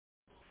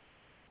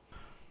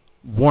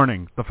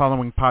Warning, the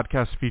following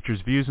podcast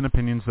features views and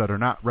opinions that are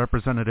not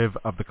representative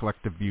of the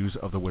collective views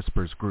of the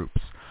Whispers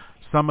groups.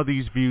 Some of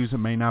these views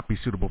may not be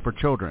suitable for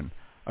children.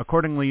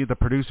 Accordingly, the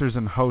producers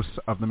and hosts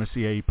of the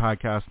Missyae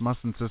Podcast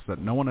must insist that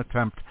no one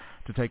attempt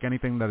to take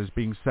anything that is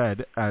being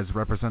said as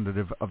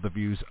representative of the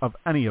views of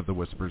any of the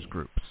Whispers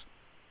groups.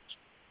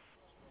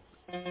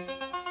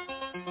 See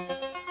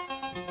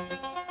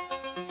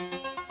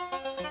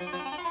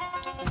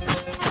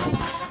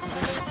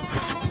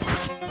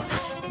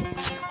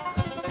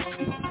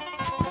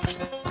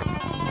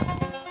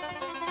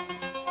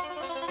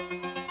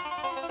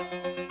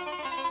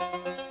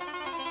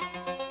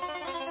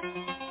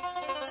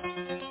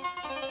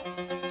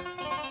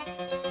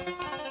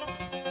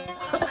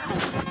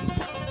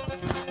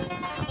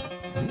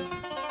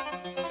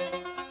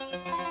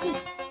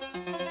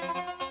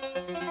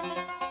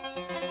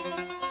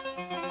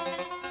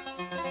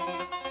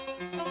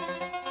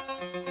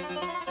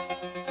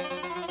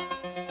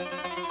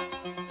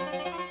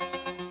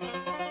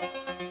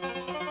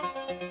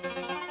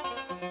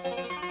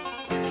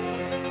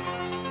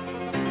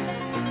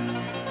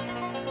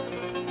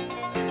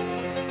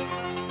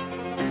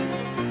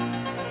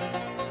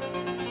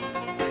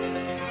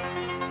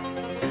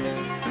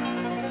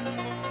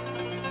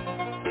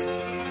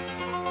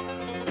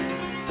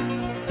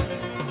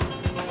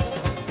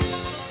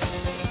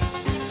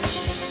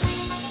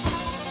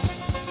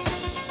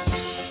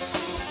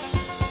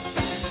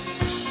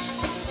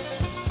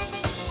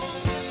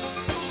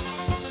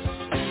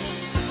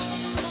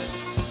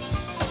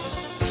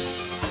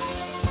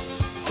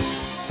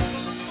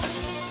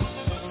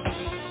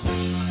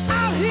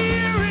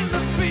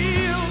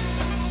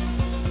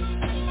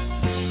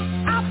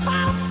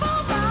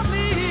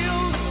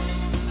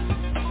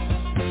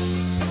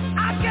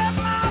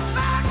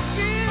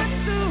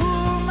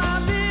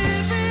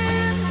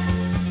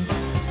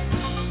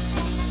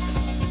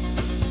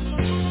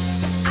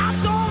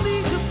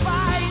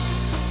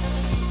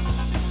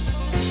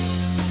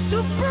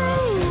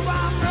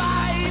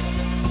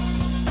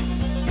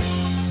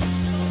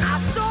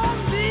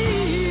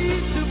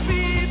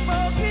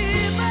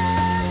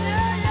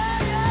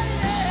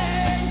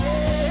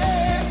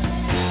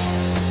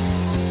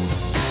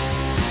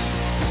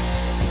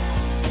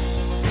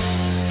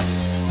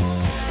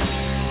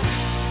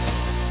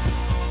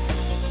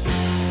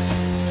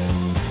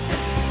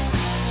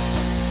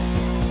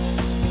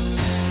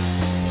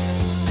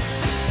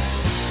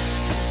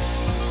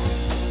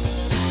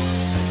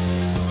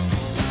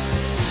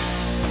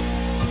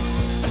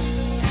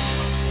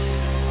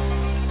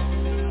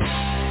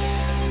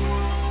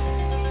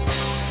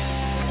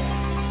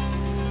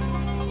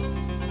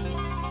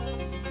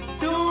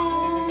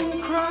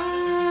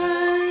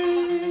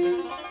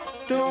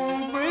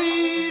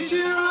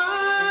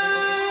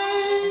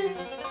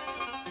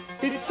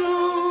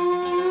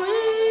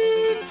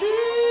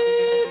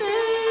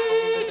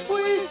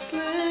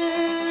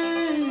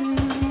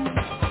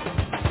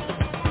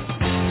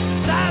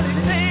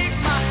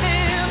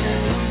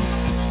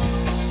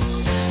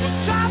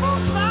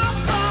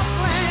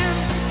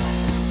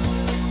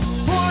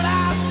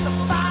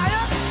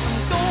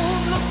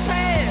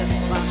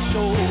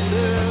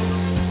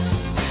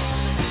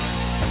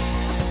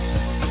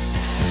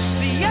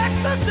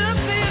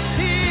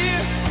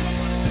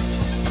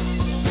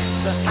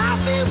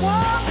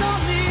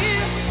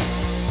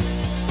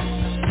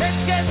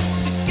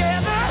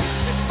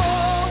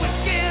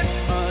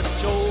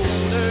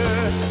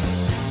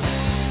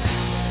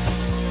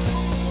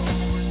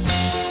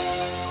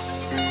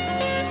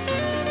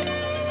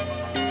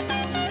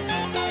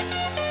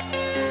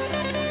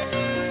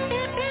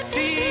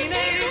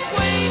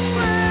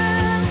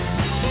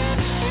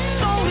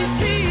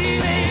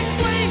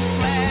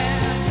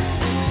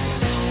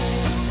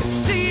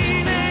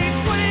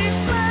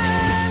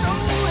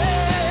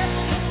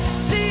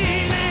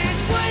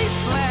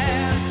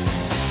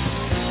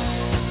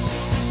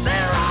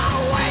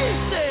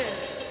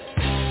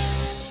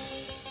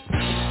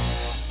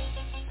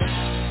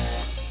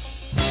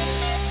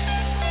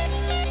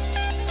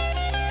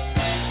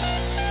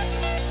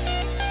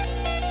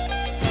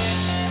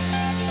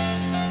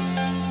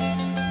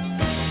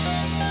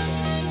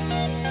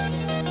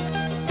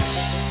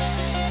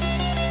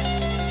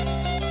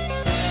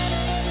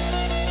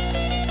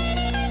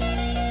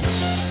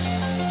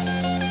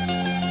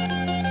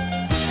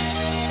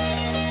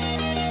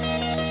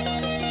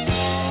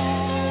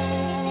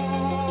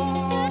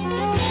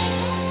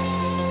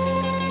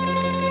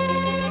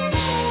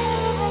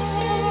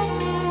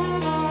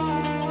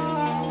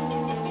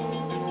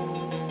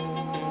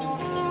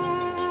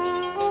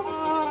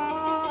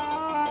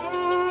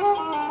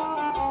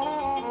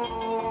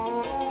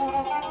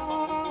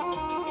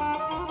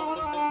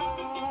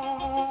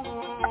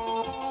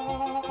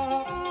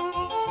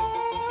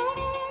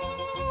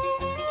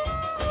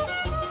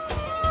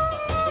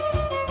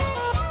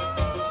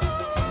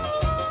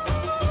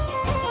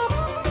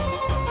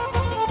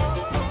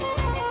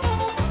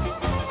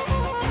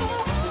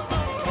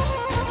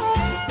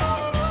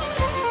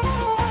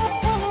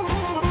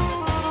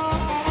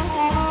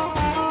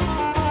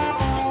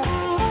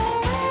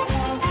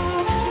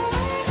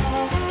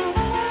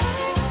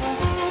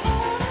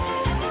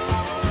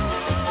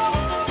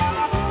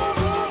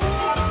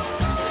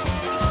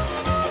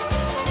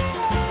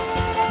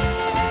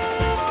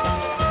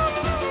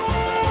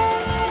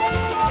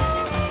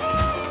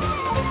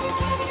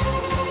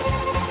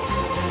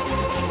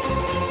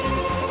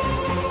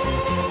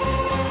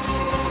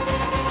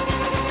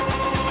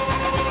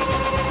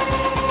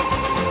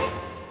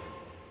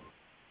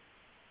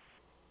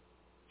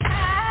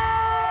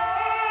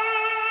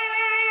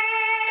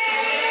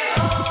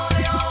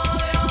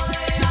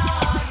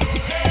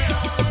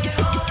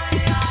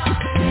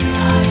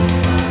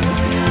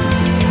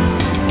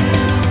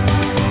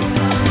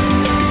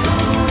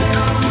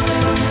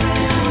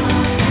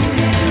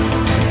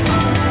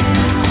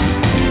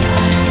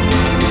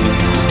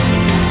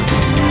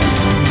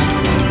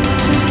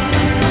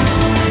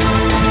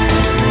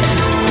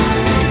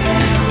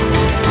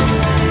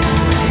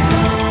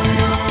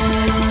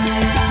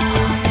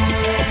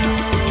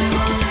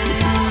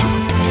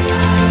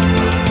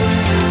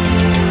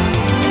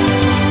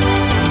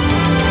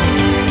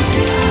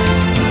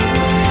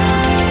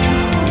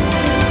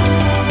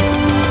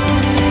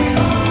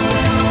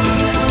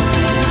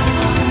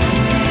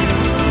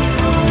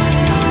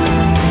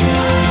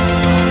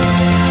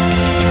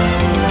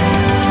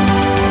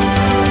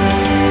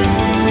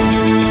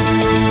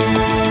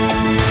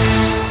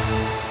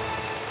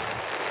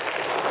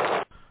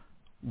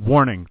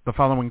The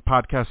following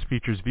podcast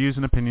features views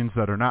and opinions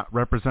that are not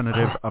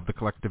representative of the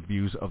collective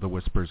views of the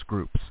Whispers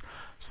groups.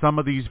 Some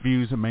of these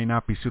views may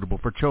not be suitable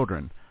for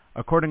children.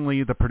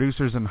 Accordingly, the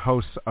producers and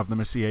hosts of the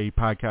Missyae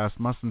Podcast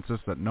must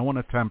insist that no one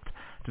attempt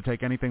to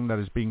take anything that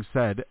is being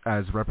said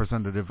as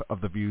representative of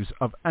the views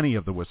of any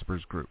of the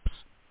Whispers groups.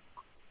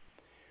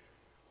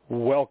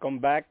 Welcome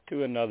back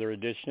to another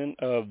edition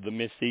of the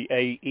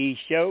Missyae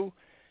Show.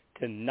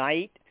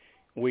 Tonight,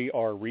 we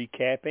are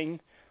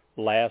recapping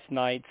last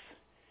night's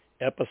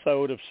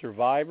episode of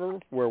Survivor,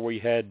 where we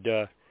had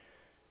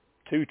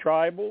two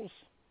tribals.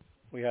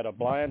 We had a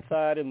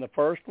blindside in the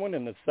first one.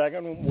 In the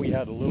second one, we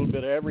had a little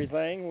bit of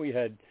everything. We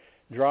had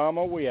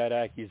drama. We had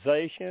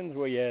accusations.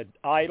 We had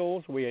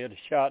idols. We had a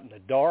shot in the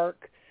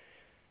dark.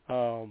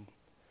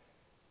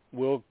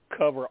 We'll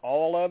cover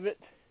all of it.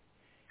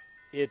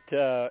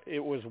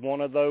 It was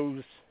one of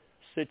those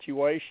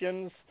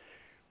situations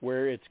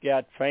where it's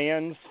got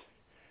fans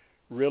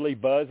really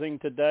buzzing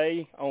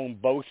today on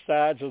both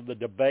sides of the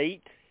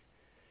debate.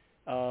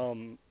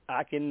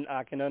 I can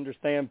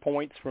understand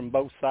points from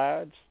both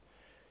sides,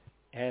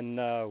 and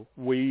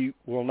we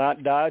will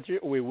not dodge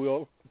it. We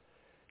will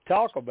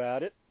talk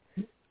about it.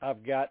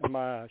 I've got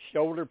my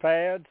shoulder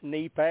pads,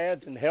 knee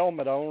pads, and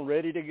helmet on,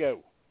 ready to go.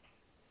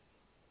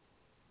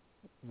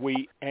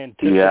 We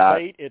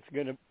anticipate it's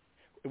going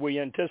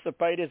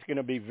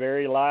to be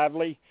very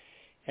lively,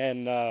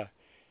 and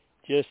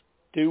just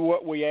do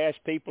what we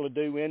ask people to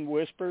do in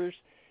Whispers.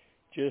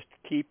 Just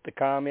keep the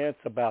comments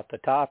about the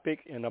topic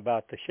and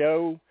about the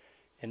show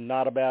and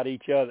not about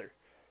each other.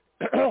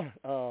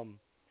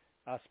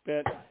 I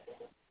spent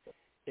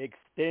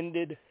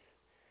extended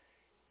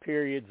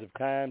periods of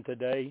time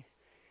today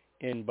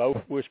in both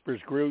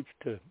Whispers groups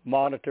to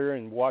monitor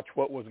and watch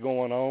what was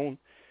going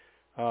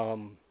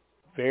on.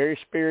 Very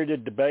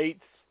spirited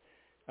debates.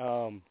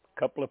 A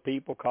couple of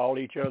people called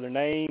each other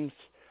names.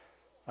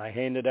 I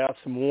handed out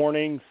some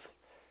warnings,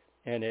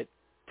 and it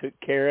took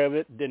care of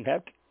it. Didn't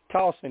have to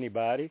toss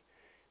anybody.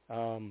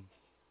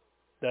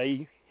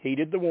 They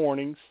heeded the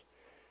warnings,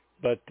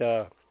 but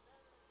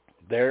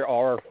there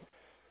are,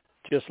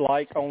 just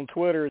like on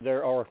Twitter,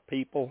 there are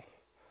people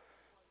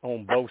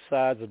on both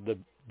sides of the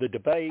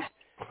debate.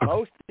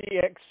 Most of the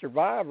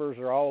ex-survivors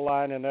are all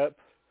lining up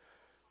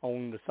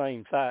on the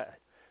same side.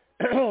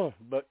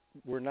 But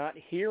we're not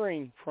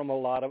hearing from a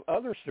lot of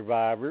other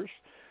survivors,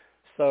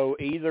 so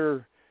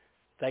either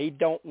they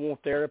don't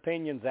want their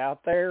opinions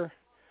out there,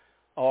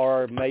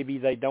 or maybe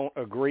they don't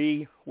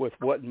agree with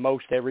what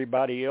most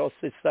everybody else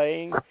is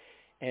saying,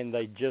 and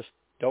they just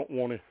don't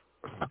want to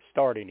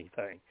start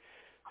anything.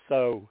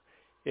 So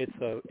it's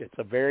a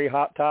very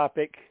hot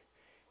topic.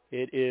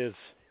 It is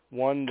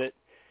one that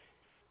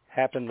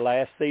happened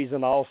last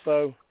season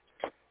also,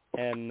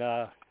 and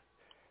I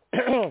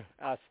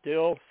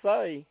still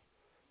say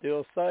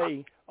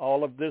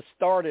all of this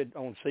started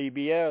on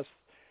CBS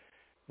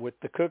with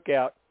the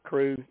Cookout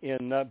crew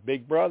in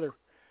Big Brother.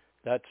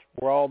 That's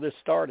where all this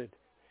started.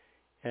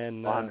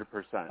 And 100%.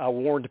 I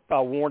warned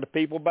the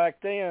people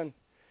back then.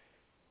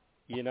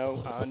 You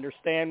know, I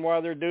understand why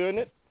they're doing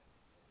it.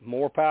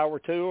 More power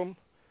to them.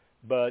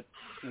 But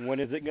when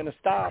is it going to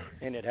stop?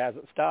 And it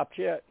hasn't stopped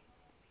yet.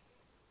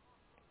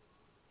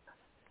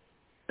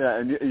 Yeah,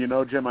 and you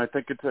know, Jim, I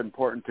think it's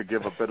important to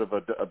give a bit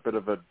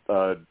of a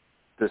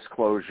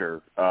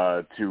disclosure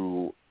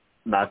to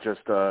not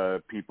just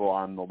people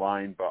on the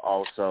line, but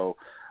also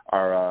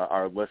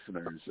our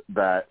listeners,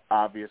 that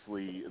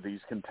obviously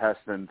these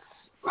contestants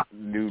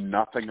knew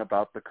nothing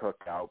about the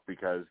Cookout,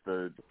 because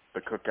the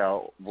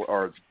Cookout,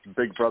 or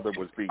Big Brother,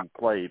 was being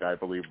played, I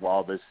believe,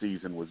 while this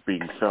season was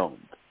being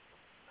filmed.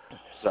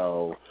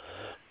 So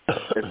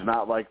it's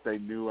not like they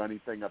knew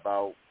anything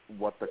about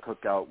what the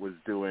Cookout was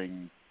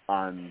doing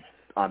on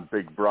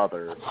Big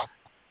Brother,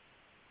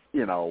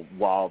 you know,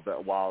 while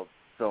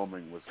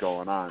filming was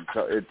going on.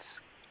 So it's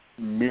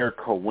mere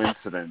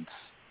coincidence,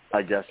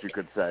 I guess you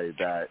could say,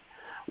 that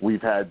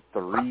we've had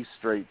 3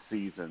 straight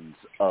seasons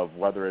of,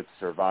 whether it's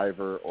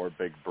Survivor or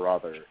Big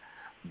Brother,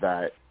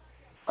 that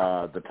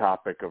the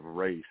topic of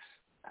race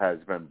has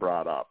been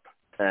brought up.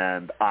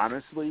 And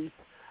honestly,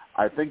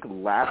 I think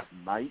last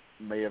night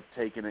may have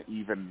taken it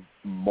even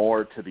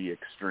more to the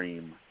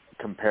extreme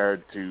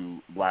compared to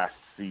last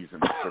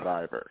season's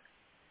Survivor.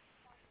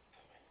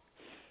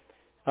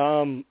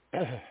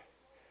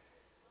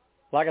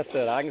 Like I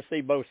said, I can see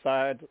both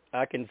sides.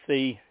 I can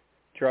see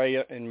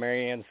Drea and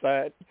Marianne's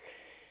side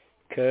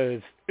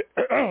because,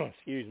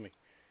 excuse me,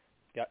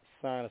 got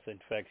sinus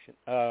infection.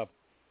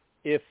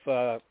 If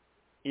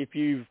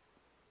you've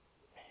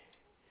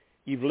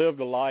lived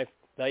a life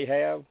they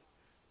have,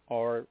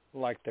 or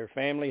like their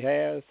family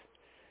has,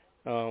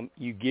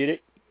 you get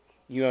it,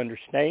 you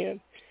understand.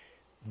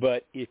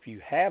 But if you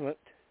haven't,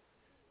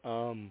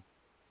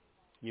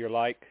 you're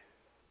like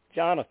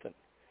Jonathan,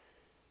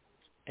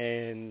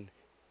 and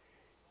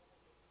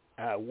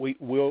I'm going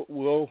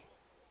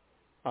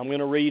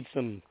to read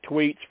some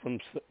tweets from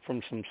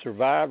some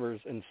survivors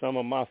and some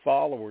of my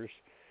followers,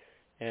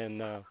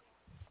 and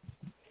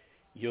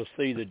you'll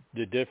see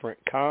the different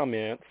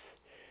comments.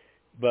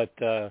 But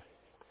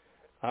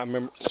I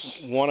remember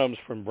one of them's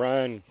from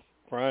Brian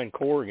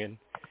Corrigan,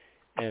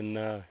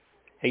 and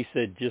he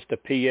said just a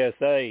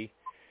PSA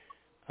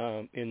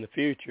in the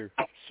future,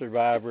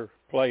 Survivor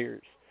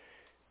players,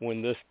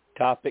 when this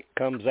topic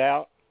comes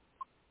out,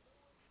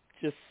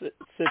 just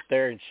sit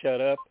there and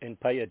shut up and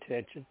pay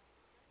attention.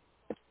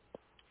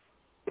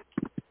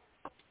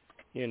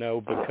 You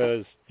know,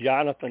 because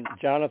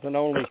Jonathan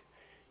only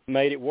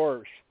made it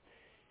worse.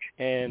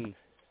 And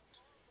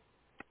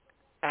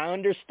I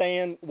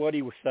understand what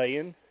he was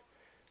saying,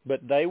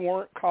 but they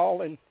weren't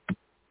calling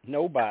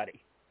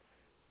nobody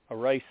a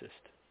racist.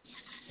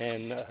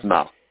 And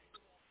no.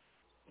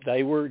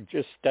 They were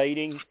just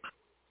stating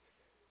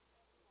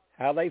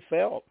how they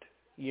felt,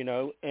 you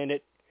know, and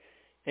it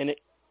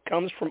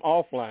comes from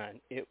offline.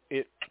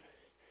 It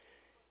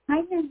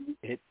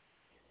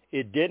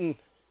didn't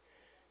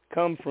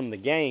come from the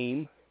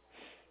game.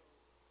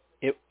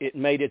 It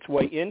made its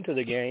way into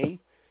the game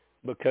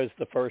because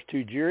the first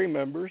two jury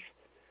members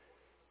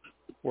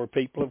were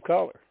people of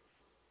color.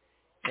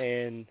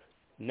 And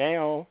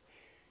now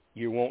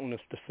you're wanting us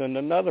to send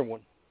another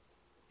one,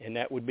 and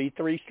that would be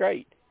 3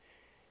 straight.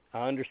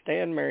 I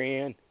understand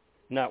Marianne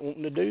not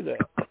wanting to do that.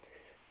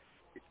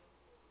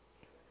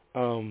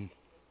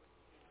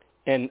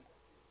 And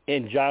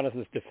in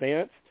Jonathan's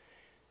defense,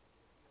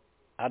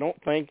 I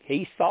don't think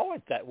he saw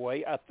it that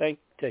way. I think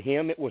to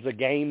him it was a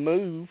game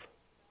move.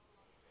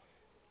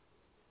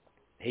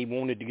 He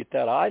wanted to get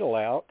that idol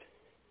out.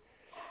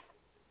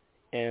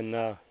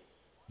 And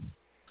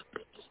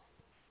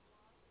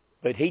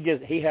but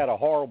he had a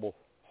horrible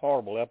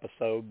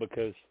episode,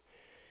 because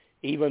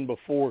even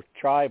before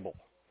Tribal,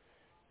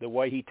 the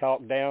way he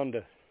talked down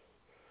to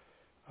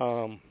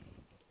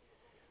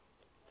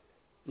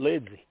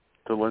Lindsay.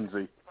 To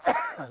Lindsay.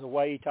 The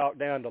way he talked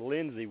down to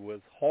Lindsay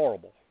was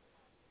horrible.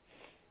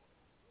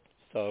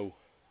 So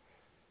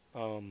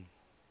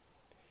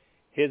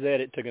his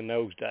edit took a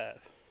nosedive.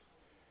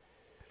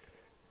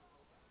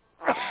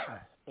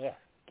 Yeah,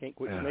 can't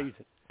quit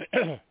sneezing.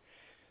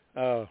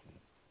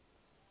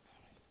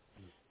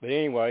 But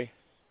anyway,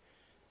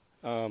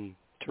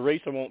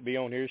 Teresa won't be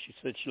on here. She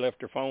said she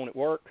left her phone at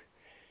work,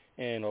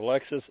 and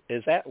Alexis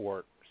is at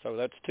work. So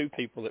that's 2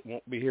 people that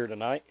won't be here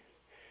tonight.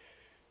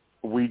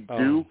 We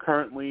do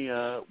currently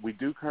have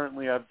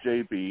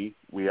JB,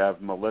 we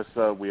have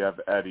Melissa, we have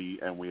Eddie,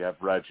 and we have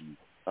Reggie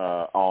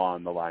all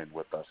on the line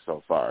with us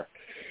so far.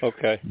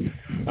 Okay.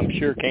 I'm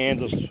sure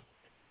Kansas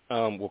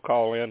will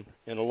call in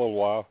a little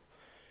while.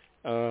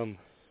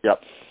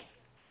 Yep.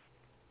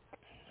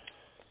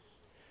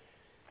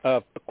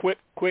 A quick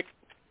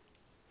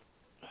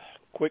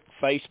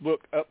Facebook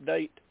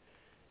update.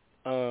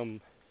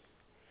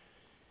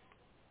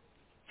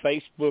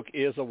 Facebook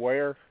is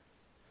aware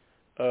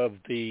of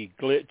the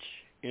glitch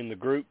in the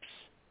groups.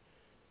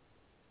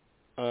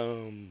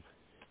 I'm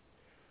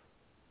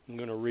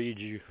going to read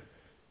you.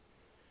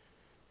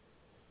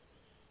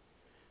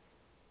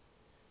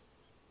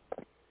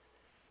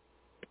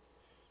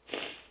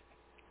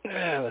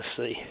 Let's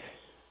see.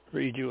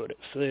 Read you what it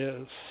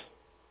says.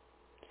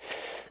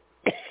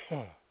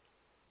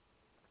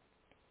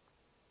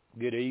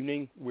 Good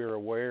evening. We're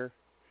aware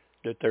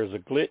that there's a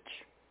glitch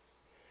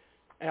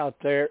out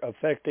there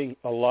affecting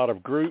a lot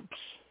of groups.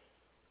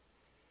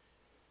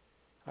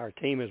 Our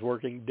team is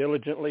working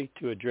diligently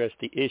to address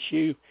the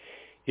issue.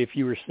 If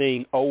you are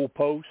seeing old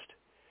posts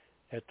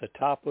at the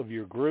top of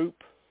your group,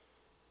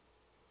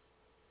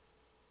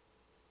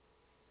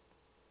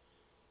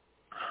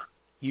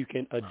 you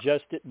can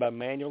adjust it by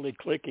manually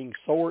clicking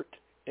sort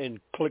and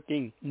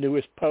clicking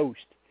newest post.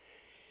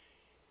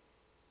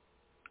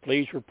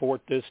 Please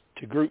report this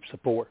to group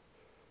support.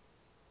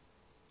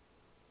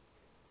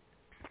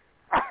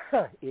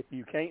 If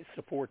you can't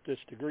support this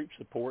to group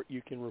support,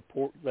 you can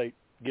report. They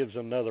gives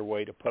another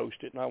way to post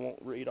it, and I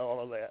won't read all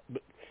of that.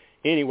 But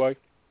anyway,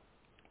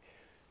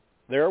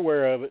 they're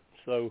aware of it,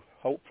 so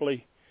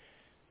hopefully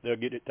they'll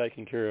get it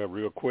taken care of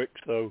real quick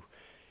so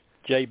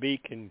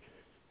JB can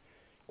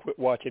quit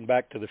watching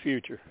Back to the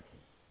Future.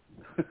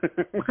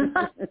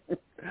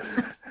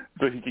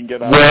 So he can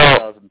get out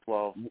of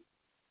 2012.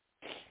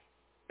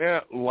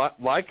 Yeah,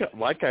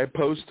 like I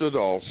posted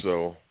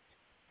also,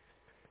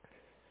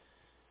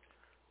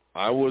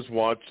 I was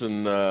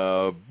watching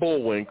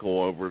Bullwinkle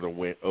over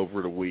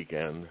the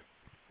weekend,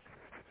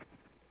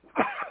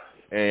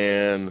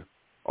 and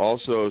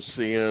also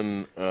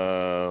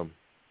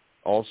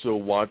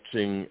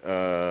watching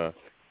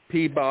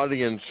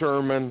Peabody and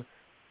Sherman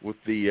with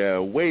the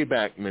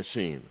Wayback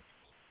Machine.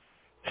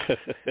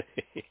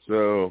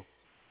 So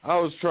I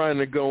was trying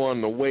to go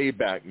on the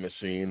Wayback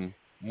Machine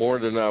more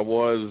than I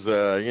was,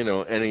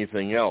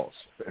 anything else.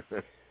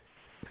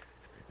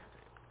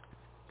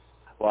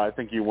 Well, I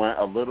think you went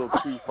a little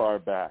too far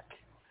back.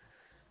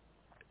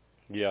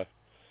 Yeah.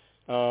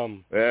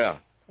 Yeah.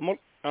 I'm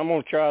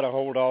gonna try to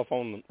hold off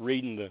on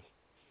reading the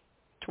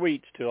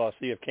tweets till I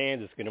see if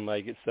Kansas is gonna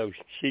make it so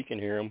she can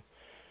hear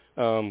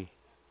them.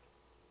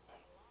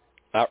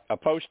 I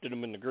posted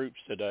them in the groups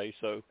today,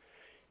 so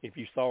if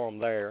you saw them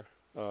there,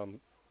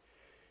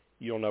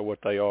 you'll know what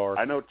they are.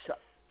 I know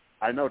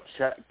I know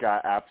Chet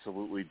got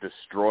absolutely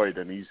destroyed,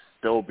 and he's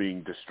still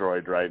being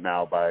destroyed right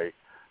now by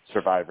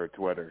Survivor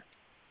Twitter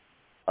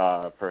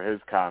for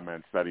his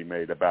comments that he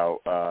made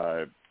about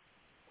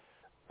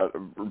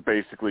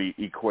basically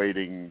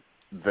equating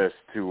this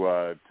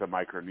to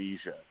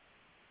Micronesia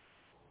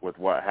with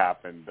what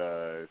happened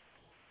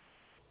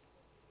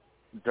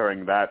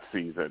during that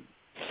season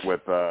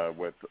with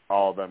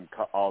all them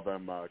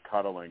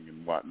cuddling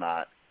and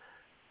whatnot.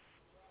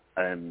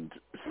 And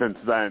since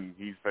then,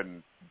 he's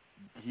been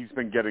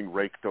getting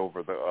raked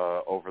over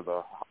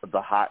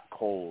the hot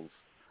coals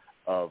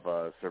of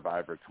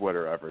Survivor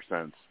Twitter ever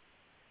since.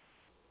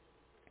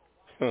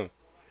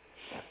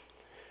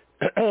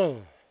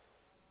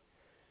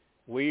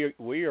 We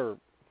are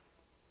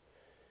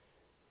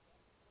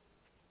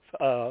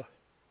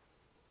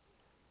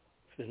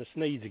finna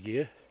sneeze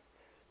again.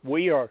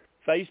 We are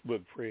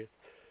Facebook friends,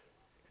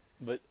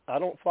 but I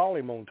don't follow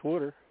him on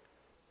Twitter.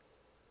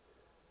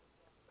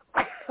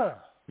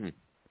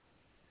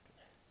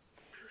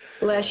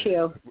 Bless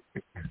you.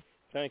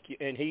 Thank you.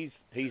 And he's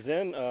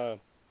in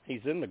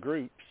the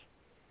groups.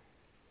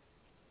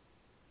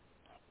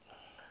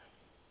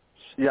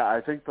 Yeah,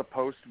 I think the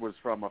post was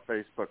from a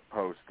Facebook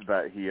post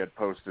that he had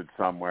posted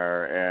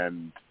somewhere,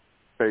 and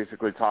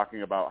basically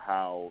talking about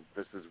how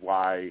this is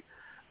why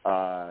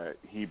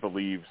he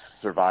believes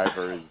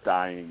Survivor is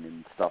dying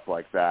and stuff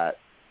like that.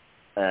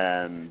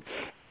 And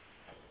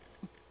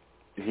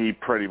he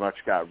pretty much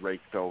got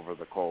raked over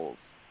the coals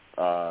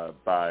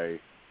by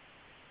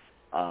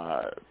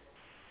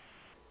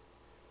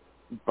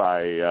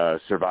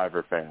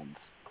Survivor fans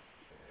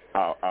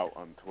out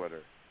on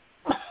Twitter.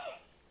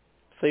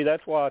 See,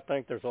 that's why I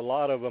think there's a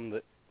lot of them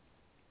that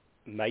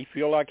may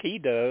feel like he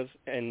does,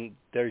 and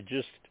they're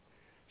just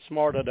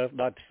smart enough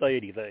not to say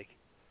anything.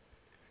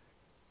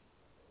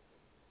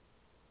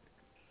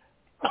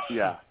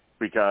 Yeah,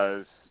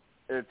 because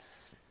it's,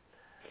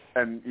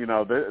 and you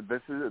know,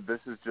 this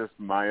is just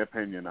my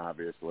opinion,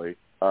 obviously,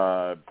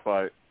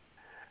 but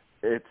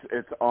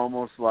it's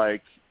almost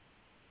like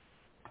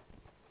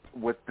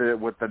with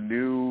the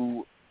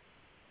new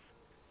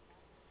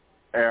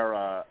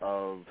era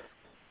of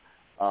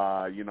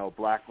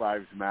Black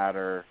Lives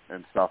Matter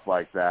and stuff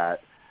like that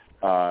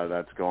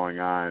that's going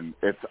on.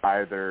 It's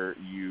either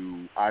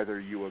you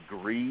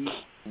agree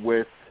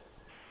with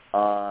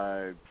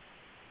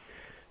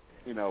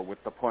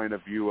with the point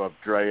of view of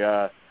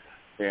Drea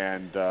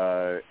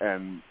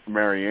and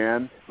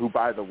Marianne, who,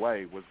 by the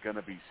way, was going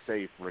to be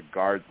safe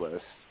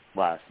regardless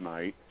last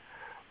night,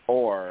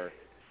 or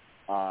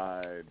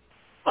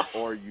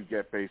you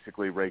get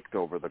basically raked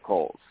over the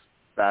coals.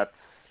 That's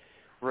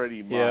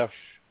pretty much. Yeah.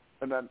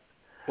 And then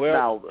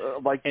well, now,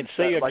 like you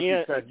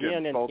said,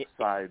 Jim, both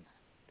sides.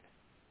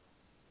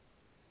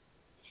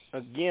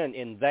 Again,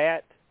 in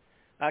that,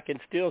 I can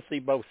still see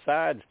both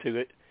sides to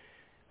it.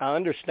 I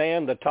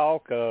understand the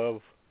talk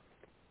of,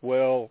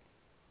 well,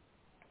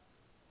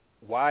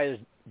 why is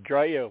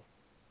Drea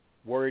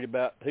worried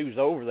about who's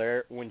over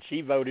there when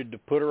she voted to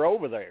put her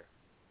over there?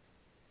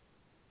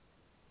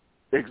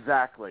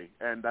 Exactly,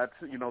 and that's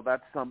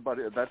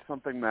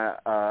something that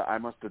I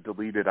must have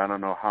deleted I don't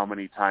know how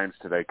many times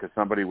today, because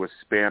somebody was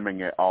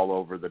spamming it all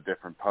over the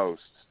different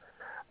posts.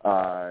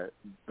 The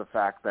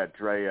fact that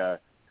Drea,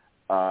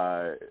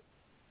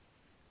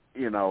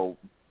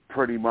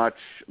 pretty much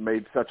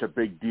made such a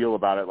big deal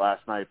about it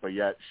last night, but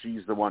yet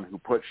she's the one who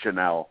put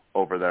Chanelle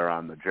over there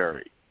on the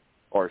jury,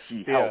 or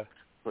she helped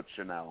put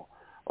Chanelle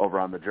over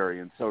on the jury,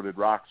 and so did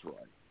Roxroy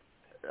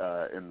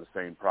in the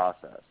same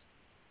process.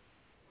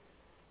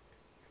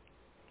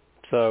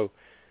 So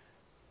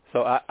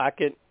I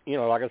can,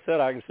 like I said,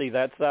 I can see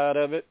that side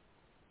of it.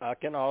 I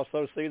can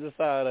also see the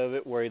side of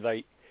it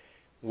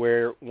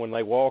where when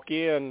they walk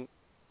in,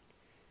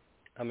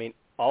 I mean,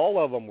 all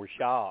of them were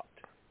shocked.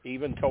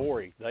 Even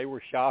Tori, they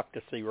were shocked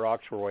to see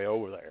Roxroy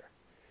over there.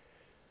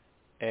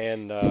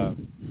 And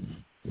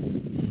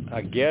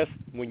I guess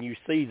when you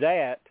see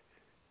that,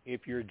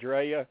 if you're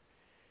Drea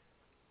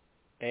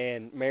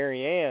and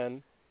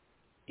Marianne,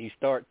 you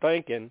start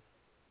thinking,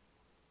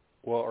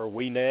 well, are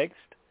we next?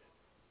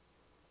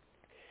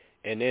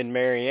 And then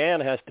Marianne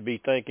has to be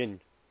thinking,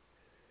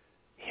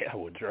 yeah,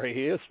 well,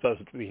 Drea is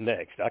supposed to be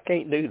next. I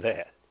can't do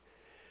that.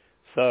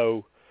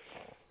 So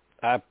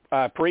I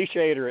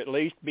appreciate her at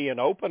least being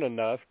open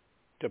enough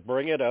to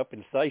bring it up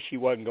and say she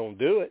wasn't going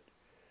to do it,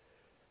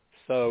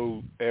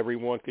 so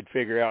everyone could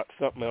figure out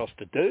something else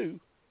to do.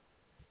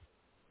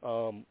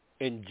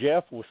 And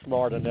Jeff was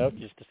smart enough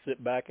just to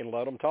sit back and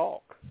let them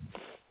talk.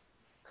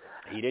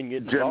 He didn't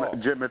get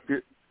involved. Jim,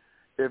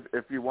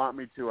 if you want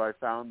me to, I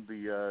found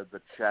the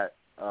chat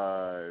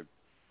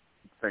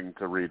thing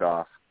to read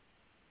off.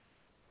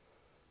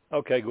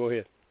 Okay, go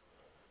ahead.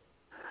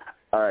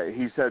 All right.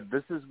 He said,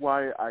 "This is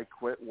why I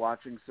quit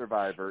watching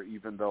Survivor,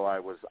 even though I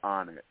was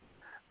on it.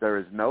 There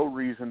is no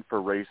reason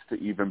for race to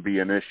even be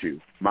an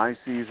issue. My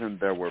season,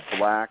 there were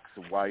blacks,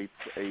 whites,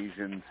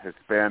 Asians,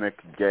 Hispanic,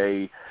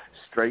 gay,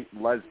 straight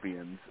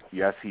lesbians."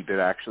 Yes, he did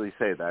actually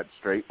say that,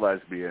 straight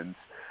lesbians,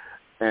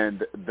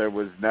 And there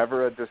was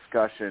never a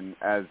discussion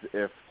as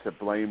if to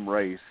blame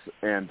race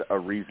and a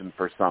reason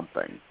for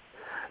something.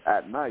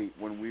 At night,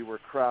 when we were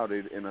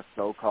crowded in a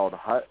so-called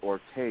hut or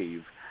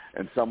cave,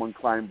 and someone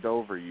climbed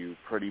over you,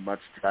 pretty much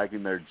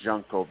dragging their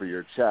junk over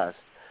your chest,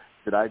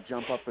 did I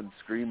jump up and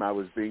scream I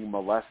was being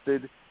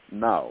molested?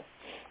 No.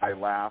 I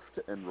laughed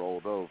and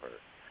rolled over.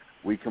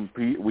 We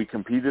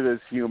competed as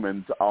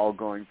humans, all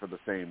going for the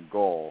same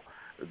goal.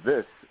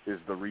 This is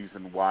the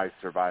reason why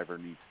Survivor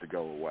needs to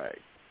go away.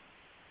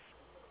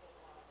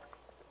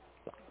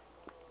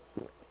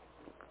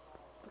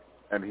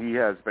 And he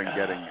has been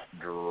getting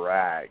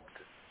dragged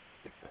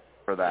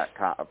for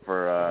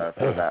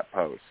that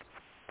post.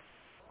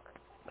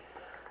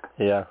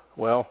 Yeah,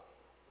 well,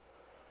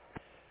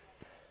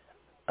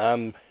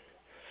 I'm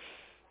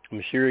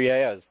sure he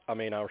has. I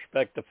mean, I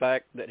respect the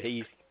fact that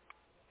he's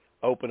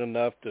open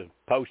enough to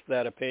post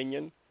that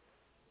opinion,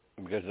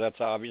 because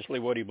that's obviously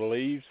what he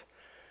believes.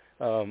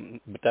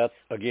 But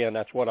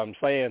that's what I'm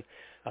saying.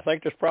 I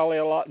think there's probably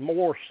a lot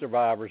more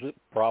survivors that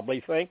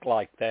probably think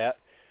like that,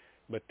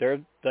 but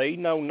they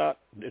know not.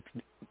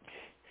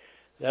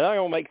 They're not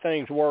gonna make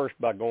things worse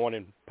by going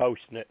and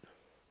posting it,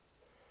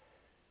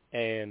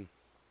 and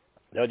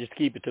they'll just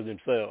keep it to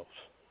themselves.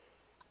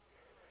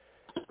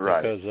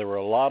 Right. Because there were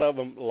a lot of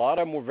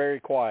them were very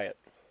quiet.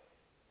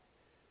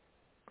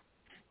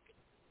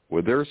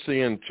 Well, they're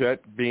seeing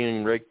Chet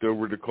being raked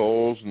over the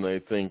coals, and they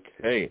think,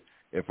 hey,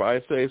 if I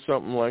say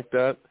something like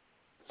that,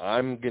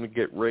 I'm going to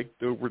get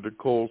raked over the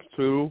coals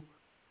too,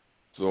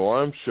 so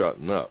I'm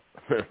shutting up.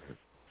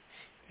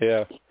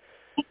 Yeah.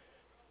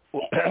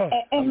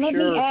 And let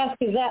me ask,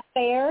 is that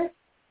fair?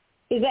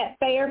 Is that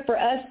fair for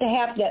us to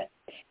have to,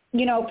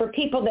 for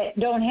people that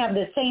don't have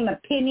the same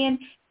opinion,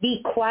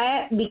 be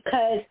quiet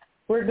because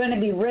we're going to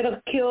be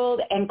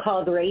ridiculed and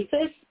called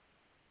racist?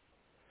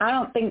 I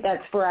don't think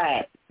that's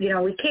right.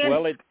 We can't.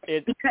 Well,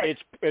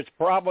 it's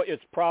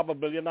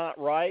probably not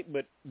right,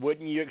 but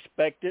wouldn't you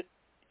expect it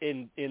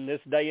in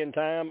this day and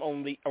time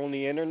on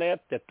the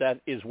internet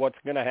that is what's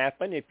going to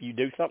happen if you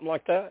do something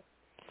like that?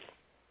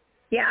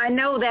 Yeah, I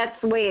know that's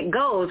the way it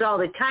goes all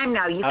the time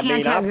now. You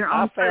can't have your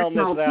own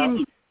personal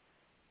opinion.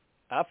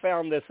 I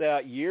found this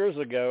out years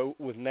ago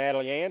with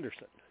Natalie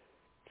Anderson.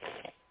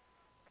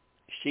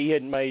 She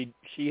had made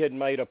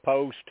a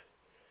post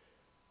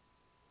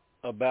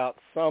about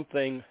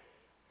something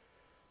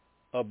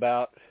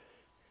about,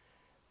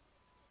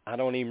 I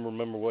don't even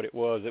remember what it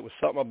was. It was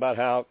something about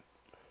how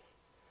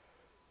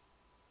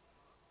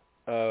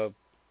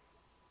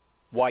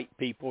white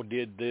people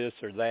did this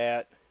or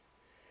that.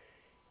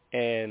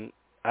 And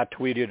I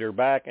tweeted her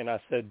back and I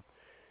said,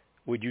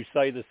 would you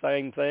say the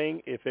same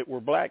thing if it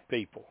were black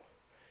people?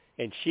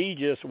 And she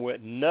just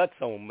went nuts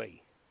on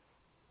me.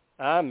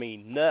 I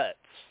mean, nuts.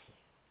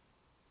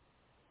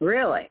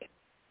 Really?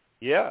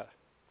 Yeah.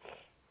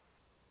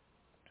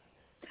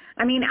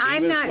 I mean,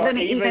 I'm not going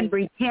to even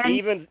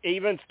pretend.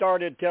 Even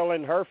started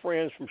telling her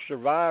friends from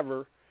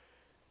Survivor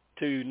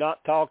to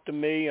not talk to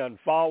me,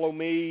 unfollow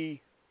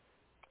me.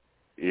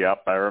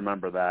 Yep, I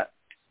remember that.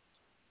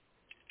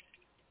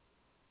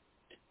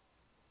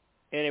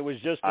 And it was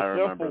just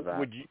a simple,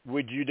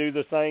 would you do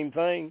the same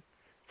thing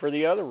for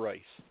the other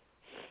race?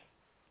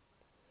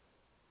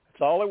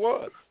 That's all it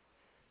was.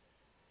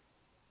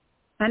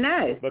 I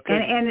know.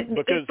 Because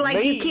it's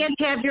like you can't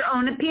have your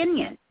own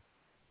opinion.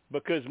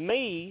 Because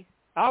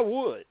I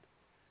would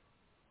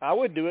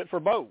do it for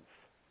both.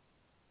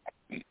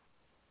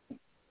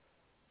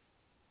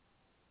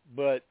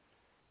 But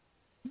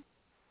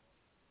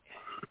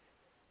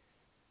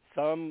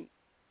I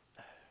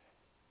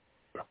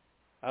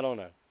don't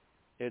know.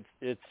 It's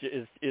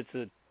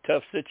a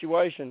tough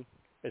situation,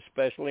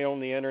 especially on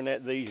the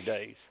internet these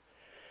days.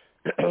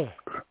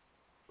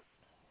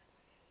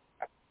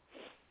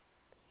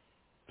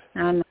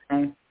 I know.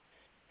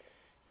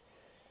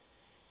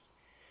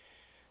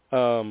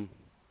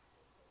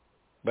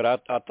 But I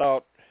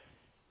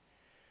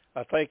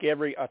think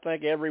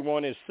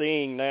everyone is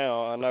seeing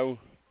now. I know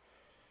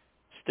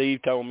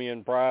Steve told me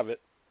in private.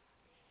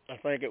 I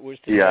think it was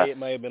today. Yeah. It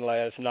may have been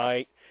last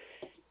night.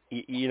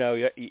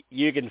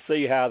 You can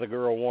see how the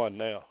girl won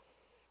now.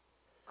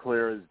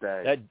 Clear as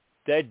day.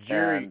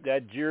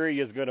 That jury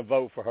is going to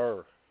vote for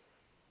her.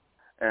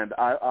 And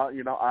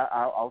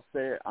I'll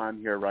say it on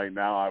here right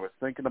now. I was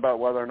thinking about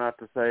whether or not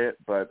to say it,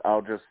 but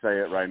I'll just say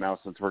it right now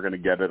since we're going to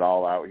get it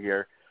all out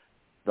here.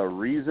 The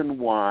reason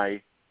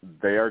why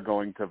they are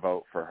going to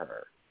vote for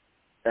her,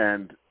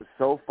 and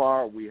so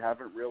far we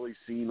haven't really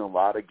seen a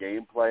lot of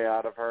gameplay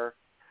out of her.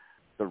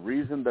 The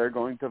reason they're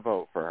going to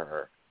vote for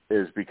her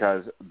is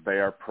because they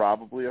are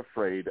probably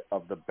afraid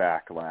of the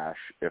backlash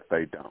if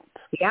they don't.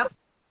 Yep.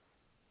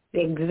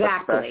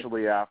 Exactly.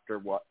 Especially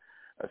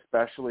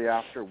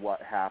after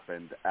what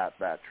happened at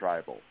that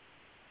tribal.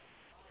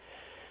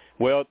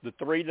 Well, the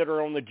three that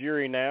are on the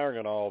jury now are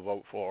going to all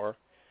vote for her.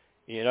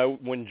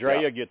 When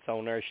Drea gets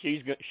on there,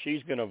 she's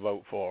going to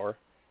vote for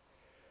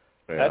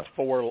her. Yeah.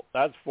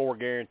 That's four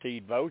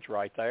guaranteed votes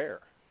right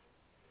there.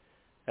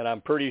 And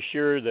I'm pretty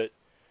sure that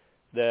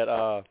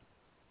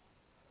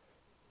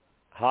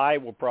High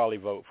will probably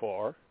vote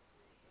for her.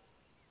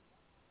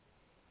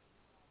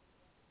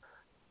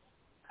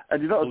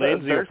 And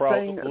Lindsay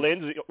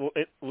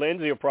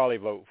will probably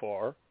vote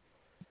for her.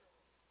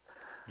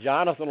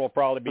 Jonathan will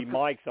probably be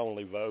Mike's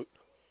only vote.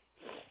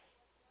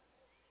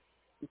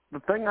 The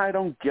thing I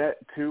don't get,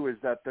 too, is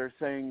that they're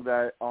saying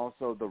that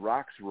also the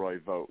Roxroy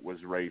vote was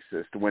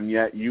racist, when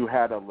yet you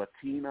had a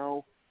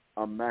Latino,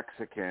 a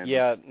Mexican,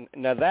 yeah.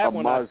 Now that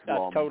one, Muslim.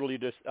 I totally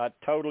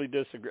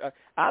disagree.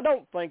 I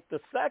don't think the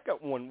second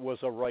one was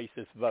a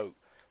racist vote.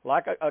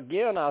 Like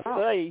again, I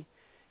say,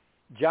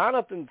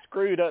 Jonathan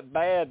screwed up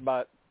bad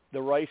by the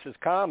racist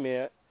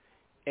comment,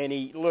 and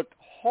he looked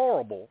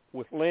horrible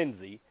with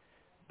Lindsay,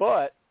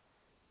 but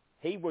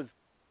he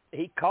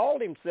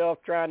called himself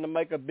trying to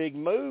make a big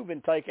move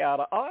and take out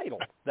an idol.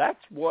 That's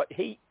what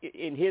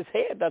in his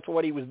head, that's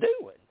what he was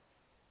doing.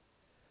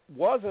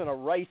 Wasn't a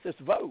racist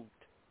vote.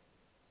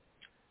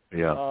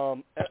 Yeah.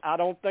 I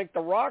don't think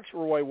the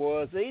Roxroy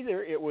was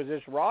either. It was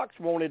this Rox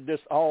wanted this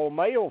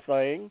all-male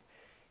thing,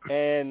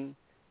 and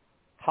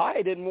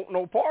High didn't want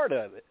no part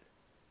of it.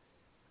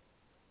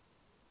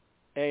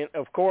 And,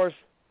 of course,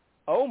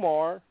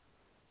 Omar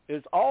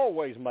is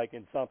always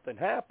making something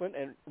happen,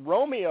 and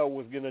Romeo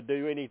was going to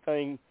do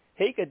anything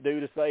he could do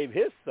to save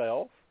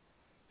himself.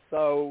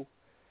 So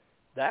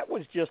that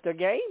was just a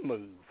game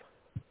move.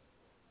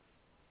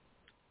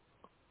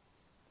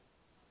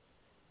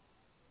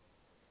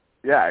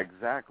 Yeah,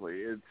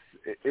 exactly.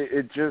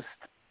 It just,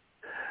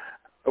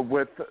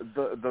 with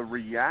the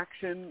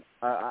reaction,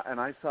 and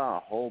I saw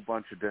a whole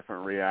bunch of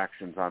different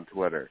reactions on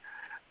Twitter.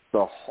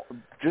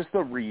 Just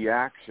the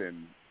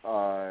reaction.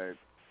 Oh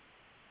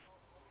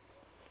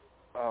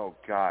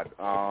God.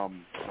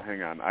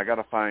 Hang on. I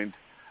gotta find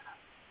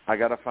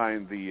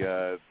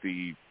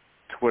the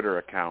Twitter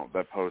account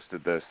that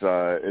posted this.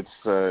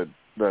 It's the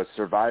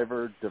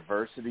Survivor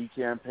Diversity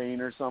Campaign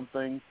or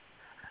something,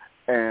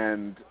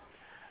 and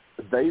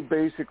they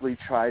basically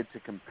tried to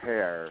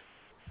compare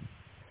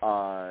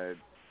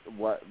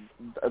what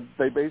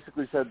they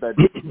basically said that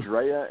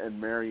Drea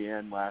and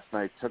Marianne last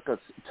night took a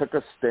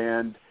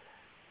stand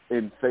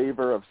in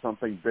favor of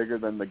something bigger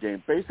than the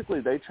game. Basically,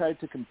 they tried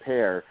to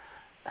compare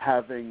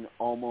having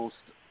almost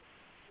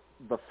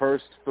the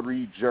first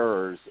three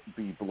jurors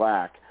be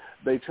black.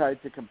 They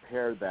tried to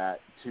compare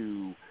that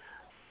to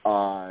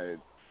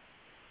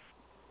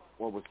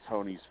what was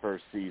Tony's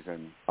first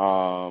season?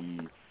 Oh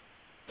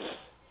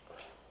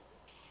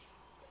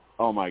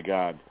my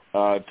God!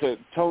 To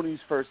Tony's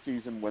first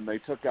season, when they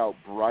took out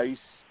Bryce,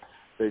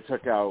 they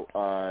took out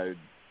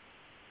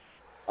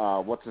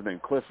what's his name,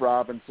 Cliff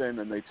Robinson,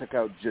 and they took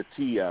out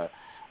Jatia,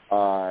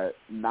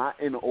 not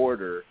in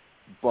order,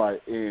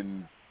 but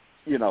in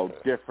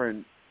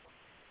different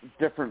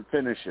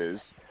finishes.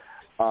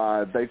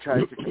 They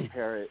tried to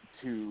compare it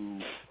to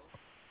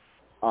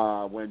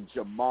when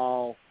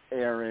Jamal,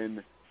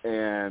 Aaron,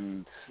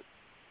 and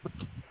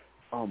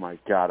oh my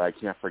God, I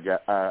can't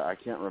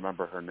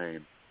remember her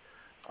name.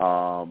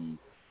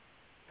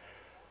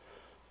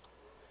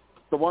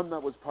 The one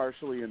that was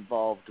partially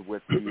involved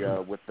with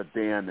the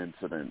Dan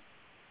incident.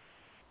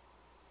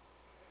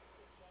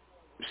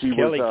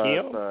 Kelly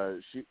Kim?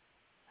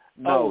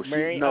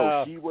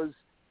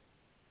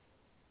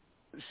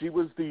 She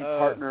was the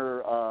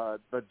partner,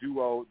 the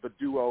duo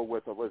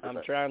with Elizabeth.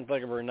 I'm trying to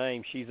think of her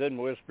name. She's in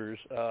Whispers.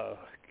 God.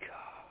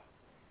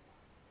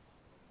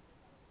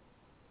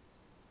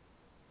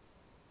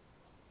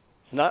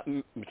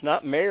 It's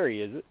not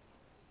Mary, is it?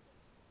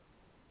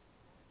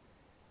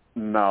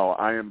 No,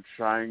 I'm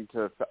trying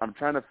to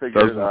figure.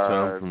 Doesn't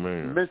sound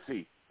familiar.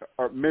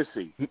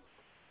 Missy.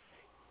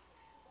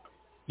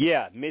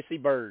 Yeah, Missy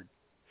Bird.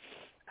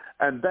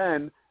 And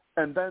then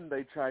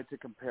they tried to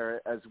compare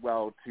it as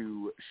well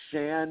to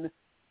Shan,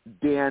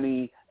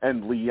 Danny,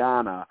 and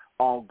Liana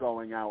all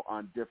going out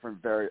on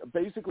different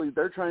Basically,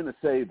 they're trying to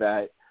say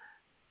that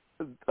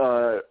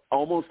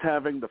almost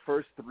having the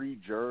first three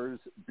jurors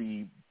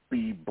be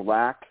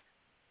black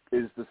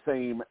is the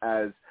same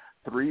as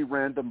three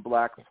random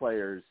black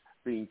players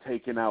being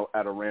taken out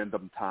at a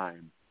random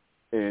time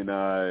in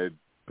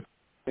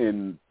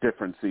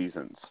different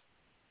seasons.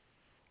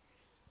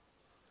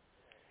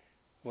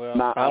 Well,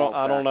 I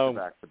don't know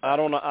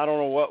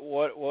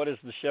what is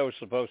the show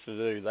supposed to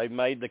do. They've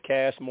made the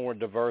cast more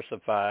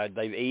diversified.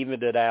 They've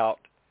evened it out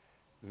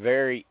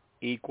very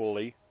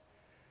equally.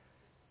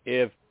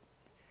 Is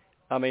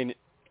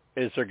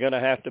there going to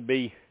have to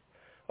be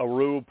a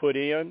rule put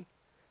in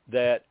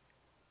that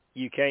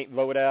you can't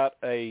vote out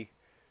a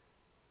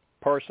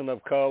person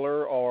of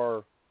color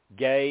or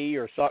gay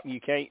or something? You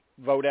can't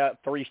vote out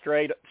three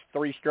straight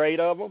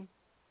of them?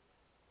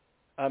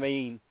 I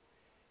mean,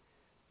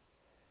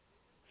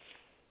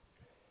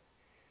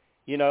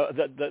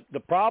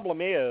 the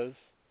problem is,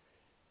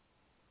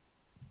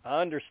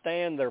 I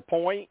understand their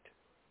point,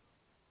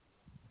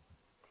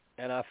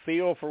 and I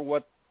feel for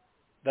what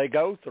they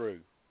go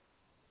through.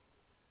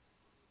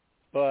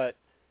 But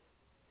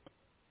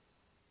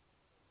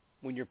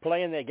when you're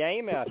playing that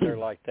game out there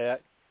like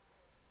that,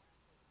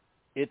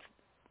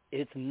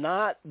 it's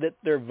not that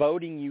they're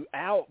voting you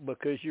out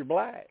because you're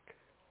black.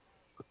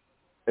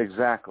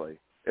 Exactly.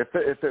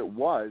 If it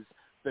was,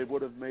 they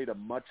would have made a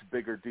much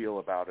bigger deal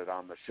about it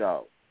on the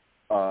show,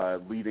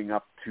 leading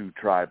up to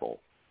Tribal.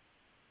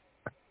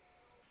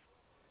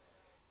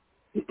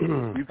 You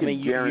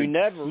can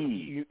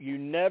guarantee. You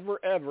never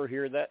ever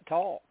hear that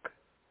talk.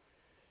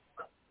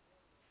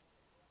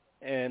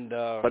 And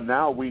but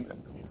now we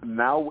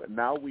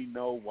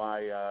know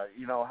why.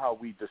 You know how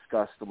we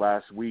discussed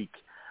last week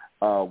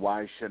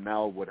why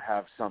Chanelle would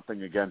have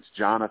something against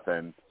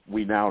Jonathan.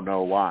 We now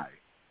know why.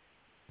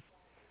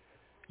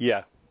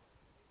 Yeah.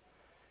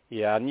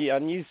 I knew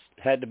it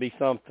had to be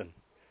something.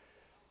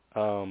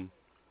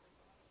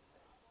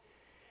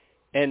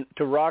 And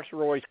to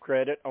Roxroy's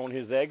credit, on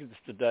his exits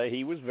today,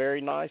 he was very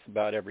nice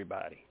about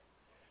everybody.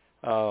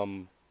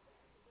 You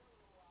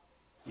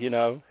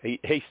know, he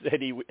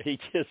said he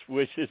just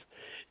wished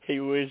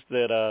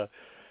that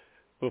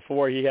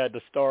before he had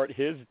to start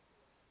his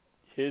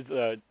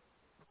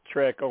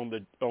trek on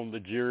the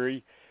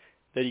jury,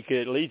 that he could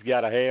at least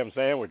got a ham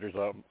sandwich or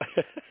something.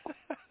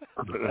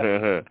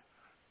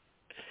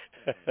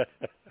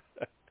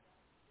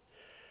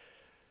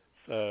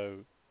 So,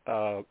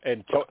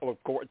 and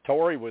of course,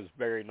 Tori was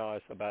very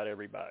nice about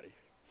everybody.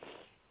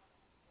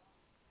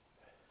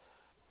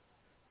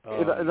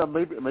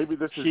 Maybe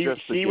this is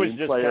just the game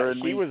player in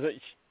me.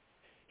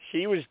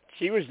 She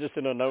was just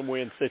in a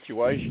no-win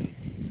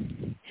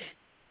situation.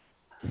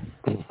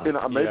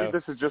 Maybe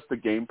this is just the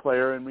game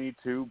player in me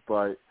too,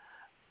 but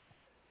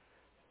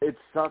it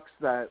sucks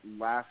that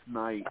last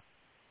night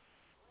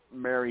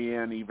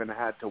Marianne even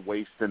had to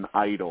waste an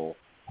idol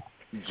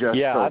just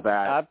so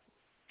that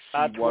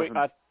she wasn't.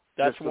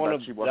 That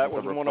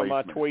was one of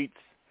my tweets.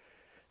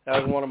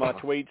 That was one of my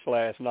tweets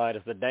last night.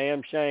 It's a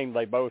damn shame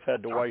they both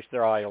had to waste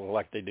their idol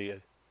like they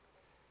did.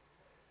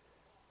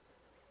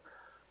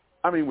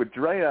 I mean, with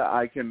Drea,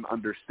 I can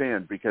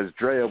understand because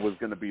Drea was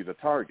going to be the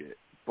target,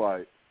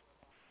 but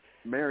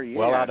Marianne.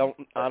 Well, I don't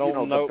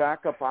know. The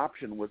backup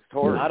option was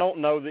Tori. I don't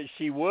know that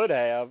she would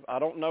have.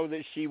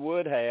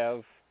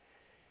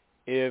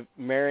 If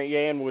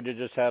Marianne would have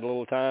just had a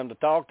little time to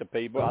talk to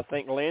people. I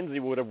think Lindsay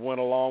would have went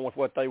along with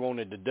what they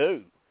wanted to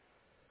do.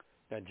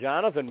 Now,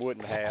 Jonathan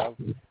wouldn't have,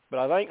 but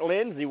I think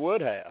Lindsay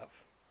would have.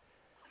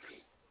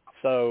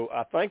 So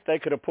I think they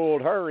could have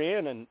pulled her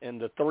in, and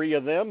the three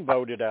of them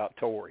voted out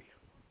Tori.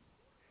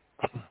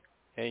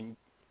 And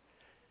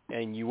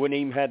you wouldn't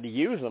even have to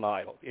use an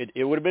idol.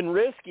 It would have been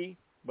risky,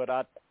 but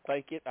I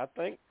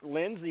think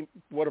Lindsay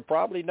would have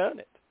probably done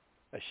it.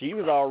 She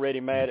was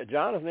already mad at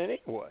Jonathan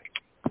anyway.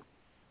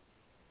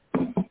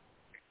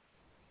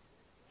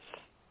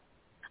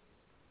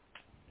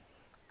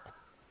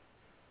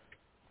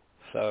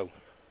 So,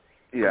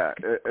 yeah,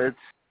 it's.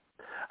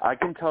 I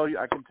can tell you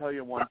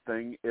one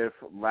thing. If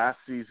last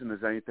season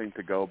is anything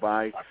to go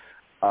by,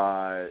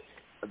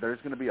 there's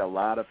going to be a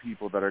lot of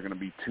people that are going to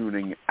be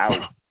tuning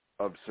out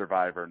of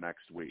Survivor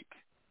next week.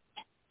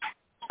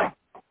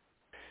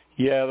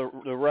 Yeah,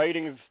 the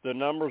ratings, the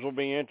numbers will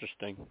be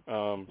interesting.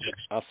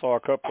 I saw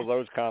a couple of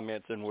those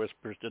comments in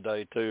Whispers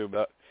today too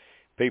about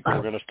people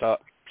are going to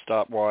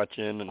stop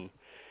watching, and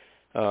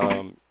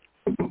a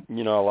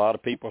lot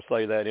of people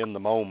say that in the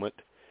moment.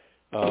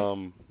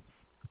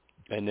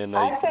 And then they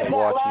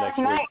watch next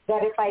week. I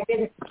said that last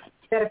night,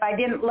 that if I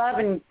didn't love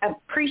and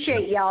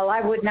appreciate y'all, I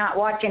would not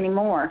watch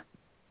anymore.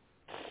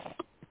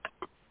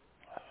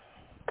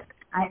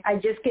 I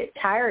just get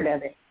tired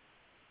of it.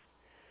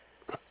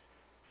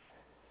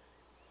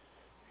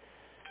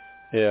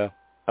 Yeah.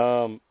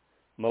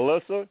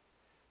 Melissa,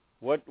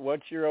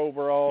 what's your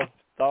overall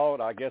thought?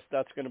 I guess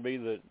that's going to be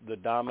the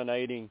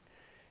dominating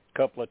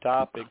couple of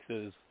topics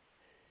is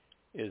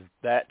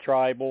that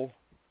Tribal,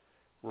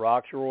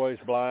 Roxroy's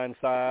blind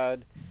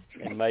side,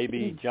 and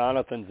maybe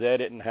Jonathan's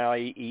edit and how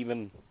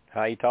he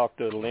talked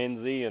to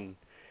Lindsay and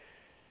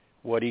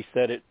what he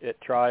said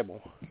at Tribal.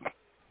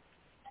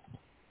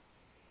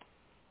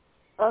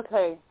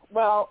 Okay.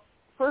 Well,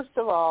 first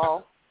of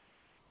all,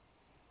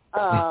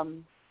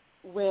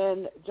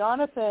 when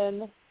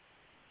Jonathan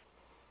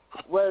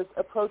was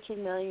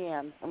approaching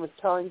Marianne and was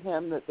telling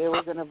him that they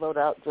were going to vote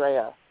out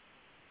Drea,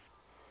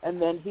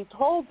 and then he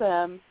told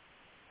them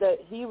that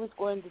he was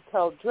going to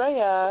tell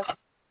Drea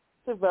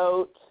to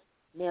vote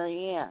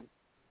Marianne,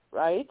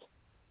 right?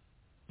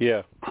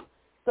 Yeah.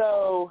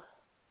 So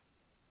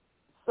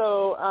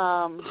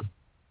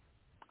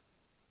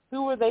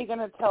who were they going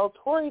to tell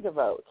Tori to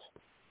vote?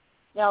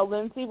 Now,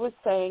 Lindsay was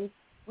saying,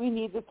 we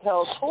need to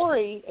tell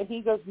Tori, and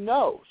he goes,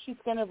 no, she's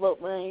going to vote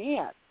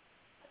Marianne.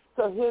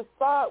 So his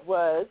thought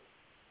was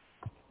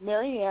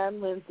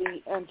Marianne,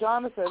 Lindsay, and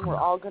Jonathan were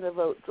all going to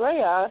vote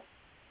Drea,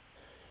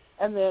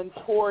 and then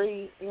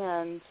Tori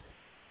and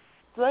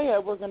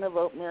Drea were going to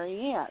vote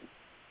Marianne.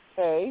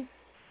 Okay?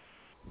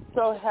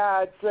 So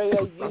had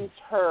Drea used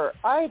her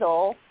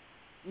idol,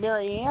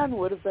 Marianne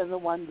would have been the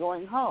one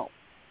going home.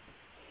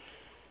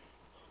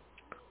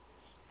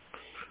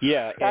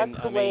 Yeah, that's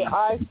the way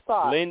I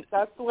saw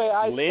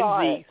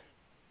it.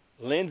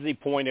 Lindsay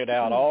pointed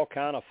out all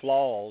kind of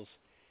flaws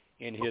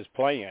in his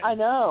plan. I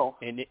know.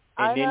 And then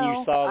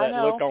you saw that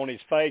look on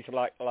his face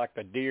like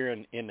a deer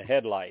in the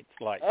headlights.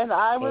 Like, and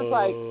I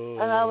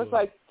was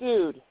like,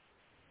 dude,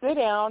 sit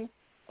down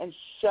and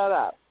shut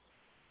up.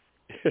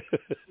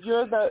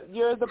 You're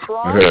the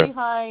brawn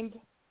behind.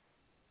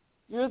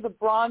 You're the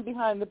brawn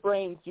behind the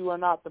brains. You are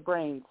not the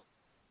brains.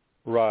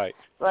 Right.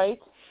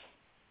 Right.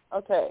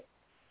 Okay.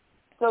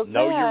 So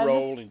know then, your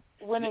role and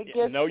when it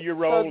gets know your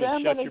role so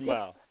and shut your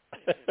mouth.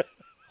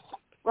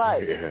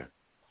 Right. Yeah.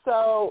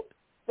 So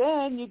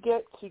then you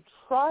get to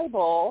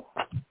tribal,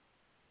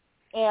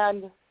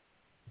 and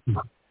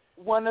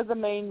one of the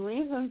main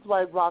reasons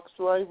why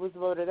Roxroy was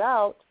voted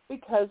out,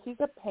 because he's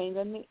a pain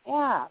in the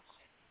ass.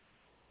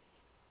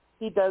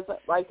 He doesn't,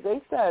 like they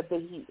said,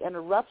 that he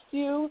interrupts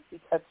you, he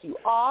cuts you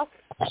off.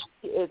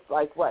 It's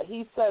like what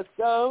he says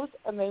goes,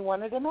 and they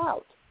wanted him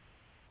out.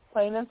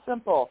 Plain and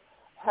simple.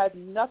 Had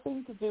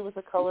nothing to do with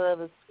the color of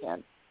his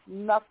skin.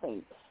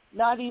 Nothing.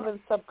 Not even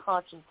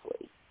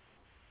subconsciously.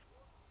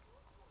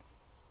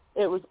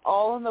 It was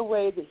all in the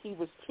way that he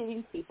was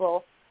treating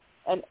people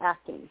and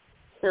acting,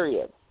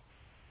 period.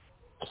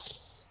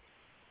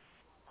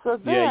 So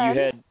then...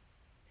 Yeah,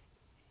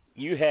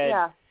 you had...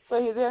 Yeah,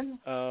 so then...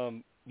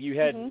 you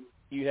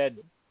had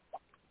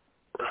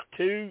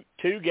two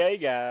gay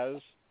guys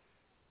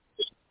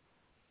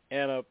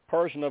and a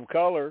person of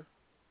color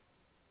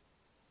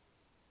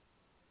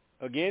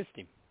against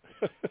him.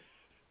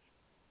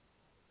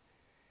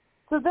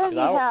 So then you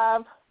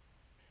have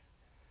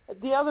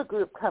the other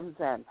group comes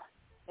in,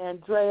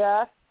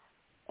 Andrea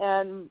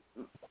and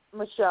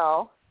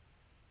Michelle,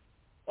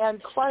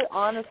 and quite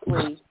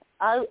honestly,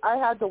 I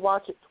had to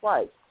watch it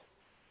twice,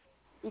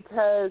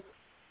 because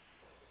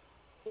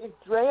if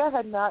Drea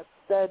had not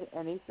said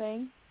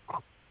anything,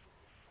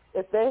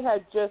 if they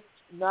had just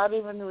not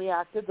even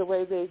reacted the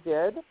way they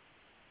did,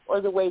 or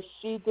the way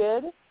she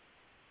did,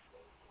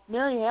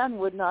 Marianne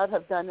would not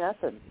have done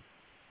nothing.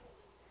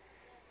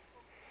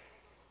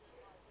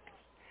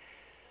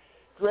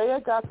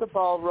 Drea got the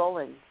ball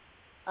rolling.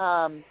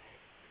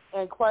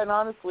 And quite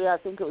honestly, I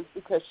think it was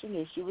because she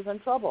knew she was in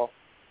trouble.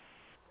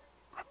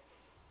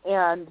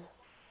 And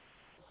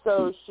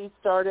so she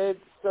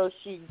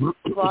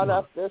brought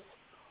up this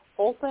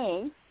whole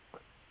thing,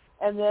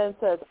 and then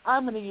says,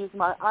 I'm going to use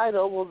my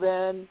idol. Well,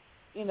 then,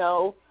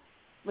 Michelle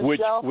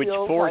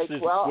feels like,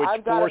 well,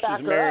 I've got to back her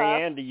up.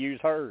 Marianne to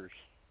use hers.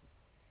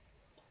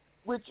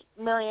 Which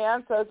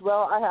Marianne says,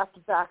 well, I have to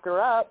back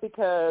her up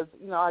because,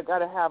 I got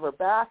to have her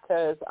back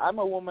because I'm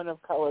a woman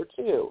of color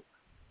too.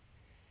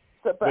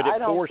 So, but I it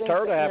don't forced think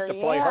her to have Marianne,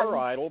 to play her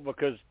idol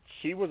because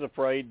she was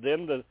afraid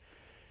then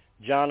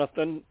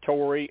Jonathan,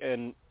 Tori,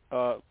 and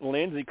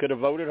Lindsay could have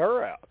voted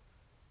her out.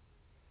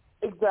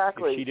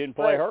 Exactly. If she didn't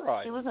play her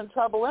idol. She was in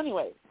trouble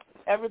anyway.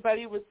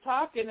 Everybody was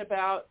talking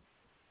about,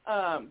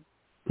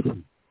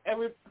 they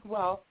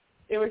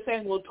were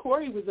saying, well,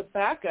 Tori was a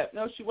backup.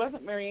 No, she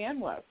wasn't. Marianne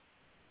was.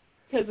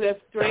 Because if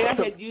Drea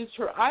had used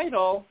her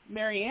idol,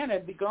 Marianne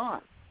would be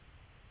gone.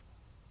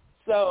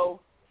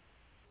 So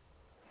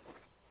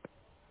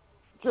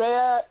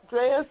Drea's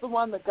the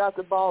one that got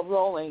the ball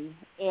rolling,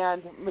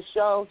 and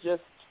Michelle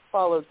just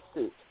followed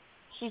suit.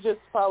 She just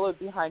followed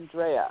behind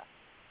Drea.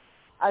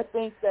 I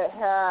think that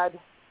had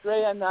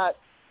Drea not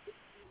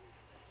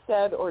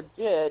said or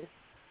did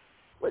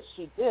what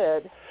she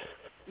did,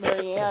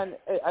 Marianne,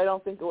 I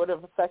don't think it would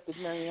have affected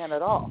Marianne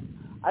at all.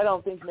 I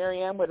don't think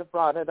Marianne would have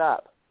brought it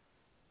up.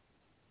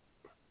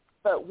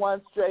 But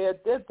once Drea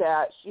did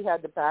that, she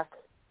had to back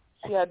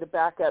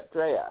up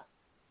Drea.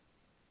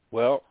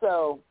 Well,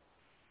 so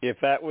if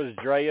that was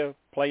Drea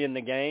playing the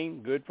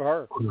game, good for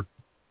her.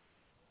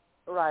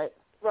 Right.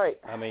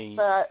 I mean,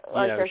 but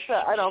like I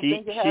said, I don't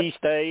think it had...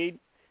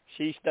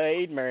 She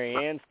stayed,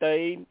 Marianne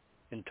stayed,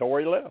 and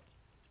Tori left.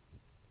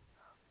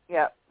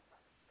 Yep.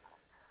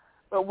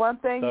 But one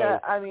thing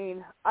that,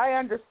 I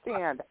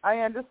understand. I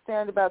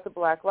understand about the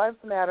Black Lives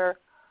Matter.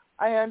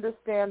 I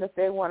understand that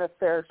they want a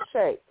fair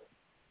shake.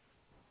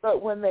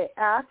 But when they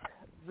act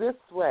this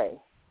way,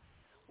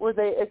 where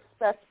they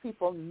expect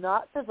people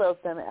not to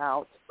vote them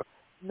out,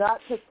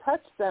 not to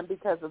touch them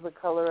because of the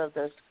color of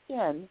their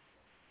skin,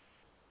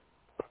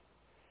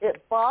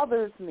 it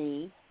bothers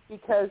me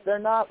because they're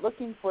not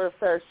looking for a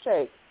fair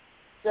shake.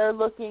 They're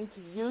looking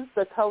to use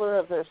the color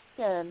of their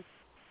skin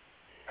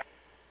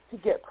to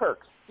get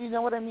perks. Do you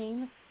know what I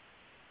mean?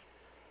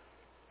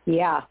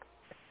 Yeah.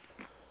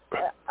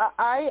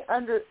 I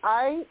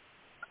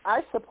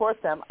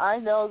support them. I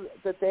know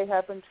that they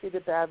have been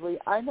treated badly.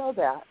 I know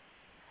that.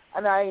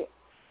 And I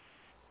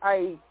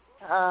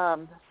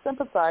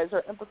sympathize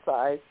or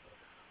empathize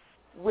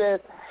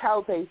with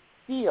how they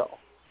feel.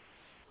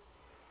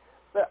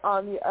 But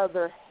on the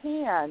other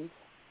hand,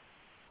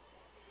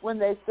 when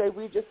they say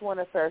we just want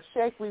a fair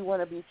shake, we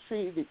want to be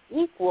treated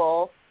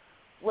equal,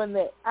 when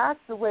they act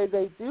the way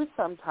they do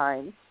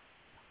sometimes,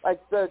 like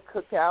the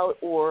cookout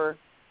or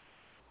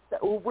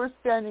we're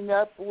standing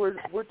up, we're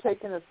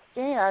taking a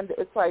stand,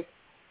 it's like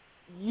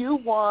you're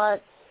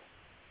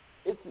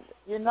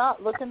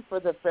not looking for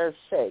the fair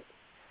shake.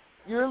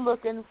 You're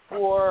looking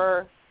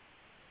for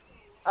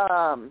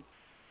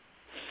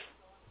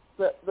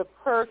the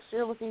perks.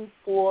 You're looking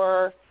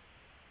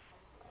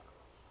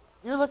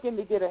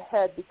to get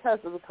ahead because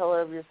of the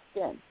color of your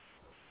skin.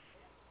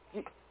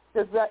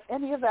 Does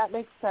any of that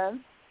make sense?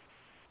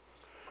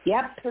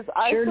 Yep, Because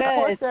sure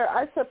does.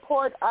 I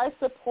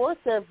support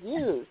their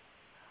views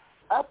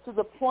up to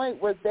the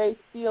point where they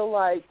feel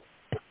like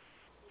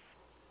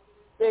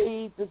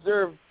they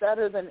deserve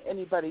better than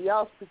anybody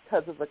else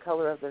because of the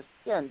color of their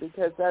skin,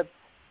 because that's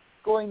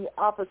going the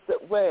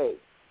opposite way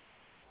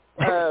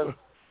of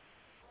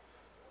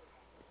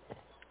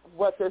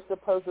what they're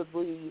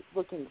supposedly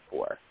looking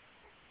for.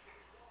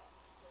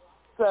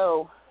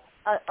 So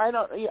I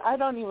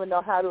don't even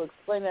know how to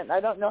explain it. I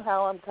don't know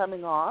how I'm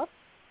coming off,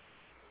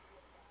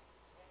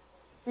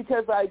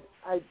 because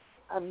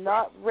I'm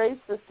not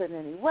racist in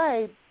any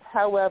way.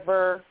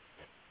 However,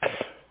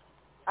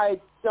 I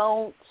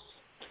don't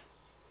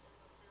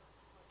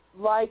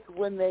like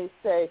when they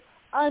say,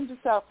 I'm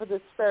just out for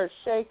this fair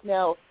shake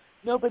now,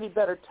 nobody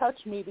better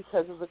touch me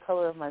because of the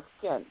color of my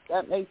skin.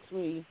 That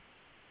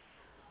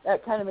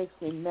kind of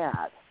makes me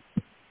mad.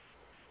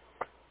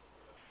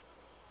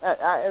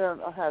 I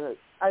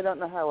don't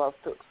know how else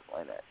to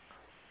explain it.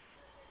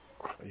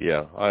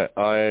 Yeah,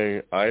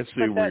 I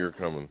see where you're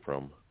coming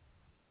from.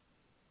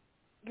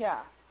 Yeah.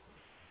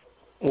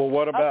 Well,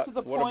 what about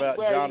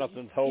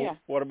Jonathan's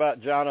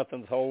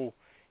whole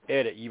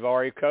edit? You've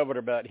already covered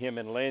about him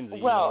and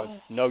Lindsay.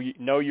 Well,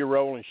 know your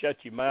role and shut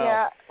your mouth.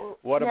 Yeah,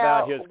 what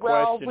about his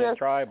question in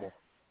tribal?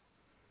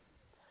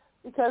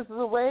 Because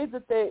the way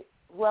that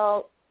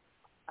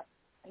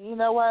you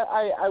know what?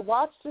 I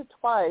watched it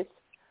twice,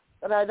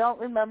 but I don't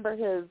remember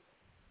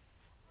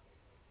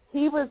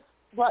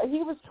what he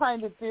was trying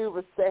to do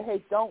was say,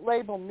 hey, don't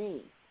label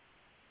me.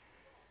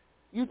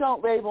 You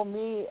don't label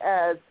me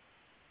as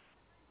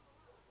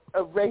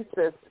a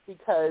racist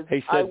because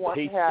I want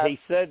to have... He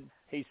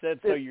said,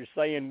 so you're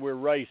saying we're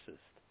racist.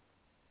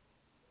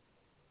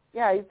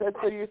 Yeah, he said,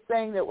 so you're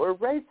saying that we're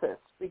racist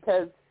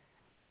because,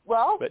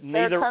 well, but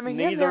they're coming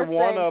in there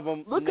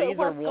saying, look at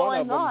what's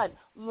going on.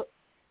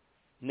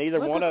 Neither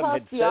one of them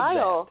had said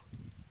that.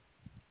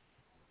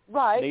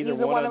 Right, neither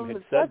one of them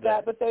had said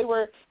that, but they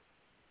weren't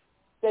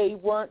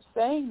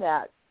saying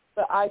that.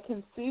 But I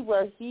can see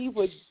where he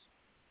would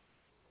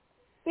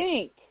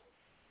think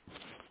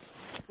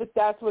that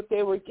that's what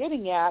they were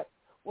getting at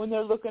when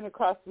they're looking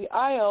across the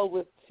aisle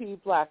with two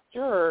black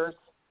jurors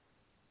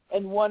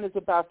and one is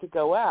about to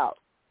go out,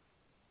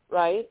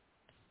 right?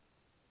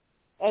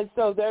 And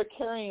so they're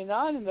carrying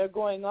on and they're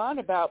going on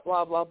about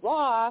blah, blah,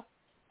 blah.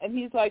 And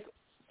he's like,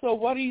 so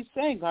what are you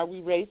saying? Are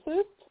we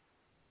racist?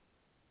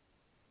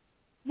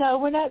 No,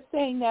 we're not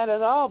saying that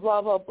at all,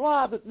 blah, blah,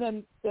 blah. But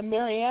then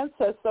Marianne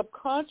says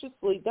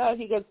subconsciously, Doug,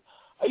 he goes,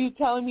 are you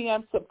telling me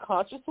I'm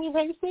subconsciously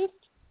racist?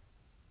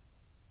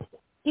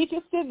 He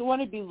just didn't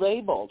want to be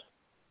labeled.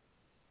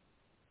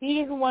 He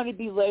didn't want to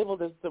be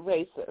labeled as the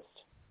racist,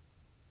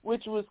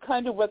 which was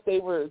kind of what they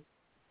were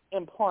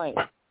implying.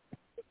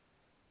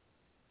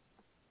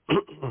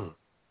 Do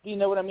you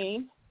know what I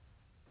mean?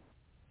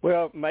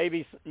 Well,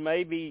 maybe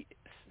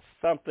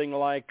something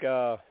like,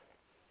 I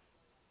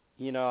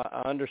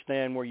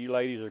understand where you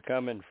ladies are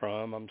coming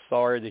from. I'm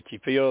sorry that you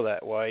feel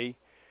that way.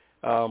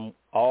 All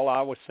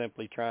I was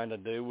simply trying to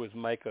do was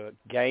make a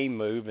game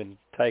move and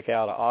take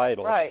out an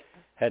idol. Right.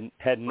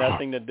 Had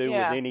nothing to do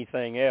with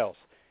anything else.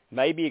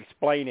 Maybe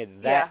explain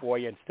it that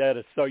way instead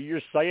of, so you're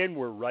saying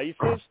we're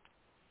racist?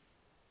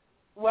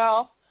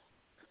 Well,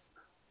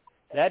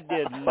 that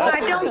did nothing. Well, I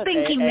don't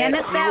think he meant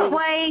it that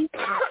way.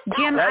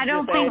 Jim, I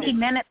don't think he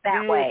meant it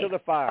that way. To the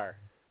fire.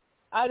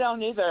 I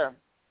don't either.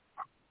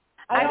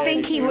 I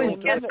think he was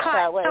just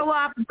caught so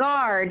off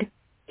guard.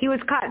 He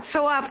was caught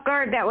so off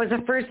guard. That was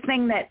the first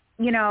thing that,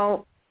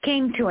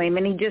 came to him,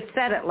 and he just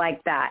said it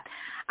like that.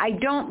 I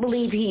don't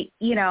believe he,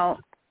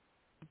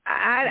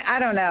 I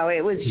don't know.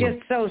 It was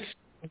just so.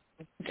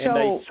 And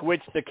they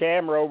switched the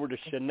camera over to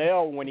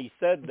Chanelle when he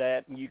said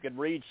that, and you could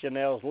read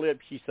Chanelle's lips.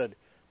 She said,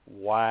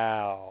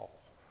 wow.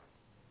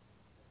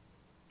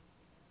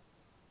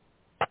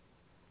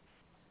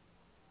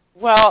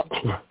 Well,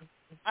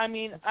 I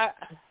mean,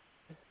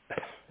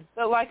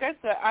 but like I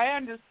said, I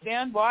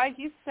understand why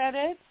he said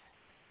it.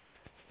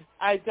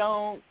 I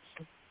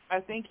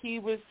think he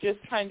was just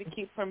trying to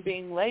keep from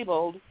being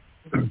labeled,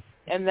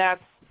 and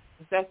that's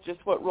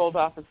just what rolled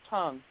off his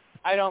tongue.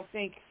 I don't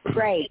think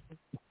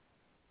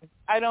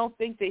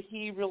that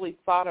he really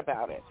thought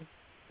about it.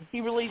 He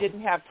really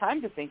didn't have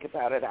time to think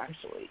about it,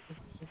 actually.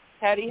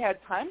 Had he had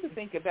time to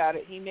think about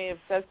it, he may have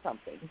said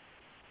something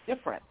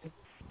different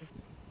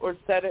or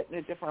said it in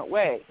a different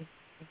way.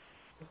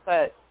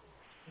 But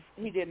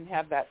he didn't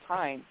have that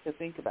time to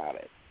think about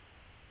it.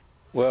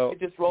 Well, it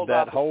just rolled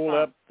off his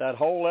tongue. That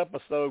whole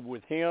episode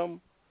with him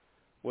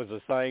was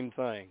the same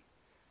thing.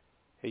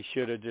 He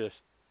should have just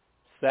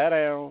sat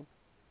down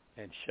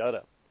and shut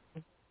up.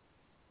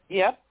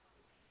 Yep.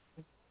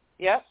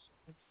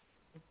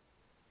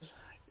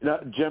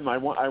 Jim, I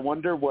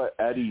wonder what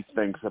Eddie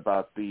thinks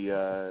about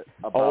the.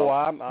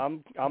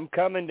 I'm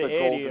coming to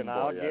Eddie, and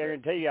I'll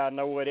guarantee you, I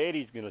know what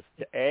Eddie's going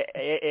to.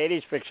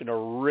 Eddie's fixing to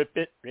rip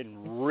it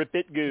and rip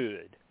it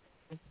good.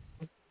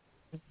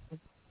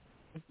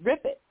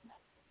 Rip it.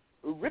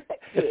 Rip it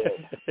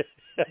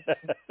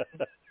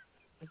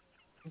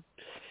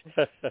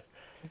good.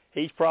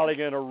 He's probably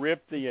going to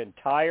rip the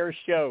entire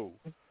show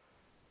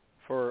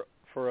for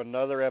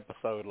another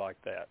episode like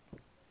that.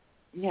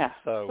 Yeah.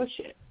 So push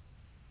it.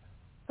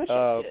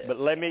 But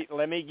let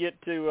me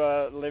get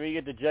to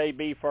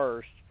JB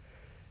first.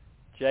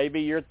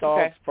 JB, your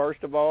thoughts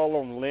first of all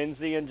on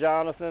Lindsay and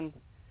Jonathan,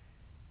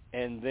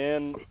 and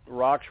then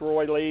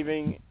Roxroy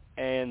leaving,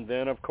 and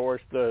then of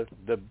course the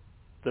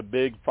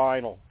big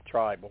final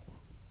tribal.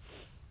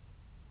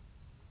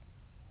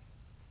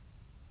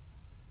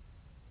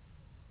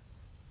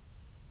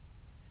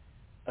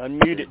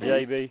 Unmute it,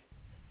 JB.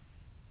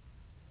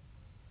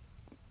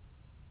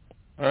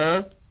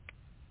 Huh?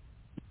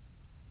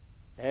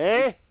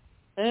 Eh?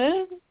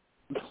 Eh?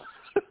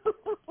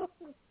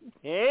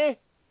 Eh?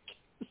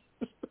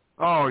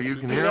 Oh, you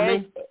can hear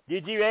me?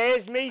 Did you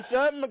ask me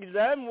something? Because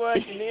I'm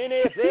watching the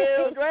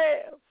NFL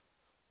draft.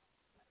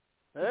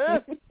 Huh?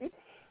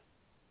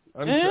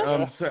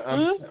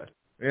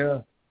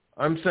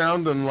 I'm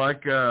sounding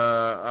like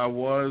I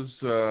was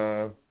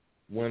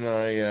when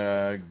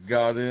I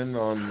got in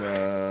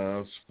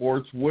on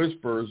Sports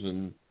Whispers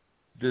and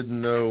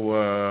didn't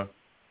know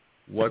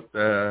what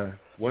the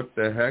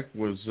heck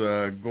was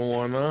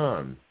going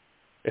on.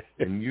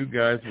 And you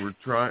guys were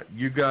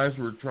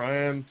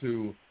trying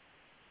to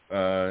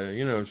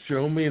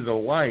show me the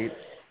light,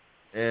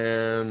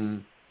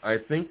 and I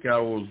think I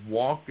was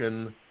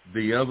walking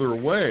the other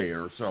way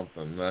or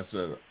something. I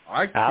said,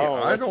 I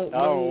don't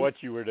know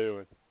what you were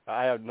doing.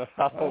 I don't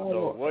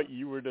know what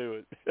you were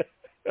doing.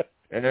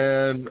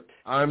 And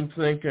I'm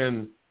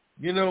thinking,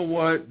 you know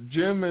what?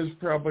 Jim is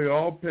probably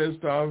all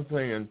pissed off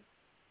saying,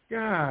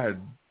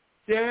 God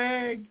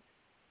dang.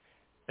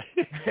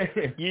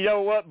 You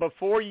know what?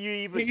 Before you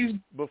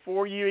even,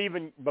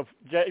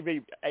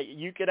 JB,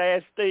 you could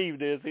ask Steve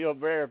this; he'll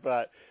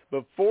verify it.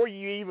 Before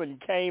you even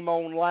came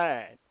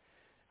online,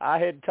 I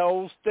had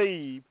told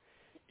Steve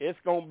it's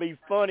gonna be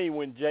funny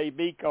when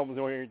JB comes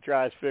on here and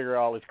tries to figure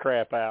all this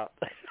crap out.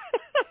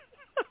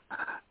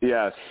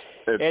 Yes.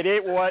 And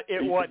it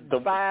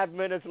wasn't 5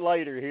 minutes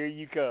later. Here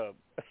you come.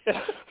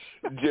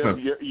 Jim,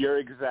 your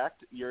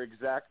exact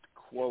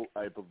quote,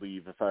 I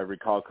believe, if I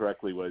recall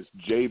correctly, was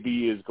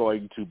JB is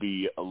going to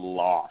be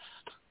lost.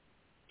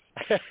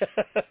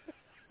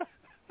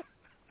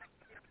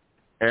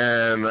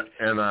 and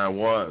I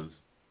was.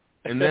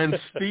 And then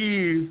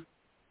Steve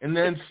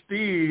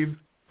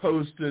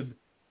posted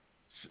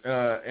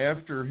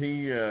after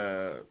he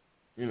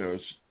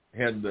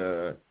had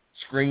the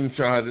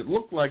screenshot. It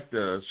looked like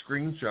the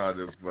screenshot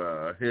of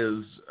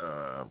his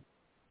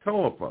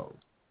telephone.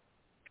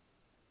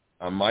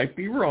 I might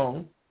be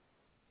wrong,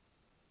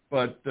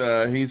 but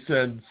he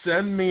said,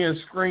 send me a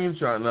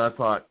screenshot. And I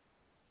thought,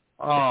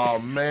 oh,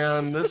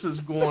 man, this is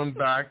going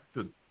back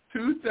to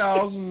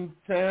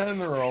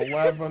 2010 or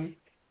 11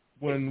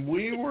 when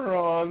we were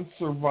on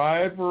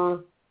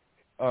Survivor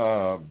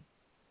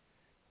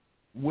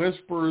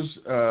Whispers,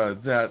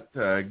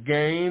 that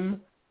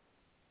game,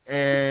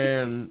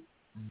 and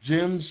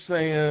Jim's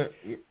saying,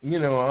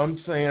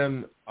 I'm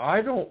saying,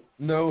 I don't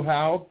know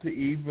how to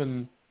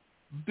even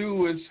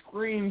do a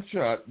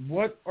screenshot.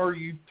 What are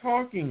you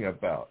talking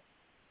about?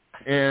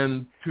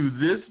 And to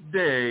this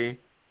day,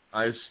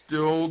 I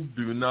still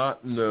do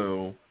not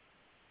know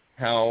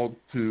how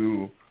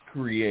to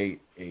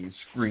create a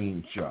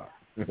screenshot.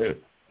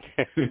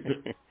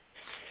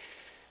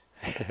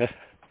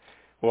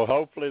 Well,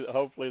 hopefully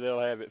they'll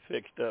have it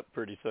fixed up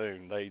pretty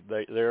soon.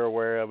 They're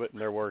aware of it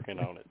and they're working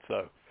on it.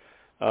 So,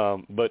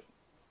 but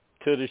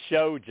to the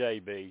show,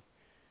 JB,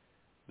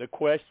 the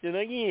question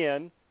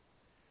again.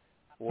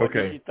 What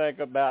did you think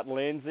about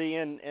Lindsay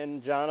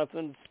and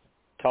Jonathan's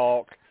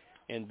talk,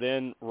 and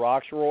then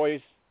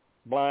Roxroy's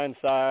blind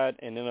side,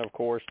 and then, of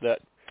course,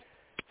 that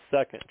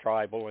second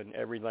tribal and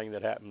everything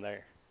that happened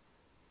there?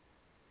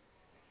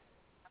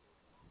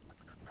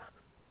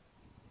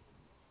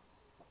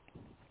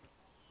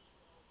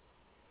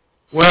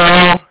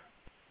 Well,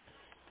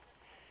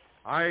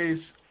 I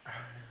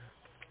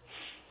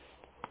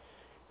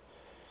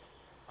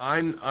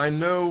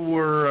know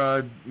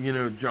where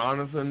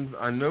Jonathan.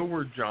 I know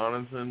where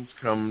Jonathan's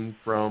coming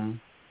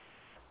from.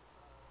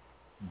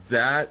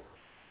 That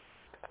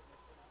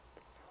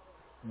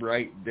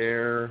right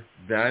there,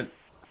 that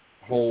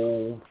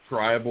whole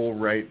tribal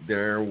right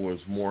there was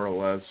more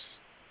or less.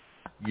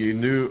 You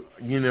knew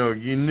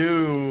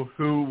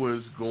who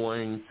was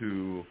going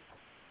to.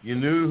 You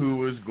knew who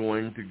was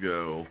going to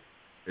go,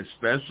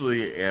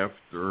 especially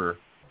after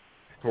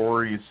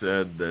Tori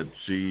said that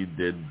she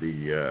did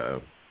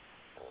the.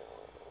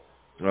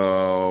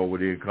 What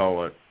do you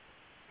call it?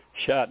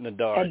 Shot in the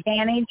dark.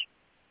 Advantage.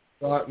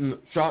 Shot in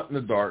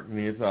the dark,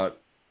 and you thought,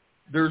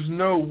 there's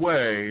no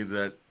way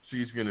that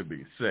she's going to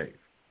be safe.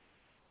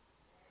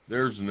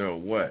 There's no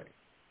way.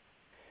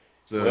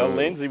 So, well,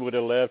 Lindsay would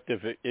have left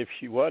if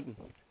she wasn't.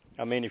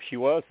 I mean, if she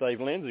was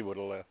safe, Lindsay would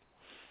have left.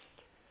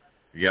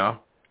 Yeah.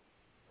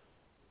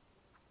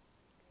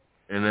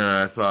 And then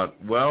I thought,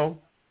 well,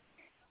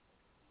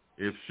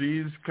 if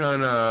she's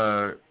kind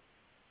of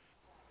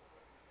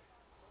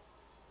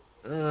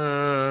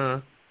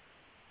don't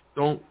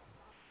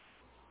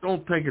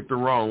take it the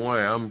wrong way.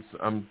 I'm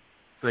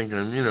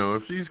thinking,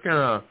 if she's kind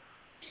of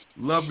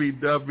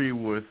lovey-dovey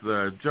with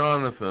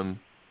Jonathan,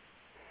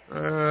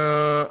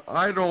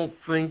 I don't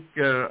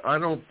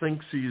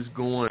think she's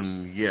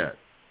going yet.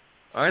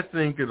 I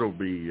think it'll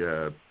be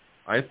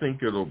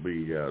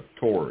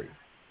Tori.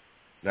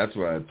 That's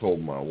what I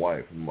told my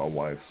wife, and my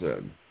wife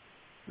said,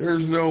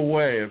 "There's no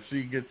way if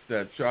she gets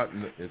that shot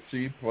if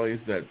she plays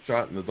that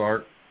shot in the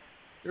dark,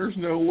 there's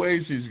no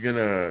way she's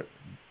gonna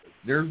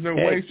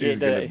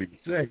be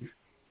safe."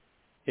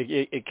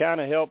 It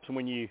kind of helps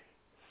when you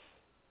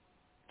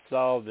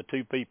saw the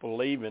two people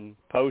leaving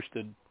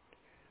posted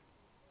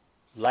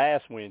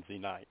last Wednesday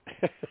night.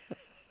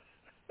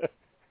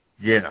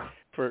 Yeah.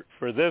 For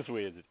this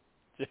Wednesday,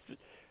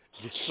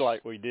 just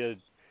like we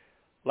did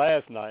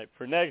last night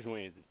for next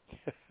Wednesday.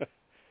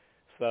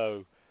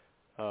 So,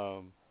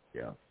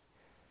 yeah.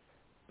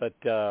 But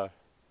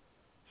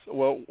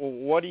well,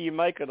 what do you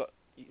make of?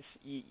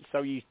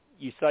 So you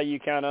say you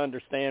kind of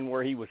understand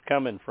where he was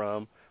coming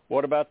from.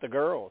 What about the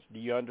girls? Do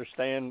you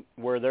understand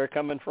where they're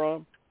coming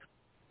from?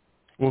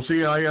 Well,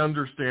 see, I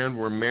understand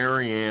where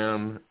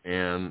Marianne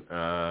and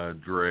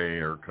Dre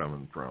are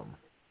coming from.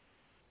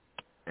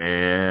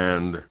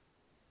 And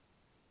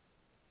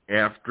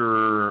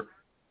after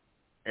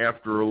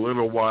a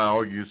little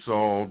while, you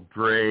saw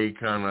Dre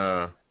kind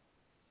of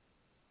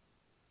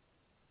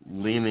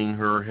leaning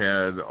her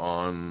head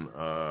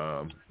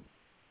on,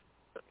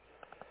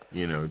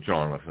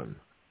 Jonathan.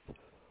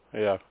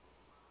 Yeah.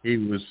 He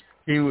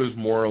was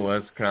more or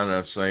less kind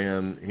of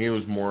saying, he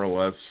was more or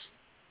less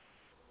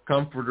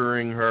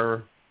comforting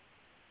her.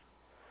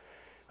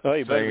 Oh,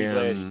 he better be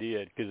glad he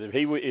did, because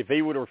if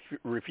he would have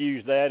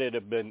refused that, it'd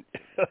have been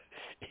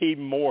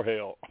even more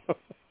hell.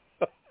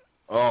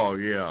 Oh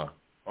yeah.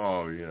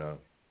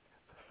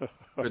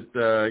 But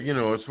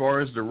as far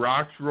as the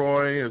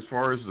Roxroy, as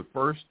far as the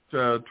first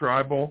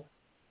tribal,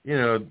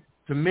 to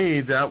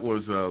me that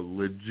was a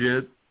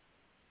legit,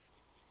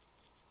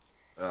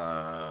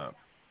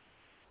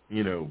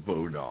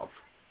 vote off.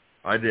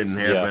 I didn't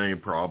have any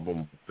problem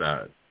with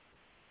that.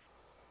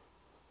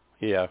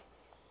 Yeah.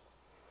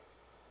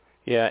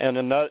 Yeah, and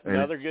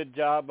another good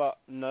job by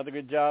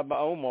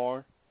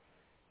Omar,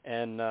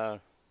 and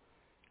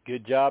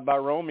good job by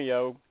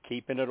Romeo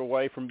keeping it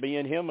away from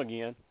being him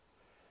again.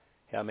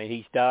 I mean,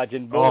 he's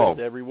dodging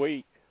bullets every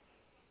week.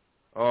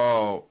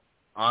 Me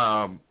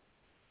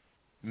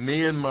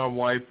and my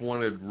wife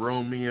wanted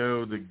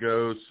Romeo to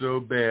go so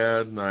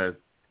bad, and I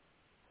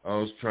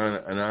was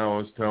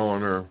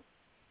telling her,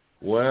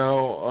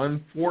 well,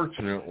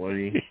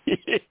 unfortunately,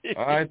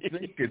 I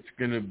think it's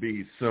going to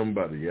be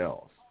somebody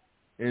else.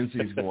 And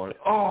she's going,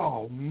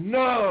 oh,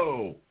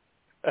 no.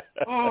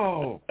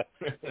 Oh.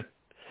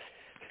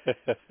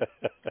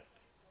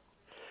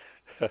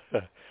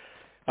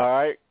 All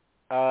right.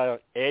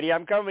 Eddie,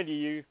 I'm coming to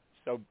you,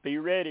 so be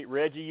ready.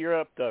 Reggie, you're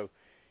up, though.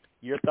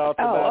 Your thoughts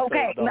about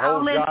the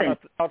whole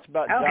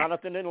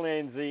Jonathan and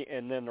Lindsay,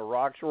 and then the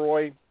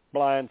Roxroy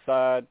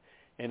blindside,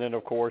 and then,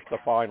 of course, the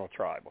final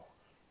tribal.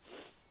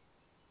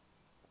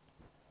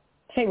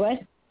 Hey, what?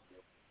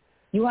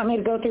 You want me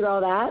to go through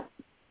all that?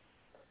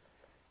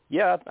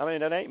 Yeah, I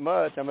mean, it ain't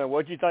much. I mean,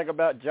 what'd you think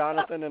about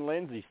Jonathan and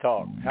Lindsay's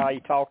talk, how he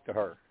talked to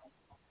her?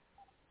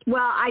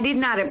 Well, I did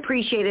not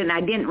appreciate it, and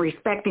I didn't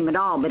respect him at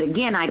all. But,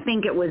 again, I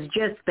think it was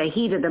just the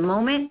heat of the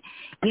moment,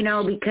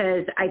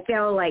 because I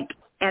felt like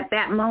at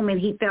that moment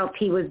he felt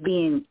he was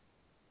being,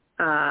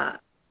 I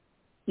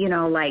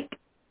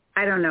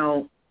don't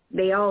know,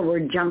 they all were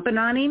jumping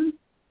on him.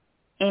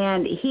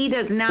 And he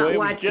does not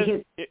watch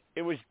his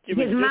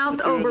mouth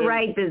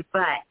overrides his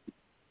butt.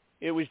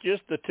 It was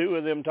just the two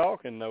of them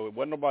talking, though. It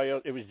wasn't nobody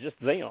else. It was just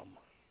them.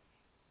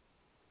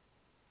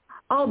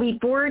 Oh,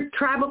 before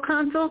tribal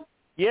council?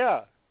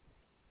 Yeah.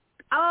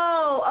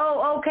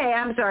 Oh, okay.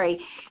 I'm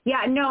sorry.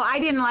 Yeah, no, I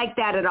didn't like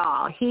that at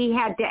all. He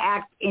had to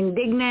act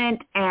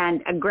indignant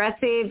and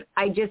aggressive.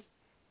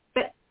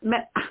 But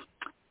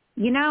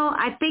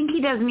I think he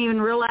doesn't even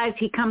realize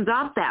he comes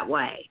off that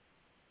way.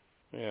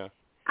 Yeah.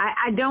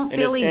 I don't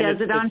feel he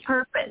does it on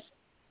purpose.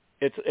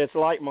 It's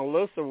like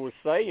Melissa was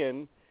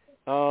saying,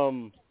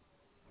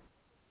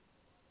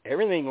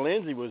 everything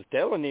Lindsay was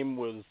telling him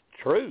was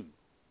true.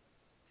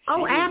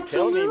 Oh,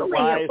 absolutely, it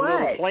was. His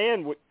little was.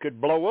 Plan could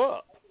blow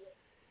up,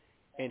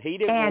 and he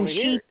didn't want to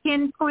hear it. And she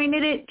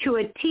pinpointed it to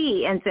a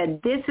T and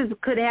said,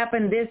 could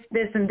happen, this,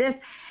 and this,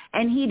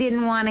 and he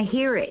didn't want to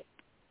hear it.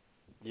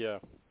 Yeah.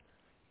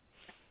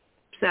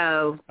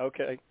 So.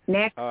 Okay.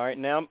 Next. All right,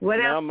 now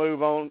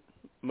move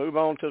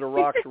on to the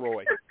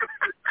Roxroy.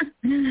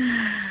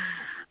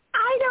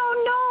 I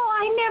don't know.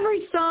 I never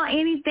saw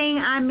anything.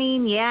 I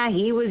mean, yeah,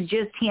 he was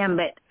just him.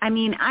 But, I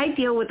mean, I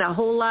deal with a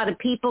whole lot of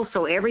people,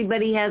 so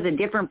everybody has a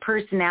different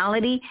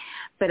personality.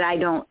 But I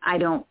don't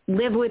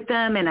live with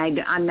them, and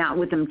I'm not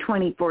with them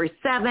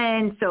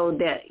 24/7. So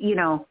that,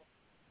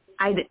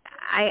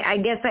 I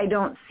guess I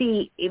don't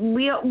see.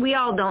 We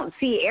all don't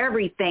see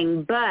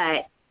everything,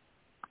 but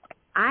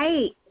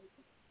I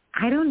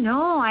don't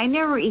know.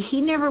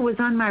 He never was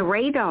on my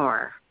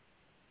radar.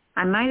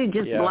 I might have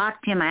just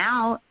blocked him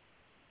out.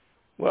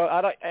 Well,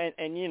 I don't,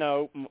 and you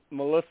know,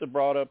 Melissa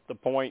brought up the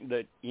point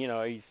that, you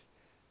know,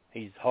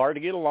 he's hard to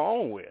get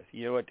along with,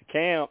 you know, at the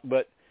camp,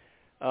 but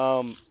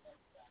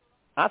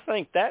I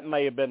think that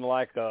may have been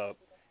like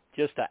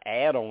just an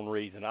add-on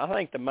reason. I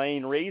think the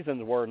main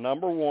reasons were,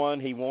 number one,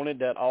 he wanted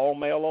that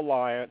all-male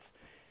alliance,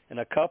 and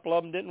a couple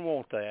of them didn't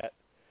want that.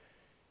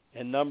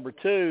 And number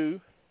two,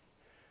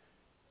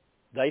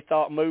 they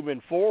thought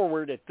moving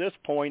forward at this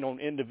point on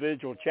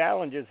individual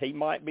challenges, he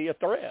might be a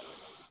threat.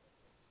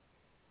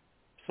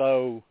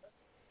 So,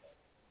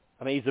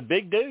 I mean, he's a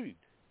big dude.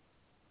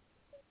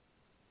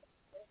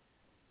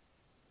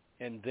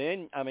 And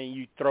then, I mean,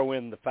 you throw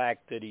in the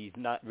fact that he's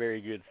not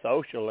very good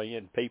socially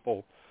and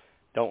people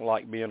don't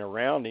like being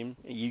around him.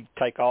 You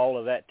take all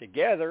of that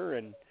together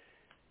and,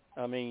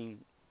 I mean,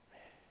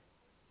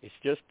 it's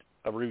just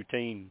a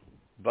routine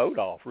vote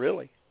off,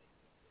 really.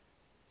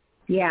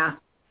 Yeah.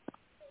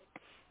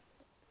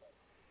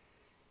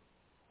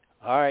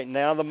 All right,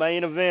 now the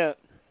main event.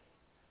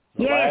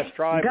 The last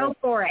tribal. Go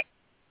for it.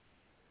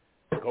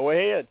 Go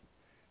ahead.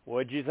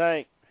 What'd you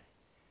think?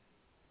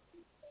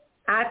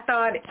 I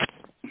thought,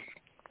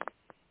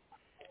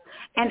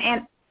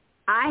 and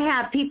I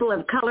have people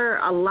of color,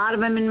 a lot of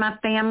them in my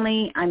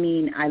family. I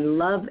mean, I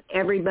love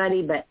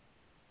everybody, but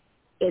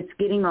it's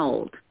getting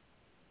old.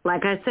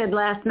 Like I said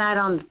last night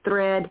on the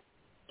thread,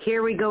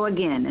 here we go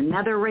again.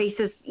 Another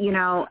racist, you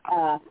know,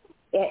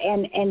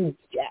 and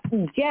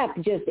Jeff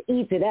just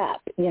eats it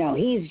up. You know,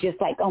 he's just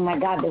like, oh, my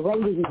God, the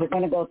ratings are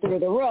going to go through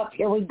the roof.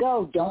 Here we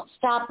go. Don't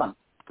stop them.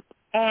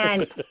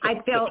 And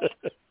I felt,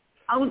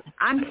 oh,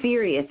 I'm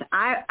serious.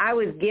 I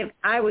was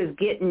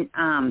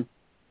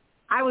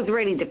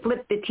ready to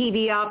flip the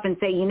TV off and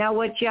say, you know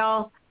what,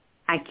 y'all,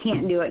 I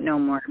can't do it no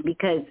more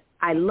because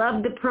I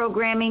love the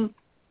programming.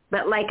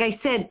 But like I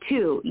said,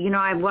 too, you know,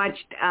 I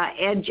watched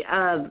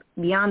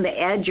Beyond the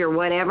Edge or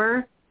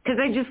whatever, because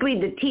I just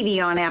leave the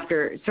TV on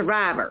after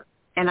Survivor,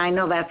 and I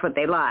know that's what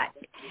they like.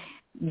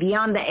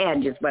 Beyond the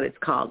Edge is what it's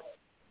called.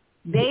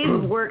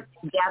 They've worked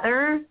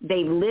together.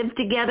 They've lived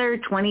together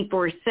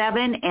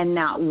 24/7, and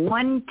not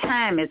one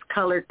time has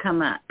color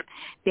come up.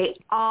 They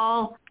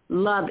all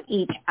love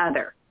each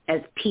other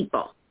as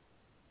people.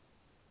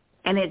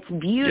 And it's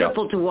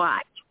beautiful to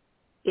watch.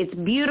 It's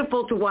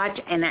beautiful to watch,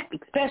 and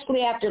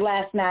especially after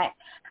last night,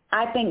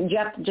 I think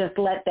Jeff just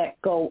let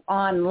that go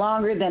on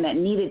longer than it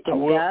needed to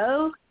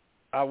go.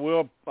 I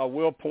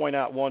will point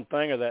out one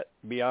thing of that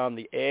Beyond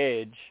the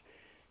Edge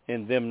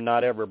and them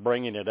not ever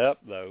bringing it up,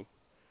 though.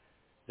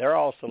 They're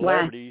all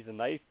celebrities, and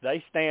they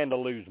stand to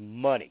lose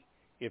money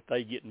if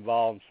they get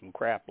involved in some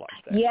crap like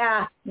that.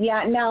 Yeah.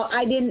 No,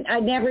 I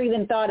never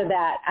even thought of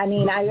that. I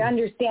mean, I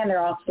understand they're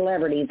all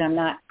celebrities. I'm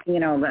not, you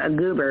know, a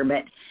goober,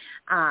 but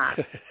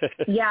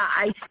yeah,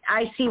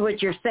 I see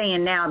what you're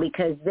saying now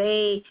because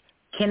they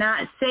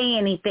cannot say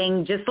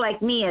anything, just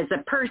like me as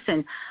a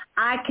person.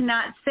 I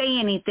cannot say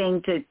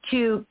anything to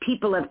two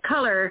people of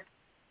color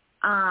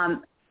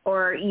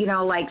or, you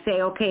know, like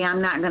say, okay,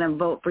 I'm not going to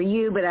vote for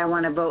you, but I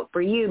want to vote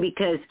for you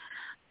because,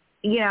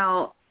 you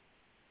know,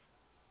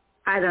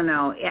 I don't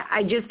know.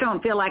 I just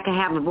don't feel like I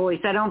have a voice.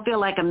 I don't feel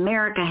like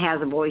America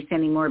has a voice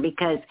anymore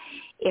because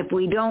if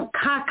we don't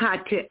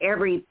caca to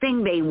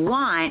everything they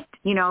want,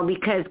 you know,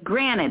 because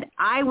granted,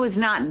 I was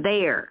not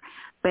there,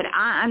 but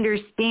I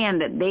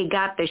understand that they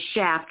got the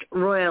shaft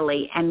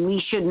royally and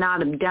we should not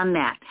have done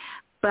that.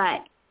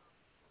 But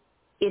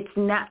it's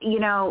not, you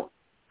know,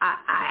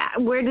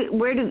 what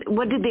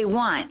did they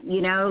want?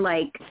 You know,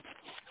 like,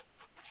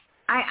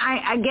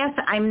 I guess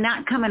I'm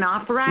not coming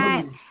off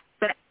right,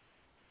 but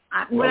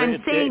what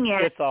I'm saying is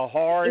it's a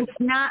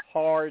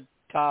hard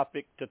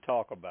topic to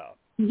talk about.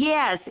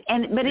 Yes,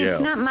 but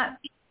it's not my.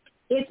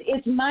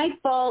 It's my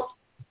fault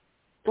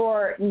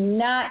for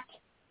not.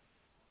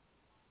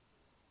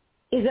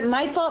 Is it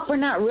my fault for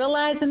not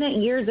realizing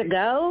it years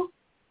ago?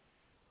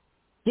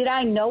 Did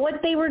I know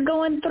what they were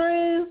going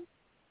through?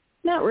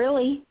 Not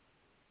really.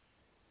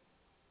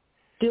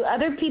 Do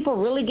other people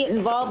really get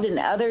involved in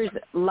others'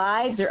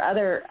 lives or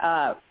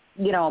other,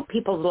 you know,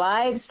 people's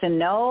lives to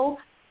know?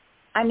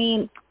 I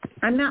mean,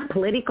 I'm not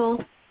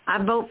political.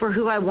 I vote for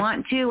who I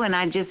want to, and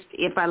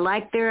if I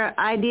like their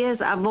ideas,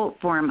 I vote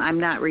for them. I'm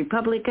not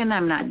Republican.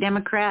 I'm not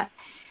Democrat,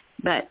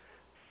 but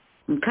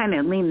I'm kind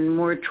of leaning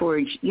more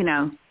towards, you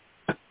know,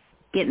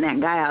 getting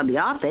that guy out of the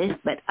office.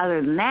 But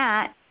other than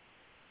that,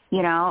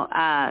 you know,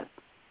 I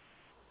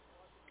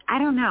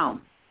don't know.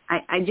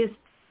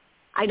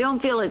 I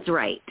don't feel it's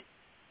right.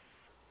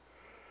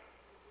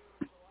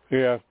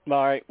 Yeah.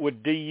 All right.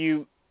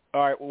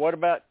 All right. What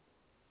about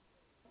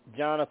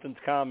Jonathan's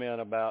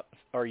comment about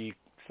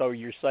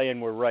you're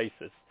saying we're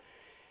racist?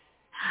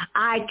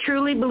 I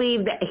truly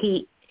believe that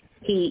he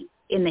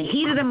in the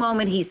heat of the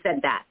moment he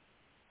said that.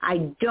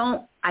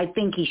 I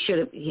think he should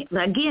have,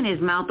 again, his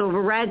mouth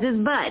overrides his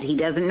butt. He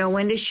doesn't know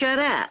when to shut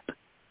up.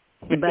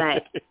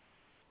 But,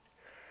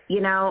 you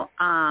know,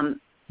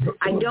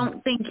 I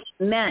don't think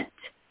he meant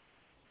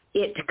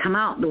it to come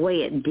out the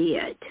way it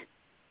did.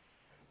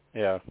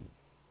 Yeah.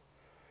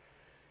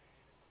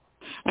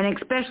 And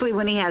especially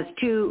when he has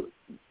two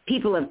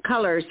people of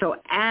color are so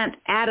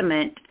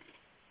adamant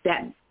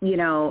that, you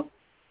know,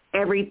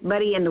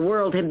 everybody in the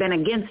world had been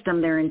against them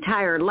their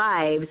entire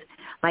lives,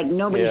 like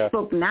nobody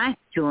spoke nice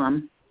to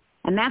them.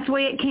 And that's the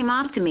way it came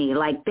off to me.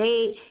 Like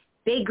they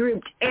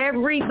grouped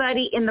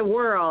everybody in the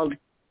world,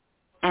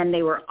 and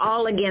they were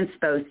all against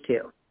those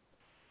two.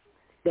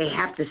 They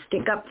have to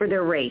stick up for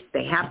their race.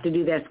 They have to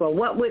do this. Well,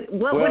 what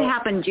would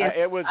happen, Jim?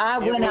 I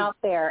went out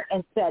there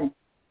and said,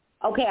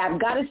 okay, I've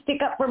got to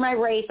stick up for my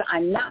race.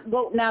 I'm not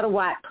voting out a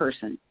white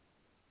person.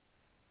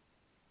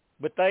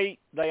 But they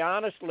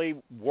honestly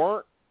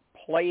weren't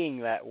playing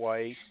that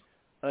way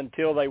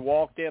until they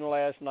walked in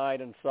last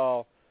night and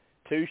saw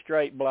 2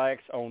 straight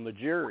blacks on the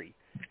jury.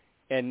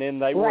 And then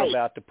they were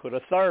about to put a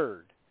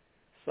third.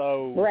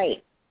 So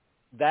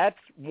that's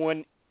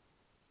when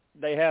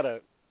they had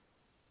a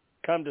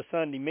come to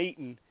Sunday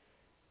meeting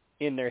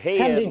in their head.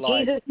 Come to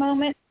like, Jesus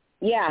moment?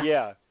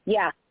 Yeah.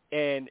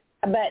 And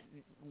but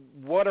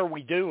what are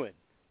we doing?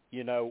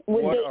 You know,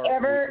 will they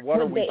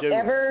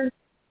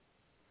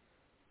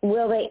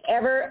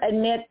ever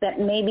admit that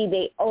maybe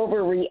they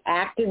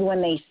overreacted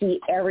when they see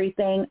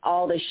everything,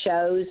 all the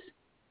shows?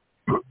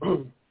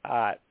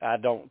 I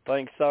don't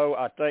think so.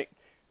 I think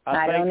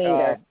don't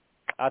either.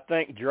 I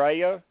think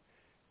Drea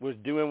was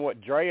doing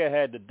what Drea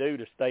had to do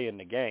to stay in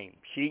the game.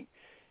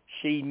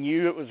 She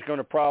knew it was going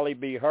to probably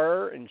be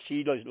her, and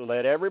she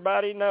let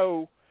everybody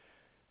know,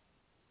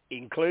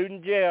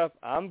 including Jeff,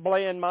 I'm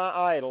playing my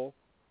idol.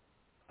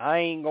 I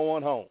ain't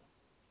going home.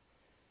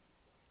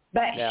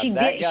 But now, she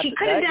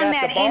could have done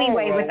that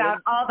anyway rolling.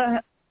 Without all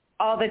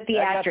the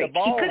theatrics.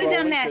 She could have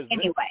done that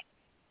anyway.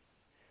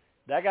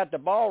 That got the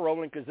ball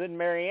rolling because then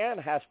Marianne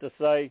has to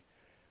say,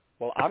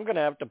 well, I'm going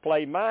to have to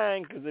play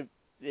mine because if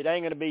it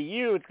ain't going to be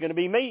you, it's going to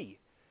be me.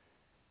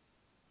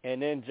 And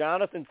then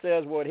Jonathan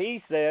says what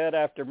he said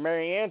after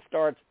Marianne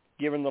starts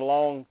giving the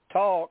long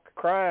talk,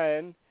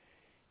 crying,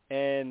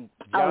 and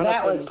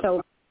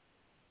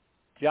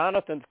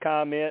Jonathan's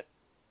comment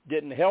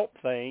didn't help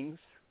things.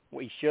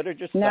 We should have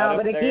just sat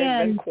up there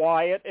and been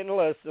quiet and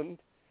listened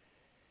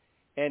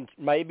and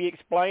maybe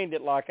explained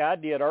it like I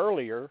did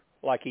earlier,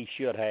 like he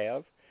should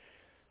have.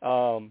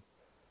 But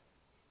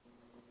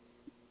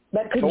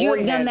could you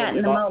have done that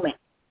in the moment?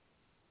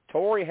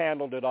 Tori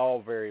handled it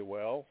all very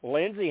well.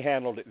 Lindsay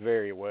handled it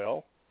very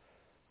well.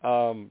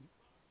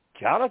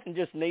 Jonathan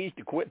just needs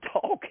to quit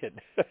talking.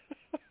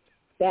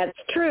 That's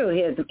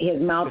true.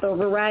 His mouth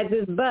overrides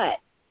his butt.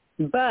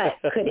 But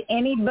could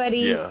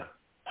anybody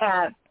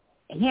have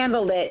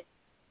handled it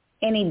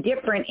any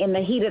different in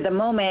the heat of the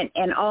moment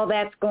and all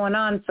that's going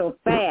on so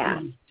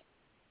fast?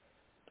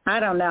 I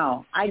don't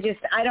know. I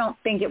don't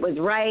think it was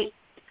right.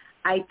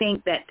 I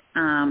think that,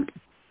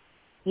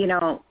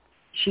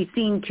 she's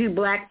seen 2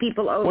 black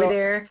people over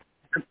there,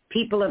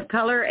 people of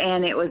color,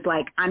 and it was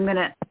like, I'm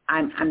gonna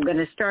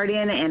start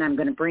in and I'm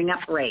gonna bring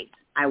up race.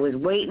 I was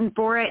waiting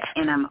for it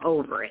and I'm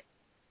over it.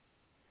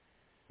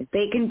 If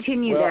they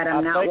continue that,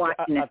 I'm not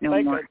watching it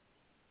no more.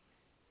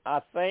 I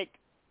think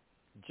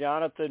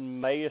Jonathan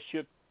may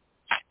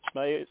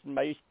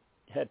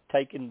have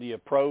taken the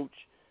approach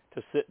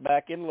to sit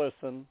back and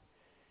listen,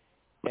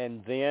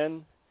 and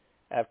then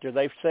after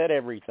they've said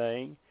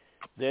everything,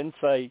 then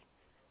say,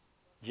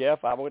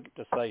 Jeff, I would like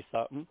to say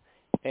something,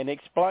 and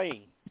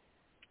explain.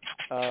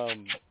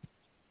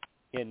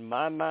 In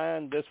my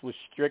mind, this was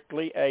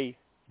strictly a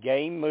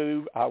game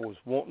move. I was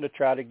wanting to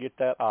try to get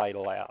that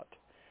idol out.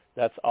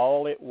 That's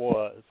all it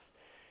was.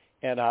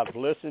 And I've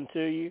listened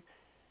to you.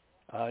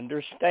 I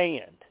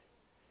understand.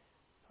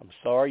 I'm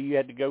sorry you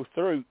had to go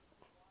through,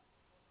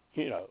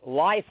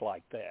 life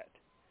like that.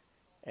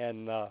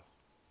 And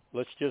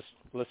let's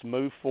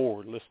move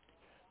forward. Let's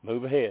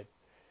move ahead.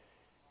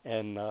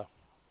 And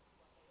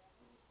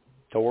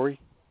Tori,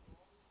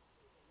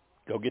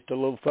 go get the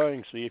little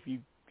thing, see if you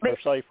are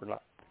safe or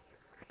not.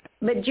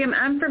 But, Jim,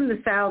 I'm from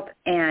the South,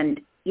 and,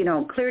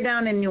 clear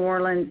down in New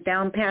Orleans,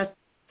 down past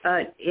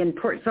in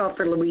Port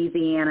Sulphur,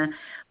 Louisiana,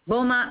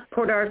 Beaumont,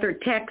 Port Arthur,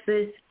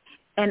 Texas,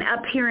 and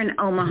up here in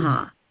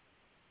Omaha.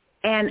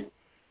 And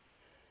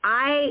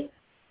I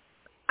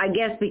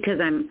guess because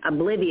I'm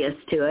oblivious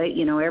to it,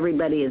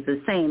 everybody is the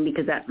same,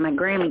 because my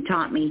Grammy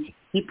taught me,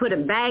 you put a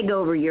bag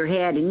over your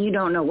head and you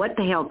don't know what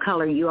the hell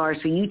color you are,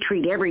 so you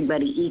treat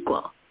everybody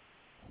equal.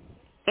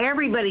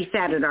 Everybody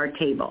sat at our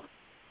table.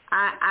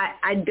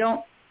 I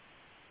don't,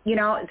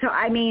 so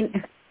I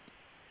mean,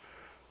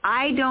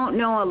 I don't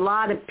know a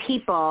lot of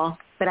people,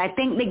 but I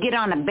think they get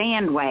on a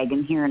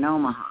bandwagon here in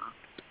Omaha,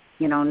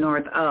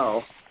 North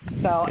O.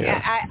 So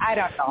I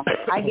don't know.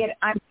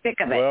 I'm sick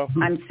of it. Well,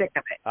 I'm sick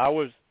of it.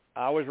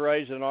 I was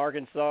raised in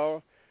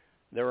Arkansas.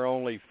 There were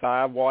only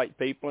 5 white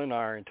people in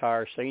our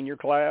entire senior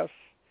class.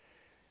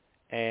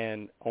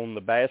 And on the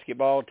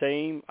basketball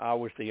team, I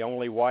was the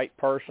only white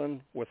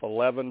person with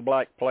 11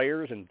 black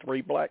players and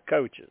 3 black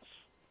coaches.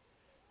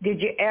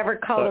 Did you ever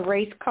call the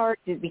race card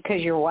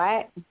because you're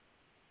white?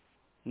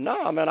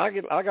 No, I mean, I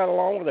got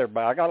along with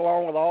everybody. I got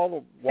along with all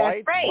the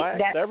whites,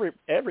 blacks,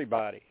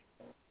 everybody.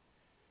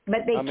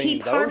 But they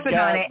keep harping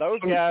on it.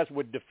 Those guys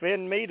would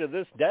defend me to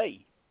this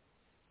day.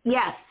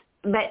 Yes,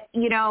 but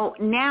you know,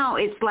 now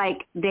it's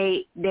like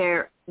they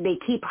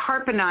keep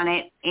harping on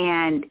it,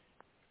 and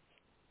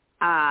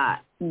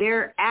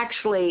they're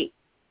actually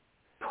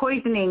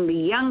poisoning the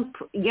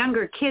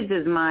younger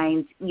kids'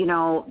 minds, you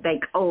know,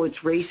 like, oh, it's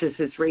racist,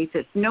 it's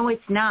racist. No,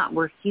 it's not.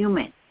 We're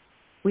human.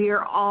 We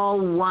are all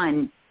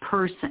one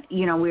person.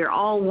 You know, we are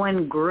all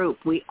one group.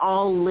 We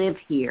all live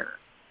here.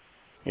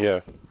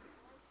 Yeah.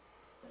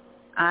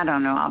 I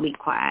don't know. I'll be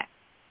quiet.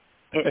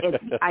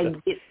 I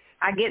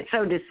get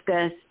so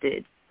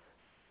disgusted.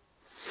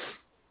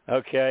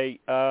 Okay.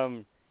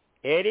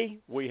 Eddie,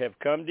 we have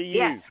come to you.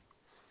 Yes.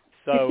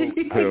 So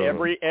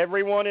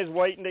everyone is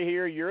waiting to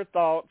hear your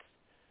thoughts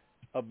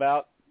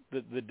about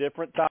the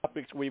different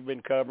topics we've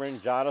been covering,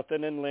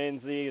 Jonathan and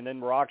Lindsay, and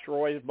then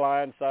Roxroy's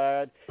blind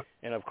side,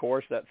 and, of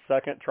course, that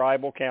second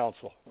tribal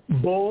council.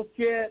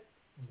 Bullshit,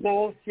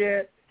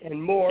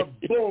 and more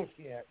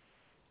bullshit.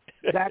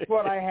 That's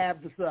what I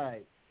have to say.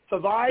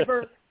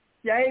 Survivor,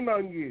 shame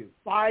on you.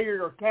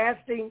 Fire or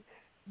casting,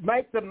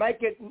 make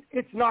it,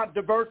 it's not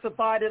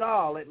diversified at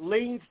all. It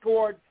leans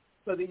toward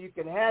so that you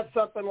can have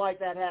something like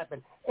that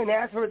happen. And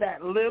as for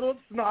that little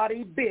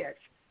snotty bitch,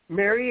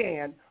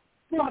 Marianne,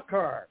 fuck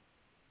her.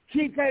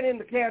 She came in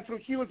the council.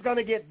 She was going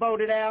to get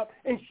voted out,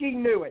 and she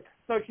knew it.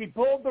 So she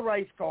pulled the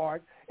race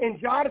card, and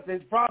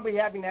Jonathan's probably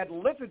having had to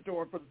listen to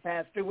her for the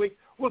past 2 weeks,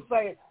 will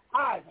say,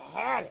 I've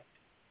had it.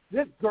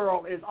 This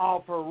girl is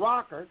all for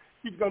rocker.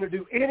 She's going to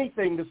do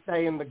anything to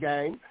stay in the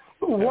game.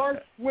 The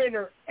worst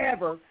winner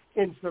ever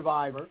in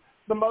Survivor,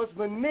 the most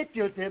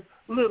manipulative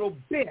little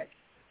bitch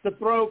to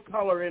throw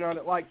color in on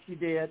it like she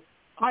did.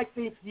 I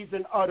think she's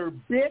an utter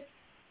bitch,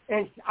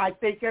 and I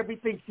think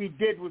everything she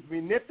did was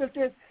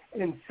manipulative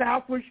and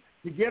selfish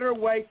to get her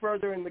way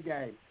further in the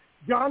game.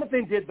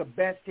 Jonathan did the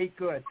best he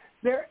could.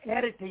 They're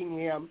editing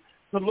him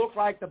to look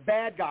like the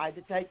bad guy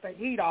to take the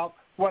heat off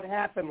what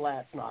happened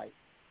last night.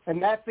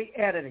 And that's the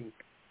editing.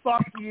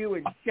 Fuck you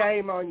and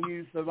shame on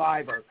you,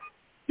 Survivor.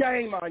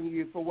 Shame on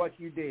you for what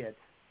you did.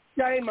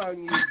 Shame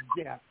on you,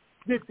 Jeff.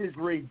 This is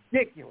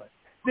ridiculous.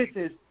 This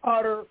is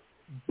utter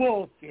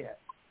bullshit.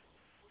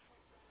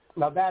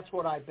 Now, that's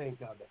what I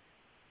think of it.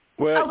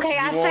 Well, okay,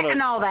 I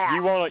second all that.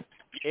 You want to,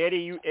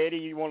 Eddie,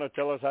 you want to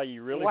tell us how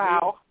you really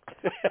feel?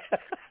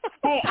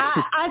 Hey,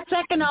 I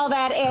second all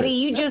that, Eddie.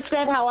 You just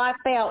said how I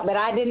felt, but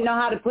I didn't know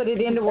how to put it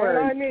into words.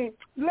 And I mean,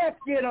 let's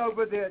get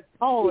over this.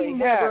 Holy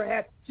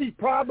heck. She's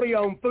probably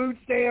on food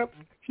stamps.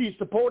 She's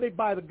supported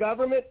by the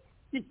government.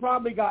 She's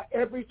probably got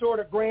every sort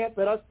of grant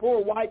that us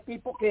poor white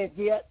people can't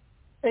get.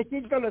 And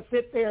she's going to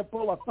sit there and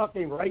pull a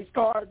fucking race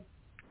card.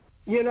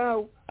 You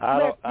know,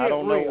 I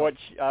don't know what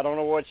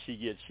she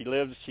gets.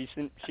 She's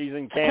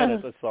in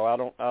Canada, so I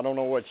don't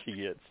know what she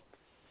gets.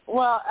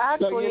 Well,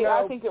 actually, so, you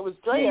know, I think it was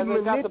Drea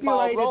that got the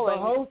ball rolling.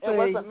 The whole thing. It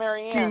wasn't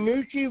Marianne. She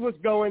knew she was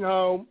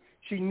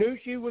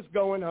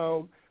going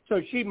home.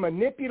 So she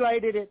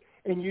manipulated it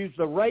and used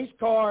the race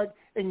card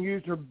and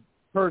used her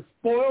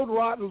spoiled,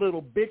 rotten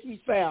little bitchy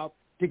self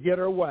to get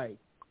her way.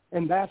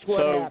 And that's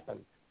what happened.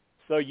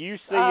 So you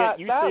see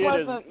it. That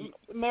wasn't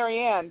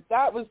Marianne.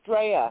 That was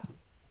Drea.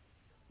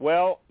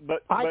 Well,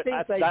 but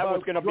that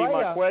was going to be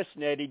my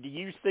question, Eddie. Do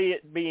you see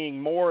it being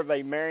more of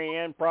a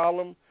Marianne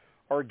problem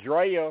or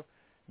Drea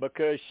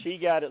because she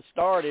got it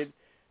started,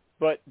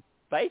 but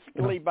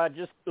basically by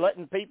just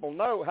letting people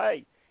know,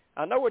 hey,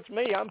 I know it's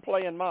me. I'm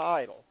playing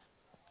my idol.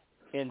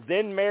 And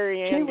then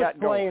Marianne got going.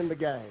 She was playing the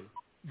game.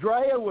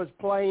 Drea was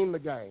playing the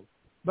game.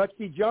 But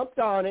she jumped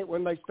on it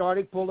when they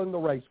started pulling the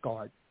race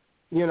card.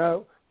 You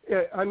know,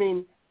 I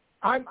need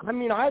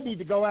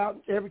to go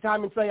out every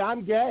time and say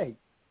I'm gay.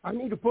 I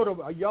need to put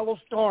a yellow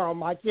star on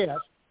my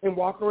chest and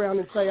walk around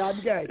and say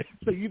I'm gay.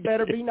 So you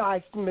better be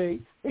nice to me,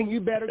 and you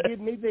better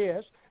give me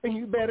this, and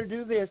you better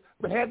do this.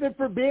 But heaven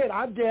forbid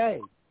I'm gay.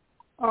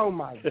 Oh,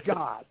 my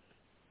God.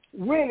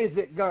 When is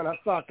it going to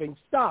fucking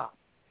stop?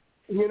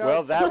 You know,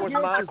 well, that was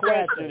my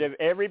question. If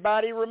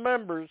everybody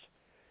remembers,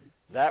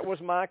 that was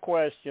my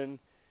question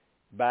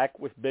back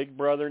with Big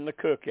Brother and the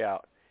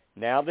Cookout.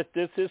 Now that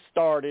this has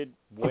started,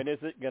 when is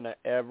it going to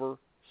ever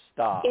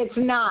stop? It's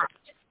not.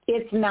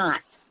 It's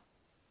not.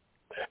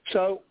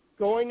 So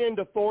going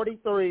into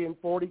 43 and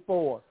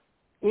 44,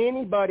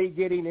 anybody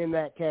getting in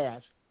that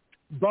cast,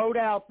 vote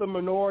out the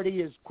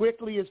minority as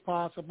quickly as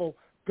possible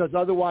because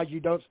otherwise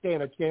you don't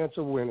stand a chance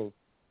of winning.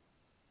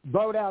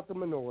 Vote out the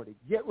minority.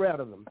 Get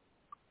rid of them.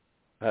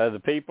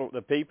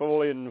 The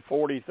people in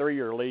 43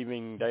 are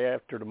leaving day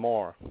after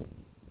tomorrow.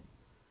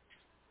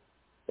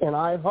 And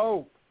I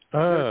hope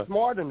they're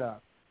smart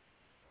enough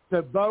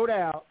to vote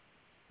out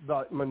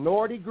the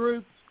minority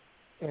groups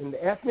and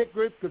the ethnic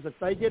groups, because if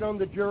they get on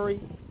the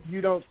jury,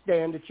 you don't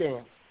stand a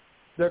chance.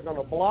 They're going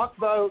to block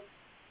vote,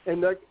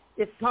 and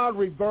it's called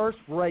reverse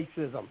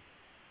racism.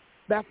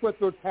 That's what's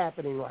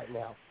happening right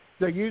now.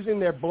 They're using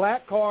their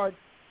black card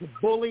to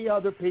bully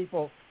other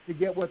people to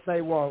get what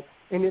they want,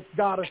 and it's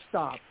got to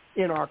stop.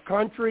 In our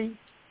country,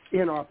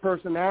 in our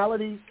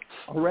personalities,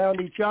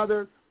 around each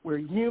other, we're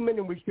human,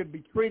 and we should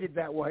be treated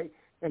that way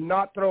and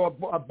not throw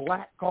a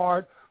black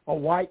card, a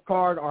white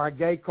card, or a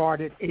gay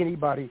card at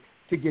anybody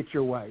to get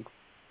your way.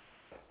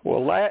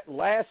 Well,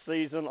 last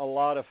season, a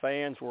lot of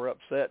fans were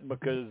upset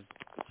because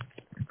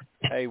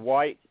a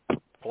white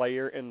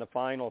player in the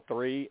final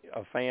three,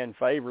 a fan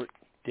favorite,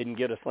 didn't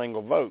get a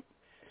single vote.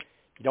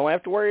 You don't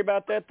have to worry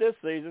about that this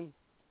season.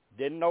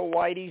 Didn't know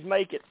whiteys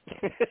make it.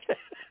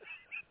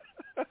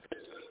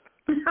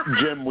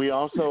 Jim, we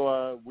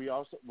also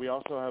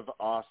have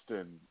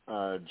Austin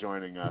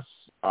joining us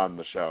on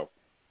the show.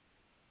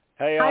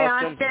 Hey,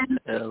 Austin. Hi, Austin.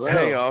 Hello.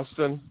 Hey,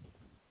 Austin.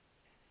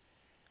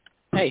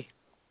 Hey.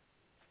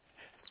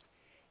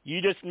 You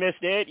just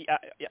missed Eddie.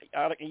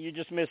 You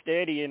just missed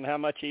Eddie and how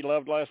much he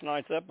loved last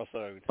night's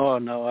episode. Oh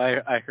no,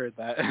 I heard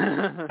that.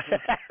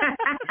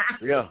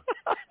 Yeah.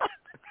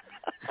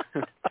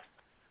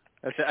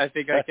 I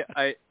think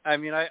I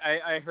mean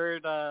I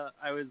heard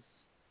I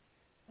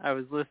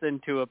was listening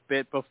to a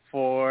bit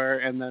before,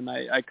 and then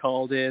I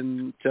called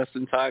in just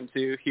in time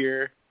to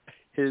hear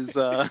his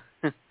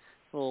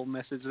little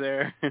message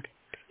there.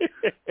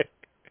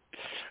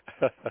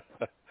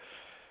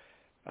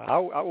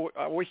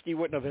 I wish he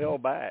wouldn't have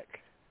held back.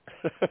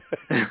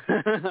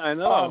 I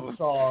know. I'm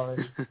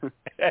sorry.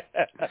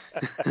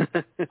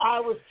 I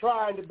was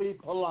trying to be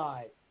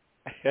polite.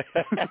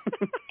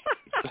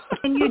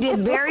 And you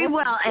did very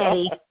well,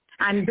 Eddie.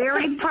 I'm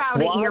very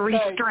proud of your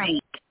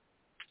restraint.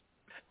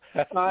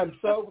 I'm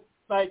so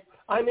like,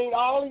 I mean,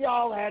 all of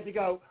y'all had to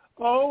go,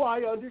 oh,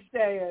 I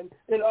understand,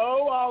 and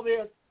oh, all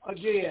this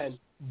again.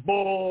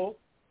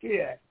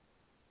 Bullshit.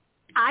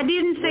 I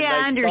didn't say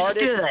I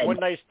understood. When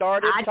they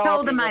started I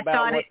told them I about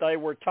thought what they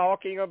were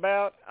talking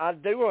about, I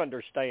do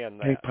understand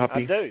that. Hey,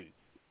 puppy.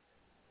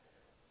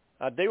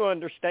 I do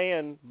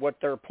understand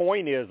what their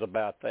point is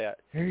about that.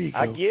 Here you go.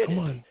 I get Come it.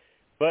 on.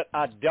 But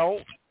I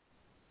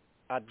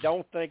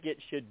don't think it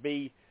should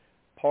be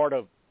part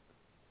of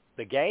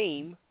the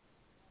game.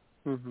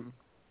 Mm-hmm.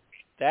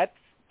 That's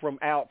from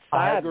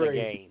outside the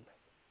game.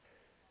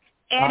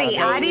 Eddie,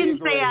 I didn't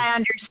agree. say I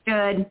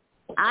understood.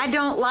 I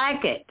don't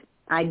like it.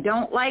 I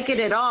don't like it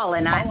at all.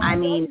 And I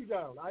mean, you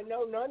don't. I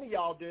know none of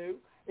y'all do,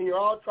 and you're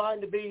all trying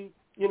to be,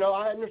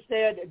 I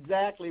understand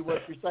exactly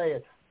what you're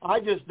saying. I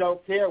just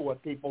don't care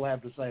what people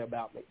have to say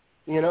about me.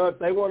 If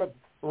they want to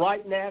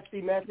write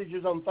nasty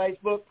messages on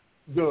Facebook,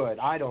 good.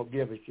 I don't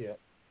give a shit.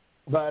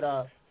 But,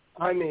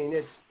 I mean,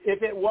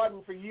 if it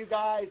wasn't for you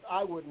guys,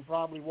 I wouldn't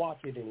probably watch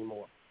it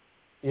anymore.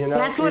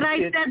 that's what I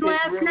said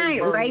last really night,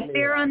 right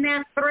there out. on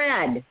that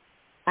thread.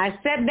 I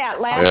said that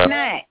last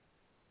night.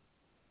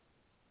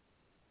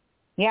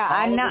 Yeah,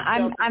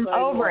 I'm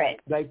over it.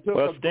 They took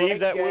Well, a Steve,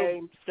 great that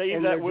game,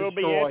 will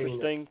be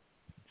interesting.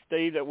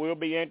 Steve, that will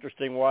be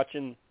interesting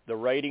watching the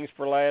ratings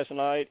for last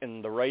night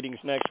and the ratings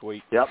next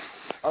week. Yep.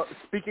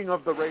 Speaking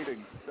of the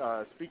ratings,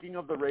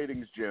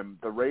 Jim,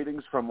 the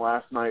ratings from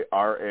last night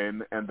are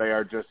in, and they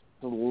are just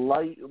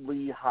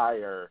slightly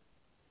higher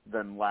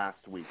than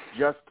last week.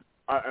 Just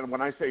and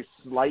when I say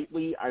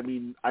slightly, I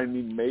mean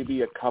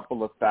maybe a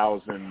couple of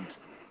thousand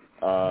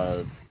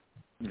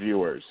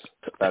viewers.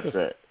 That's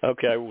it.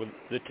 Okay. Well,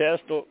 the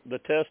test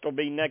will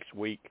be next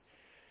week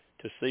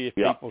to see if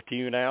people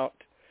tune out,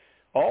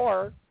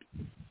 or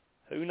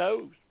who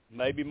knows?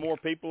 Maybe more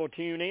people will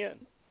tune in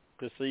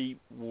to see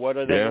what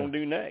are they going to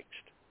do next.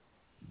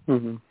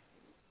 Mm-hmm.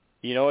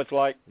 It's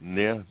like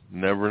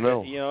never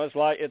know. It's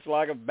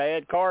like a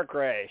bad car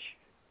crash.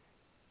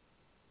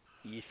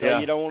 You say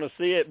you don't want to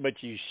see it,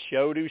 but you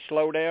sure do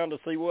slow down to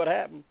see what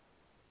happened.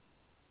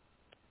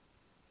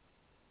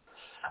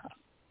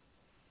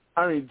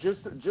 I mean, just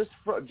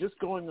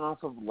going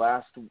off of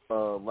last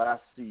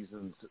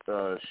season's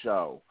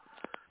show.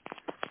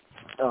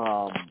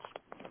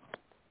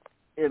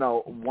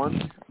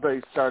 Once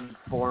they started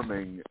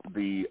forming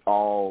the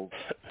all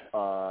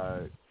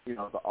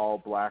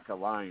black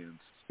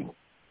alliance,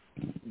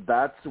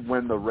 that's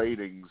when the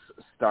ratings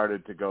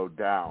started to go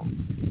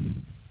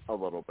down a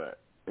little bit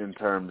in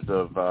terms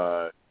of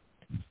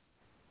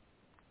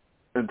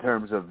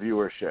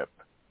viewership.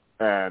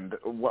 And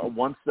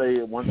once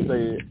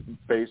they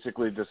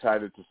basically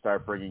decided to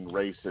start bringing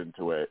race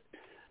into it,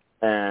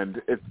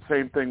 and it's the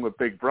same thing with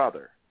Big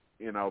Brother.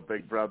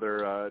 Big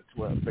Brother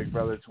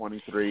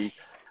 23.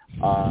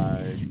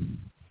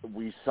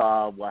 We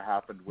saw what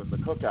happened when the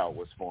Cookout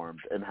was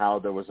formed and how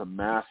there was a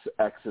mass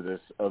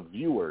exodus of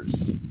viewers.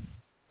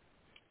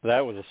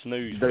 That was a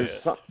snooze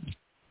fest.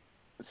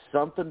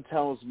 Something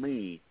tells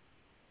me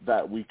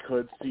that we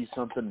could see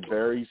something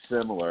very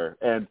similar,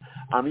 and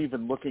I'm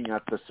even looking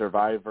at the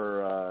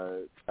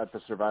Survivor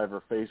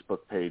Facebook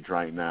page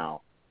right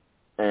now,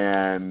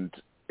 and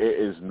it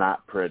is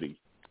not pretty.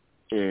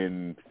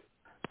 In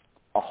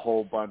a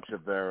whole bunch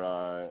of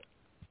their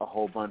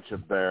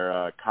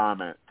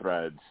comment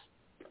threads,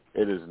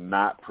 it is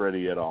not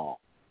pretty at all.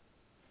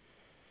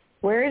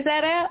 Where is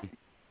that at?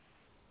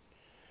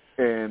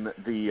 In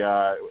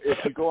the if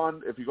you go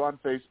on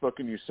Facebook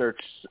and you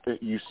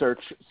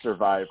search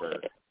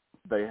Survivor,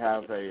 they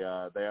have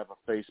a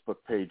Facebook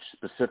page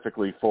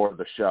specifically for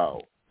the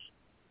show,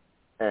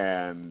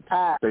 and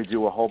they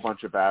do a whole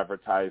bunch of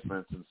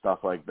advertisements and stuff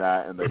like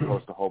that, and they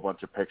post a whole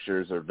bunch of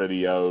pictures or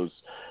videos,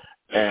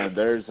 and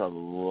there's a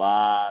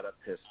lot of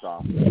pissed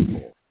off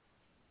people.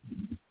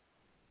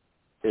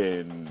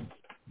 in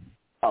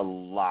a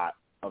lot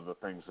of the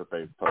things that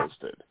they've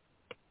posted.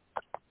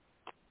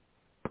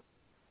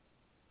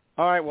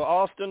 All right, well,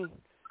 Austin,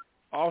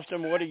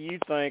 what do you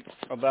think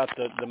about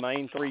the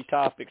main three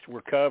topics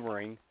we're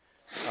covering?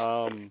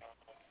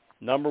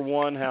 Number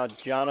one, how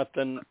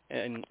Jonathan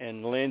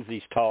and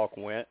Lindsay's talk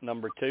went.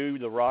 Number two,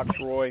 the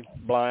Roxroy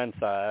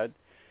blindside.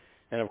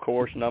 And, of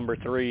course, number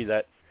three,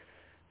 that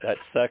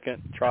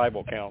second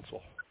tribal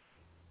council.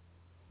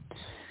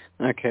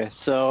 Okay,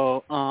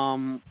 so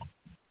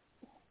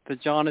the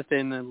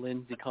Jonathan and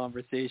Lindsay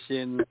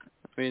conversation,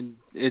 I mean,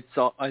 it's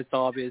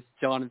obvious.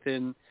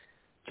 Jonathan,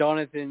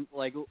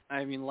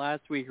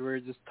 last week we were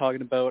just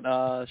talking about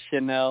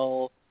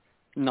Chanelle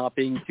not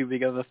being too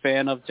big of a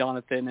fan of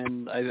Jonathan,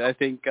 and I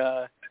think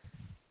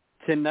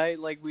tonight,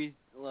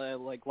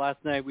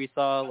 last night, we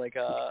saw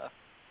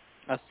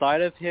a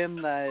side of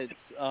him that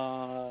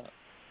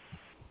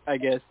I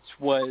guess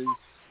was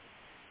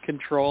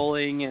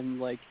controlling,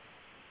 and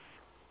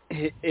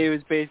it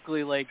was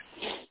basically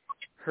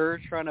her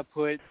trying to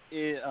put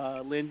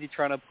Lindsay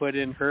trying to put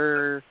in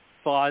her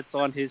thoughts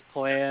on his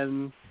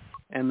plan,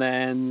 and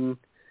then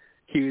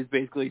he was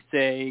basically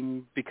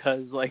saying,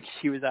 because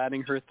she was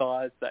adding her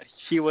thoughts, that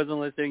she wasn't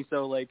listening.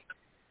 So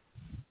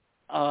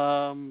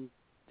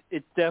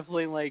it's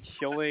definitely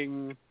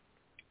showing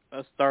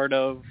a start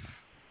of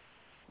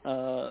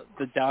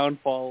the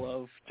downfall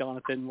of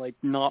Jonathan,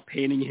 not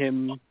painting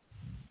him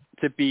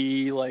to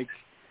be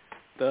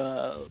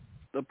the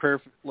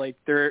perfect,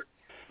 they're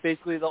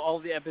basically all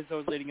the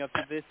episodes leading up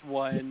to this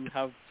one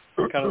have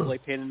kind of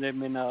painted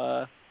him in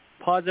a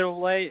positive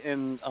light,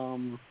 and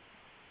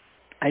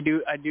I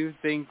do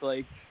think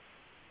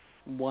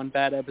one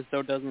bad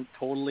episode doesn't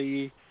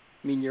totally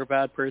mean you're a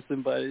bad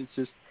person, but it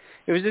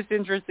was just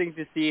interesting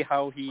to see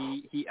how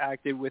he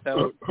acted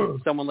without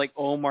someone like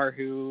Omar,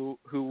 who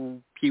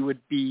he would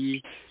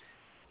be.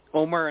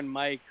 Omar and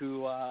Mike,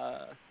 who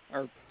are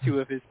two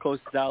of his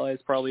closest allies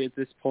probably at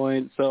this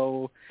point.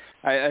 So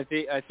I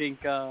think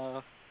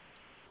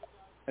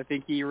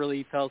he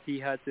really felt he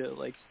had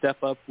to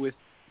step up with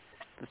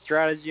the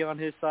strategy on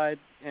his side,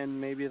 and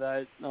maybe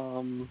that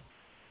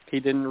he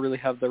didn't really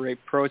have the right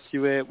approach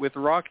to it. With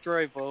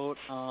Rockdroy vote,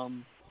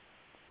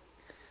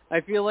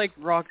 I feel like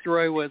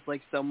Rockdroy was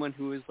someone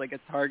who was a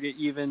target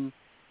even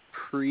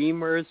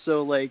pre-merge,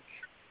 so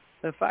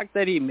the fact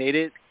that he made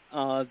it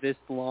this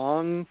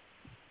long,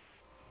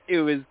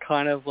 it was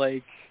kind of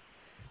I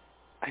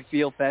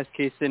feel best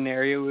case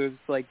scenario, it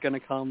was gonna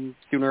come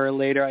sooner or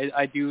later.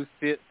 I do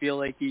feel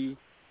like he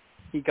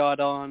got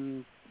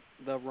on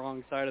the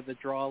wrong side of the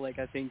draw.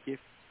 I think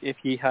if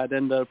he had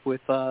ended up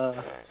with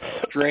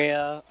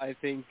Drea, I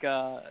think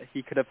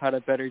he could have had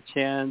a better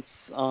chance.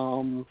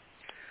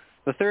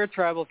 The third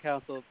tribal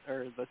council,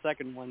 or the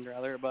second one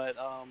rather, but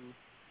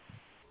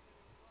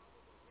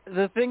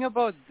the thing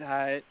about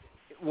that,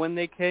 when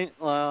they came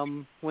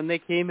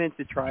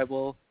into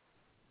tribal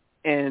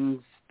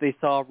and they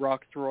saw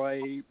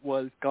Roxroy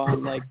was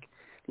gone,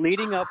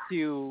 leading up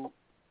to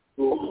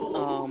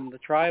the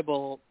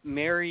tribal,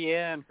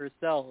 Marianne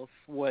herself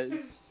was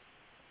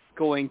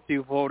going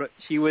to vote.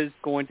 She was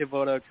going to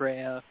vote out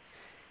Drea,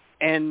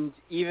 and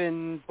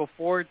even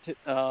before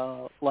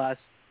last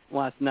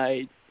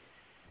night,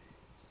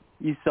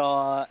 you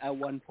saw at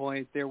one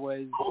point there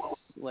was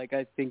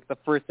I think the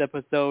first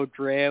episode,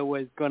 Drea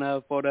was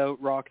gonna vote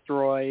out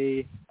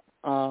Roxroy.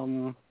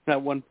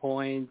 At one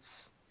point,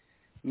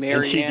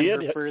 Marianne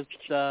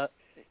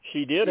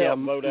she did help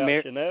vote out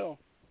Chanelle.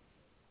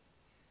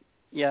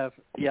 Yeah,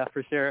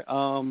 for sure.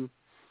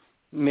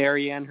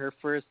 Marianne, her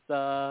first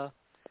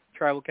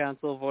tribal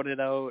council,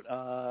 voted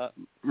out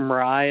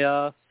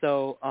Mariah.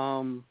 So,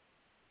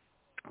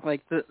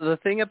 the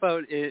thing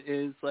about it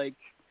is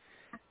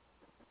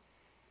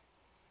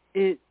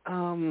it.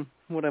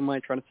 What am I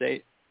trying to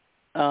say?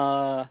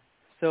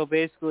 So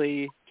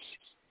basically,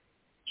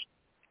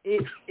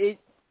 it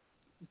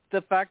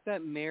the fact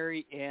that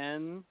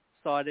Marianne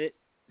saw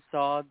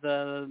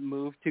the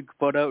move to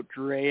vote out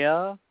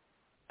Drea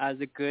as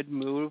a good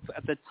move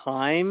at the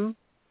time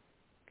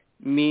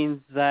means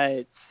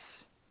that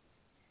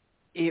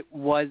it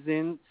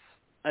wasn't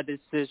a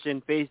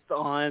decision based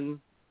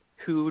on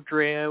who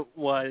Drea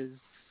was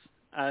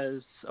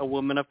as a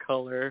woman of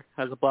color,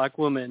 as a black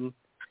woman.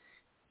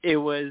 It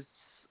was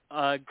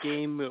a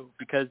game move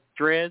because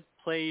Drea's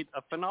played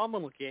a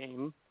phenomenal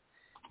game,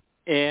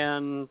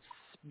 and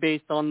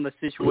based on the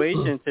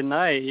situation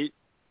tonight,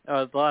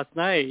 last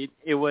night,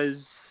 it was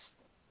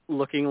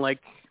looking like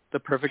the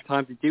perfect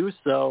time to do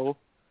so.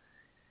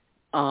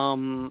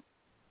 And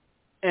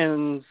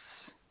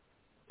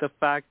the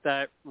fact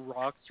that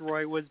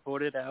Roxroy was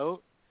voted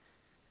out,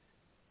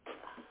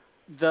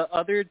 the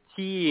other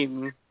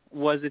team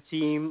was a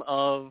team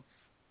of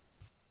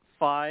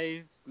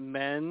 5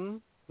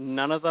 men.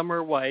 None of them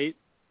were white.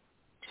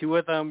 2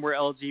 of them were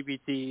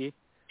LGBT.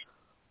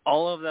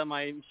 All of them,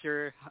 I'm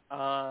sure,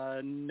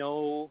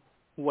 know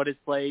what it's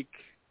like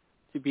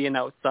to be an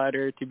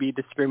outsider, to be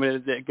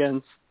discriminated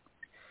against.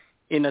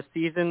 In a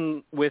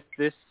season with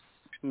this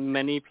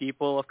many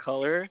people of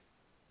color,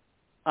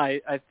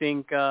 I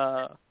think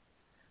the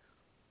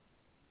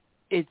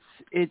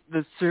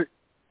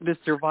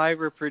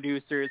Survivor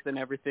producers and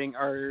everything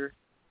are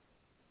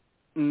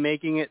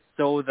making it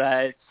so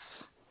that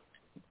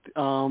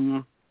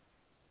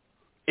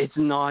it's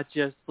not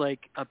just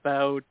like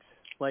about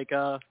like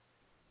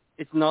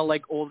it's not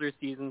like older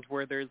seasons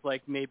where there's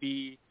like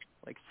maybe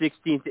like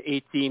 16 to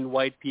 18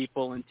 white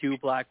people and 2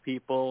 black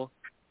people.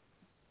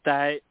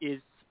 That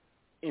is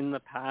in the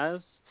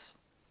past.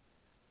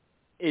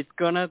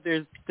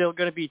 There's still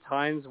gonna be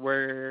times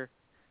where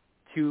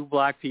 2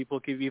 black people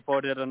could be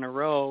voted in a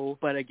row,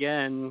 but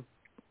again,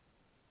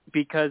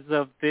 because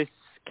of this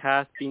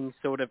cast being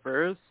so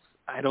diverse,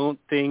 I don't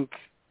think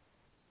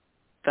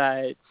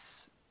that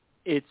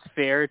it's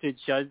fair to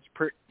judge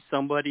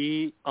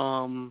somebody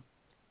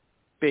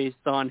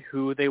based on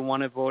who they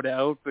want to vote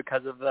out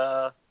because of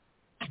the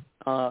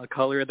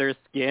color of their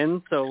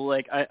skin. So,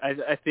 like,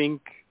 I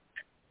think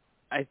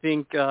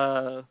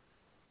I'm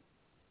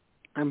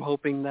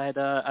hoping that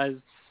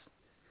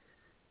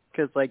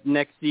because like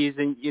next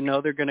season,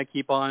 they're going to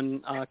keep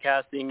on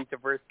casting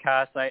diverse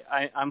casts.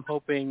 I'm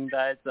hoping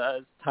that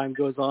as time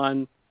goes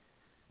on,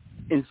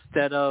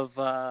 instead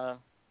of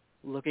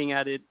looking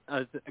at it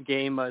as a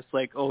game as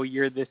like, oh,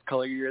 you're this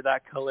color, you're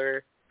that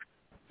color,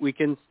 we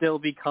can still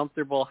be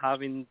comfortable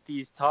having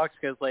these talks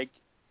because like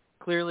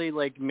clearly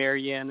like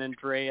Marianne and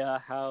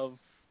Drea have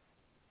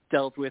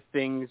dealt with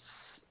things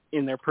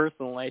in their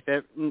personal life.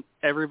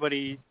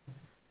 Everybody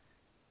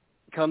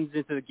comes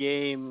into the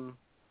game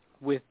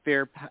with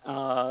their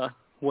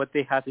what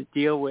they have to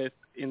deal with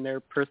in their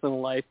personal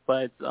life,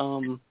 but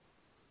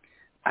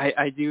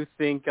I do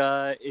think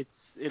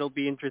it'll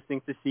be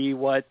interesting to see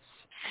what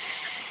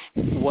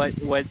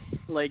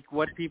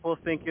people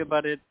think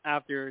about it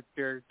after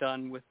they're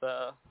done with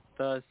the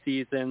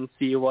season.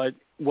 See what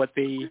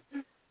they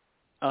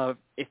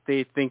if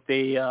they think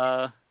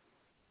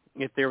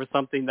if there was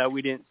something that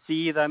we didn't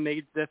see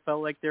that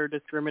felt like they were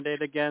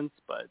discriminated against,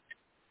 but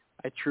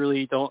I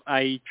truly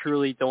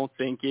don't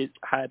think it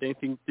had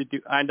anything to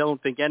do. I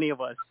don't think any of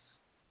us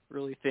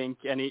really think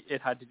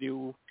it had to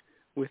do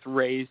with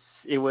race.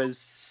 It was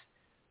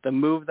the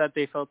move that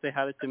they felt they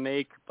had to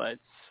make, but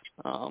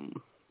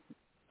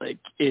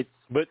it's.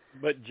 But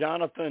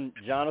Jonathan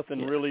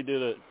really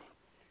did a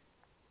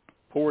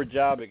poor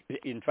job.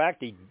 In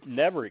fact, he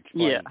never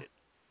explained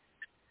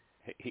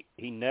it.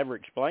 He never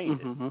explained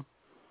it.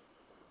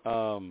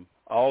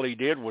 All he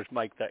did was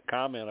make that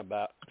comment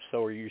about,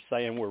 so are you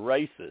saying we're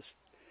racist?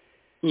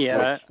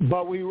 Yeah.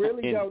 But we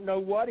really don't know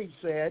what he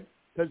said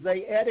because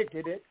they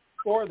edited it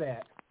for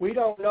that. We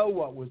don't know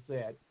what was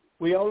said.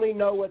 We only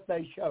know what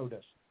they showed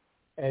us.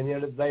 And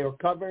they were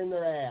covering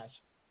their ass.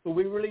 But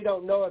we really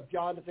don't know if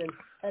Jonathan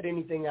had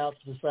anything else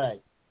to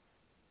say.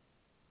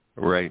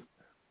 Right.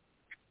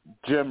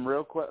 Jim,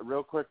 real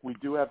quick, we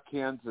do have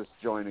Kansas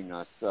joining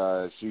us.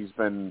 She's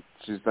been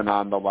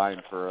on the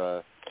line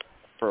for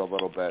a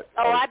little bit.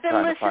 Oh, I've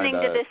been listening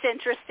to this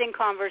interesting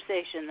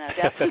conversation, though,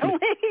 definitely.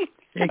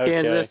 Hey,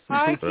 Kansas.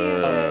 Hi,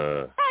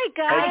 Kansas. Hi,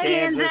 guys. Hey,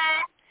 Kansas.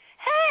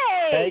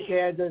 Hey. Hey,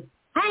 Kansas.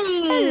 Hi.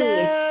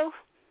 Hello.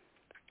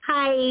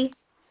 Hi.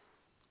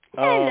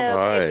 Hello,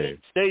 Hi.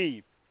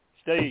 Steve.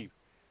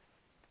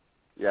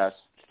 Yes.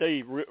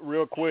 Steve,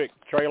 real quick,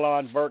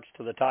 Treylon Burks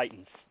to the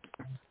Titans.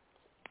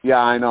 Yeah,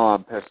 I know.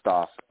 I'm pissed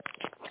off.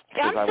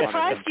 I'm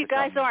surprised you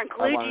guys aren't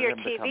glued to your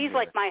TVs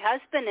like my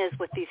husband is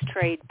with these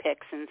trade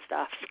picks and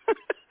stuff.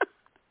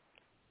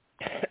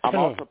 I'm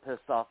also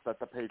pissed off that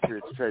the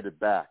Patriots traded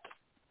back.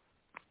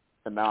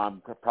 And now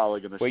I'm probably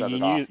going to shut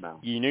it off now.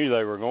 You knew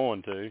they were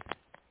going to.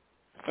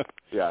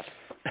 Yes.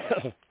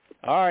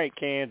 All right,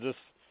 Kansas.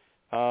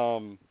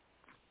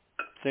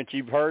 Since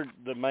you've heard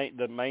the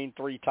main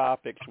 3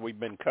 topics we've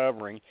been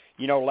covering,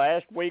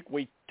 last week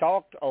we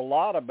talked a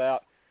lot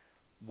about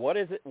why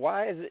is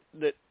it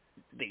that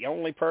the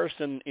only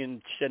person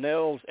in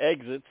Chanelle's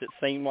exits it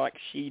seemed like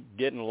she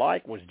didn't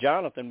like was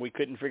Jonathan. We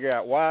couldn't figure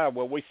out why.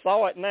 Well, we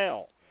saw it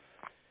now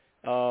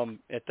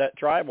at that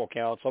tribal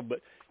council.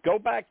 But go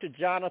back to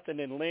Jonathan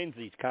and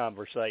Lindsay's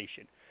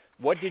conversation.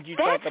 What did you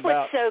think about? That's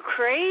what's so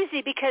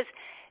crazy because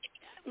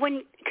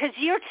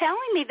you're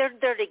telling me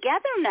they're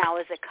together now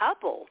as a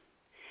couple.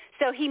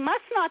 So he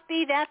must not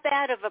be that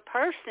bad of a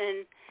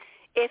person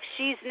if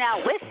she's now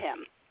with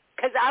him.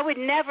 Because I would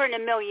never in a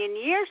million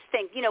years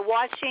think,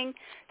 watching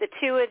the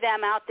 2 of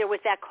them out there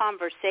with that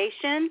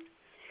conversation,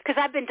 because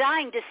I've been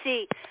dying to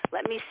see,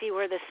 let me see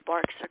where the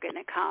sparks are going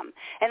to come.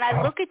 And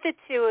I look at the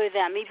 2 of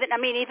them,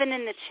 even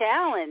in the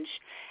challenge,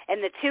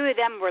 and the 2 of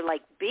them were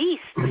like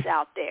beasts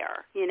out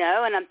there,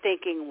 and I'm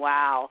thinking,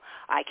 wow,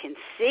 I can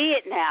see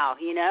it now,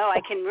 I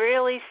can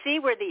really see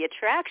where the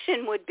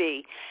attraction would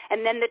be.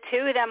 And then the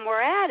 2 of them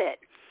were at it.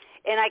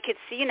 And I could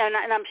see, and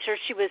I'm sure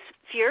she was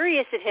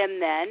furious at him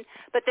then.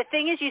 But the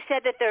thing is, you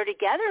said that they're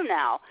together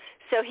now.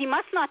 So he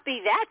must not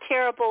be that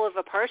terrible of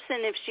a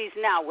person if she's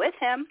now with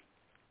him.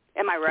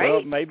 Am I right?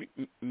 Well,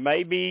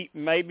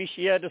 maybe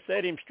she had to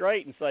set him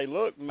straight and say,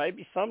 look,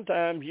 maybe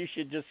sometimes you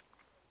should just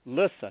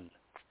listen.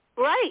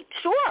 Right,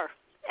 sure.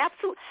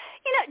 Absolutely.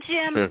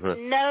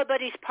 Jim,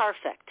 nobody's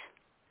perfect.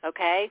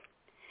 okay?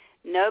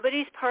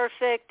 Nobody's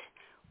perfect.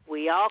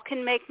 We all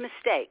can make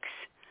mistakes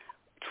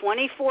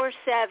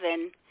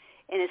 24/7,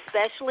 and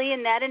especially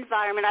in that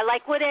environment. I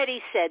like what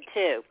Eddie said,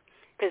 too,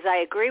 because I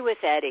agree with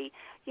Eddie.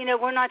 You know,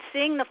 we're not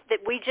seeing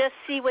we just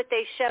see what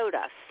they showed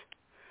us.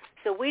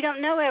 So we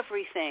don't know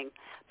everything.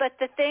 But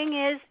the thing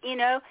is, you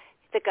know,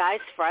 the guy's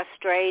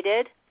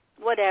frustrated,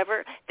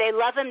 whatever. They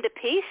love him to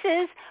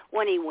pieces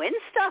when he wins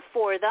stuff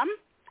for them,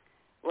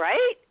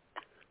 right?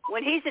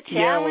 When he's a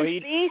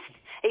challenge beast,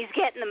 he's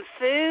getting them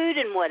food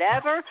and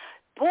whatever.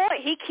 Boy,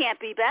 he can't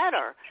be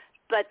better.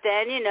 But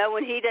then, you know,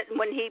 when he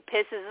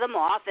pisses them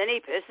off, then he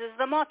pisses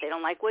them off. They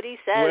don't like what he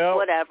says,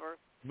 whatever.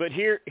 But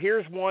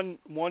here's one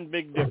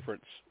big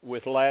difference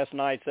with last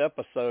night's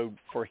episode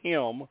for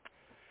him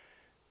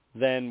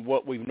than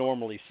what we've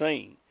normally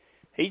seen.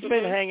 He's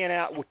been hanging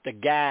out with the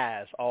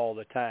guys all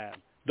the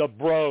time, the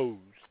bros.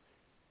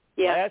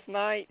 Yeah. Last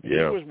night he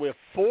was with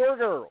 4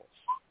 girls.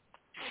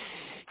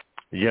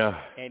 Yeah.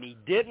 And he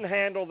didn't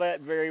handle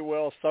that very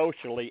well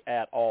socially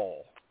at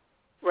all.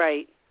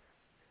 Right.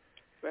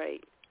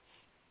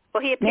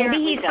 Well, he apparently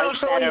maybe he's does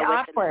socially better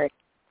awkward.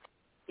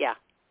 Yeah.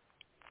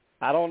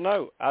 I don't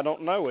know.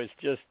 It's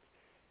just,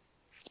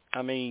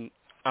 I mean,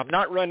 I'm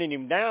not running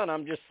him down.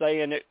 I'm just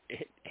saying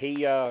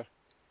he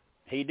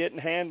didn't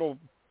handle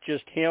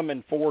just him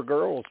and 4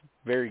 girls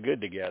very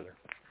good together.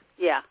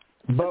 Yeah.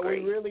 But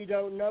Agreed. we really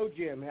don't know,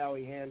 Jim, how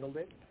he handled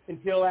it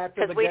until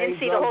after the we game's didn't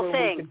see the whole over.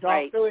 thing, We can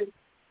talk to him.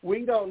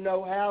 We don't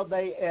know how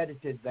they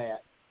edited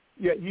that.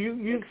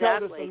 You've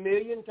told us a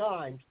million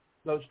times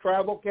those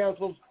travel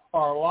councils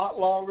are a lot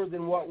longer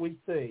than what we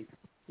see.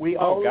 We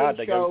only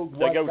showed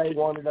what they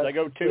wanted us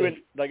to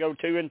see. They go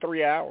 2 and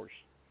 3 hours.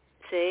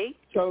 See?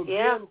 So,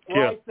 Jim,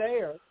 right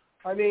there,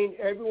 I mean,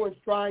 everyone's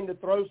trying to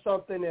throw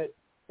something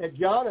at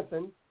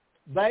Jonathan.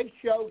 They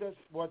showed us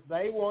what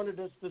they wanted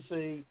us to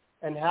see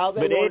and how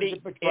they wanted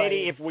to portray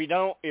Eddie, if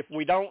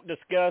we don't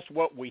discuss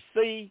what we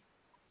see,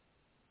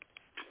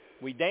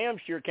 we damn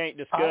sure can't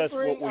discuss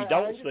what we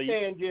don't see. I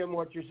understand, Jim,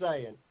 what you're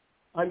saying.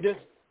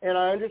 And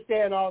I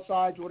understand all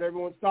sides what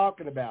everyone's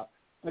talking about.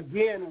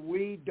 Again,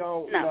 we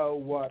don't know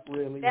what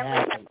really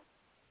happened.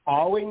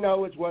 All we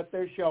know is what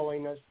they're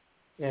showing us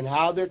and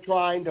how they're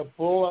trying to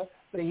pull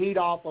the heat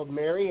off of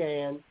Mary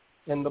Ann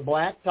and the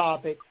black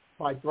topic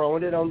by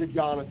throwing it on to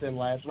Jonathan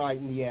last night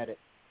in the edit.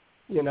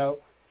 You know,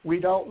 we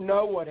don't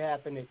know what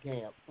happened at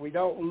camp. We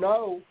don't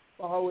know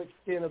the whole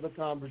extent of the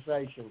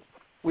conversations.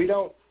 We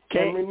don't.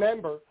 And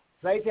remember,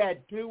 they've had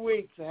 2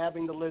 weeks of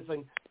having to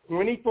listen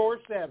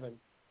 24/7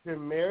 to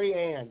Mary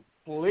Ann.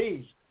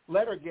 Please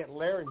let her get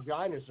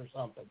laryngitis or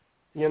something.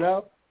 You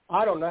know,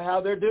 I don't know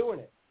how they're doing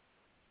it.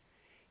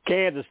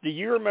 Kansas, do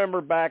you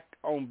remember back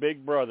on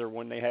Big Brother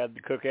when they had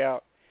the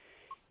cookout,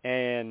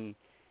 and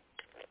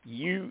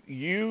you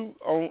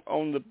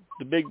on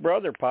the Big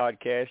Brother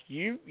podcast,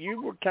 you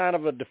were kind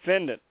of a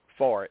defendant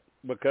for it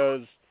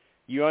because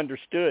you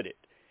understood it.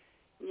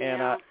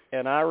 Yeah.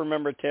 And I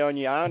remember telling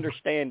you I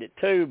understand it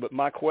too, but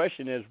my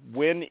question is,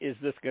 when is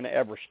this going to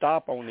ever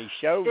stop on these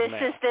shows now?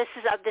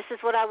 This is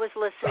what I was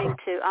listening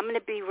to. I'm going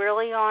to be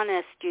really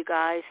honest, you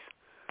guys.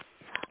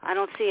 I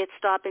don't see it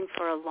stopping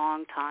for a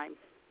long time.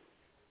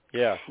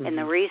 Yeah. And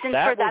the reason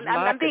for that,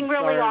 I'm being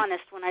really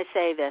honest when I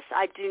say this.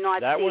 I do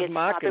not see it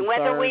stopping,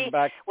 whether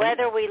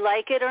we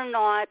like it or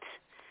not.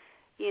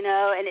 You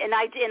know, and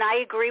I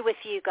agree with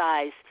you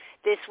guys.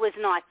 This was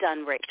not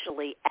done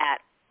racially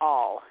at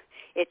all.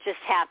 It just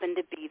happened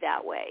to be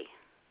that way.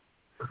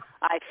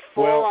 I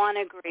full-on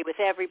agree with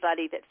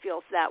everybody that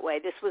feels that way.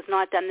 This was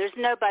not done. There's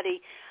nobody,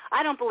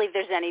 I don't believe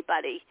there's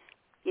anybody,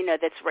 you know,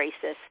 that's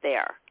racist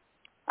there.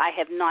 I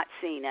have not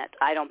seen it.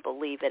 I don't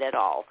believe it at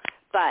all.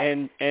 But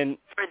and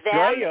for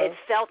them, it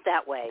felt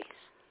that way.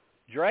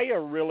 Drea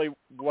really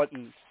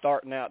wasn't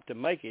starting out to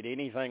make it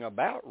anything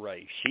about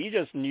race. She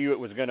just knew it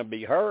was going to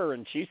be her,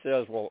 and she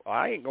says, well,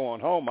 I ain't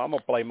going home. I'm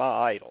going to play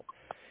my idol.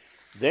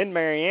 Then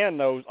Marianne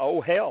knows,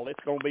 oh, hell,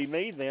 it's going to be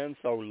me then,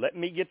 so let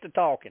me get to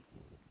talking.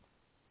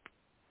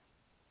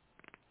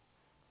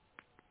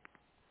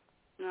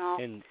 No.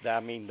 And, I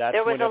mean, that's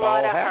there was when it a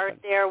lot all of happened. hurt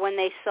there when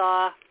they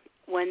saw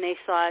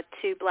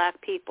 2 black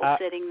people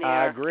sitting there.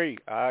 I agree.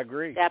 That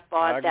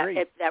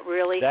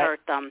really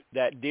hurt them.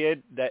 That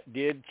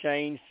did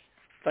change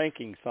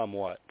thinking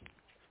somewhat.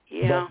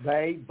 Yeah. But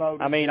they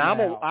voted I mean,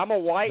 I'm a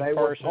white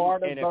person,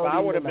 and if I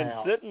would have been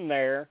sitting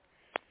there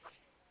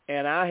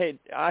and I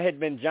had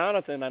been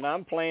Jonathan and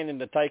I'm planning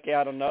to take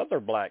out another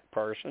black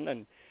person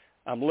and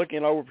I'm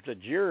looking over at the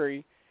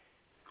jury,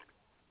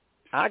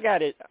 I got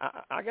to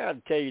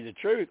tell you the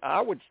truth.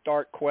 I would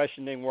start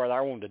questioning whether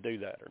I wanted to do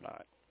that or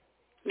not.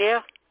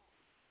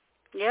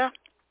 Yeah,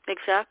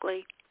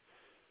 exactly.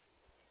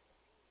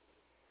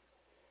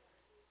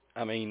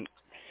 I mean,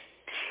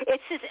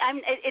 it's just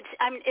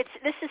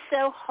this is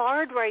so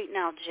hard right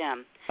now,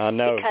 Jim. I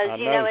know because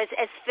you know, as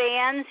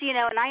fans, you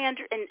know, and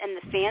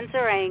the fans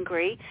are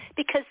angry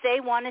because they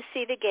want to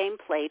see the game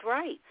played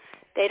right.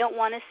 They don't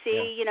want to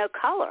see you know,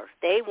 color.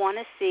 They want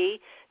to see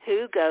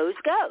who goes.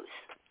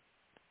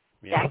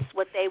 Yeah. That's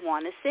what they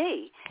want to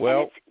see.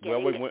 Well, and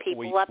it's getting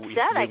people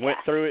upset. We went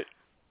through it.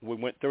 We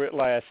went through it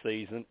last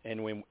season,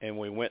 and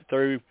we went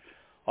through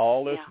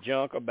all this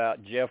junk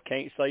about Jeff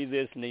can't say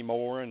this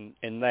anymore and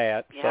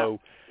that. Yeah. So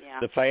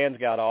the fans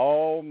got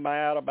all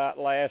mad about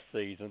last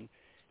season,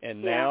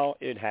 and now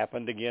it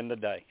happened again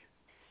today.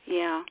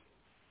 Yeah.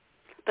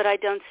 But I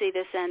don't see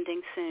this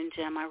ending soon,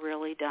 Jim. I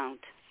really don't.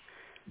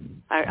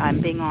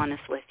 I'm being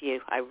honest with you.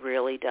 I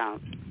really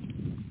don't.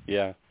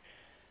 Yeah.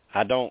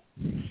 I don't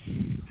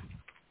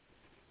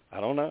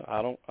know.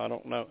 I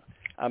don't know.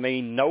 I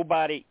mean,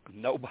 nobody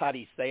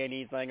say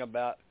anything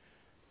about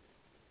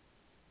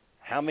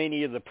how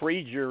many of the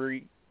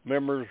pre-jury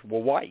members were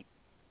white.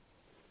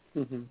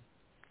 Mm-hmm.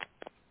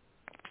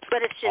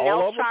 But if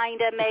Chanelle's trying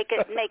to make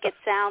it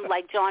sound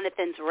like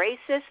Jonathan's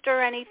racist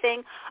or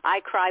anything,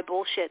 I cry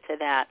bullshit to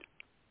that.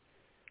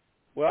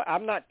 Well,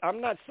 I'm not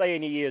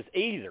saying he is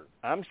either.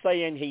 I'm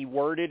saying he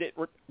worded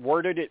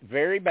it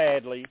very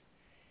badly,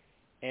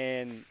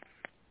 and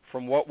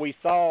from what we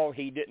saw,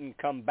 he didn't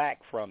come back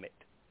from it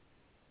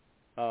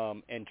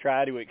and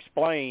try to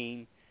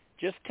explain.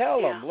 Just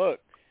tell them, look,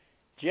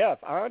 Jeff,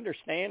 I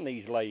understand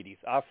these ladies.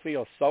 I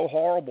feel so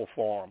horrible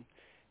for them.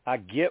 I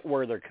get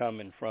where they're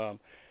coming from,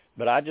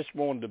 but I just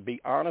wanted to be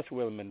honest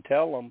with them and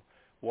tell them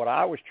what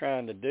I was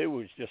trying to do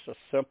was just a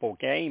simple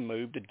game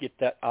move to get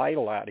that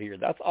idol out of here.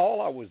 That's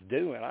all I was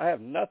doing. I have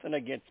nothing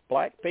against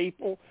black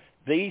people,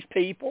 these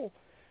people,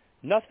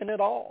 nothing at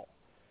all.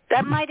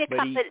 That might have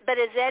come, but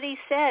as Eddie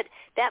said,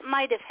 that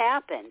might have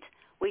happened.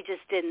 We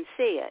just didn't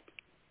see it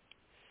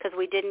because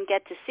we didn't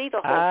get to see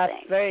the whole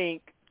thing.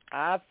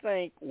 I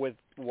think with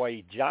the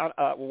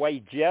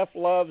way Jeff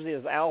loves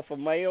his alpha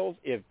males,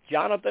 if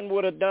Jonathan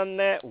would have done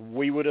that,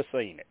 we would have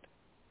seen it.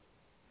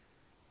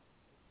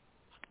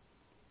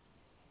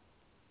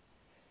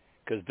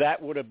 Because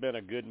that would have been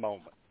a good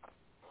moment.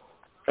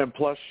 And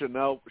plus,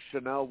 Chanelle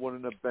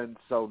wouldn't have been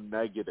so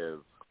negative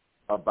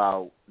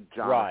about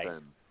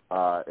Jonathan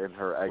in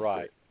her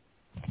exit.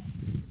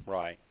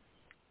 Right.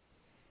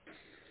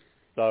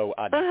 So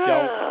I don't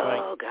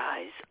think.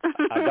 Guys.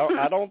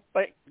 I don't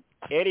think,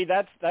 Eddie.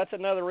 That's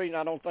another reason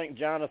I don't think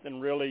Jonathan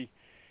really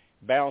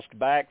bounced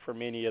back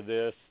from any of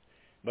this,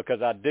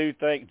 because I do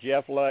think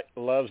Jeff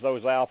loves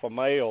those alpha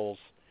males,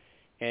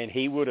 and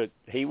he would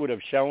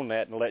have shown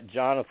that and let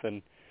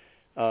Jonathan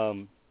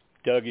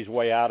dug his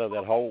way out of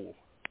that hole.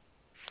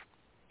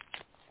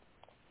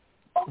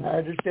 I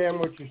understand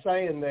what you're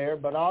saying there,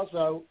 but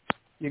also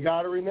you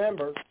got to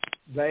remember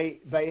they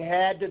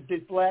had to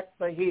deflect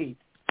the heat,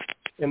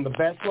 and the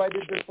best way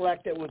to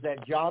deflect it was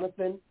that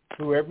Jonathan,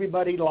 who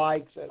everybody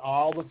likes and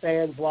all the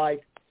fans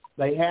like,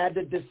 they had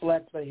to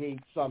deflect the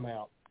heat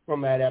somehow from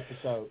that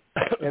episode.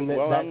 And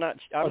well, I'm not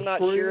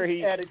sure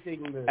he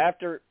editing move.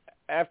 after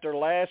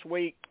last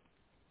week.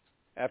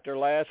 After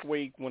last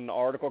week, when the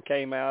article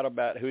came out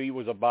about who he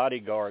was a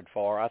bodyguard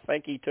for, I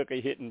think he took a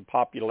hit in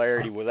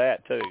popularity with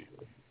that too.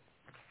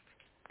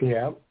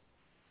 Yeah.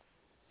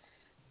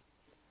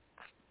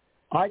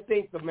 I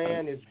think the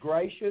man is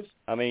gracious.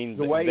 I mean,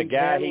 the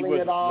guy he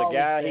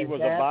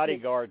was a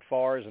bodyguard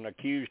for is an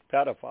accused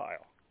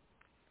pedophile.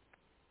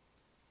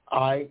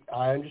 I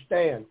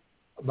understand,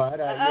 but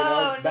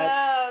no,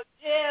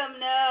 Jim,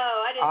 no,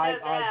 I didn't know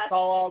that. I saw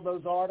all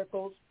those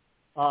articles.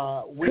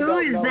 We Who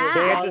don't is know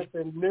that? if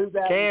Jonathan knew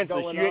that was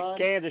going on.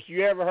 Kansas,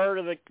 you ever heard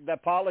of the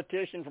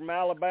politician from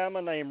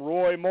Alabama named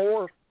Roy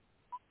Moore?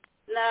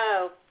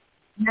 No.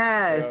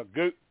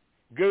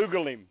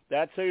 Google him.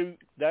 That's who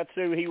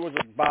he was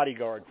a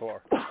bodyguard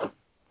for.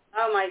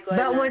 Oh my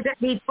goodness. But was it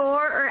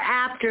before or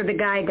after the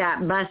guy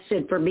got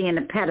busted for being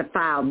a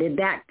pedophile?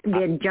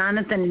 Did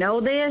Jonathan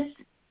know this?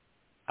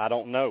 I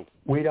don't know.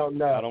 We don't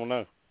know. I don't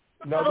know.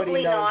 Nobody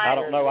knows. I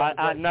don't know.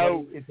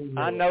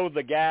 I know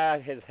the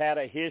guy has had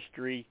a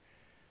history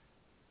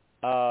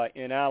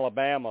in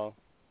Alabama,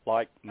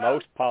 like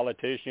most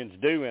politicians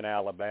do in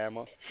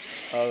Alabama,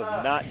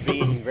 of not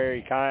being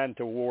very kind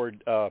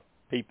toward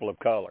people of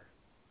color.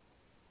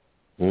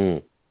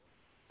 Oh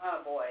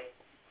boy.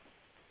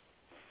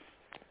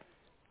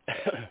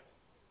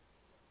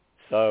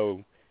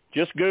 So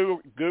just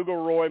Google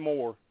Roy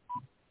Moore,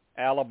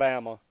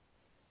 Alabama,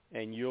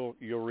 and you'll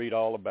read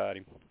all about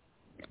him.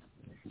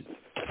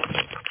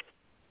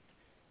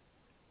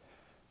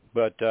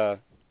 But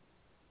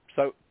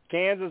so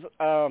Kansas,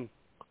 I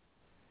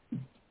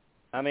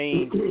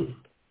mean,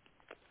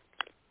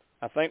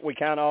 I think we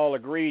kind of all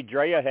agree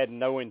Drea had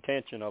no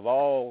intention of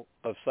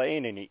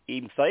saying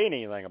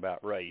anything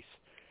about race.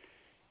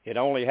 It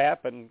only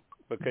happened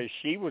because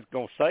she was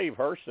going to save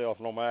herself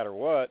no matter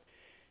what,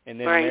 and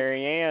then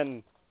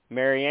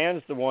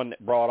Marianne's the one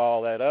that brought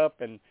all that up,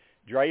 and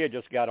Drea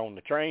just got on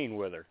the train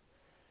with her.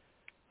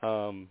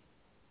 And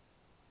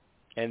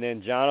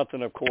then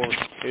Jonathan, of course,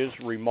 his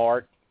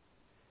remark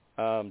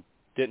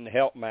didn't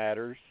help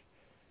matters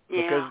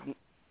because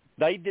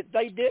they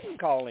didn't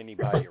call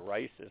anybody a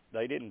racist.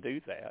 They didn't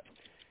do that.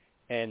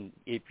 And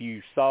if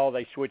you saw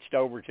they switched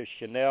over to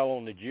Chanelle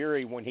on the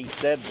jury, when he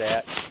said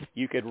that,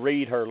 you could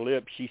read her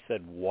lips. She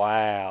said,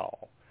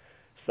 wow.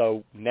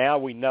 So now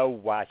we know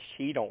why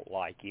she don't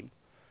like him.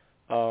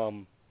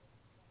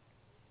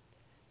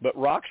 But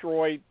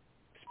Roxroy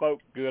spoke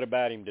good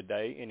about him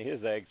today in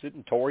his exit,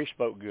 and Tori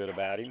spoke good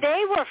about him.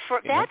 They were.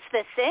 That's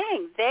the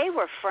thing. They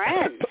were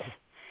friends.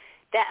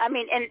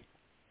 And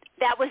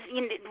that was.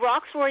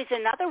 Roxroy's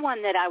another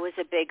one that I was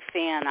a big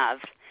fan of.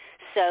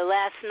 So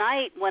last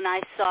night when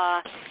I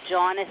saw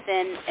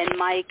Jonathan and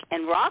Mike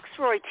and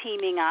Roxroy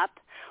teaming up,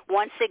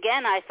 once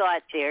again I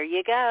thought, there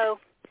you go.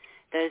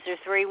 Those are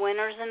 3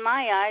 winners in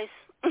my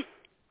eyes.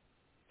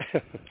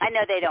 I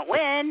know they don't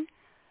win,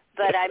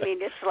 but I mean,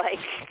 it's like,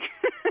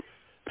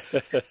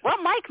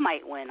 well, Mike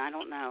might win. I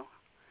don't know.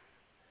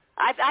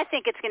 I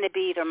think it's going to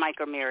be either Mike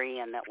or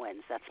Marianne that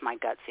wins. That's my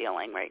gut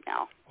feeling right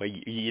now. Well,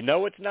 you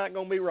know it's not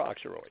going to be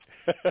Roxroy.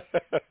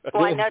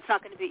 Well, I know it's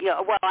not going to be.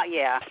 Well,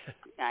 yeah,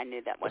 I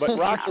knew that wasn't.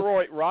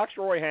 But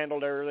Roxroy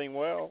handled everything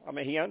well. I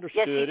mean, he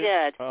understood it.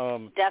 Yes, he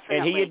did. Definitely.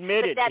 And he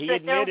admitted.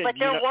 But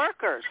they're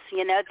workers.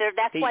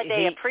 That's why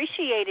they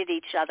appreciated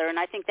each other, and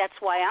I think that's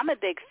why I'm a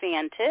big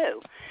fan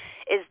too.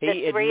 Is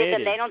the 3 of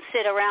them? They don't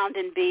sit around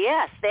and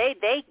BS.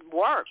 They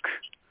work.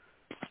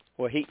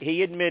 Well,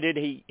 he admitted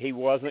he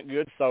wasn't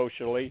good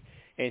socially,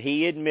 and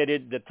he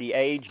admitted that the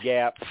age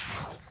gap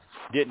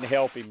didn't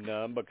help him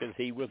none because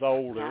he was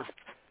older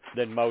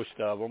than most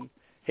of them.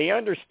 He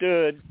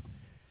understood,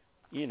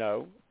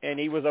 and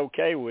he was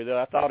okay with it.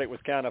 I thought it was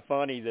kind of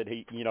funny that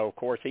he, of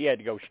course, he had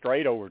to go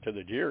straight over to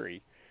the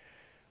jury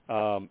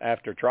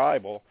after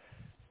tribal.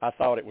 I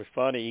thought it was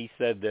funny. He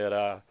said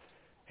that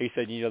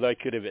they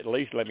could have at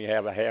least let me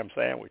have a ham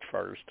sandwich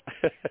first.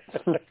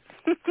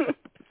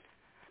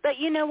 But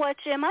you know what,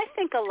 Jim? I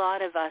think a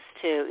lot of us,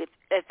 too,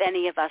 if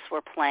any of us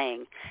were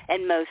playing,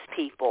 and most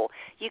people,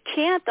 you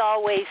can't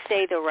always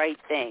say the right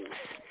things.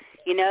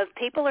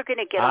 People are going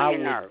to get on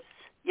your nerves.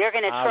 You're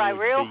going to try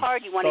real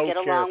hard. You want to get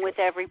along with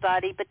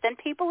everybody, but then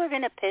people are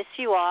going to piss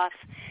you off,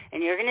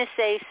 and you're going to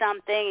say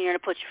something, and you're going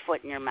to put your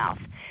foot in your mouth.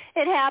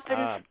 It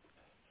happens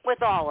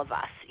with all of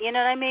us. You know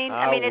what I mean?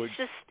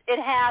 It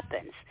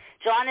happens.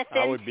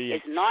 Jonathan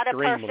is not a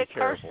perfect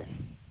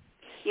person.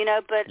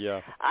 But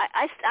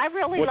I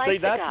really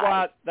like the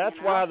guy. That's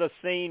why the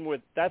scene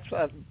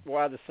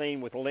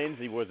with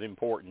Lindsay was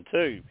important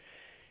too.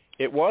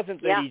 It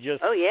wasn't that he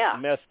just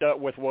messed up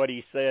with what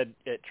he said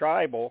at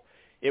tribal.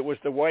 It was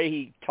the way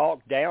he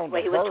talked down to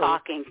her. He was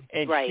talking,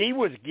 and she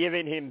was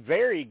giving him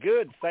very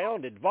good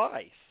sound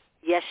advice.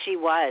 Yes, she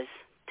was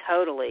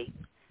totally.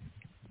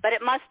 But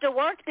it must have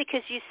worked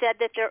because you said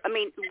that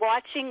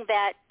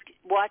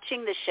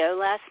watching the show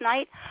last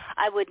night,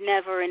 I would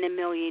never in a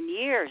million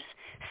years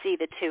see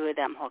the 2 of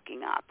them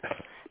hooking up,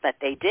 but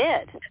they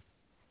did,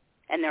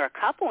 and they're a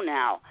couple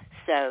now.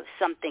 So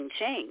something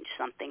changed,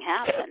 something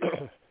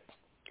happened.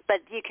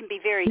 But you can be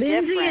very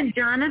different. Lindsay and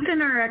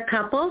Jonathan are a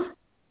couple.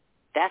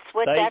 That's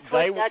what Jim's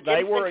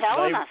been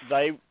telling us.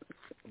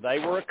 They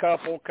were a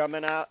couple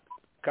coming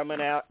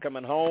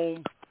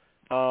home.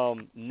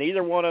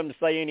 Neither one of them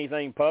say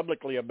anything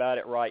publicly about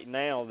it right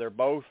now. They're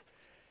both.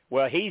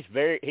 Well, he's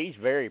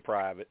very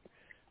private,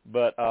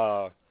 but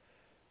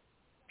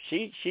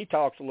she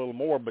talks a little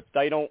more, but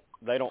they don't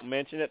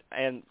mention it,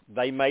 and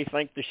they may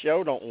think the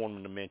show don't want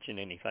them to mention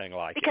anything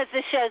like because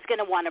the show's going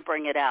to want to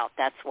bring it out.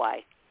 That's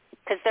why,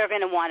 because they're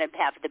going to want to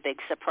have the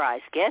big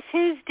surprise. Guess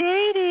who's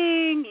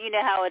dating? You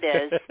know how it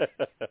is.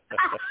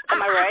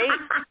 Am I right?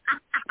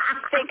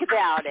 Think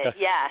about it.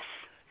 Yes,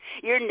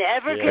 you're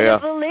never going to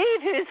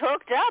believe who's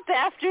hooked up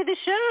after the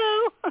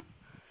show.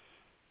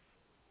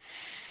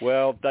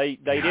 Well, they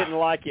didn't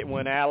like it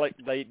when Alec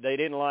they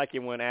didn't like it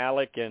when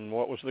Alec and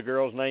what was the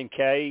girl's name,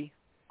 Kay?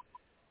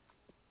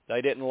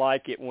 They didn't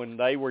like it when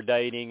they were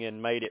dating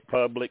and made it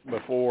public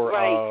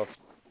before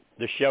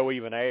the show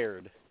even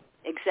aired.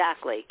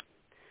 Exactly.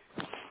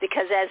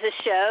 Because as a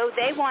show,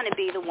 they want to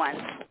be the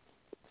ones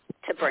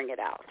to bring it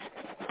out.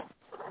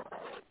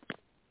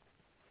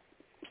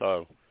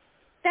 So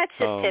that's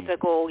just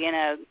typical,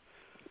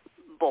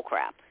 bull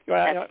crap.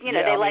 Well,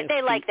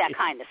 they like that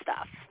kind of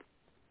stuff.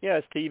 Yeah,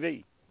 it's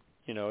TV.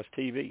 It's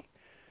TV.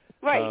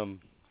 Right.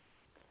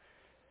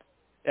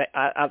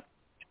 I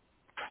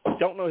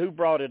don't know who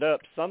brought it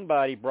up.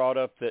 Somebody brought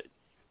up that,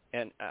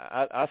 and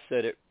I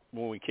said it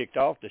when we kicked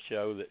off the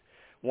show, that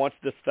once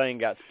this thing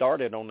got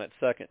started on that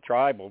second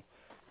tribal,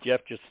 Jeff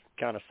just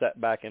kind of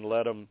sat back and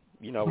let them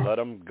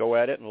go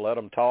at it and let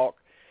them talk.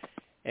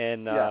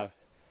 And I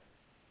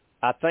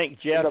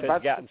think Jeff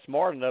has gotten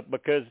smart enough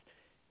because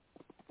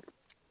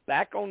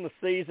back on the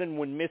season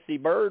when Missy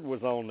Bird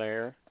was on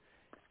there,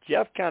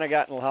 Jeff kind of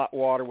got in hot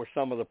water with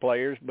some of the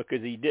players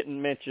because he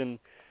didn't mention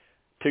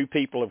 2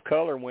 people of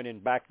color winning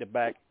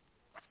back-to-back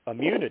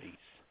immunities.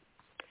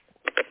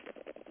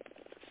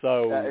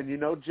 So, and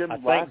Jim,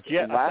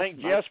 I think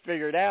Jeff's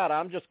figured out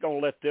I'm just going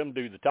to let them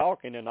do the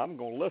talking and I'm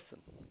going to listen.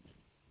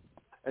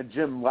 And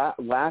Jim,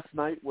 last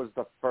night was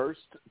the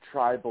first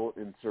tribal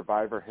in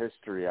Survivor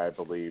history, I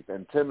believe.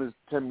 And Tim,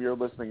 you're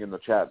listening in the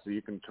chat, so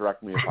you can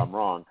correct me if I'm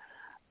wrong.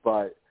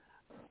 But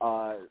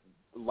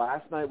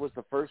last night was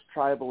the first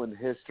tribal in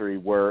history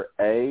where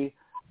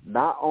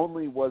not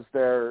only was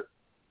there,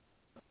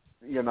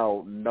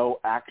 no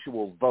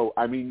actual vote.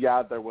 I mean,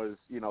 there was,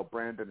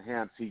 Brandon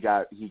Hance, he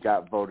got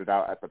voted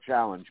out at the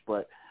challenge,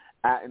 but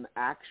at an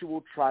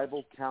actual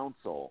tribal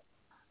council,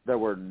 there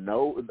were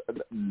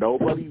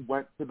nobody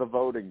went to the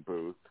voting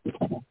booth.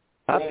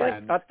 I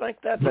think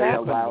that's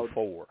happened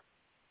before.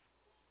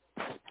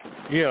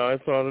 Yeah, I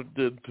thought it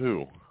did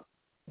too.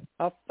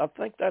 I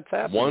think that's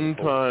happened one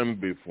before. time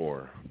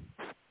before.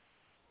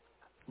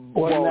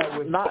 Wasn't that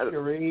with not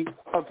Cherie?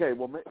 Okay.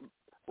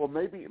 Well,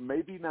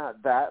 maybe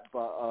not that,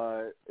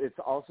 but it's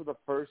also the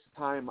first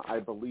time I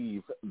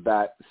believe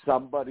that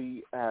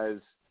somebody has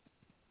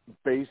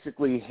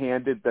basically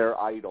handed their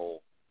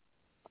idol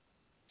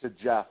to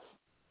Jeff.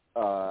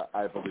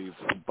 I believe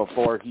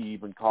before he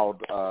even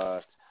called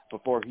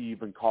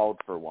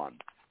for one.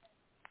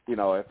 You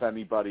know, if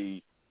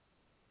anybody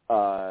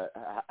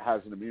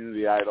has an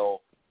immunity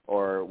idol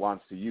or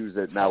wants to use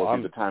it, now would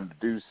be the time to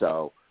do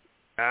so.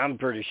 I'm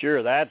pretty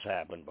sure that's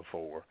happened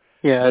before.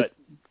 Yeah, but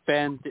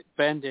Ben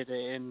did it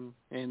in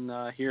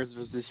Heroes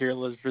vs.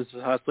 Heroes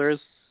vs. Hustlers.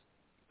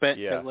 Ben,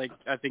 yeah. Like,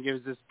 I think it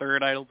was his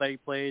third idol that he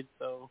played,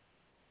 so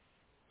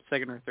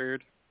second or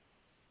third.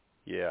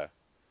 Yeah.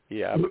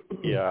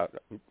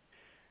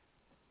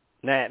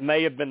 Now, it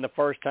may have been the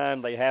first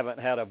time they haven't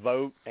had a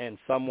vote and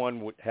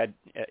someone had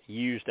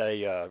used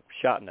a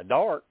shot in the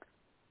dark.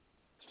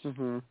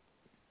 Mm-hmm.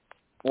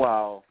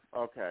 Well,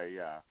 okay,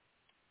 yeah.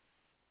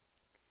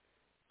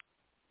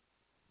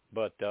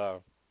 But I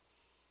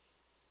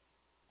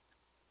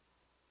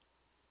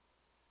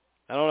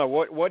don't know.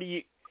 What do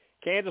you,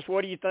 Kansas?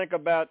 What do you think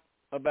about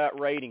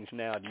ratings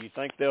now? Do you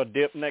think they'll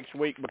dip next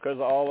week because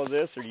of all of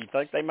this, or do you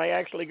think they may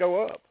actually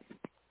go up?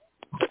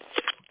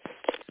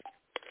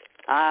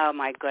 Oh,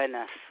 my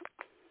goodness.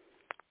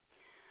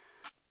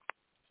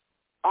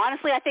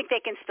 Honestly, I think they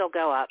can still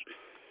go up.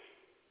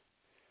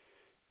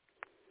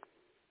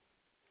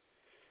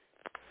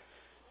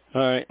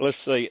 All right, let's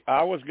see.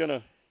 I was going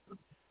to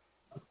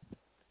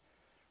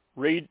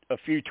read a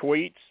few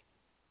tweets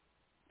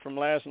from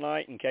last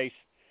night in case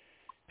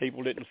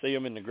people didn't see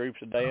them in the groups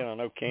today, and I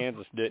know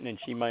Kansas didn't, and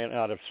she may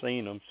not have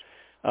seen them.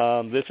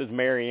 This is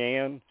Mary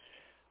Ann.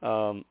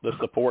 The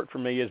support for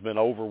me has been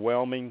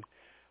overwhelming.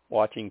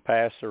 Watching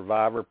past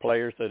Survivor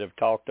players that have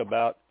talked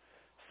about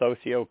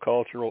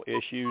socio-cultural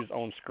issues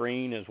on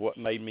screen is what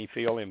made me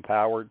feel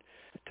empowered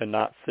to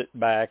not sit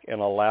back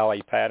and allow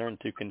a pattern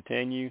to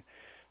continue.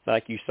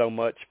 Thank you so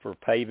much for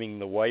paving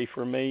the way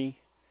for me.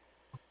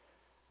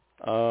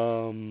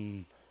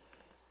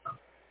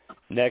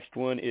 Next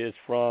one is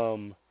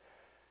from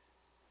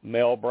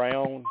Mel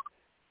Brown.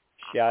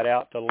 Shout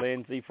out to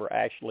Lindsay for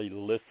actually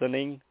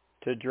listening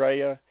to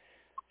Drea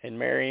and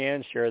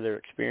Marianne share their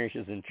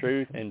experiences and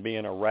truth, and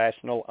being a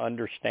rational,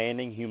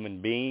 understanding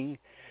human being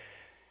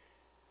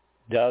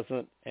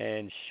doesn't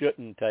and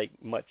shouldn't take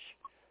much,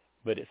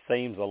 but it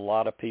seems a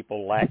lot of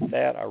people lack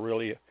that. I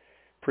really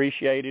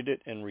appreciated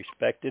it and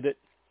respected it.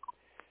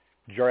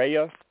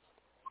 Drea,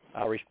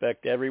 I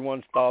respect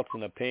everyone's thoughts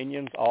and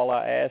opinions. All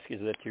I ask is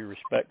that you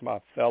respect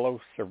my fellow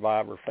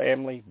Survivor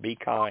family. Be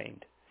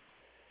kind.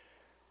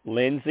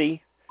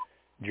 Lindsay,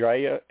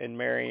 Drea, and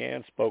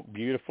Marianne spoke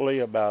beautifully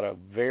about a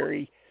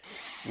very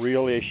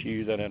real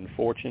issue that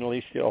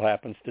unfortunately still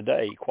happens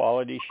today.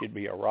 Equality should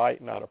be a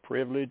right, not a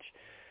privilege.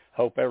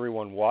 Hope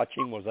everyone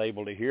watching was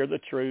able to hear the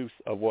truth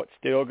of what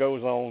still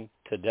goes on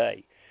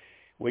today.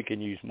 We can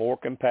use more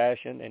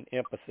compassion and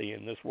empathy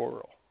in this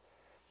world.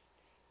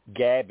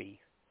 Gabby,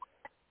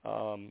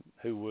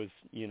 who was,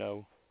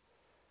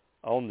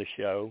 on the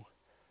show,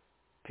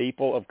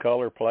 people of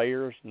color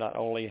players not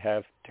only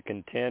have to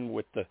contend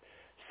with the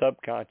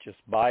subconscious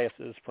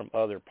biases from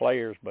other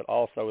players, but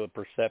also the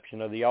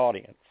perception of the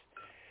audience.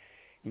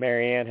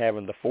 Marianne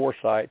having the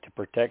foresight to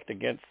protect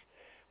against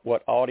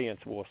what audience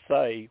will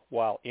say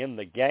while in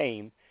the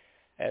game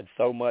adds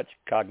so much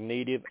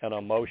cognitive and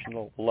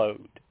emotional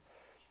load.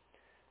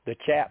 The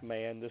chat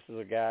man, this is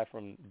a guy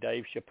from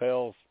Dave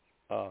Chappelle's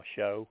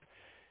show.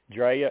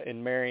 Drea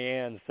and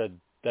Marianne said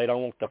they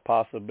don't want the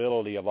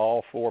possibility of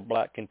all 4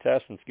 black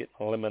contestants getting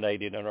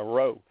eliminated in a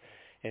row.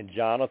 And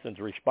Jonathan's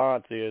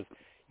response is,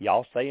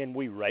 y'all saying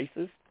we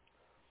racist?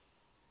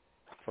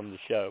 From the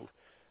show.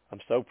 I'm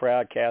so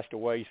proud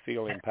castaways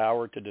feel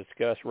empowered to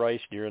discuss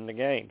race during the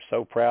game.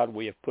 So proud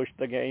we have pushed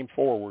the game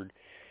forward,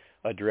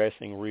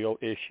 addressing real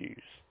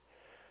issues.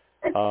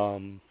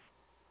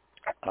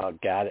 A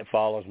guy that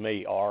follows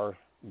me, R.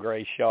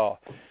 Gray Shaw.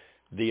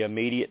 The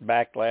immediate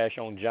backlash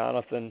on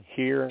Jonathan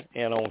here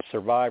and on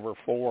Survivor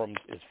forums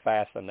is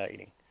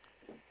fascinating.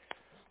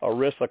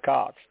 Arissa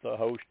Cox, the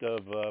host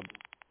of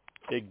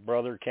Big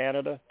Brother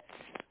Canada.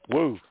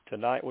 Woo,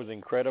 tonight was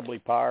incredibly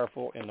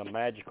powerful in a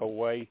magical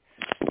way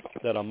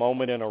that a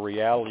moment in a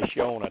reality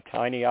show on a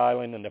tiny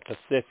island in the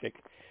Pacific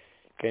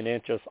can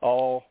inch us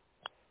all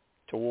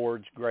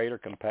towards greater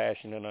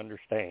compassion and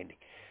understanding.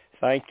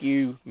 Thank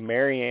you,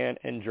 Marianne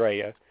and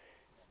Drea.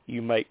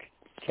 You make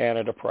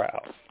Canada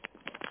proud.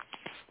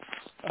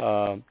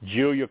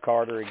 Julia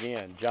Carter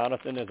again.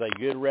 Jonathan is a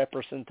good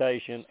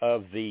representation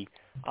of the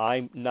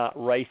I'm not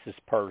racist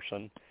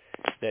person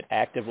that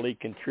actively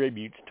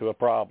contributes to a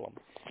problem.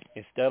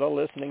 Instead of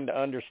listening to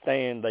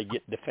understand, they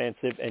get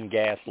defensive and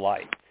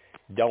gaslight.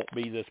 Don't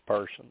be this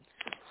person.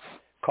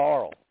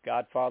 Carl,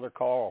 Godfather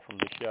Carl from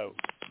the show.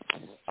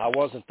 I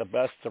wasn't the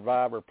best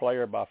Survivor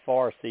player by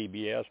far,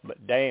 CBS,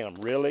 but damn,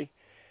 really?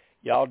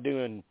 Y'all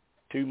doing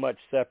too much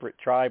separate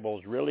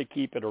tribals. Really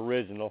keep it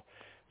original.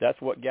 That's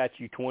what got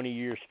you 20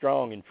 years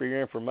strong. And for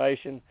your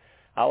information,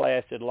 I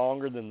lasted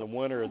longer than the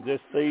winner of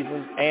this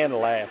season and the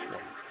last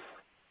one.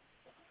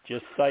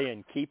 Just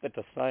saying, keep it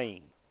the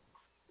same.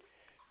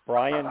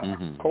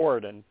 Brian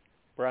Corden,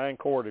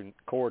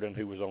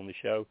 who was on the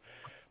show,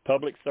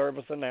 public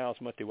service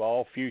announcement to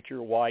all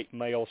future white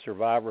male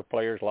Survivor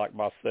players like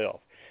myself.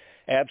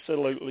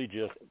 Absolutely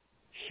just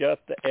shut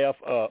the F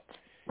up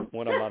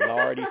when a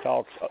minority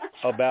talks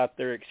about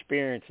their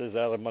experiences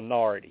as a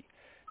minority.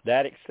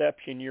 That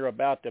exception you're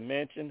about to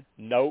mention,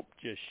 nope,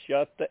 just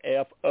shut the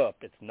F up.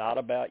 It's not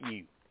about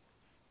you.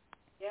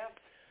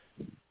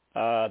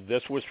 Yeah.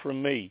 This was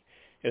from me.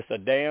 It's a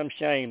damn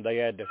shame they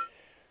had to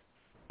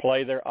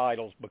play their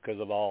idols because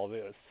of all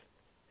this.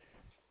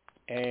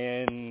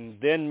 And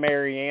then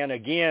Marianne,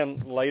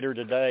 again, later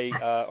today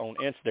on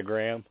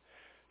Instagram,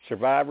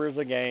 Survivor is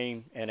a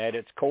game, and at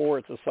its core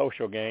it's a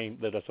social game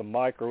that is a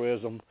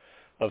microism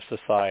of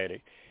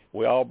society.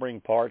 We all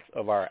bring parts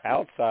of our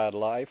outside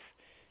life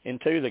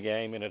into the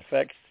game, and it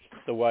affects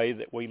the way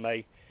that we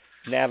may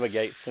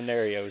navigate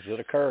scenarios that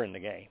occur in the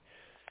game.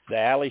 The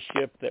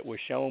allyship that was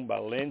shown by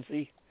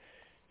Lindsay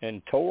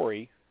and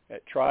Tori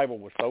at Tribal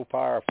was so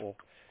powerful,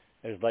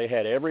 as they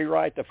had every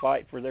right to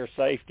fight for their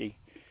safety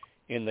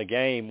in the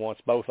game once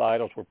both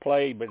idols were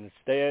played, but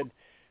instead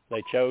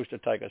they chose to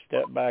take a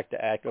step back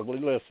to actively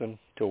listen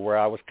to where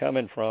I was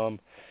coming from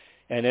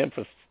and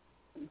emphasize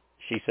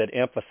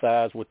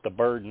with the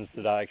burdens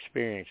that I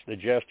experienced. The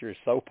gesture is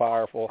so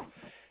powerful,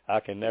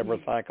 I can never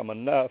thank them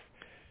enough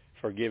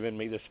for giving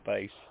me the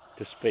space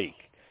to speak.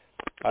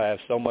 I have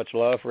so much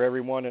love for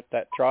everyone at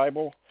that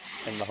Tribal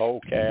and the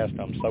whole cast.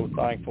 I'm so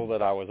thankful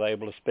that I was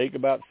able to speak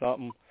about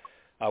something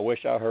I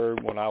wish I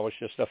heard when I was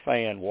just a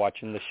fan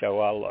watching the show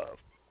I love.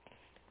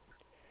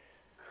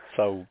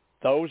 So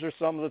those are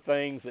some of the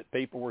things that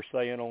people were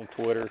saying on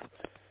Twitter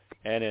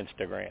and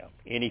Instagram.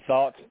 Any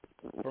thoughts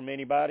from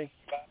anybody?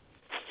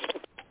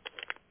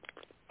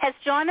 Has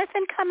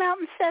Jonathan come out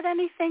and said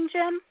anything,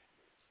 Jim?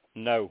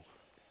 No.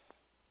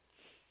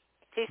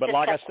 He's but just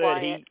like I kept said,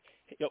 quiet.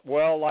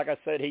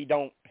 he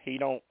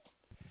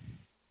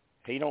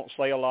don't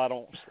say a lot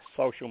on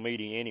social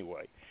media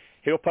anyway.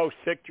 He'll post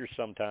pictures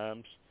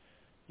sometimes,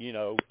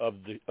 of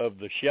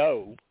the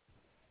show,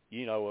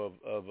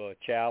 of a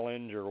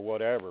challenge or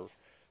whatever,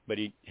 but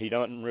he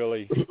doesn't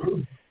really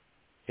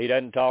he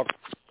doesn't talk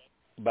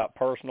about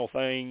personal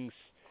things,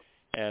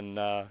 and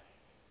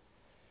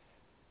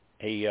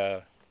he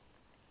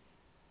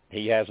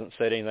hasn't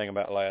said anything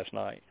about last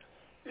night.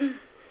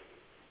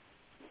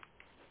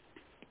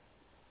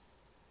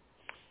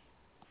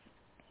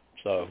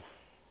 So,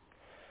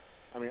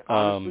 I mean,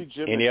 honestly,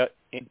 Jim,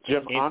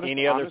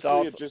 any other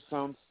thoughts?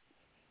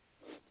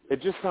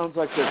 It just sounds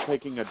like they're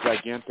taking a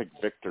gigantic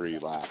victory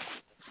lap.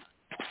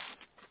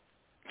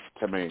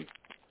 To me,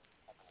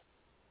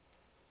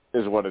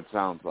 is what it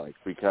sounds like,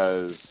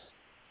 because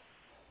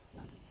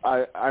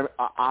I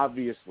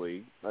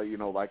obviously,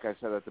 like I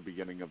said at the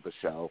beginning of the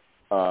show,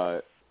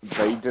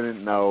 they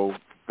didn't know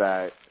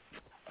that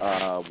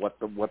what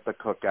the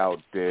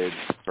cookout did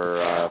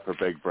for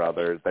Big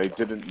Brother. They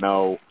didn't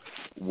know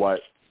what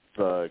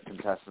the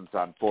contestants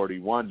on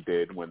 41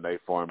 did when they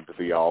formed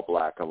the All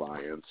Black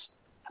Alliance,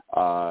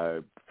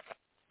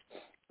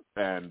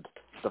 and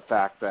the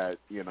fact that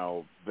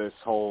this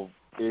whole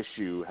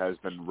issue has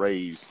been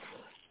raised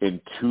in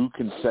 2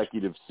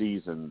 consecutive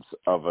seasons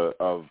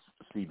of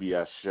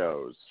CBS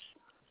shows.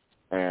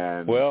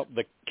 And well,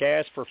 the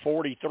cast for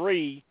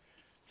 43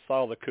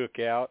 saw the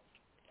cookout.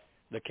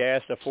 The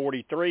cast of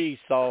 43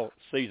 saw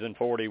season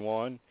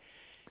 41,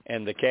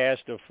 and the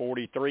cast of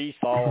 43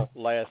 saw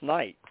last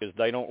night, because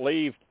they don't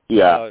leave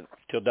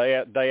till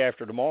day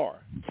after tomorrow.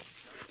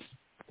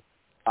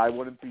 I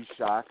wouldn't be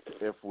shocked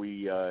if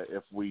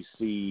we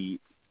see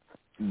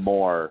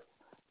more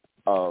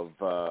of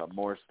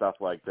more stuff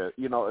like that.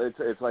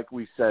 It's like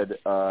we said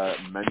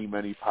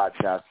many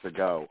podcasts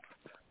ago.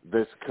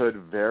 This could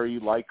very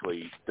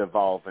likely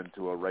devolve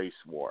into a race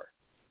war.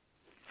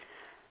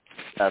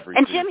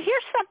 And Jim,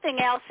 here's something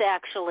else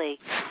actually,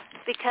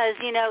 because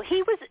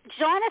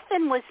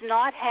Jonathan was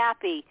not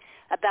happy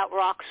about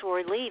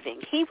Roxroy leaving.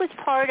 He was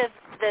part of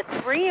the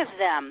 3 of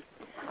them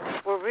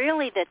were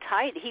really the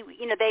tight.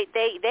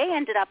 They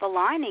ended up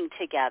aligning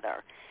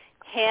together,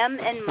 him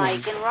and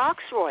Mike and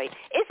Roxroy.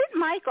 Isn't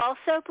Mike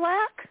also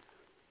black?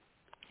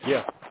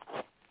 Yeah.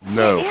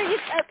 No. Okay,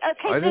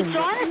 I didn't so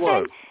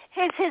Jonathan,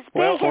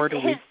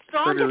 his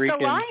strongest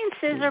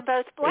alliances are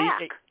both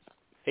black.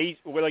 He's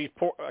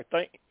I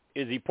think,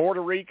 is he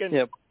Puerto Rican?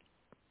 Yep.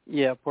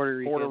 Yeah, Puerto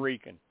Rican. Puerto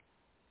Rican.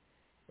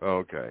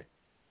 Okay.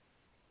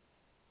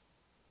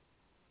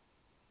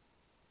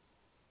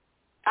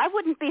 I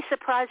wouldn't be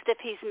surprised if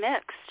he's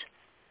mixed.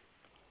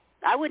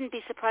 I wouldn't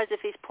be surprised if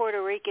he's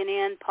Puerto Rican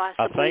and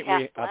possibly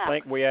half black. I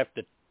think we have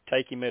to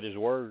take him at his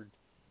word.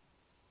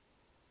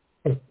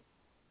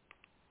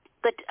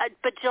 But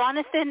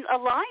Jonathan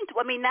aligned.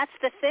 I mean, that's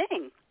the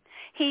thing.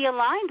 He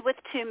aligned with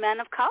two men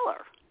of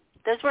color.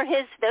 Those were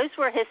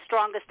his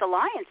strongest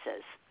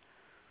alliances.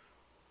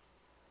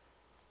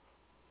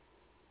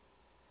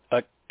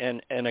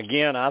 And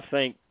again, I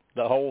think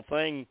the whole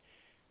thing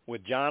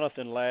with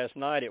Jonathan last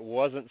night, it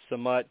wasn't so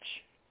much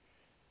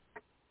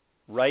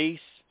race.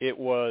 It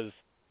was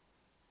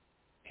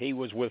he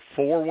was with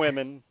four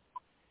women.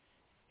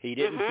 He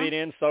didn't fit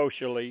in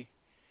socially.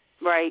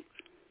 Right.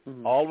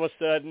 All of a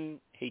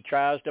sudden, he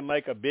tries to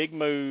make a big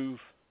move.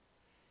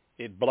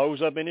 It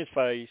blows up in his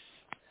face.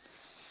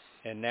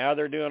 And now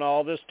they're doing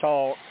all this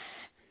talk,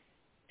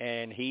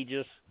 and he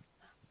just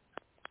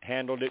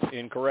handled it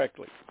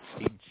incorrectly.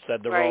 He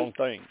said the wrong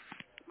thing.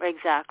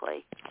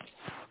 Exactly.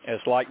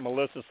 It's like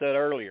Melissa said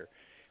earlier,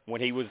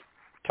 when he was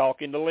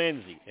talking to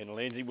Lindsay, and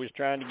Lindsay was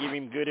trying to give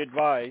him good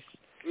advice,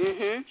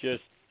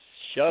 just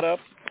shut up,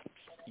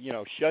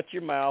 shut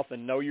your mouth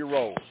and know your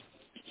role.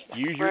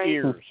 Use your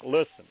ears.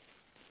 Listen.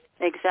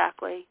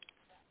 Exactly.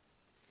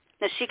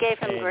 Now, she gave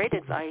him great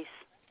advice.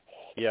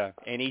 Yeah,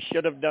 and he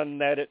should have done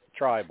that at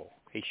Tribal.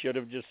 He should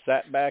have just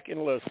sat back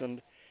and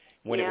listened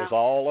when it was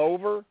all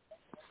over,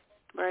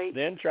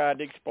 then tried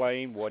to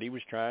explain what he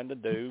was trying to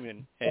do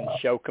and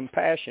show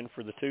compassion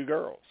for the two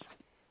girls.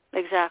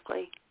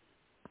 Exactly.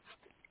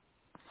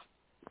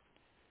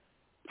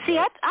 See,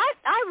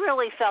 I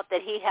really felt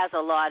that he cares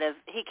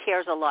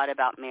a lot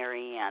about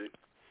Marianne.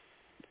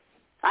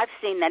 I've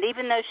seen that.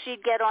 Even though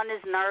she'd get on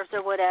his nerves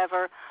or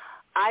whatever,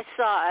 I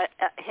saw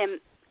him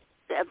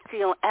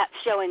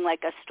showing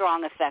like a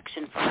strong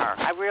affection for her.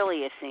 I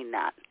really have seen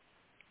that.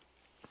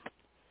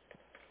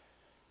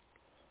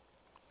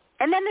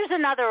 And then there's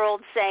another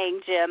old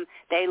saying, Jim,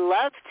 they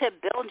love to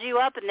build you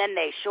up and then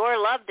they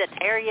sure love to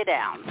tear you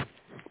down.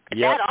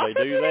 Yep, that also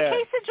they do be that. The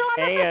case of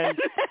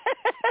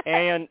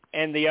Jonathan?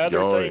 And the other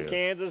thing,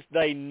 Kansas,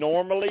 they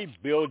normally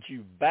build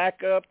you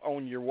back up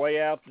on your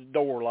way out the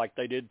door like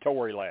they did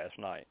Tori last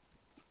night.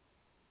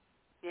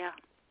 Yeah.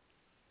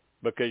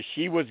 Because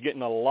she was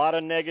getting a lot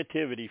of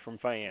negativity from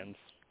fans.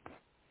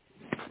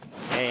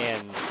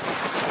 And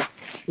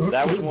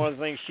that was one of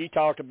the things she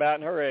talked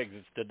about in her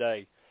exits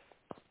today.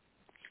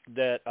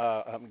 That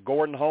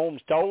Gordon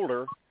Holmes told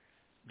her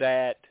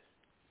that,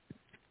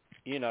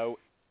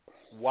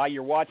 while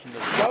you're watching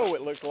the show,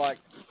 it looks like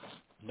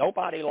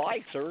nobody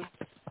likes her.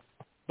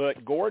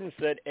 But Gordon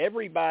said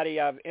everybody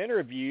I've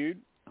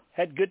interviewed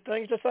had good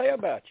things to say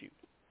about you.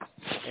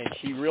 And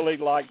she really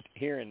liked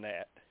hearing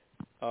that.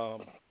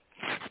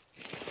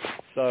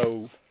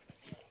 So.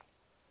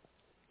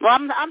 Well,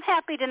 I'm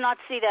happy to not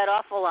see that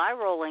awful eye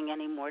rolling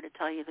anymore, to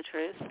tell you the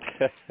truth.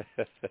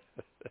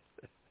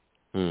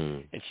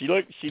 And she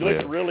looked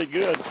really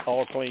good,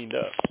 all cleaned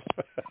up.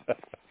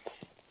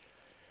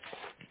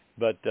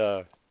 But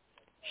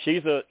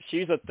she's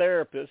a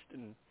therapist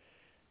and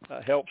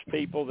helps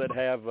people that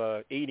have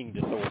eating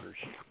disorders.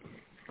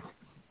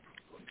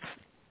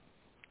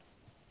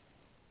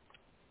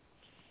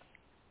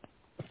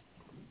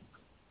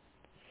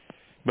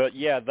 But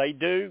yeah, they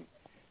do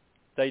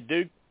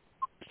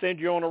send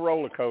you on a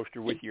roller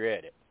coaster with your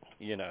edit,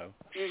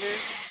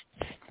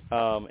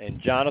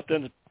 And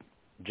Jonathan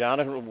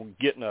was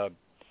getting a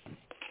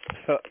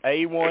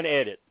A1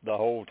 edit the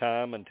whole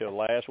time until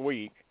last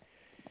week,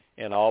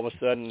 and all of a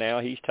sudden now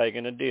he's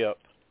taking a dip,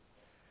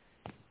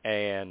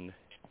 and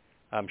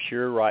I'm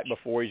sure right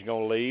before he's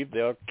going to leave,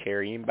 they'll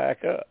carry him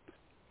back up.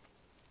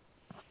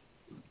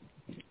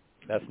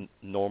 That's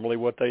normally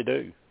what they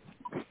do.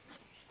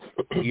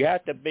 You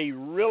have to be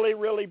really,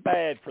 really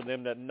bad for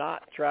them to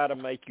not try to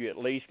make you at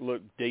least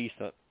look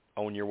decent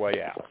on your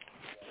way out.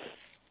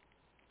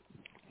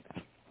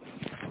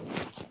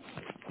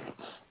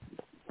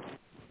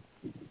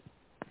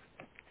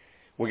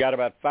 We got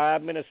about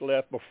 5 minutes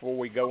left before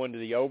we go into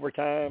the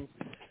overtime,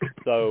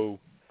 so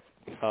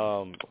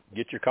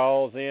get your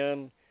calls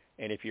in,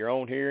 and if you're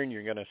on here and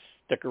you're going to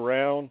stick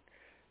around,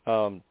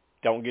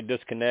 don't get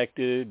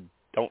disconnected,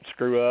 don't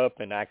screw up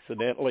and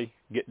accidentally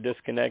get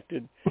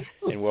disconnected,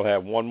 and we'll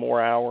have one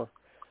more hour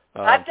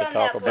to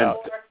talk about.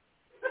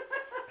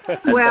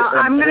 Well,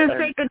 I'm going to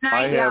say good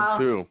night, y'all. I have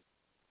too.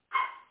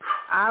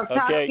 I'll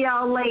talk to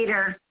y'all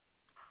later.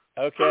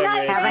 Okay,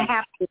 Reggie. Have a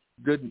happy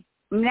Good night.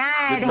 Good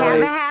Have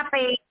night. a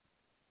happy.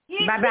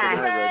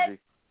 Bye-bye.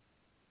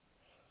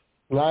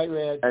 Night,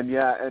 Red.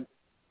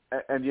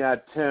 And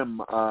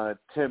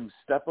Tim,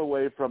 step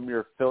away from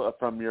your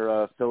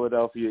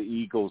Philadelphia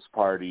Eagles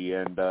party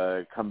and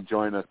come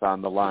join us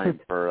on the line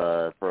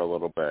for a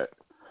little bit.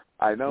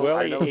 I know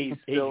he's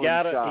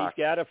got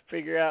to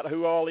figure out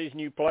who all these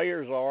new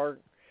players are.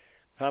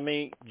 How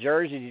many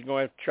jerseys he's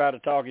going to try to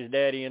talk his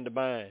daddy into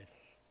buying.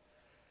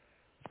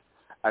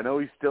 I know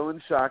he's still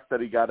in shock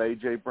that he got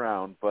A.J.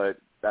 Brown, but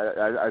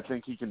I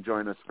think he can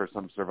join us for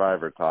some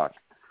Survivor talk.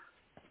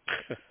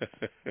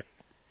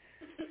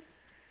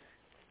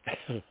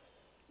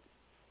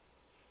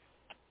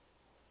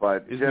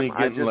 But isn't Jim, he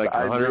getting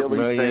 $100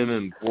 million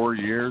in 4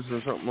 years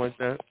or something like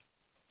that?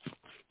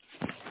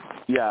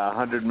 Yeah,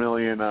 $100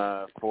 million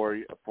for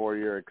a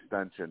 4-year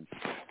extension.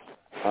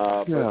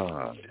 But,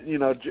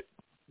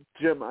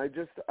 Jim, I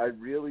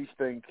really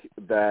think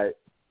that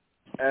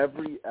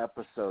every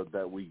episode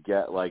that we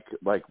get, like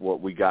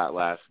what we got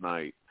last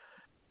night,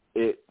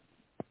 it's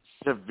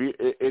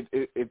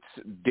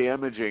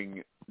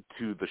damaging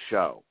to the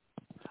show.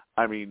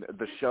 I mean,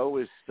 the show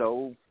is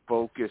so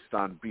focused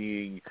on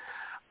being,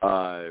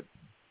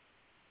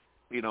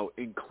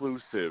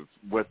 inclusive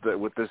with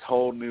this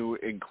whole new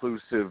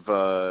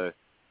inclusive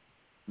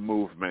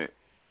movement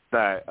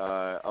that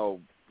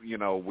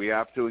we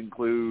have to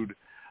include.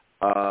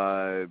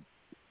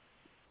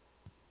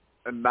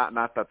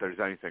 Not that there's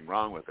anything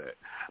wrong with it.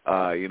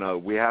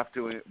 We have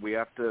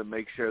to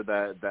make sure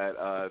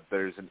that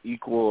there's an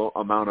equal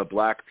amount of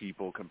black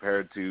people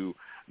compared to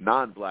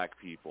non-black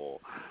people.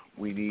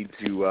 We need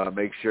to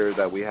make sure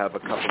that we have a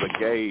couple of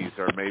gays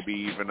or maybe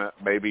even a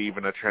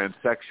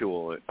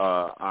transsexual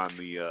on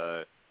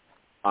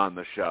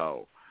the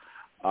show.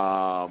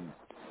 I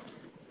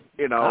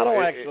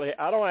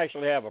don't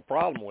actually have a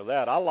problem with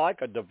that. I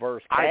like a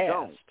diverse cast. I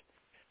don't.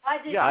 I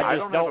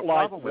just don't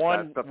like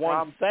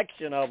one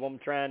section of them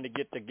trying to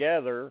get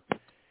together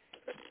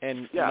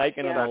and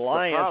making an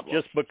alliance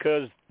just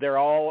because they're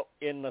all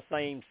in the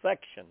same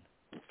section.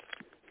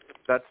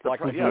 That's the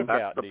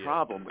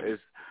problem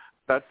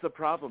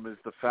is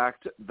the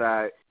fact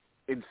that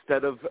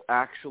instead of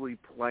actually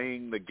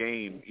playing the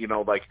game,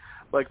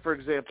 like for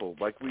example,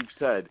 like we've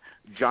said,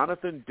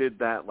 Jonathan did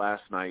that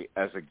last night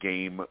as a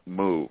game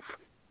move,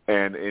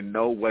 and in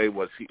no way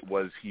was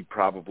he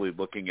probably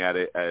looking at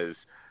it as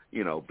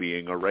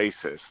being a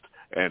racist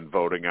and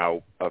voting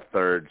out a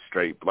third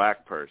straight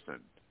black person.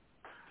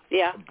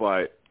 Yeah.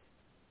 But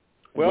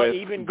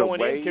even going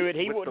into it,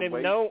 he wouldn't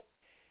have known.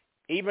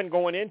 Even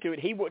going into it,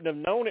 he wouldn't have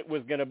known it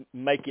was going to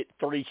make it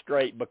 3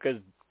 straight because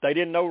they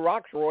didn't know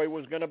Roxroy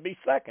was going to be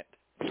second.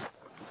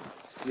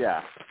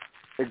 Yeah,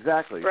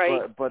 exactly.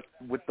 Right. But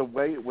with the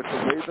way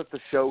that the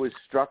show is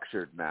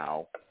structured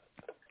now,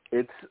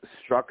 it's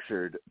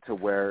structured to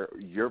where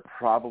you're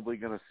probably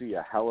going to see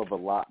a hell of a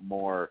lot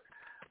more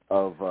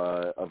of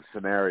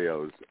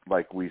scenarios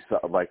like we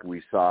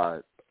saw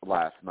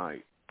last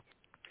night.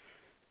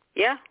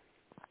 Yeah,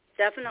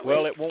 definitely.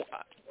 Well, it won't.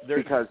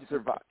 Because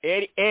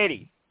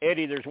Eddie,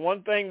 there's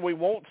one thing we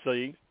won't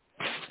see.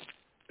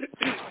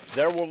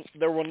 There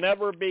will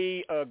never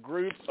be a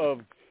group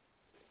of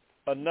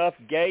enough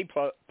gay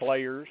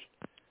players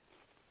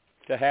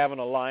to have an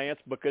alliance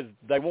because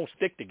they won't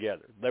stick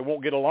together. They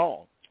won't get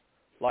along,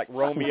 like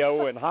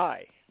Romeo and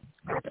High.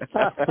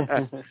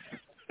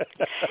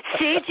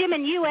 See, Jim,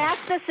 and you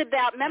asked us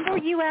remember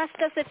you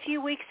asked us a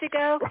few weeks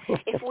ago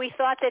if we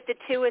thought that the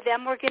two of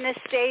them were going to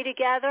stay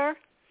together?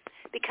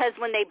 Because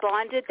when they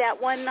bonded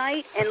that one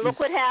night, and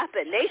look what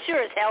happened. They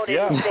sure as hell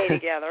didn't stay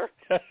together.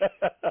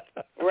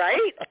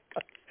 Right?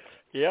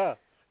 Yeah.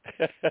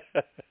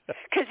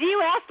 Because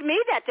you asked me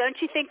that,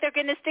 don't you think they're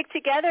going to stick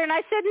together? And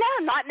I said,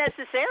 no, not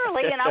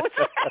necessarily, and I was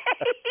right.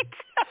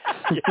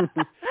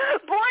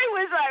 Boy,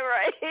 was I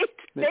right.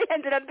 They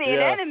ended up being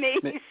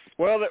enemies.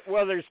 Well,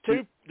 there's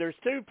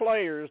two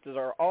players that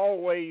are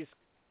always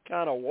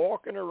kind of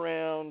walking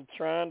around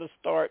trying to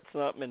start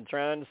something and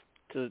trying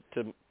to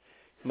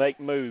make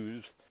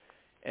moves,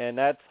 and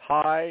that's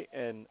High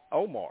and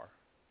Omar.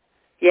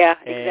 Yeah,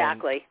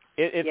 exactly.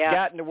 It's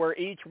gotten to where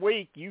each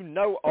week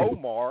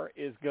Omar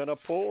is going to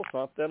pull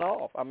something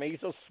off. I mean,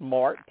 he's a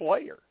smart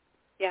player.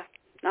 Yeah.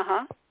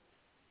 Uh-huh.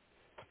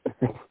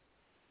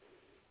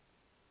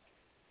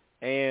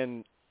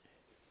 And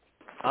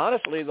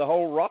honestly, the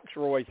whole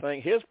Roxroy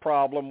thing, his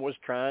problem was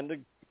trying to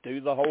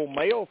do the whole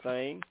male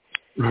thing,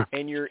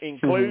 and you're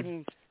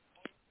including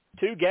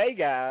 2 gay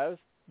guys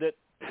that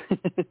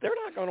they're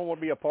not going to want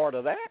to be a part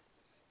of that.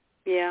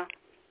 Yeah.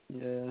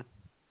 Yeah.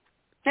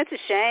 That's a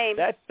shame.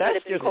 That's would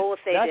have been just cool if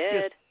they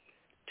did.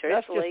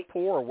 Truthfully. That's just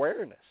poor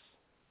awareness.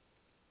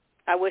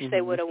 I wish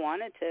they would have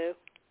wanted to.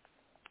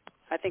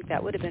 I think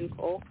that would have been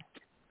cool.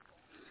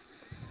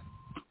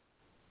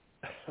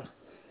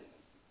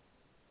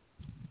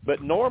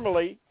 But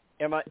normally,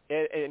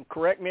 and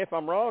correct me if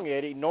I'm wrong,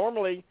 Eddie,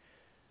 normally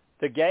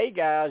the gay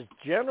guys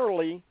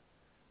generally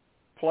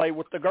play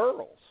with the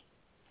girls.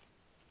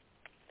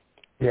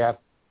 Yeah.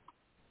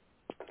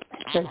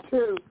 And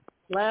 2,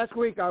 last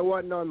week I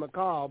wasn't on the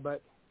call,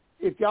 but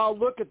if y'all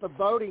look at the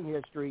voting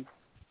history,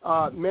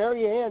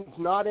 Marianne's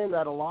not in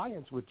that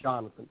alliance with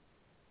Jonathan.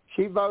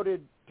 She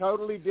voted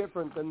totally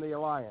different than the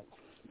alliance.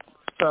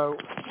 So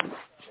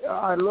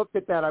I looked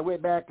at that. I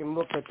went back and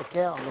looked at the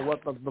count and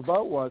what the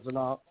vote was and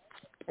all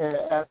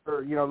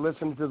after,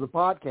 listening to the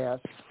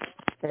podcast.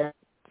 And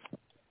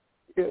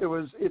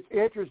it's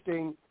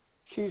interesting.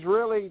 She's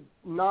really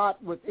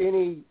not with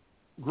any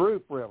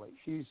group, really.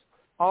 She's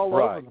all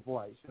over the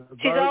place.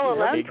 She's all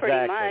alone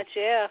pretty much,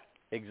 yeah.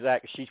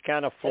 Exactly. She's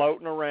kind of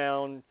floating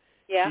around.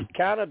 Yeah. She's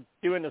kind of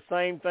doing the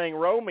same thing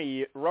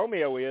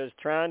Romeo is,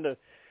 trying to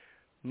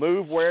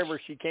move wherever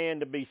she can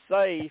to be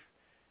safe,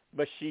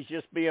 but she's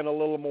just being a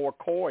little more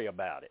coy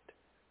about it.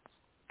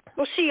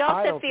 Well, she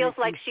also feels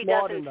like she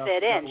doesn't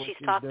fit in. She's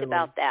talked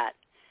about that.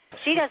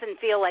 She doesn't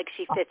feel like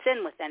she fits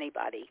in with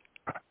anybody.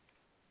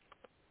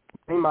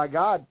 Oh, my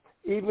God.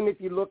 even if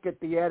you look at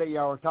the edit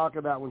y'all were talking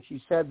about when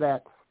she said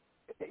that,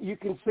 you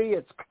can see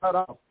it's cut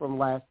off from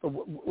last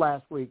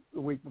week, the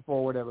week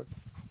before, whatever.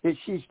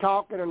 She's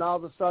talking, and all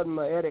of a sudden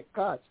the edit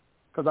cuts,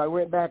 because I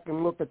went back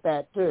and looked at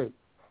that too.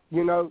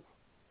 You know,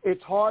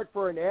 it's hard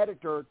for an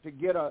editor to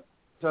get to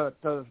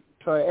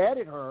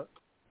edit her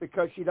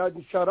because she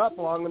doesn't shut up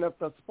long enough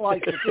to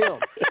splice the film.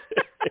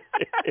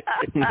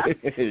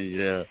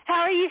 Yeah.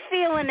 How are you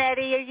feeling,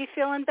 Eddie? Are you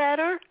feeling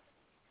better?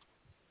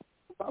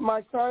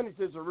 My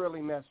sinuses are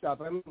really messed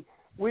up. I mean,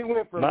 we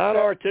went from mine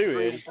are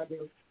too, Eddie,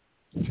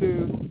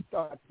 to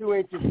 2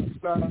 inches of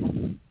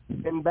snow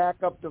and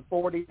back up to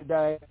 40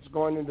 today. It's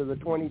going into the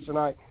 20s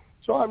tonight.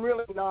 So I'm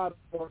really not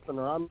a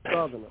northerner. I'm a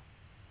southerner.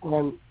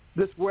 And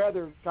this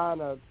weather's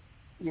kind of,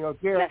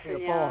 tearing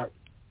me apart.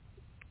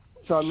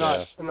 So I'm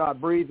not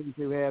breathing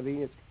too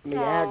heavy. It's me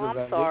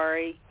aggravated. I'm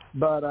sorry.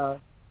 But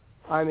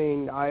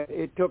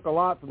it took a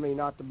lot for me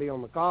not to be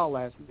on the call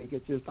last week.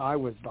 It's just I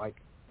was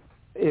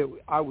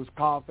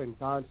coughing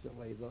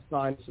constantly. The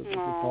sinuses were just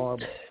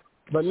horrible.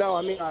 But no,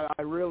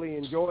 I really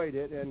enjoyed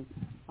it, and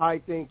I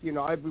think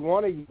every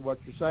one of you, what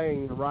you're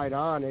saying, you're right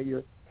on it.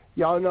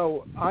 Y'all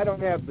know I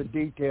don't have the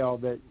detail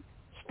that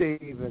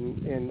Steve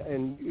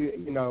and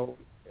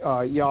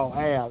y'all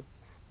have.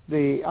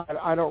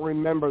 I don't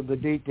remember the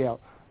detail.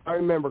 I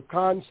remember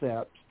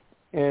concepts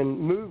and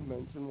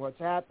movements and what's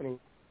happening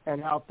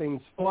and how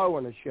things flow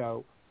in a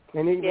show.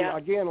 And even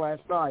again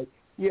last night,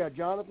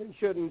 Jonathan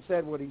shouldn't have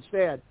said what he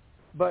said,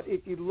 but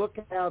if you look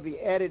at how the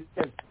edit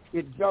is,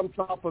 it jumps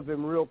off of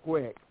him real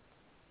quick.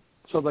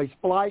 So they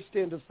spliced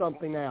into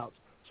something else.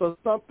 So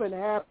something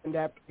happened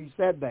after he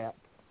said that,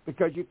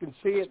 because you can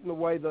see it in the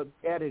way the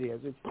edit is.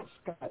 It's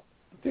cut.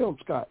 The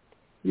film's cut.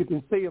 You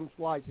can see him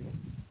slicing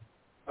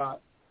it.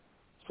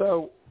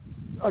 So,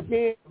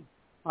 again,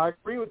 I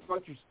agree with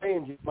what you're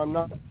saying, Jim. I'm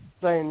not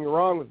saying you're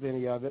wrong with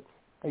any of it.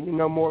 And you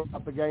know more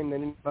about the game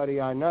than anybody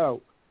I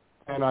know.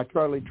 And I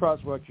totally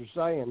trust what you're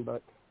saying.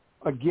 But,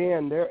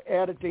 again, they're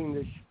editing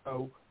this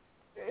show.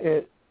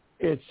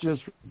 It's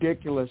just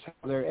ridiculous how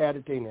they're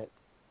editing it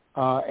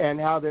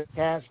and how they're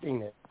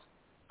casting it.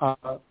 I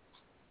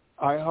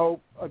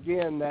hope,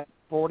 again, that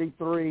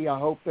 43, I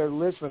hope they're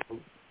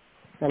listening.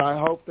 And I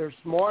hope they're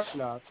smart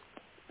enough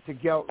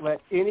to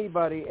let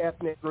anybody,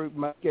 ethnic group,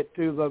 get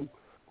to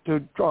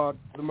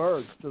the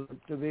merge, to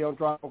the on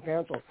tribal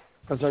council,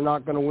 because they're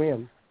not going to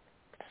win.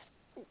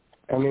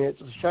 I mean, it's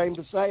a shame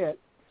to say it,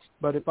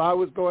 but if I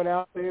was going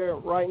out there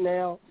right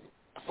now,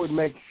 I would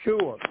make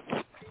sure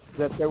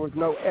that there was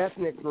no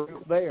ethnic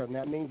group there, and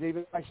that means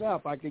even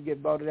myself, I could get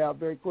voted out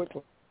very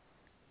quickly.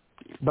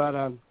 But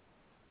I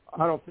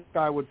don't think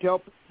I would tell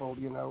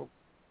people,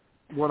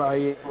 what I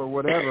am or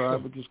whatever. I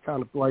would just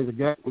kind of play the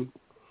game.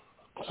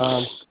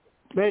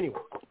 But anyway,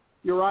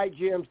 you're right,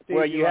 Jim. Steve,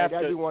 well, you have right.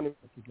 to. Everyone is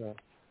what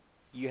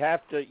you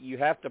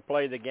have to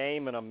play the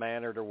game in a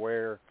manner to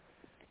where,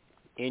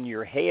 in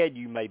your head,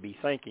 you may be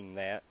thinking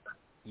that.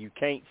 You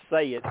can't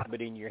say it,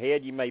 but in your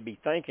head, you may be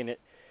thinking it.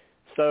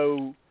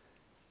 So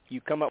you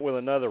come up with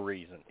another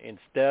reason.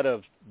 Instead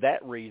of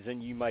that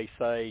reason, you may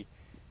say,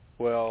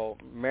 well,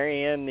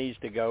 Marianne needs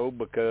to go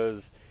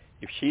because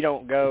if she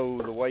don't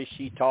go the way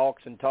she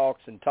talks and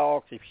talks and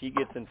talks, if she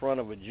gets in front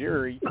of a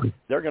jury,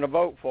 they're going to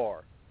vote for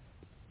her.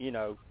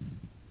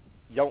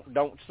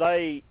 Don't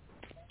say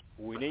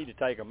we need to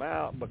take them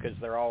out because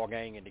they're all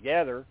ganging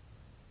together.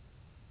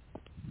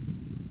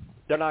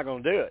 They're not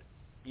going to do it.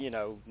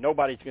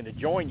 Nobody's going to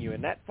join you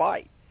in that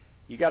fight.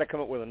 You got to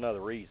come up with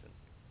another reason.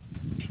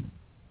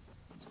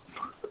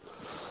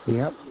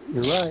 Yep,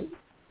 you're right.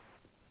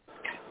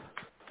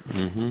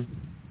 Mhm.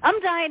 I'm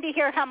dying to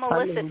hear how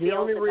Melissa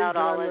feels about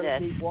all of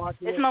this.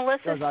 Is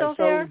Melissa still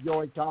there? I so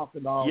enjoy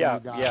talking to all of you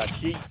guys. Yeah.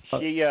 She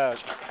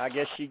I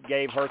guess she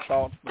gave her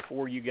thoughts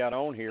before you got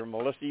on here.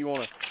 Melissa, you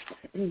want to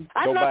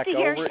go back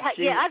over it?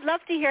 I'd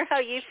love to hear how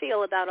you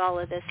feel about all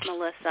of this,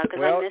 Melissa, because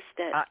I missed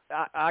it.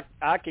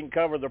 I can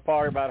cover the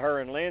part about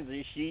her and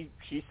Lindsay.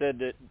 She said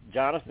that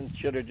Jonathan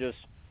should have just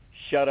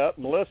shut up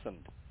and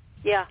listened.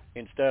 Yeah.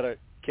 Instead of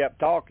kept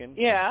talking.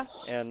 Yeah.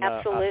 And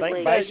absolutely. I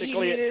think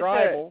basically at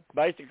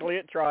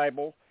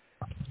tribal,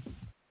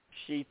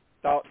 she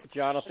thought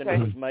Jonathan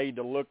was made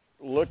to look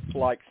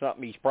like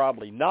something he's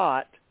probably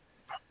not,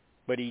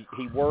 but he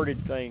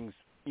worded things,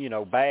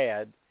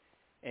 bad,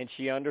 and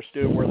she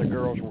understood where the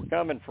girls were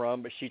coming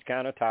from, but she's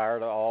kind of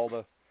tired of all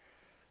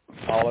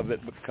of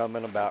it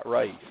becoming about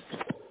race.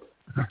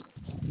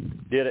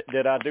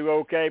 Did I do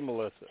okay,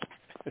 Melissa?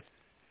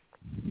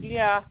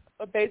 Yeah,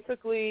 but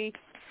basically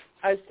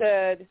I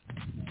said,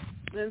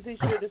 Lindsay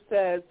should have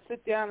said,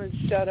 sit down and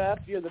shut up.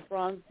 You're the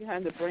bronze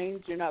behind the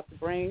brains. You're not the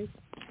brains.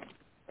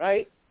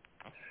 Right?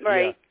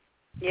 Right.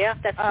 Yeah,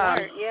 that's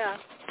smart. Yeah.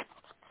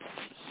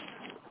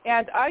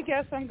 And I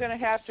guess I'm going to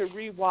have to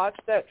rewatch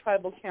that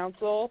tribal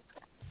council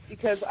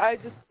because I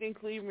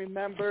distinctly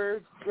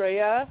remember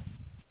Drea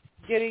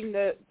getting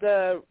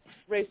the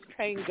race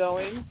train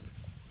going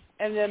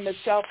and then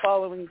Michelle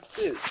following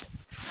suit.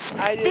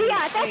 That's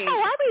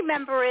how I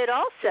remember it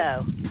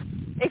also.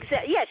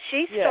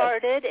 She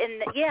started,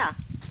 and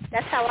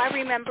that's how I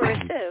remember it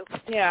too.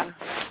 Yeah.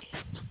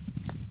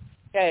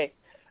 Okay.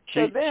 She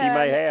So then,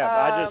 may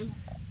have.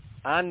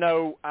 I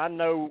know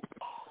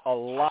a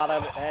lot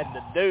of it had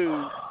to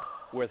do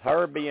with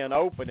her being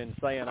open and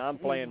saying, I'm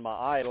playing my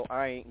idol,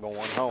 I ain't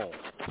going home.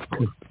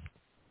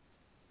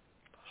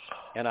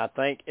 And I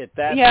think at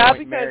that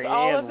point,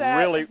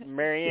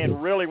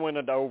 Marianne really went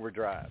into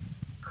overdrive.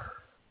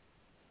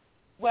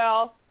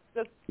 Well,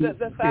 the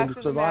fact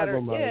of the matter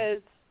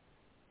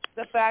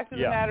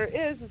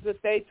is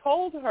that they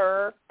told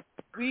her,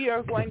 we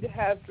are going to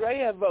have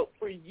Drea vote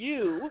for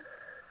you.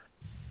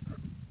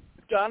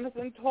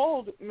 Jonathan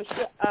told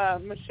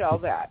Michelle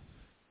that.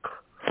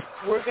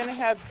 We're going to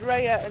have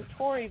Drea and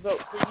Tori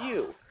vote for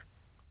you.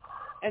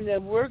 And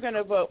then we're going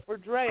to vote for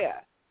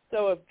Drea.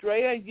 So if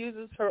Drea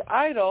uses her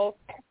idol,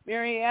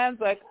 Marianne's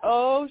like,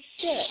 oh,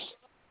 shit.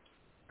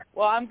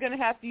 Well, I'm going to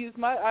have to use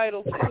my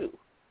idol, too.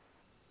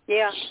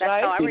 Yeah, that's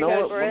right? how I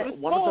remember it.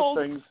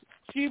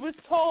 She was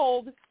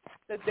told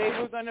that they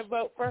were going to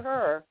vote for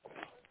her.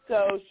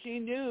 So she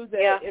knew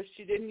that if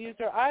she didn't use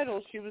her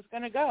idol, she was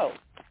going to go.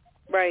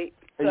 Right.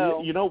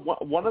 So, you know,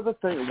 one of the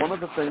things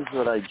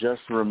that I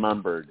just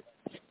remembered,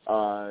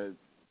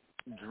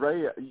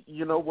 Drea,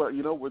 you know where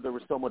there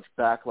was so much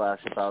backlash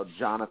about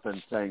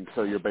Jonathan saying,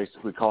 so you're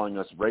basically calling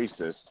us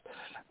racist.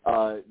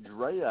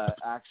 Drea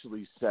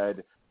actually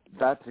said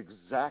that's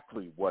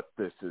exactly what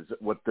this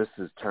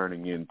is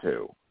turning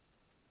into.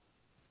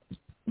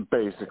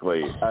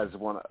 Basically,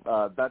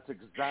 that's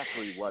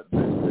exactly what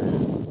this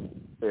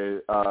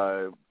is.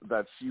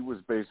 That she was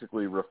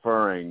basically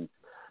referring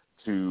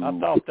to. I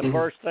thought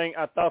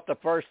the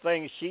first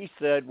thing she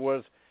said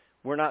was,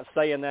 "We're not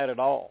saying that at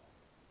all."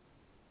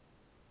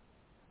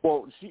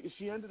 Well,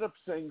 she ended up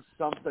saying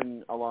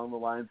something along the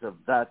lines of,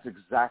 "That's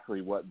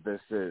exactly what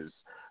this is,"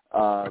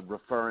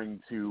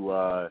 referring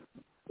to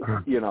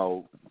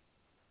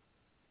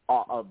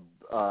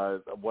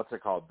what's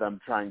it called? Them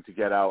trying to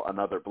get out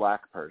another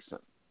black person.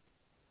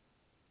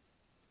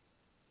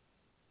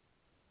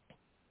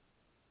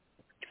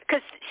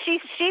 Because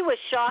she was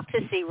shocked to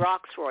see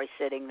Roxroy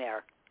sitting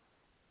there.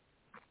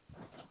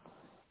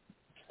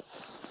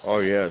 Oh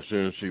yeah, as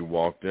soon as she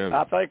walked in.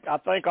 I think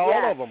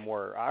all of them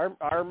were. I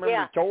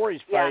remember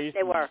Tori's face. Yeah,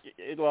 they were.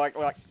 It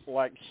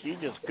like she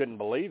just couldn't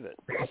believe it.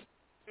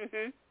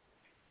 Mhm.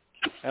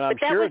 And I'm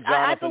sure Jonathan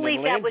I believe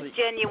and Lindsay, that was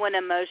genuine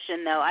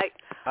emotion, though. I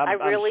I'm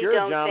really sure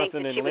don't Jonathan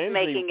think that and she was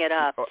Lindsay, making it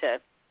up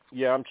to.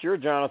 Yeah, I'm sure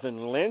Jonathan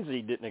and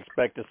Lindsay didn't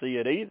expect to see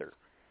it either.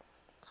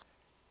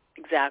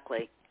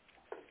 Exactly.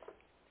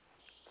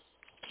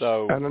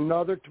 So. And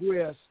another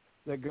twist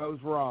that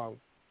goes wrong.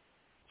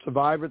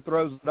 Survivor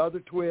throws another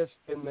twist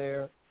in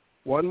there,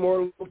 one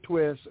more little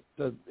twist,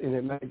 and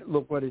it made it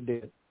look what it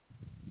did.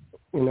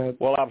 You know.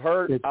 Well, I've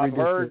heard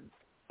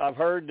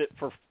that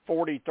for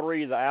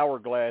 43 the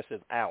hourglass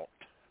is out.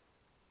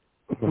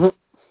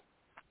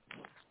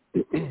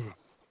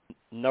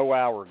 No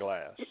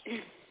hourglass.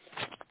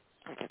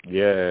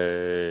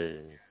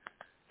 Yay!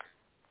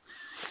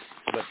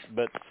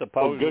 But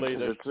supposedly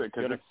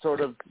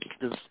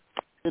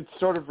it's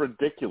sort of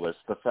ridiculous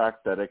the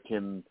fact that it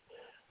can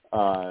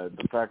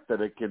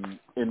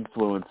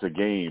influence a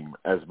game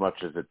as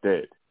much as it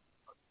did.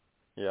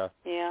 Yeah.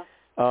 Yeah.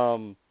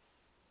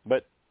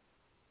 But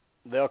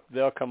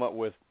they'll come up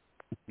with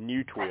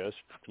new twists.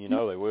 You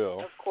know they will.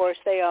 Of course,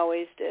 they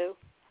always do.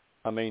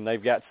 I mean,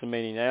 they've got so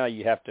many now.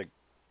 You have to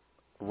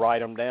write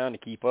them down to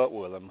keep up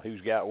with them. Who's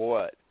got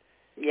what?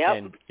 Yep.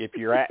 And if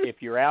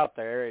you're out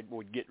there, it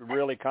would get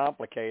really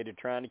complicated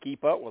trying to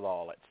keep up with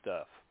all that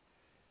stuff.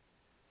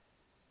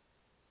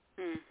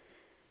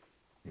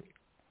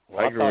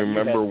 Well, I can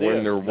remember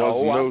when there was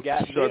no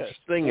such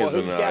thing as an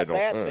idol. Who's got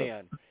that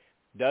then?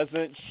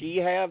 Doesn't she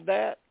have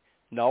that?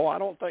 No, I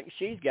don't think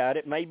she's got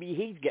it. Maybe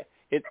he's got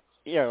it.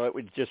 You know, it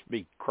would just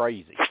be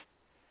crazy.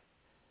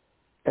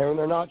 And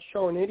they're not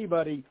showing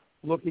anybody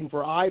looking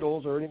for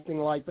idols or anything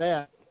like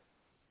that.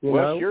 You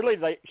well, know?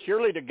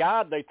 surely to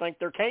God they think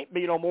there can't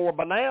be no more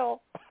by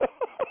now.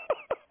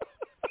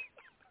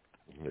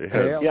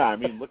 Yeah, I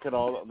mean, look at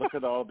all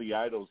the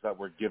idols that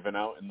were given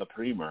out in the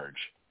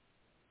pre-merge.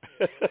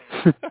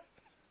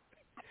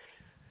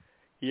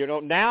 You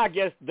know, now I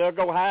guess they'll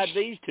go hide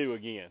these two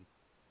again.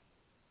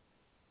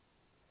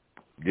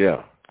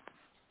 Yeah.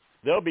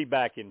 They'll be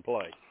back in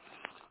play.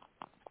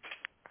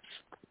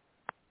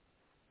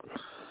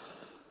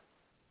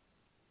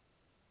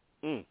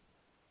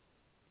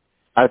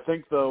 I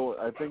think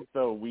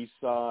though we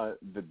saw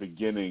the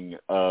beginning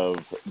of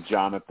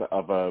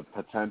a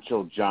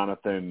potential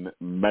Jonathan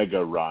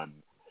mega run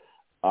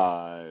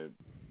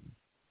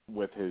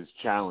with his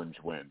challenge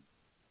win,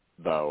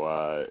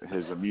 though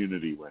his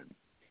immunity win.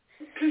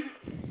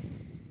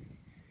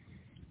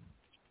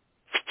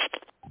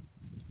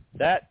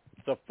 That's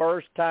the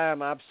first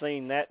time I've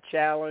seen that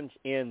challenge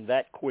end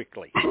that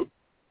quickly.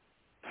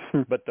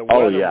 But the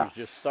weather was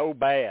just so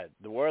bad.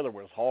 The weather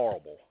was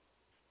horrible.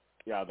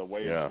 Yeah, the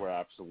waves were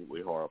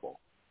absolutely horrible.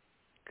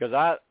 Because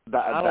I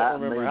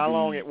don't remember how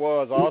long it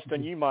was.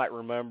 Austin, you might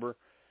remember,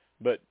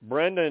 but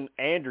Brenda and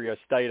Andrea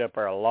stayed up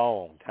there a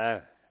long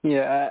time.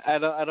 Yeah, I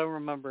don't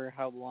remember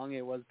how long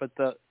it was, but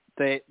the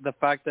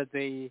fact that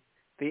they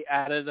they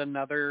added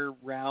another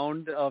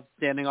round of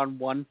standing on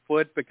one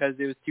foot because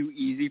it was too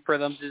easy for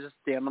them to just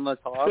stand on the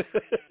top.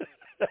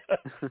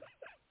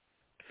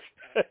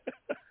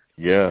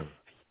 Yeah.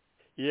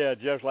 Yeah,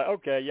 Jeff's like,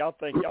 okay, y'all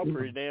think y'all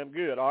pretty damn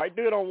good. All right,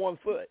 do it on one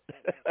foot.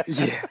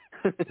 Yeah.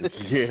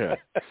 Yeah.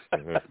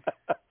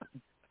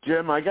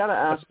 Jim, I got to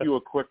ask you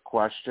a quick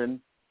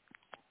question.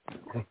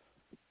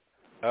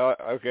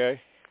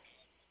 Okay.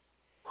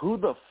 Who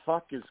the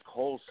fuck is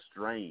Cole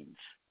Strange?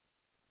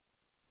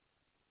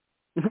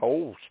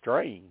 Cole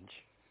Strange?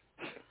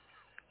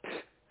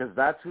 Because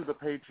that's who the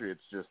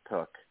Patriots just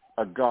took.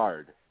 A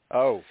guard.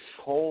 Oh.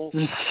 Cole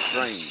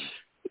Strange.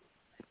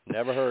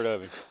 Never heard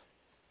of him.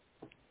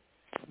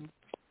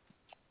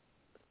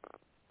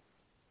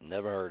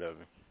 Never heard of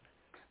him.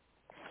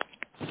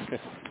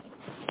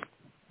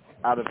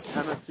 Out of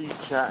Tennessee,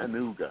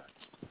 Chattanooga.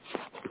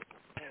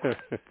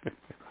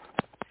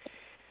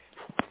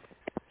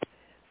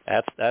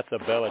 That's a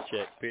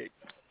Belichick pick.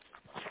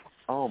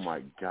 Oh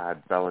my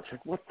God, Belichick!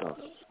 What the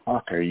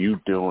fuck are you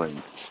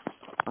doing?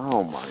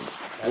 Oh my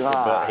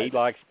God!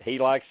 He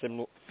likes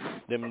them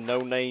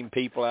no-name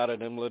people out of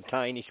them little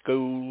tiny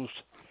schools.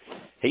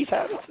 He's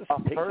had a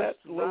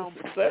little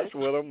success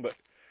with them, but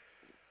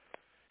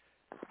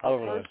I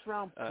don't know. First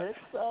round pick,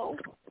 though.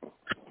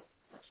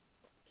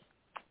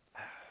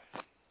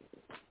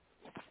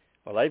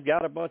 Well, they've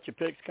got a bunch of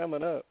picks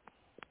coming up.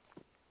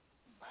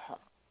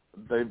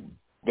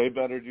 They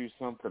better do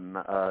something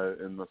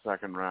in the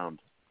second round.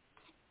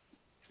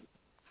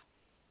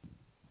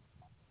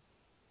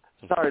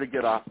 Sorry to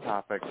get off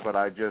topic, but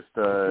I just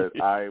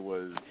I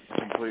was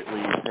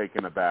completely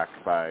taken aback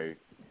by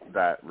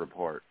that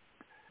report.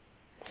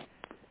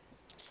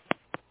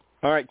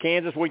 All right,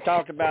 Kansas, we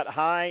talked about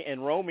High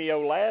and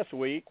Romeo last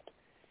week,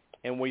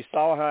 and we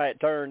saw how it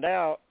turned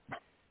out.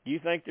 Do you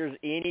think there's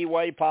any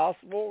way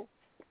possible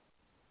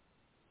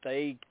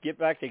they get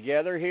back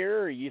together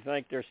here, or you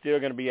think they're still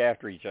going to be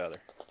after each other?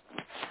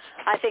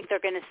 I think they're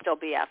going to still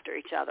be after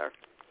each other.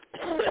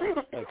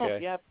 Okay.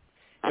 Yep.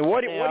 And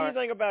what do you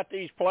think about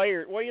these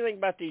players? What do you think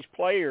about these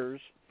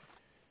players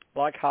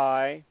like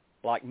High,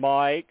 like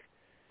Mike?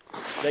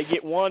 They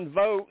get one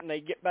vote and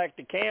they get back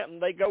to camp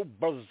and they go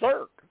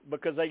berserk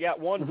because they got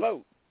one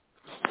vote.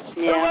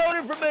 Yeah. Who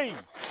voted for me?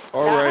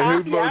 All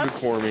right, who voted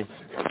for me?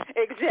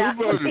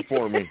 Exactly. Who voted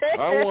for me?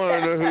 I want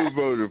to know who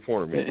voted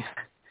for me.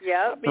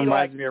 Yep.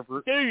 Reminds me of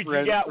dude,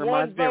 you got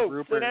one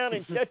vote. Sit down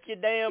and shut your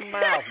damn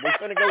mouth. We're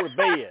going to go to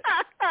bed.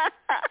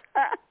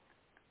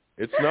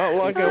 It's not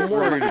like I'm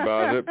worried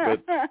about it,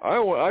 but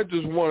I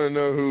just want to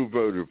know who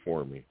voted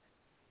for me.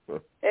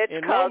 It's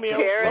and called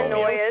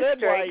paranoia.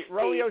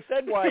 Romeo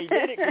said why he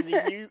did it because he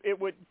knew it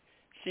would.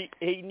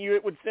 He knew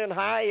it would send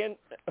High in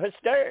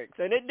hysterics,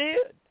 and it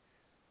did.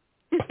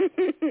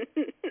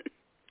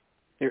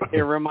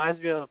 It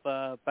reminds me of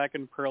back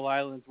in Pearl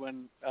Island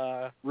when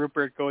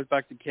Rupert goes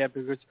back to camp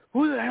and goes,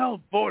 "Who the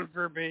hell voted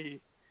for me?"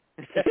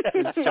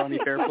 It's Johnny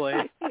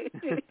Fairplay.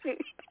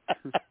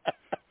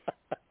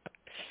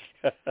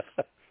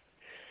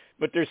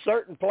 But there's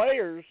certain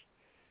players,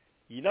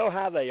 you know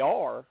how they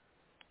are,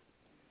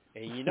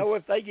 and you know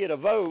if they get a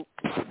vote,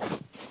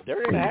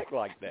 they're going to act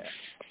like that.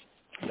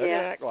 They're going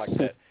to act like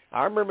that.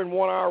 I remember in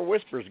one of our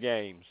Whispers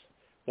games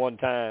one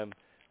time,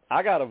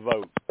 I got a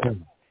vote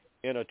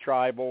in a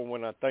tribal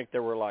when I think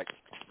there were like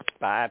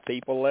 5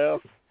 people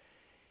left,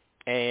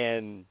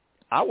 and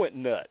I went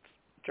nuts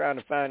trying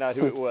to find out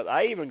who it was.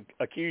 I even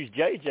accused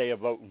JJ of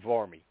voting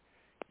for me.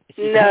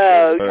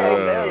 No, she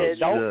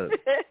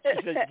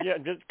said, yeah,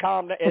 just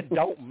calm down. It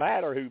don't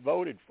matter who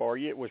voted for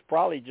you. It was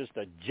probably just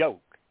a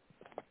joke.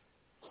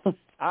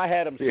 I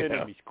had them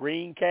sending me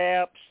screen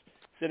caps,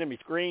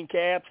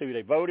 who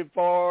they voted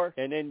for,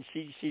 and then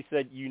she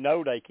said, you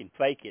know they can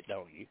fake it,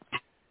 don't you?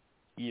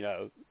 You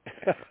know.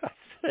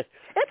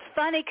 It's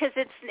funny because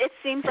it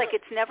seems like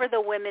it's never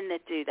the women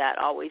that do that,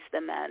 always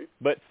the men.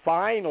 But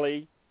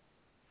finally,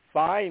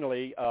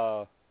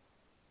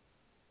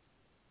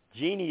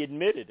 Jeannie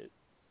admitted it.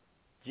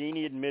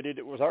 Jeannie admitted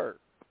it was her.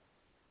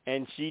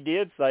 And she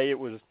did say it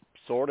was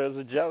sort of as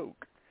a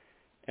joke.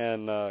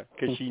 And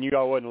because she knew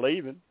I wasn't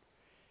leaving.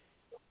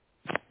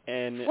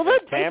 And well,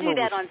 they do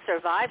that on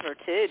Survivor,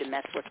 too, to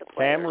mess with the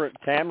players.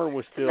 Tamara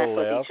was still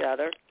left. With each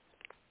other.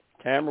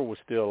 Tamara was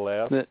still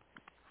left.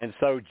 And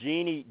so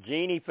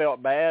Jeannie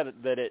felt bad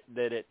that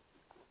it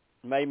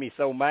made me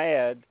so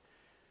mad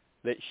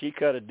that she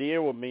cut a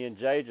deal with me and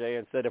JJ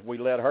and said if we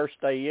let her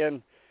stay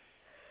in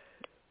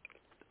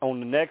on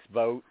the next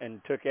vote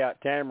and took out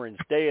Tamara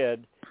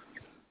instead,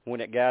 when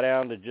it got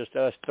down to just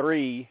us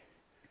 3,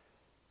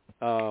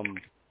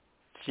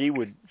 she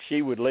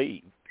would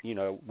leave. You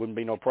know, wouldn't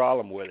be no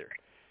problem with her.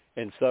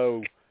 And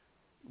so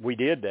we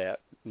did that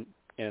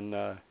and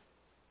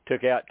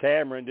took out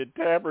Tamara, and then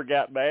Tamara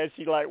got mad.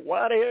 She's like,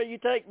 why the hell you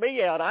take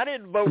me out? I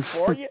didn't vote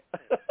for you.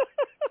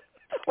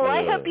 Well,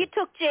 I hope you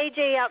took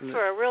JJ out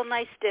for a real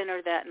nice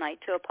dinner that night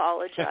to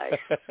apologize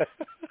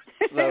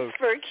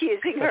for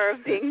accusing her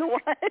of being the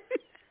one.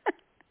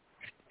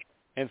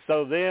 And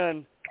so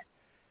then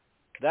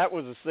that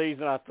was a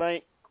season, I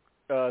think,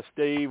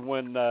 Steve,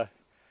 when,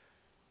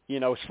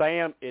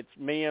 Sam, it's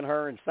me and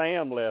her and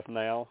Sam left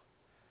now.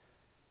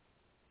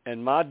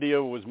 And my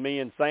deal was me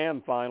and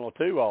Sam final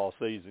 2 all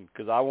season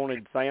because I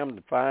wanted Sam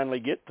to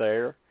finally get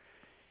there.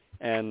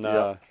 And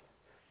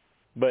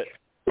but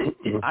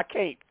I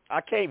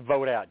can't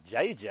vote out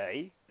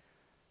JJ.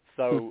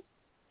 So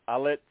I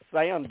let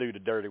Sam do the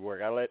dirty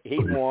work. He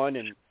won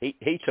and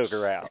he took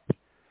her out.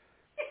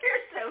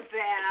 You're so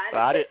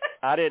bad.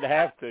 I didn't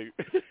have to.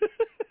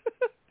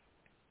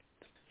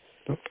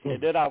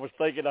 And then I was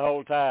thinking the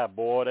whole time,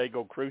 boy, they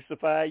gonna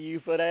crucify you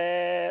for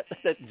that.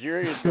 That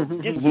jury is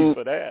gonna get you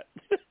for that.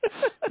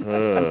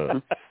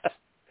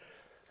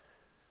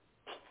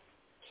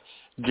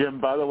 Jim,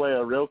 by the way,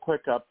 a real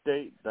quick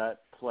update: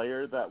 that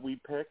player that we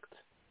picked,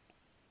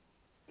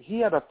 he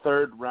had a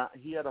third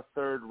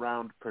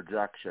round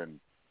projection,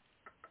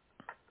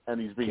 and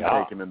he's being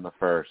taken in the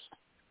first.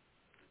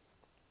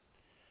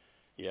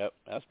 Yep,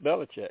 that's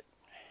Belichick.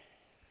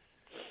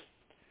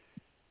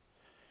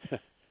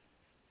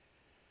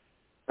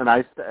 And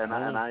I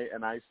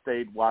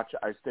stayed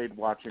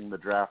watching the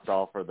draft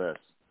all for this.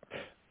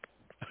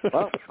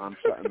 Well, I'm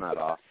shutting that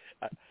off.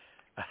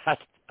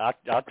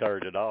 I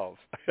turned it off.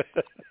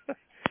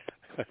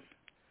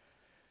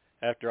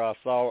 After I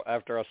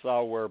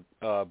saw where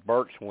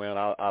Burks went,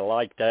 I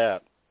liked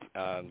that,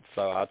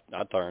 so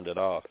I turned it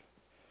off.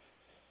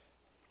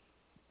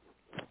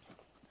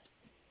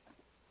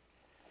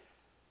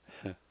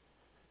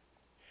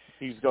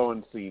 He's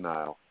going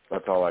senile.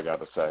 That's all I got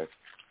to say.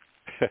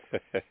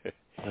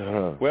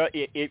 Well,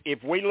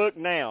 if we look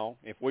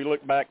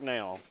back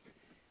now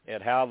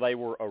at how they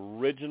were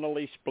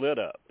originally split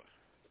up,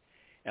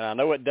 and I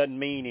know it doesn't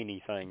mean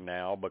anything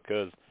now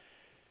because,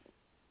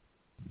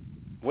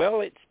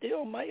 well, it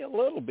still may a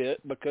little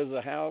bit because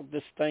of how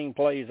this thing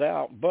plays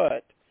out,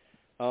 but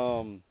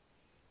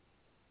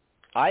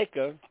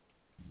Ika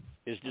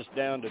is just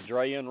down to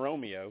Dre and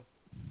Romeo.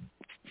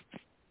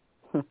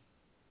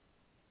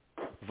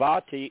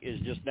 Vati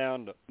is just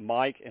down to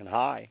Mike and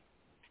Hai.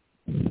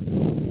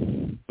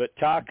 But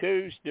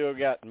Taku still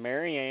got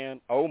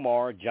Marianne,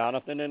 Omar,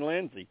 Jonathan, and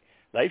Lindsay.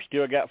 They've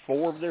still got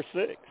 4 of their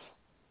 6.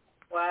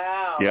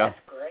 Wow, yeah. That's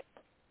great.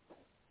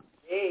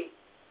 Gee.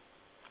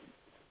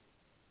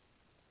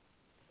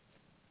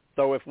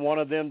 So if one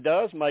of them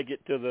does make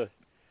it to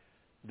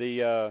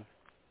the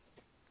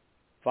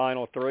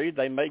final 3,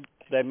 they may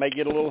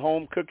get a little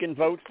home cooking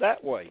votes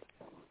that way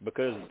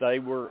because they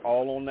were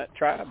all on that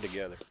tribe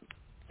together.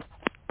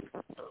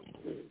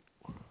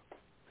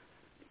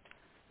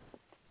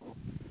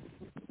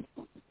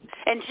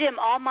 And Jim,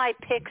 all my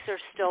picks are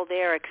still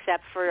there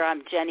except for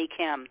Jenny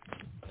Kim.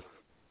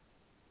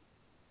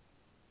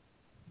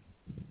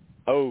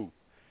 Oh,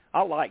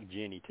 I like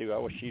Jenny too. I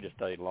wish she'd have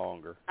stayed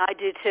longer. I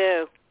do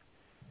too,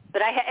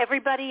 but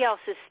everybody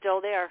else is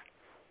still there.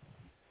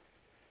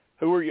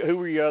 Who were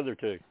your other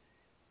 2?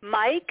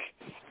 Mike,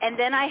 and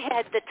then I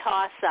had the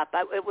toss-up.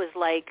 It was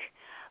like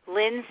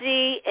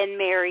Lindsay and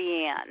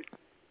Marianne.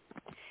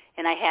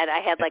 And I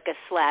had like a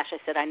slash. I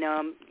said, I know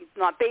I'm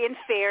not being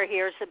fair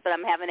here, but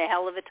I'm having a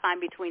hell of a time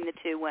between the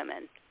 2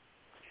 women.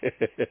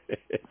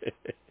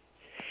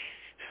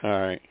 All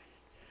right.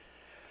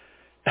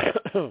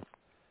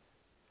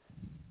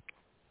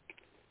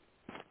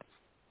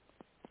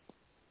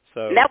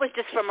 So and that was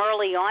just from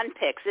early on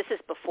picks. This is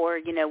before,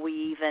 we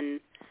even,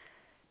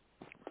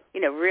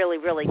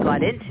 really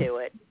got into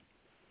it.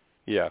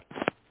 Yeah.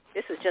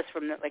 This was just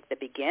from the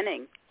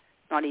beginning,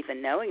 not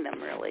even knowing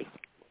them really.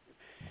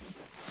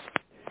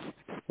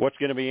 What's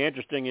going to be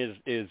interesting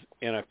is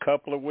in a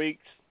couple of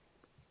weeks,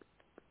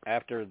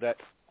 after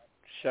that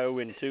show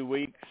in 2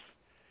 weeks,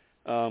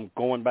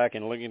 going back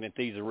and looking at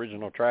these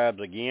original tribes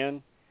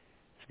again,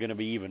 it's going to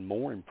be even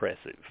more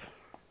impressive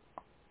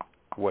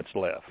what's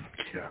left.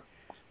 Yeah.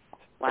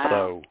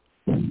 Wow.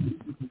 So,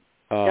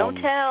 don't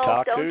tell.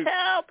 Taku, don't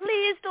tell.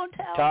 Please don't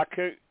tell.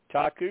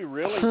 Taku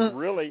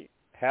really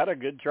had a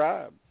good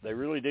tribe. They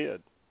really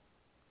did.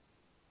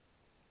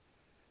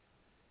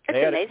 It's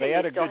amazing they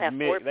had you a still good have 4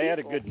 mix. people. They had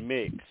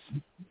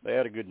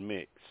a good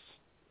mix.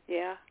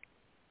 Yeah.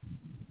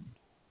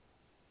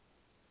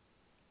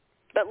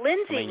 But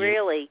Lindsay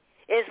really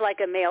is like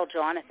a male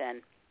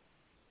Jonathan.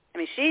 I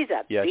mean, she's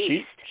a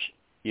beast.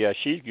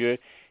 She's good.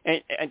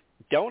 And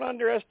don't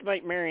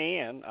underestimate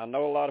Marianne. I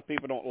know a lot of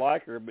people don't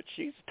like her, but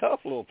she's a tough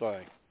little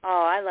thing.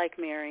 Oh, I like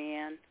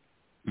Marianne.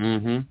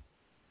 Mm-hmm.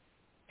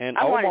 And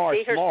I Omar's want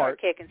to see her smart.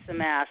 start kicking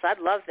some ass. I'd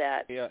love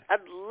that. Yeah.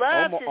 I'd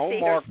love to see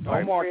her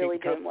start really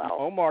doing well.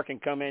 Omar can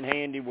come in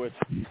handy with,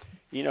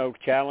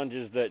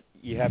 challenges that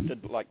you have to,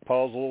 like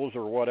puzzles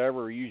or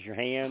whatever, or use your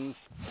hands.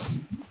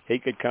 He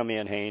could come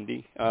in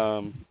handy.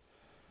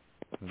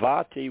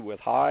 Vati with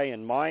Hai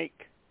and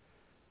Mike.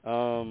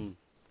 I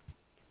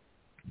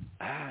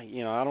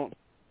don't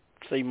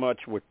see much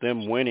with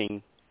them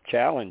winning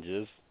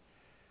challenges.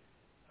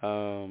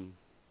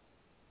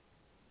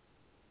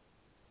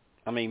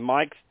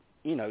 Mike's,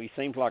 he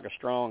seems like a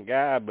strong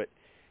guy, but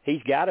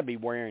he's got to be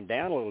wearing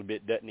down a little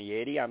bit, doesn't he,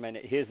 Eddie? I mean,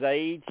 at his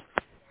age,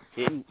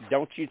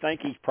 don't you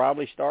think he's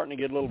probably starting to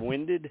get a little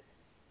winded?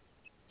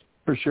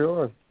 For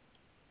sure.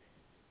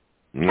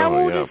 How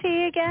old is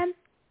he again?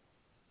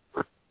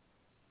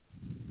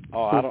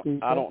 Oh, I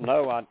don't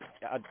know.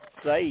 I'd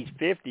say he's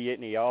 50,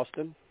 isn't he,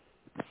 Austin?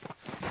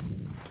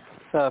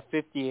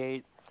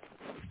 58.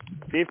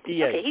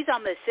 58. Okay, he's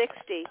almost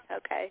 60.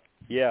 Okay.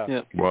 Yeah.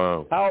 Yep.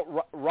 Wow.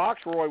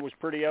 Roxroy was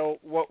pretty old.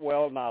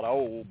 Well, not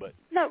old, but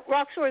No,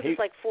 Roxroy was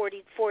like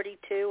 42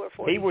 or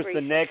 43. he was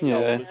the next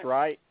oldest,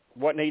 right?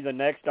 Wasn't he the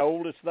next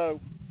oldest though?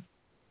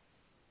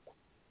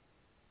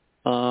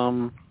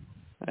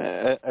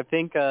 I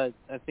think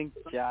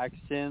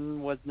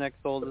Jackson was next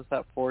oldest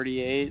at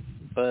 48,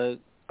 but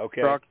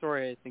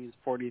Roxroy I think is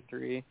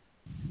 43.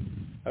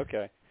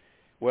 Okay.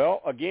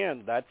 Well,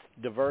 again, that's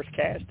diverse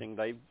casting.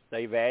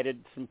 They've added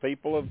some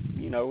people of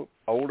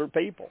older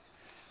people.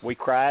 We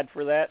cried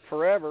for that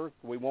forever.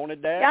 We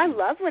wanted that. Yeah, I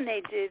love when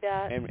they do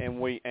that. And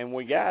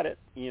we got it.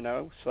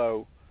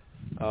 So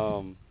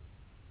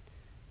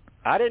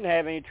I didn't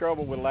have any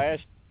trouble with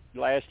last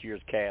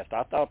year's cast.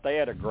 I thought they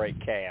had a great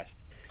cast.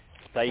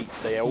 They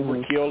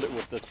overkilled it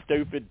with the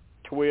stupid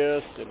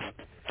twist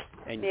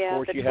and of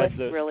course you had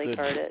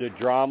the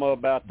drama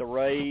about the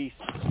race.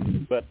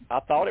 But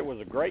I thought it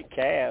was a great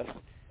cast.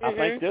 Mm-hmm.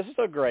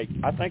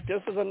 I think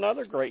this is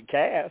another great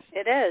cast.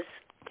 It is.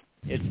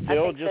 It's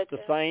still just the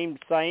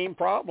same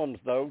problems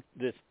though.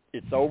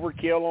 It's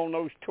overkill on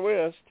those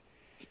twists,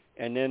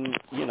 and then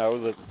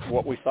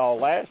what we saw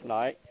last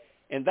night,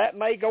 and that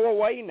may go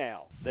away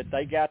now that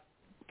they got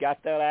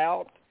that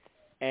out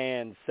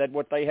and said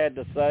what they had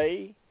to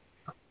say.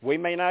 We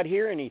may not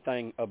hear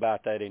anything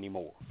about that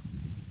anymore.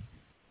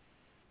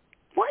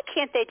 Why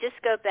can't they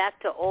just go back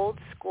to old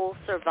school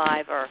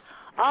Survivor?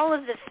 All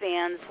of the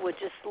fans would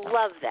just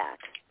love that.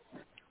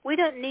 We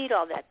don't need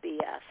all that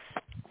BS.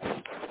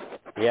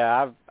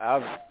 Yeah,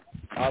 I've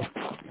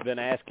been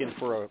asking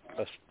for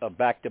a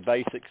back to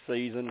basics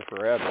season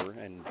forever,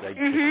 and they're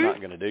just not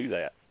going to do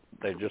that.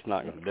 They're just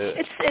not going to do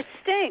it. It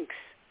stinks.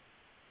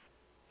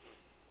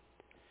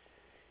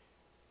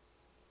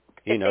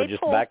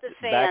 Just back to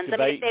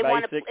basics.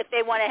 If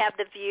they want to have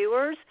the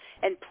viewers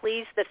and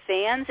please the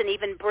fans, and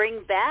even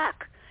bring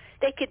back,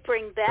 they could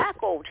bring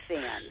back old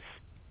fans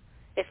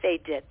if they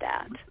did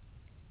that.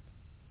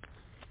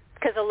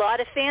 Because a lot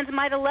of fans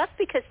might have left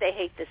because they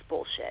hate this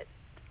bullshit.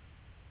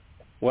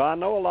 Well, I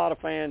know a lot of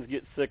fans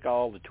get sick of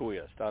all the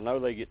twists. I know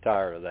they get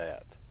tired of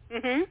that.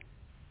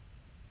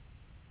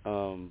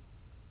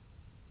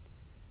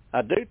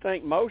 I do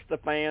think most of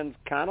the fans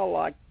kind of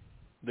like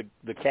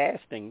the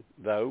casting,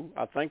 though.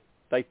 I think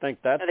they think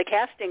that's... The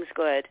casting's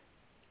good.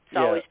 It's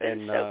always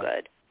been so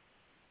good.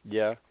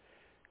 Yeah.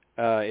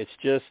 It's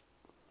just,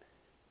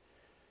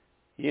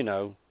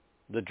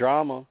 the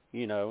drama,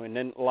 and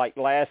then like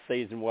last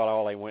season, what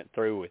all they went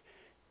through with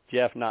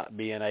Jeff not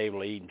being able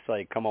to even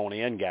say, come on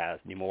in, guys,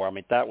 anymore. I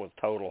mean, that was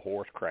total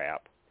horse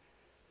crap.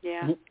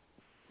 Yeah.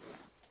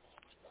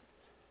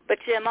 But,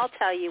 Jim, I'll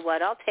tell you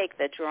what, I'll take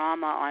the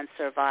drama on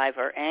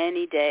Survivor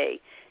any day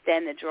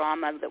than the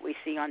drama that we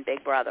see on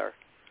Big Brother.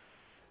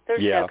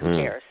 There's no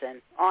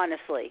comparison,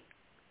 honestly.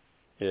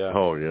 Yeah.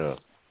 Oh, yeah.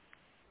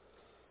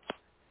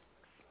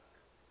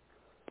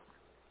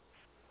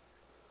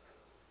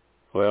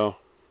 Well,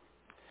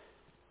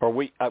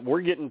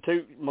 we're getting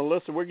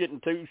Melissa, we're getting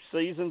 2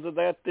 seasons of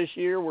that this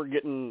year. We're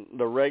getting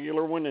the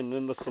regular one and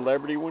then the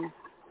celebrity one.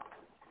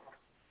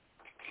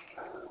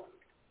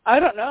 I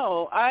don't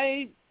know.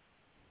 I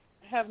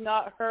have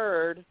not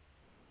heard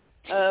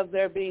of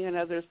there being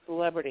another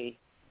celebrity.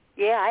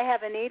 Yeah, I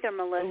haven't either,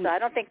 Melissa. I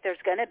don't think there's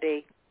going to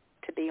be,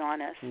 to be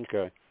honest.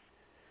 Okay.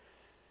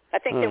 I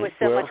think there was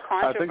so much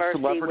controversy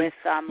with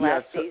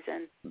last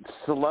season.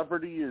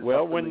 Celebrity is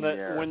when the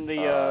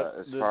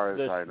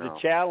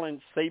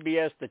challenge,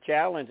 CBS The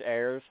Challenge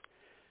airs,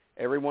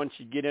 everyone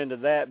should get into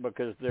that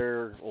because there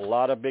are a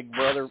lot of Big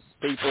Brother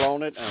people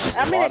on it and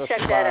I'm a lot of check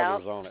that out.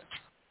 survivors on it.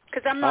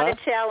 Because I'm not a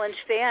Challenge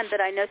fan, but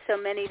I know so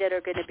many that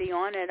are going to be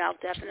on it. I'll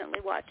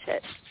definitely watch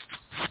it.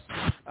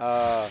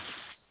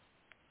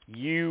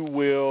 You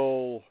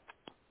will.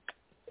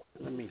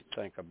 Let me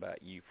think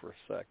about you for a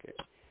second.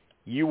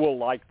 You will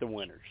like the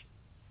winners.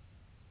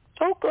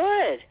 Oh,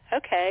 good.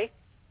 Okay.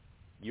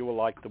 You will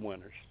like the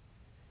winners,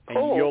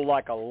 cool. And you'll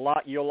like a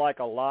lot. You'll like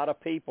a lot of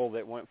people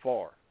that went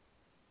far.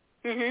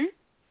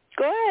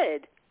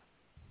 Good.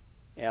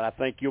 And I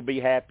think you'll be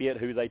happy at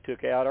who they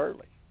took out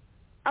early.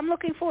 I'm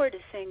looking forward to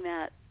seeing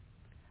that.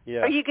 Yeah.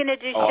 Are you going to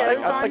do shows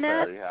on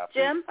that,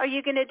 Jim? Are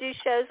you going to do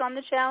shows on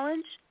the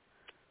challenge?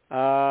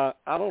 I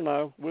don't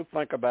know. We'll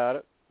think about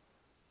it.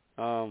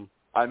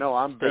 I know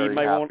I'm very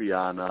happy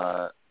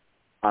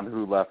on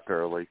who left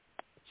early.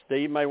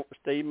 Steve may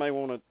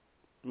want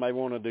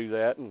to do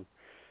that, and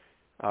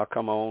I'll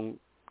come on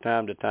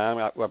time to time.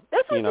 Those would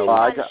be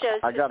fun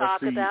shows to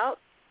talk about.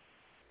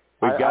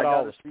 We've got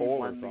all the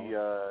spoilers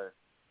on.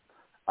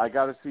 I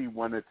got to see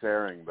when it's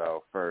airing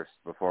though first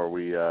before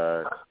we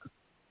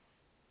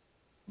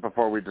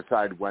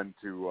decide when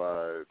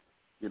to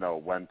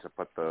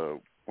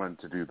when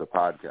to do the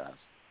podcast.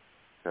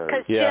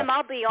 Because Jim,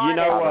 I'll be honest,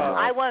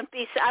 I won't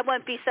be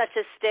such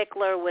a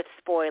stickler with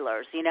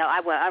spoilers.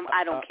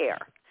 I don't care.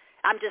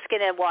 I'm just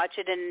going to watch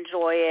it and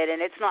enjoy it,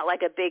 and it's not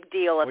like a big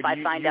deal if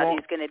I find out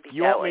he's going to be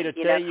going. Want me to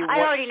tell you I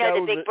what already know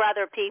the Big that,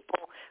 Brother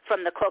people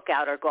from the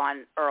cookout are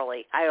gone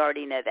early. I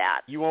already know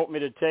that. You want me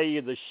to tell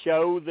you the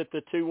show that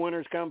the two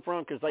winners come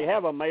from? Because they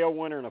have a male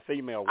winner and a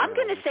female winner. I'm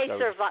going to say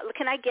Survivor.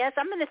 Can I guess?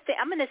 I'm going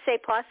to say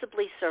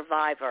possibly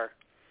Survivor.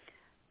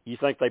 You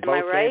think they Am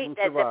both I right? came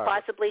from Survivor?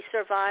 Possibly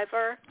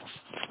Survivor.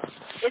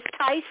 Is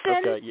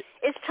Tyson? Okay.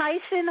 Is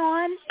Tyson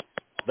on?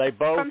 They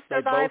both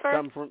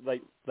Survivor?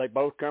 They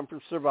both come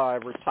from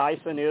Survivor.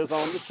 Tyson is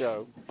on the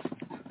show.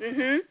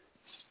 Mhm.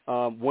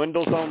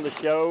 Wendell's on the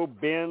show.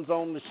 Ben's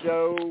on the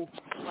show.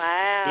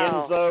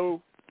 Wow.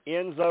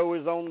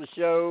 Enzo is on the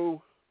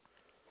show.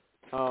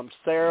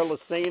 Sarah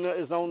Lucina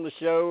is on the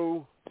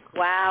show.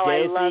 Wow,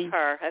 Desi, I love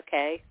her.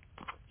 Okay.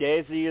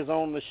 Desi is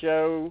on the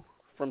show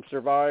from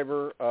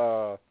Survivor.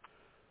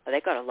 They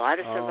got a lot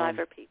of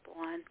Survivor people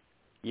on.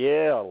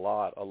 Yeah, a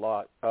lot.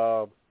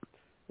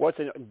 What's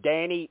it?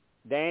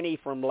 Danny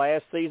from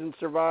last season's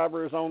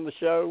Survivor is on the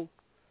show.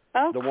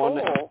 Oh, the cool. one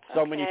that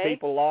so many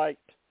people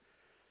liked.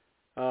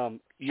 I'm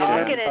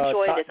going to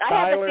enjoy this. I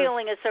have a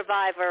feeling a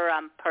Survivor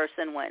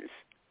person wins.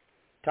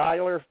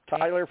 Tyler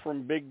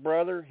from Big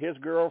Brother, his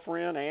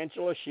girlfriend,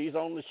 Angela, she's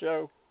on the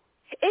show.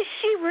 Is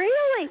she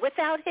really?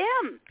 Without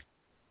him?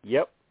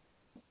 Yep.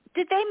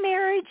 Did they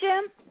marry,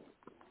 Jim?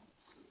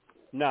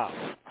 No.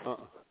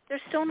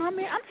 They're still not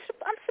married?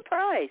 I'm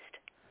surprised.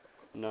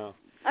 No.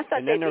 I thought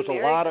and then they'd there's be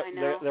a married lot of by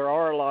now. there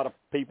are a lot of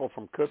people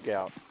from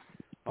Cookout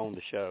on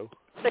the show.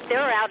 But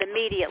they're out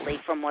immediately,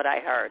 from what I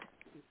heard.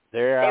 They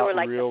were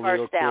like real the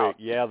first quick. out.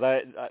 Yeah,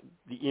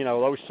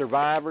 those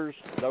survivors,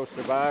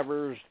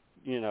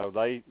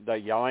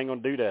 y'all ain't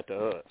gonna do that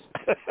to us.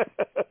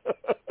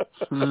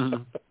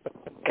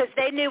 Because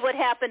they knew what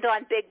happened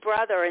on Big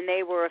Brother, and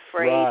they were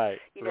afraid,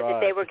 that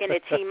they were going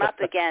to team up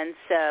again.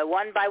 So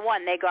one by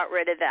one, they got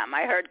rid of them.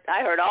 I heard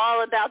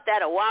all about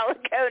that a while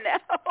ago now.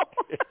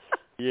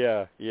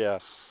 Yeah.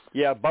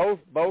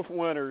 Both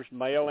winners,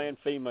 male and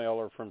female,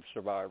 are from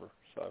Survivor.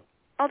 So.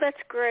 Oh,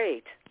 that's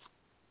great.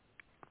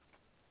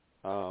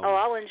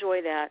 I'll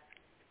enjoy that.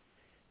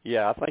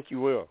 Yeah, I think you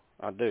will.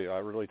 I do. I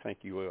really think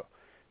you will.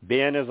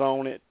 Ben is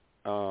on it.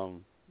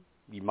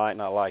 You might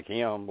not like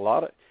him.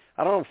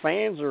 I don't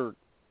know,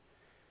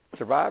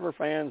 Survivor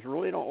fans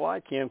really don't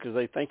like him because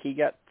they think he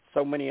got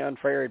so many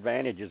unfair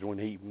advantages when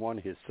he won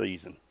his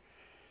season.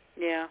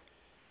 Yeah.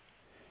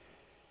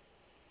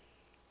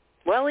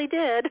 Well, he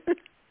did.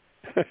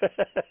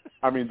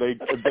 I mean, they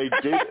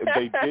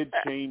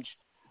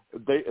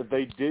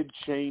did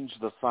change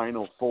the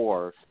Final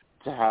Four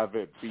to have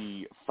it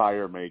be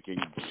fire making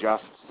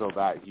just so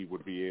that he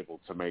would be able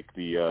to make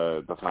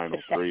the Final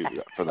Three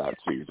for that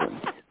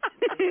season.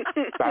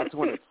 That's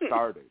when it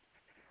started.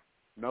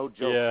 No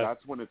joke. Yeah.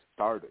 That's when it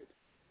started.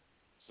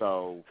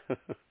 So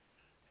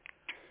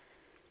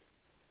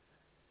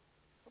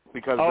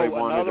because they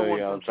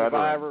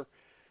wanted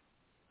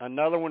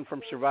Another one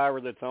from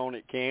Survivor that's on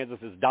at Kansas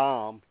is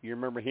Dom. You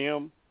remember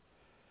him?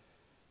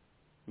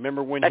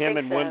 Remember when him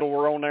and Wendell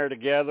were on there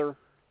together?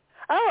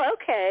 Oh,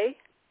 okay.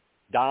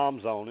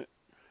 Dom's on it.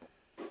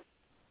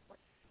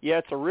 Yeah,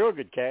 it's a real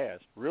good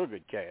cast.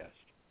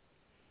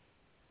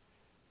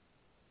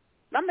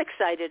 I'm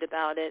excited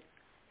about it.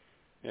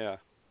 Yeah.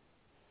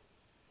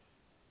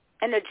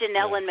 I know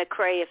Chanelle and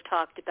McCrae have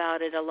talked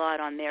about it a lot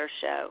on their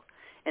show,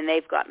 and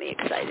they've got me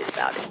excited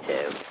about it,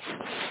 too.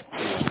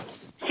 Yeah.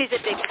 She's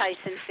a big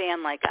Tyson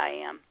fan like I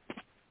am.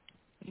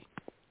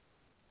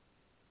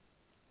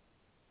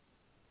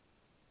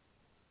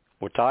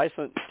 Well,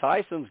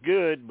 Tyson's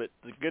good, but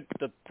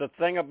the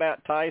thing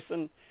about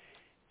Tyson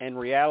and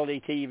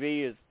reality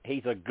TV is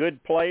he's a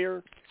good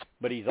player,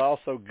 but he's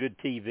also good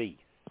TV.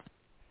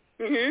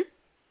 Mhm.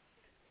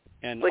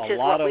 And Which is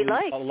what we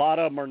like. A lot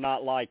of them are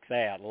not like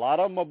that. A lot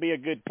of them will be a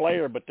good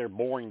player, but they're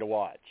boring to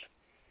watch.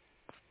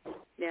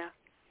 Yeah.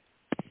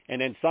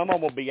 And then some of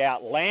them will be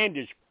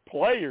outlandish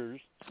players,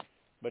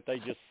 but they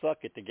just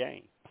suck at the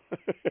game.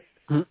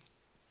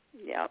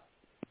 Yep.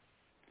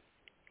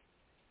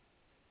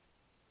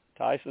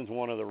 Tyson's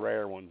one of the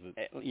rare ones,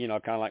 kind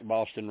of like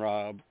Boston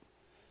Rob.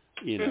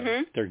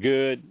 They're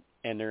good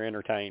and they're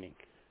entertaining.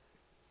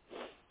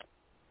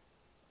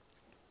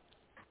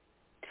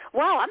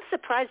 Wow, I'm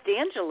surprised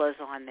Angela's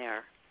on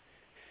there.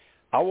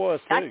 I was,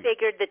 too. I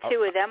figured the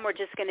two of them were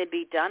just going to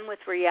be done with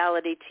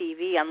reality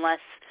TV unless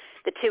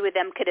the two of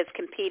them could have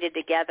competed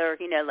together,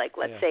 like,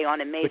 let's say,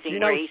 on Amazing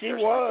Race or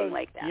something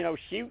like that.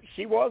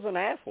 She was an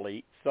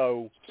athlete,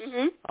 so,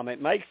 I mean,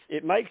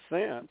 it makes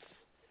sense.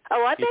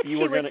 Oh, I bet she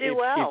would do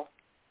well.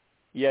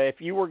 If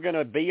you were going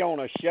to be on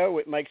a show,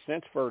 it makes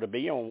sense for her to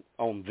be on this.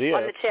 On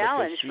the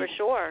challenge, for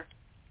sure.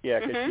 Yeah,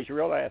 because she's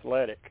real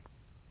athletic.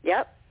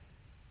 Yep.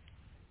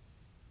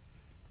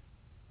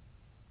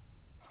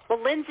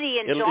 Well, Lindsay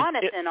and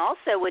Jonathan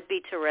also would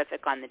be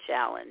terrific on the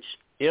challenge.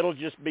 It'll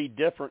just be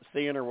different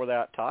seeing her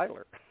without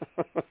Tyler.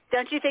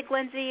 Don't you think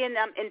Lindsay and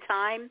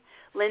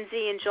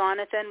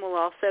Jonathan will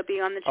also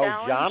be on the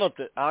challenge? Oh,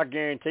 Jonathan! I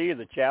guarantee you,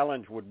 the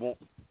challenge would want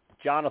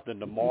Jonathan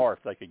tomorrow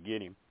if they could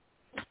get him.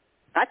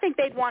 I think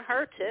they'd want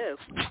her too.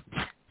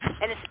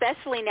 And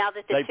especially now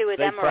that the two of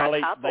them are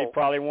a couple. They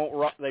probably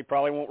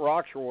want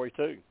Roxroy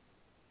too.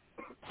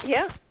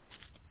 Yeah,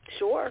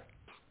 sure.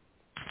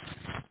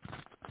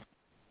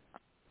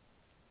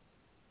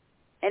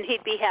 And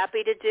he'd be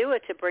happy to do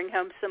it to bring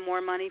home some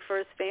more money for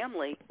his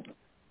family.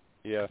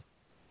 Yeah.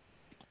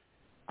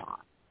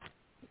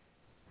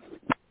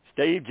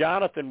 Steve,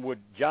 Jonathan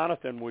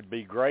would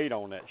be great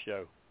on that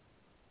show.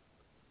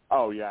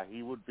 Oh yeah,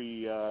 he would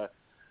be.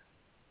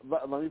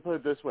 Let me put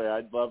it this way: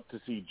 I'd love to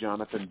see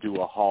Jonathan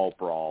do a hall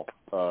brawl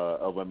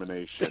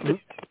elimination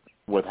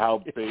with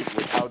how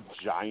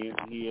giant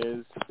he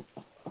is.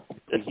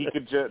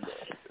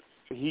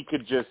 He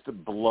could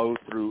just blow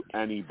through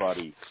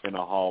anybody in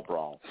a hall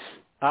brawl.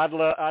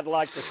 I'd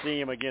like to see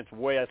him against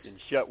Wes and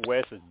shut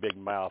Wes's big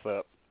mouth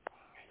up.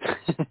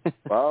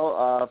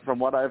 Well, from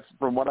what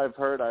I've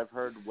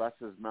heard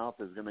Wes's mouth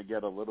is going to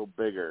get a little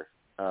bigger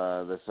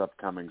this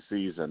upcoming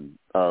season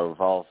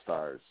of All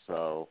Stars.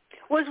 So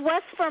was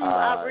Wes from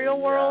Real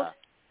World,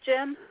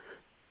 Jim?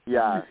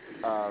 Yeah.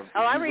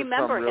 I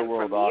remember him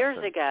from years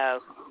ago.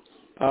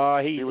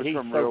 He was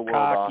from so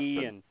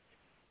cocky, and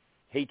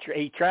he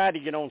tried to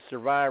get on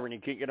Survivor, and he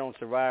couldn't get on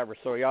Survivor,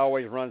 so he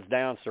always runs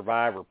down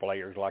Survivor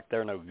players like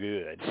they're no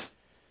good.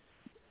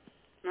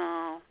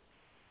 No.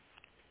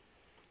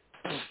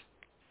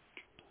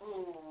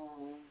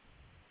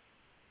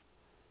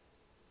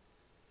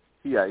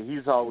 Yeah,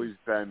 he's always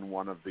been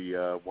one of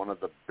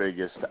the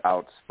biggest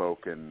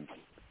outspoken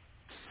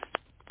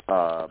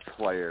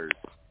players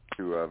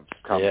to have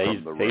come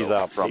from the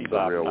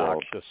real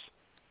world.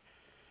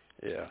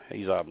 Yeah,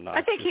 he's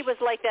obnoxious. I think he was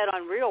like that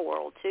on Real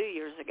World 2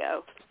 years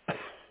ago.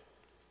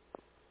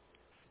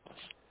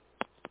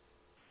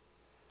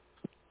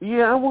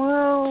 Yeah,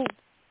 well,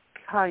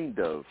 kind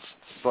of.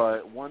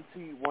 But once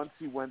he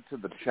went to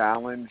the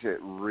challenge, it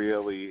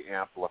really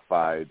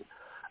amplified.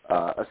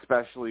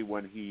 Especially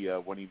when he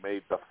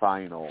made the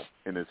final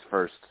in his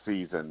first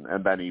season,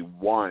 and then he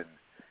won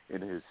in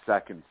his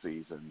second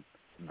season.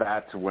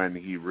 That's when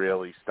he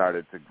really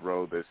started to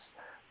grow this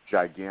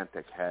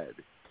gigantic head.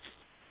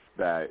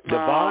 That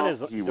Devon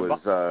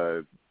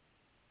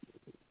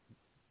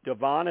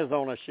is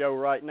on a show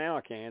right now,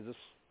 Kansas.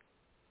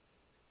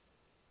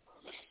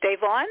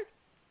 Devon?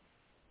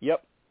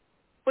 Yep.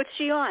 What's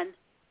she on?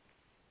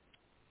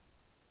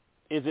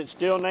 Is it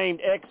still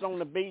named X on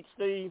the Beach,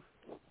 Steve?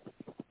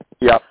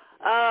 Yep.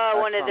 Oh,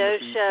 one of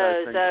those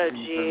shows. Oh,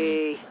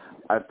 gee.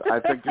 I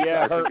think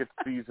it's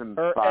season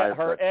 5.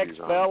 Her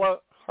ex-fella.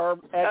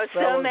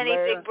 So many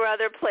there. Big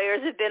Brother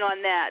players have been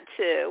on that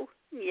too.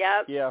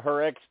 Yep. Yeah,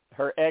 her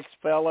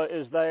ex-fella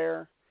is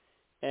there,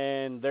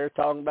 and they're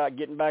talking about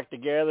getting back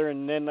together,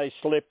 and then they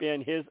slip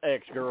in his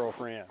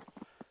ex-girlfriend.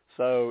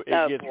 So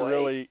it gets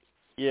really,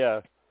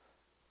 yeah.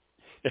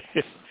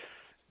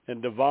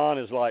 And Devon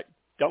is like,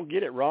 don't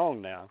get it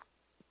wrong now.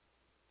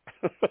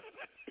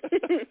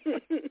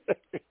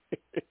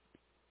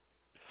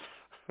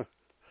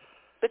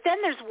 But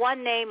then there's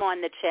one name on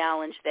the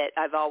challenge that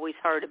I've always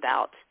heard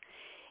about,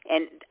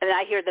 and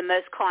I hear the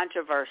most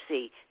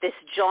controversy, this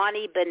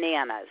Johnny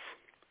Bananas.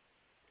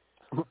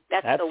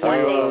 That's the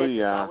one name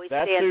that always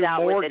stands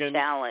out with the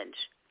challenge.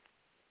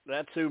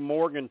 That's who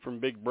Morgan from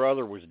Big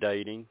Brother was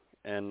dating,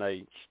 and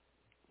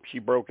she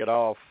broke it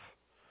off.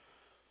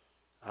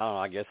 I don't know,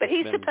 I guess. But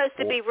he's supposed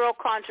to be real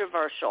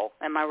controversial,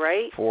 am I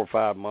right? 4 or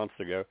 5 months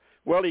ago.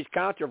 Well, he's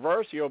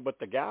controversial, but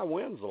the guy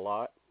wins a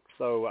lot,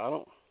 so I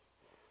don't.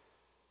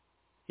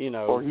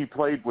 Well, he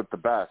played with the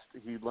best.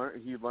 He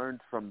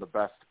learned from the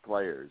best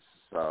players.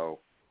 So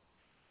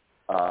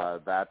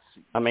that's.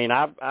 I mean,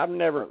 I've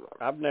never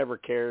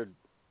cared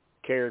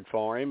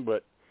for him,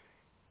 but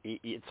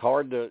it's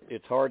hard to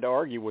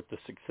argue with the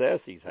success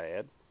he's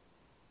had.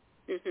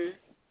 Mhm.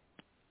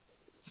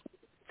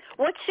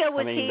 What show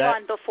was he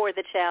on before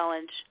the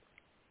challenge?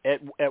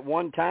 At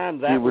one time,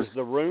 that was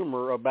the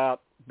rumor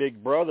about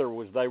Big Brother,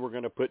 was they were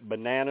going to put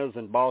Bananas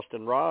and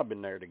Boston Rob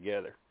in there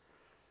together.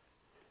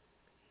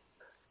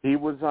 He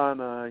was on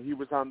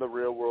the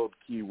Real World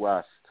Key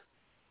West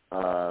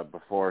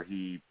before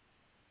he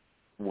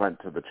went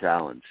to the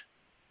challenge.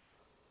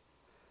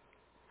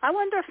 I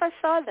wonder if I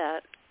saw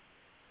that.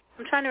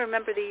 I'm trying to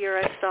remember the year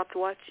I stopped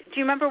watching. Do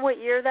you remember what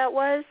year that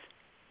was?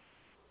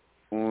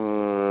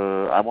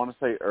 I want to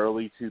say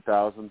early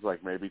 2000s,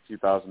 like maybe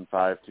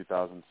 2005,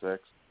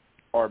 2006,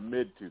 or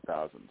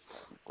mid-2000s,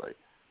 technically.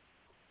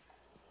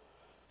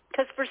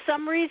 Because for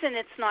some reason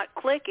it's not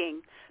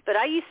clicking. But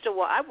I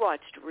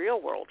watched Real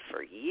World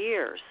for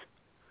years.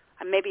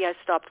 Maybe I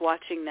stopped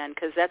watching then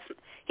because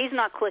he's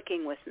not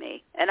clicking with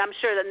me. And I'm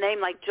sure the name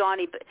like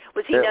Johnny,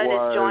 was he known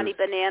as Johnny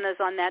Bananas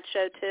on that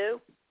show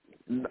too?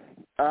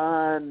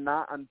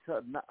 Not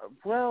until,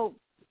 well,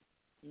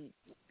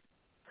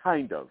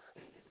 kind of.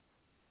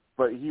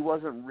 But he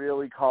wasn't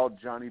really called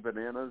Johnny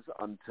Bananas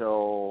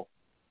until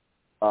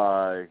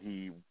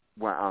he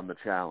went on the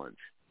challenge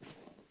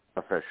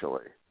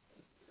officially.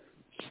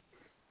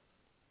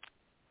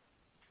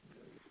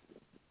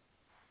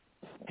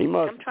 He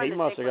must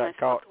have got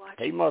caught.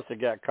 He must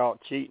have got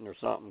caught cheating or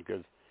something,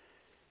 because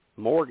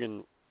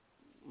Morgan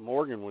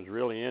was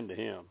really into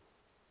him.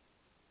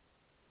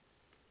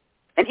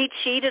 And he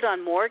cheated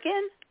on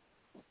Morgan?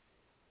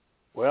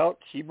 Well,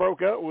 she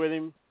broke up with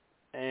him,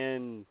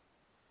 and,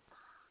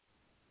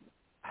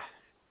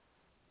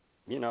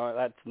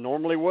 that's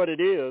normally what it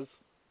is.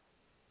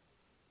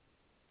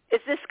 Is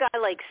this guy,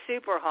 like,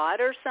 super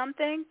hot or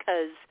something?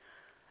 Because,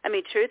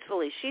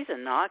 truthfully, she's a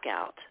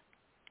knockout.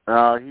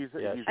 I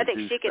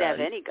think she could have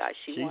any guy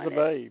she wanted. She's a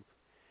babe.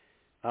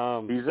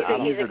 You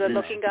think he's a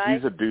good-looking guy?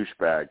 He's a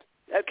douchebag.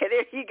 Okay,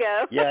 there you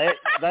go. Yeah,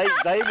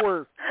 they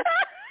were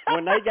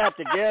when they got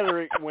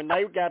together. When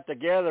they got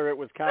together, it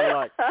was kind of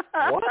like,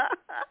 what?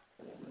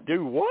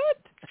 Do what?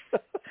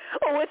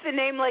 Well, with a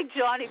name like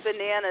Johnny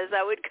Bananas,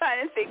 I would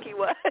kind of think he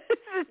was a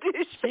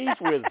douchebag. She's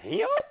with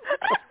him.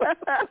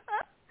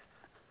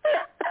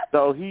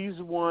 So he's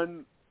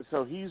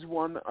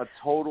won a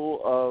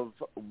total of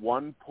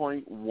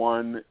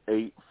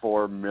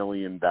 $1.184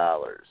 million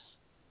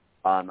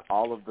on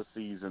all of the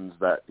seasons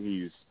that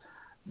he's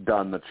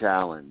done the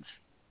challenge.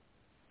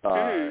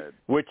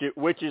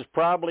 Which is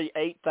probably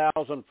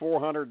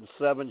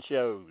 8,407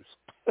 shows.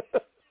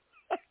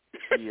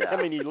 Yeah.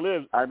 He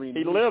lives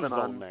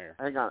on there.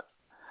 Hang on.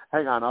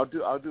 I'll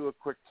do a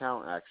quick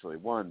count actually.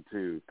 1,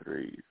 2,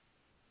 3,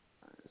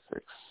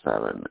 6,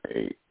 7,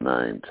 8,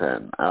 9,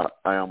 10.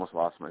 I almost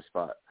lost my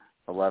spot.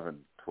 11,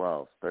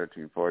 12,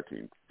 13,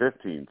 14,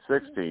 15,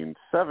 16,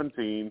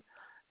 17,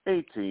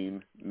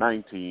 18,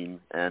 19,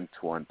 and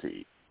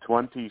 20.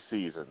 20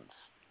 seasons.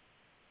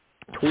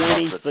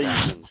 20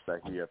 seasons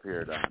that he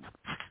appeared on.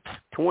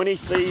 20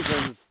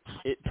 seasons.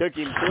 It took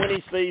him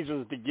 20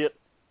 seasons to get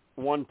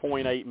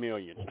 $1.8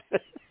 million.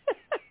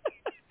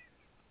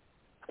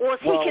 Well, is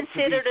he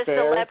considered a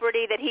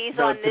celebrity that he's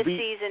on this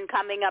season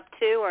coming up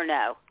too, or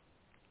no?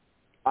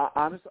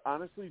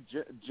 Honestly,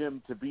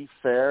 Jim, to be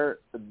fair,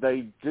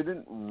 they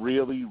didn't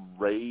really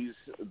raise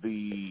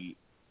the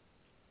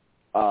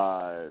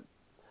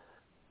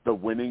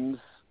winnings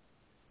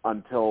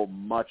until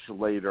much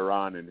later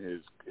on in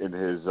his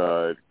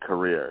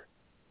career,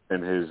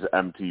 in his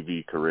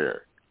MTV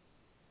career.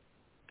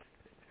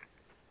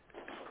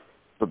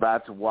 So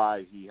that's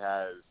why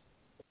it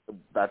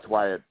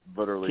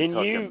literally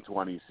took him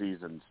 20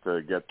 seasons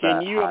to get that.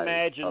 Can you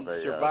imagine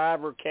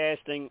Survivor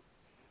casting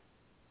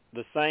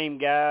the same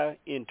guy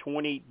in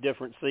 20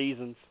 different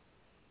seasons?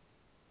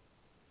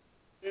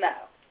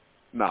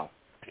 No.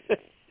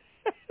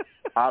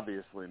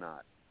 Obviously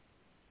not.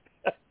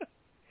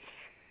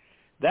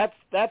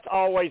 That's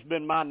always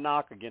been my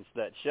knock against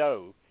that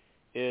show,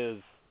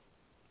 is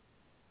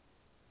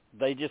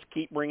they just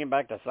keep bringing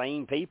back the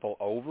same people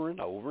over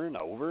and over and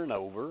over and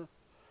over.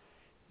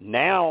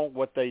 Now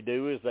what they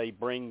do is they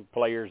bring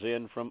players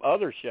in from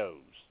other shows.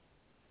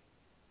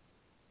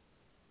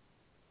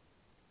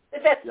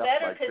 But that's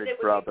better because it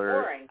would be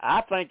boring.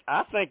 I think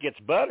it's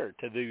better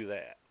to do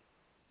that.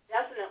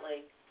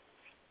 Definitely.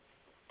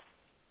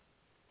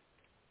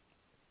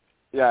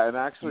 Yeah, and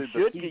actually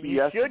you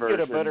CBS should version,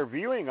 get a better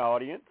viewing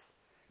audience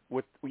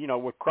with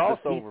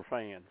crossover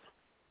fans.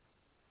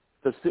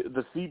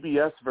 The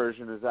CBS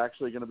version is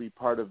actually going to be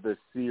part of this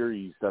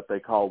series that they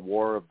call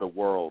War of the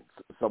Worlds.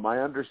 So my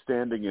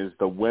understanding is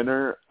the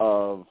winners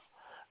of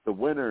the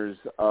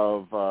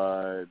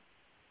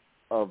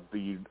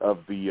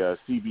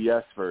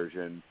CBS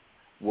version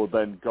will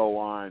then go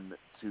on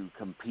to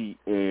compete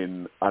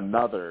in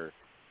another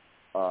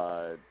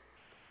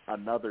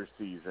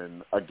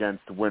season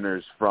against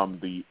winners from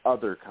the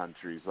other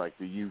countries like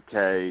the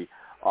UK,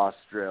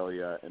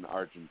 Australia, and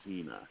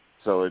Argentina.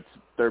 So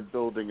they're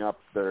building up.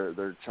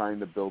 They're trying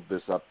to build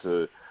this up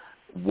to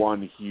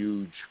one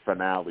huge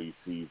finale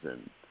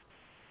season.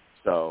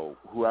 So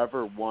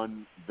whoever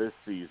won this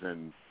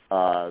season,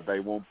 they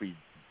won't be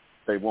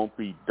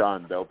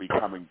done. They'll be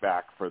coming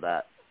back for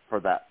that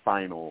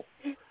final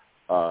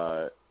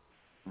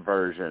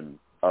version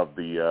of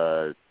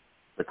the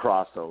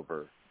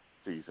crossover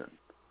season.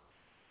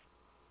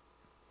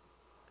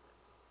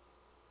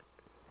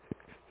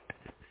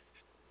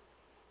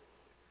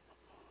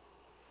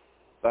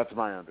 That's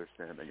my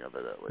understanding of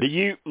it, at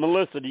least.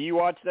 Melissa, do you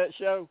watch that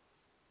show?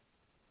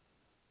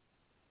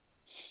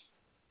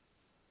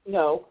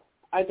 No,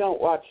 I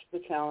don't watch the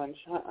challenge.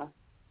 Are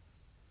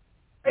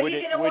you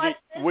going to watch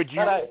this?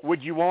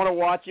 Would you want to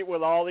watch it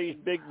with all these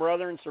Big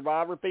Brother and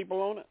Survivor people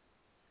on it?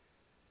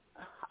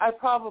 I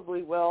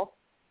probably will.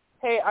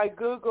 Hey, I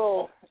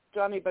Googled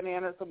Johnny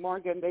Bananas and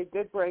Morgan. They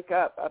did break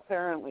up,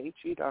 apparently.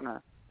 Cheat on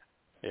her.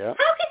 Yeah.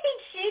 How can he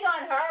cheat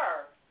on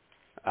her?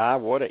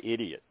 What an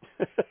idiot.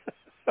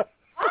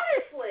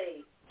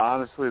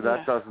 Honestly,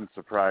 that doesn't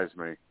surprise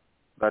me.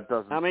 That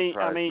doesn't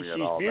surprise me at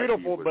all. She's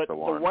beautiful, but the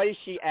one. way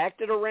she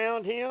acted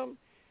around him,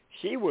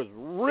 she was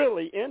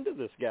really into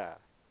this guy.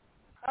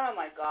 Oh,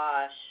 my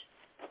gosh.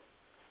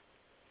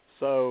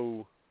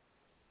 So,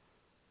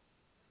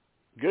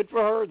 good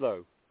for her,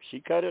 though.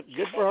 She cut it.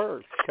 Good for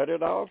her. Cut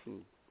it off,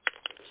 and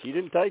she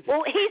didn't take it.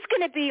 Well, he's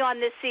going to be on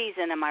this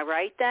season, am I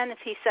right, then, if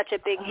he's such a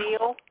big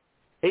deal?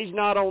 He's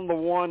not on the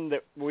one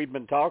that we've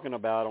been talking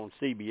about on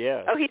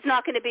CBS. Oh, he's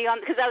not going to be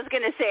on, because I was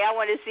going to say I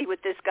want to see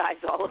what this guy's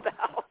all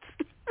about.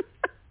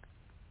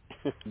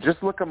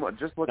 Just look him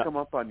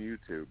up on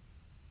YouTube.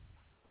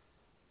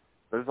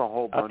 There's a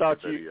whole bunch of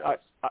videos.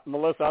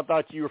 Melissa, I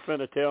thought you were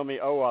finna tell me,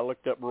 I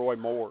looked up Roy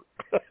Moore.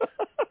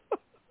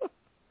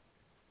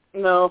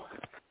 No.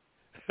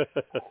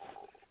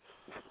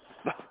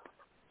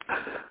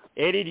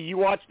 Eddie, do you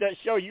watch that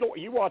show?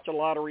 You watch a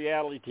lot of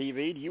reality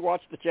TV. Do you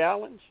watch The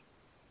Challenge?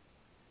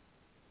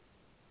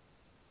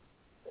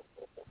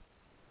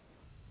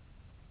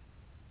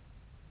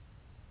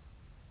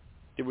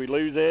 Did we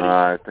lose Eddie?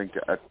 I think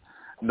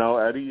no.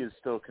 Eddie is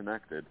still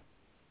connected.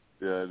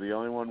 The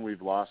only one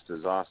we've lost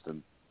is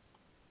Austin.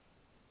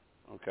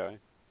 Okay.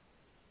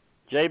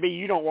 JB,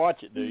 you don't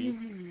watch it, do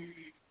you?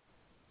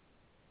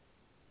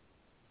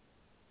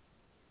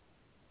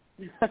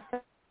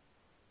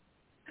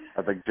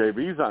 I think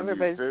JB's on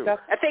mute too.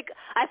 I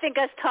think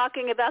us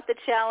talking about the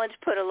challenge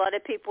put a lot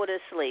of people to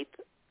sleep.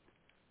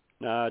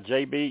 No,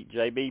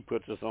 JB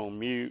puts us on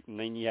mute, and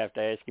then you have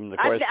to ask him the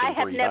question. I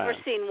have never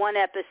seen one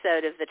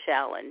episode of the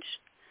challenge,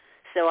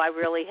 so I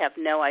really have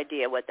no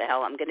idea what the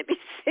hell I'm going to be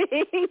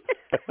seeing.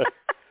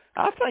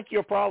 I think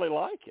you'll probably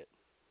like it.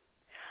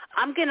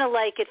 I'm going to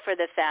like it for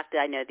the fact that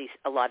I know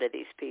a lot of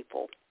these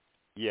people.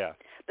 Yeah.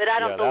 But I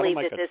don't believe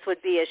that this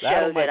would be a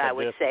show that I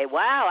would say,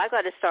 wow, I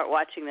got to start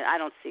watching that. I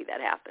don't see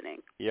that happening.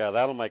 Yeah,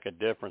 that'll make a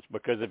difference,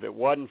 because if it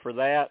wasn't for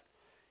that,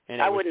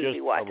 and I it was wouldn't just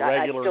be watching.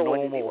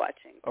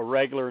 a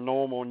regular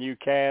normal new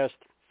cast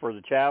for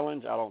the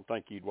challenge, I don't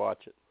think you'd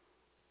watch it.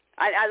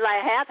 I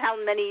have. How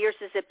many years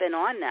has it been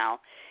on now?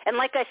 And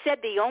like I said,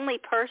 the only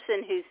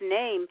person whose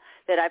name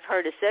that I've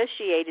heard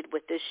associated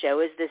with this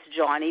show is this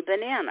Johnny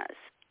Bananas.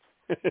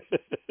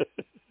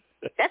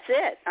 That's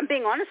it. I'm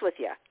being honest with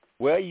you.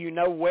 Well, you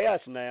know Wes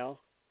now.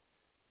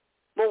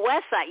 Well,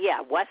 Wes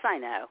I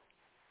know.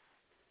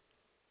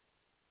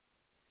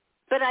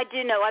 But I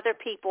do know other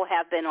people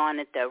have been on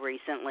it, though,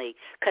 recently.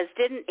 Because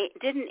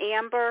didn't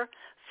Amber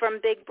from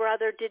Big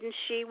Brother, didn't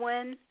she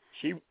win?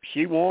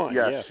 She won,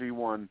 yes, she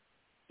won.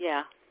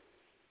 Yeah.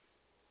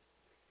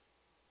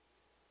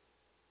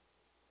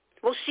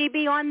 Will she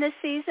be on this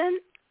season?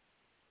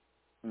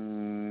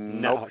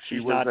 No, she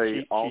was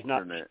an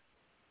alternate.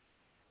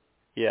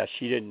 Yeah,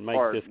 she didn't make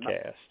this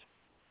cast.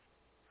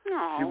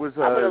 No, she was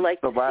I would have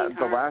liked the to see her.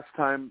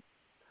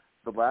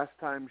 The last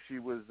time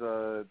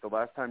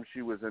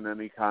she was in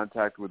any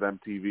contact with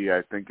MTV,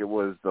 I think it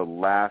was the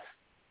last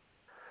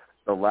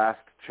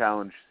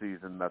challenge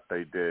season that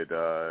they did.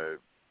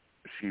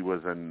 She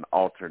was an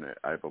alternate,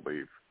 I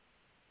believe.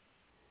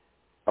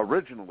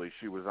 Originally,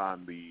 she was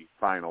on the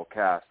final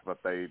cast,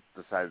 but they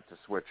decided to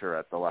switch her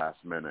at the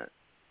last minute.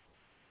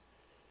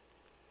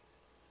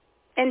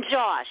 And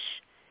Josh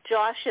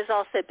has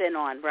also been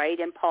on, right?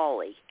 And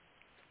Paulie.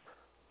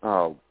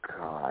 Oh,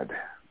 God.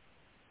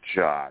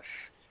 Josh.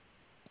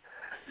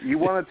 You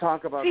want to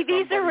talk about... See,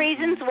 these are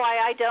reasons why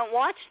I don't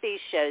watch these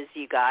shows,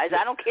 you guys.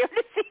 I don't care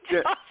to see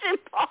Josh and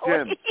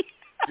Paulie.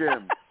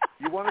 Jim,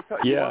 you want to talk?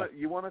 Yeah.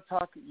 You want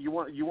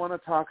to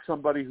talk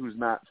somebody who's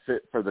not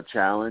fit for the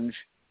challenge?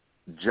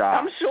 Josh.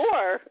 I'm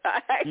sure.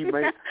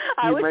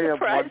 I was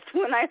surprised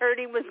when I heard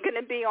he was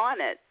going to be on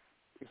it.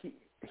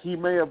 He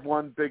may have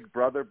won Big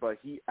Brother, but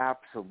he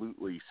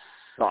absolutely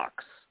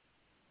sucks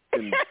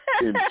in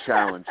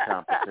challenge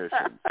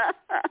competition.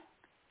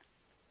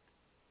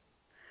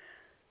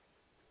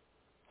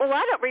 Well,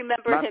 I don't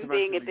remember him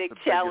being a big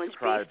challenge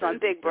beast on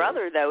Big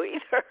Brother, though,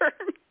 either.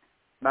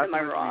 Am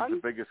I wrong?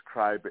 He's the biggest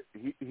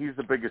crybaby. He's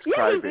the biggest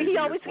crybaby. He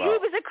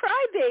was a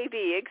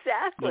crybaby,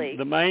 exactly.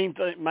 The main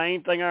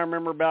thing I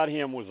remember about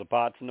him was the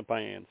pots and the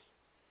pans.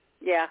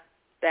 Yeah,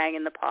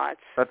 banging the pots.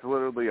 That's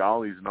literally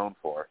all he's known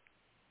for.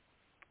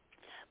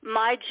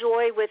 My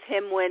joy with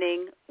him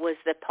winning was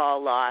that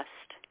Paul lost.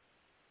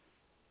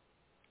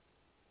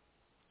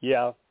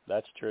 Yeah,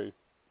 that's true.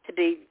 To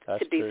be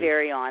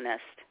very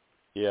honest.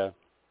 Yeah.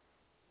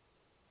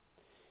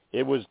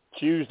 It was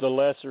choose the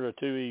lesser of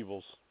two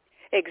evils.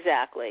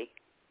 Exactly.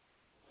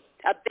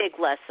 A big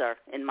lesser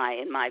in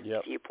my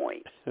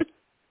viewpoint.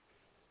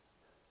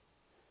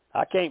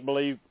 I can't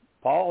believe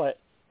Paul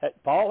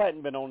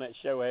hadn't been on that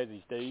show, has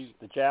he, Steve?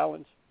 The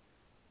Challenge?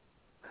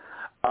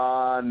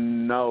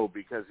 No,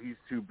 because he's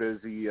too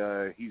busy.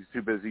 He's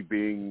too busy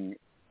being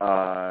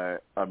a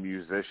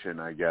musician,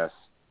 I guess,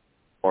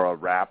 or a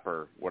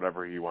rapper,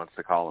 whatever he wants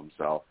to call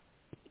himself.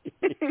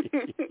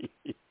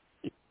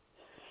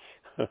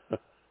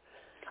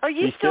 Are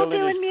you still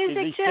doing music,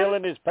 Jim? Is he still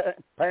in his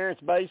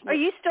parents' basement? Are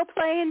you still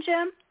playing,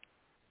 Jim?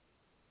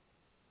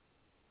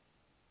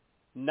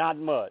 Not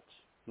much.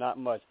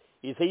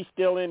 Is he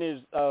still in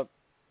his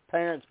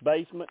parents'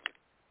 basement?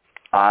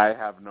 I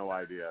have no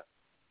idea.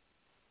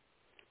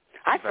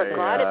 I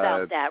forgot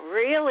about that.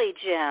 Really,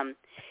 Jim?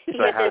 He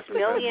had those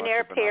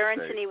millionaire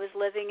parents and he was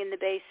living in the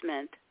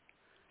basement.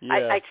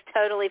 Yeah. I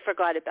totally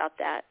forgot about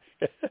that.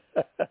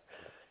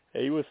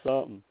 He was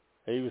something.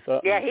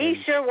 Yeah,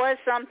 he sure was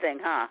something,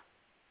 huh?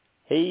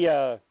 He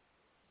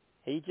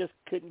just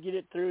couldn't get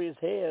it through his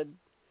head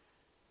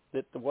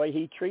that the way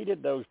he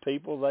treated those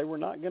people, they were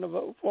not going to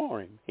vote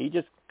for him. He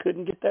just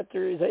couldn't get that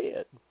through his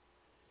head.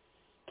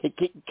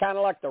 Kind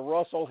of like the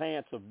Russell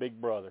Hantz of Big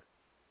Brother.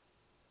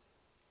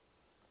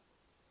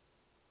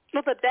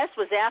 Well, the best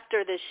was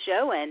after the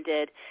show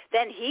ended,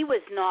 then he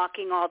was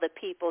knocking all the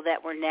people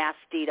that were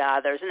nasty to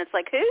others. And it's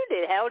like, who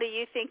the hell do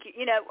you think,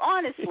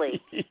 honestly,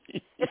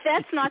 if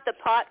that's not the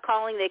pot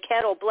calling the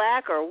kettle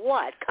black or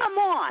what? Come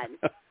on.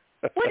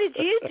 What did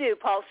you do,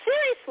 Paul?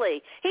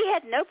 Seriously. He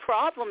had no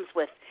problems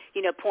with,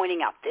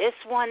 pointing out this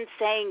one,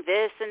 saying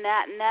this and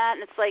that and that.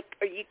 And it's like,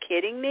 are you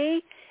kidding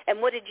me? And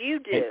what did you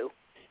do?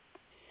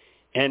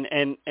 And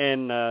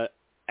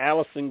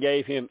Allison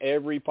gave him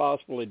every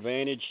possible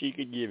advantage she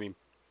could give him.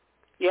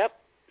 Yep.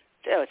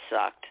 Oh, it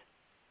sucked.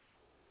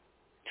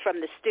 From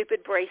the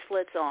stupid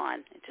bracelets on.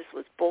 It just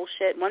was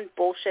bullshit. One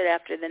bullshit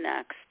after the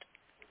next.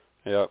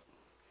 Yep.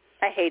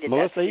 I hated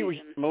Melissa, that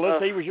season.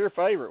 Melissa, he was your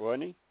favorite,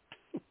 wasn't he?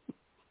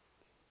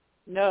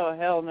 No,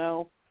 hell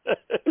no.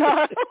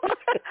 I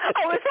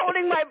was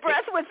holding my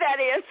breath with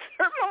that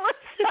answer,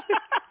 Melissa.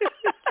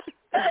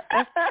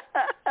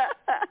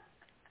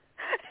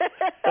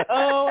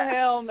 Oh,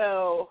 hell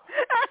no.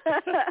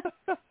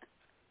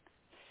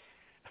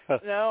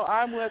 No,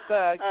 I'm with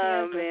Kansas.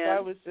 I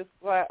was just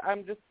glad.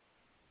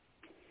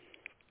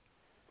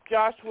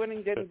 Josh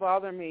winning didn't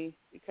bother me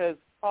because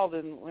Paul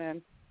didn't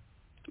win.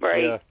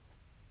 Right.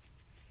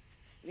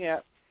 Yeah.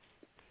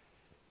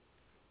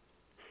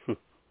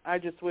 I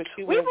just wish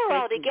he would. We were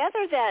all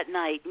together that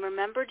night.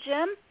 Remember,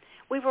 Jim?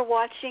 We were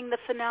watching the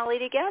finale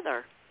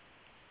together.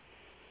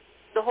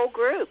 The whole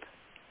group.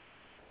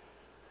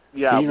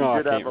 Yeah, we did I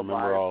have can't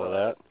remember all of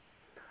that.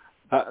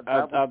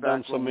 I've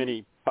done so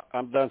many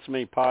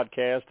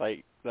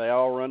podcasts. They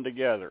all run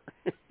together.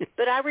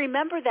 But I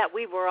remember that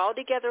we were all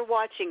together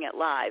watching it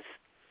live.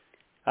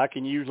 I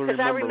can usually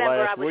remember last week. Because I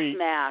remember I was week.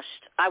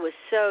 smashed. I was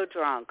so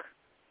drunk.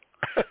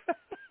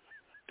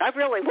 I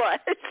really was.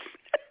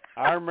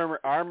 I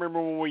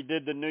remember when we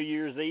did the New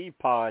Year's Eve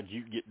pods,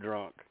 you'd get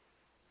drunk.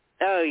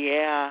 Oh,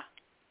 yeah.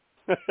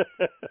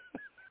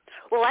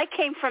 Well, I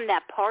came from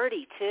that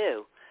party,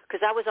 too,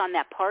 because I was on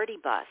that party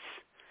bus.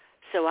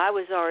 So I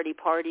was already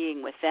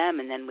partying with them,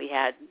 and then we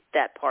had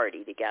that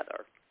party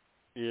together.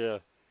 Yeah.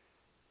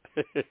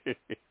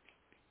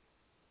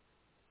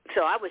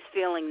 So I was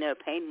feeling no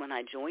pain when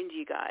I joined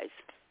you guys.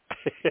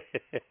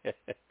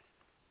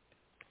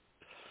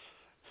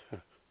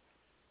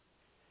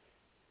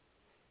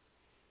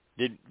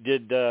 Did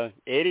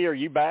Eddie, are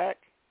you back?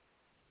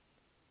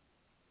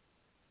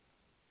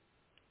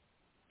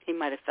 He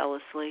might have fell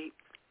asleep.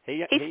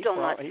 He's still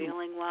not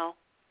feeling well.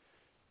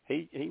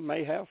 He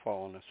may have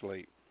fallen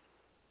asleep.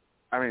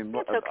 I mean,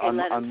 that's okay.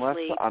 Let him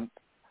sleep.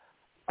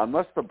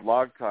 Unless the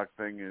blog talk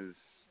thing is,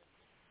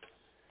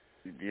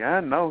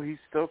 he's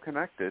still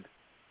connected.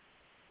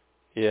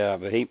 Yeah,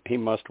 but he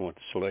must want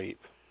to sleep.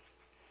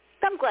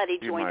 I'm glad he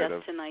joined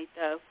us tonight,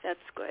 though. That's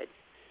good.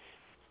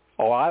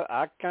 Oh,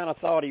 I kind of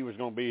thought he was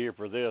going to be here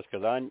for this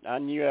because I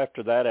knew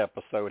after that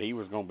episode he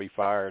was going to be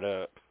fired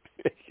up.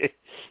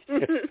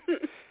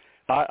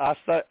 I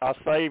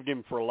saved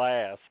him for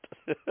last.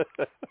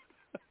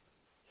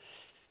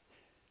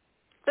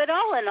 But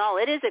all in all,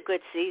 it is a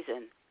good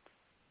season.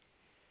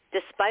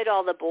 Despite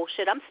all the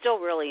bullshit, I'm still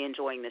really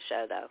enjoying the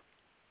show, though.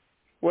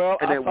 Well,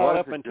 I thought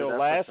up until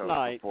last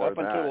night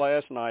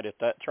at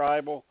that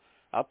tribal,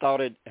 I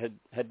thought it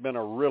had been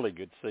a really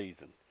good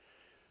season.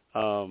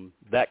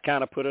 That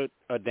kind of put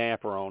a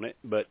damper on it,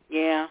 but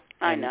yeah,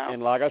 I know.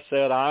 And like I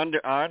said, I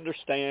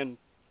understand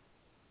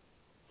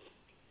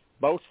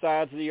both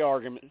sides of the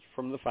argument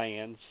from the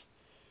fans.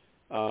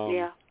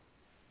 Yeah.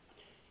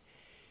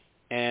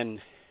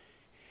 And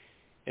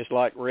it's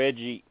like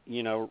Reggie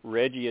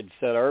had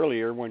said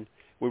earlier when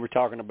we were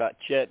talking about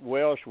Chet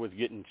Welsh was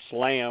getting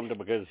slammed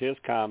because of his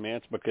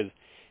comments because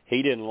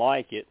he didn't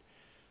like it.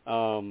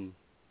 And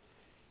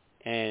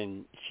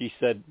she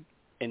said,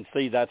 and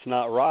see, that's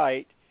not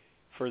right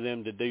for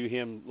them to do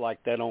him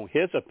like that on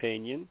his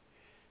opinion,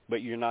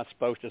 but you're not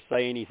supposed to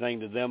say anything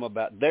to them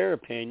about their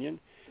opinion.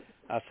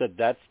 I said,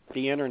 that's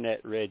the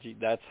internet, Reggie.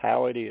 That's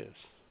how it is.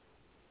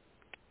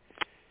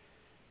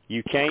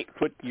 You can't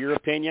put your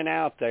opinion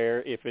out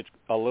there if it's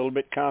a little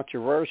bit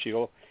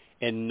controversial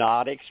and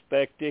not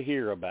expect to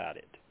hear about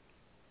it.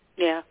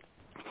 Yeah.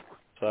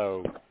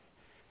 So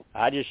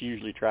I just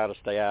usually try to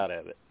stay out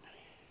of it.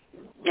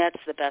 That's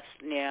the best,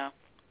 yeah.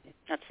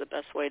 That's the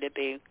best way to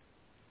be.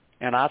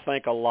 And I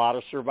think a lot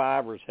of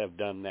survivors have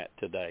done that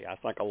today. I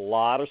think a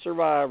lot of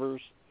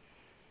survivors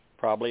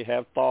probably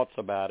have thoughts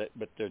about it,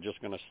 but they're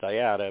just going to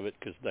stay out of it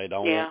because they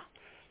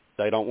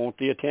don't want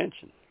the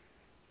attention.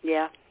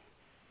 Yeah.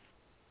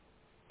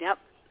 Yep.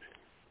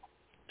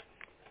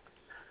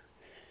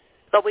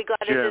 But we got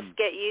to just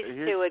get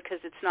used to it because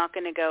it's not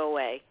going to go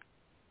away.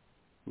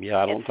 Yeah,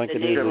 I don't think it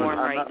is. It's the new norm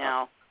right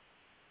now.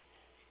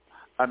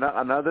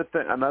 Another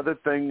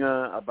thing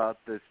about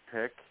this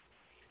pick,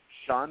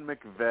 Sean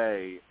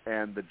McVay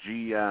and the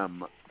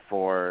GM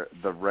for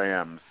the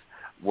Rams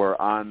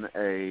were on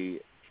a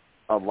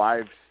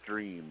live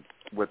stream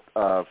with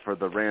for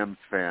the Rams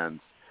fans,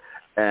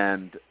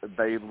 and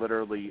they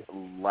literally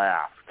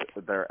laughed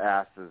their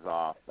asses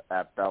off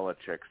at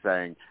Belichick,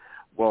 saying,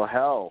 "Well,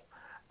 hell,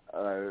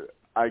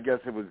 I guess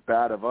it was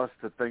bad of us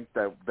to think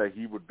that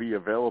he would be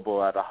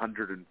available at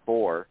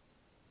 104."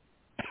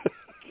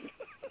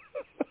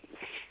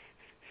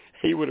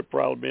 He would have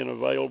probably been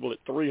available at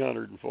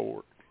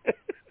 304.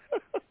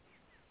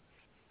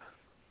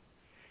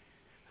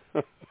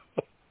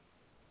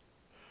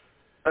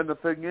 And the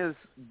thing is,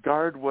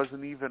 guard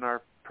wasn't even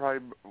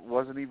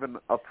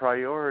a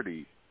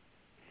priority.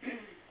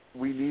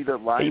 We need a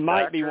linebacker. He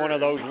might be one of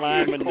those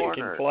linemen that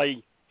corner. can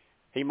play.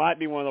 He might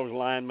be one of those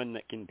linemen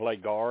that can play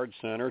guard,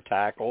 center,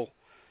 tackle.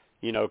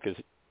 Because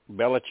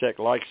Belichick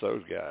likes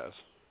those guys.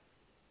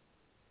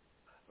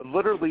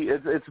 Literally,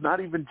 it's not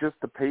even just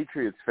the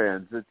Patriots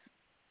fans. It's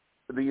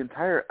the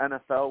entire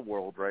NFL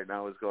world right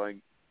now is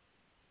going,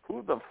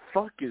 who the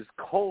fuck is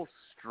Cole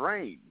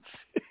Strange?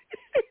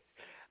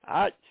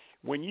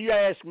 When you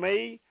asked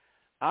me,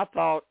 I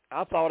thought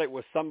it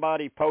was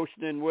somebody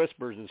posting in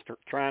whispers and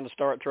trying to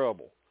start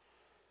trouble.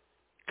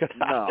 Because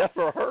I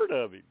never heard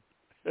of him.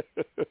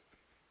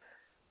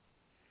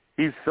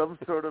 He's some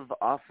sort of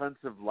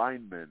offensive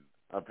lineman,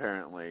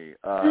 apparently,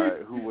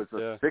 who was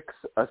a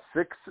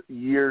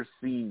 6-year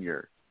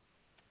senior.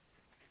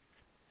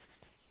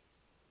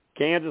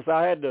 Kansas,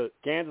 I had to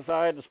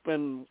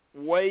spend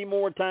way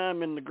more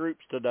time in the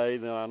groups today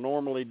than I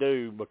normally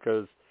do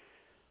because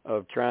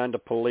of trying to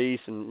police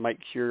and make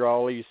sure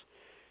all these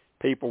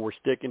people were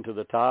sticking to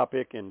the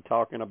topic and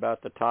talking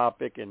about the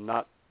topic and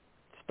not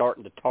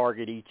starting to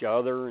target each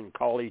other and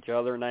call each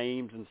other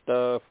names and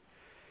stuff.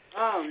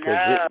 Oh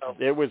no!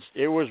 It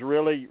was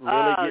really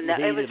getting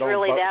heated. It was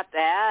really that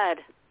bad.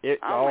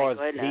 My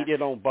goodness.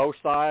 Heated on both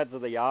sides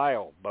of the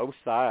aisle, both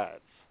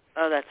sides.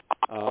 Oh, that's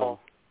awful.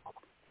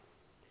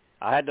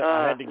 I had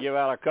to give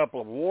out a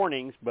couple of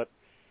warnings, but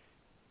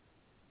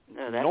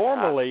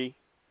normally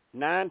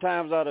 9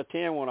 times out of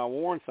 10 when I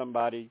warn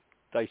somebody,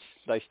 they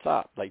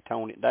stop, they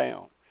tone it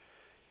down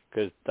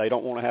because they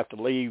don't want to have to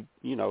leave,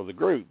 the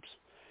groups.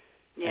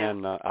 Yeah.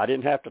 And I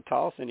didn't have to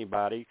toss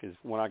anybody because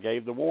when I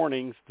gave the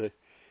warnings, the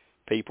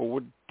people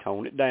would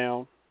tone it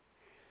down.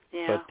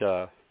 Yeah.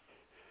 But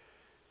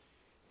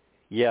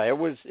it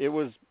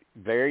was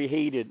very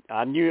heated.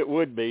 I knew it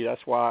would be.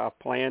 That's why I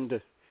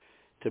planned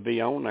to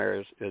be on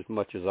there as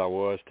much as I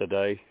was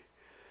today.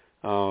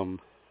 Wow.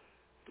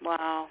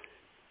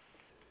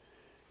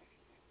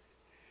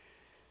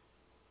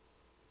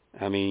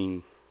 I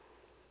mean,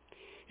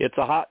 it's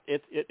a hot.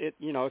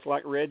 It's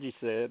like Reggie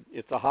said.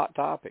 It's a hot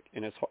topic,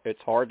 and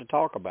it's hard to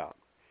talk about.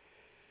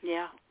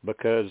 Yeah.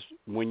 Because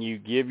when you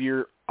give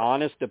your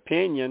honest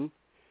opinion,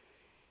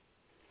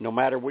 no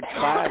matter which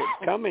side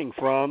it's coming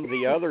from,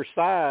 the other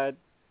side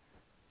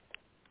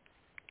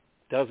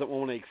doesn't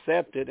want to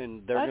accept it,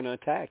 and they're going to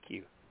attack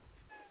you.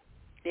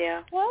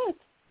 Yeah. What?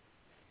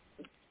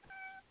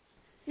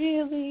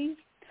 Really?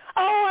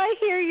 Oh, I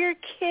hear your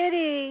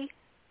kitty.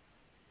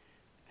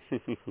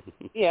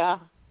 Yeah.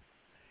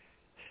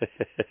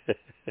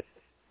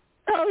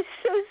 Oh,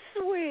 so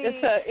sweet.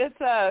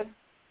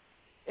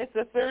 It's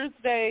a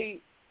Thursday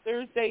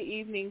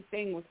evening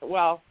thing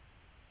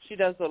she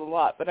does it a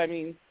lot, but I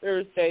mean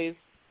Thursdays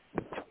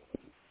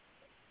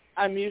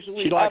I'm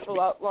usually up a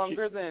lot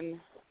longer than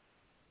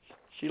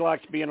she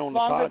likes being on the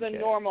podcast. Longer than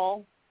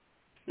normal.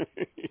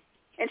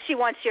 And she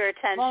wants your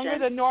attention. Longer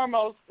than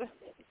normal.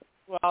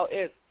 Well,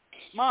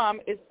 Mom,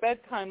 it's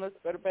bedtime, let's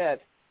go to bed.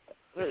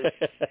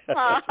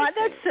 Aw,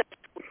 that's so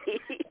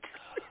sweet.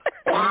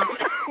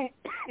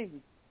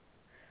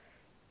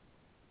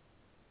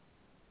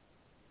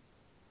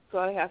 So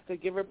I have to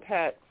give her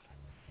pets.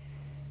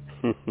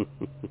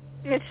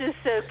 It's just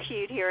so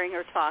cute hearing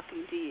her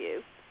talking to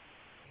you.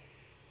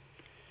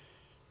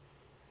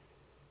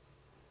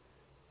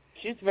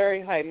 She's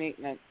very high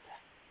maintenance.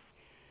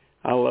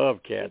 I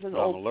love cats, but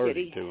I'm kitty.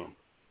 allergic to them.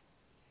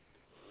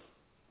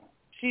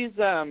 She's,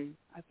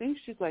 I think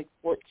she's like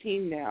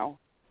 14 now.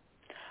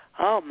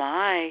 Oh,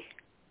 my.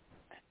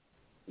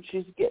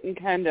 She's getting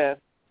kind of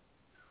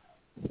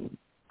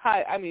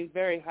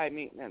very high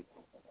maintenance.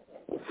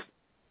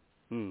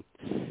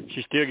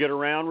 She still get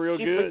around real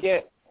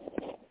good?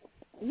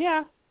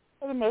 Yeah,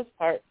 for the most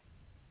part.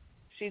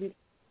 She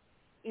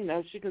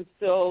can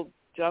still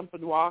jump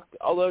and walk,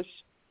 although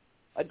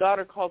my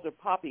daughter calls her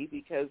Poppy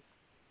because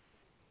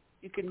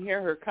you can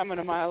hear her coming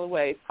a mile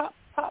away. Pop,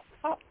 pop,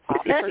 pop,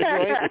 pop. For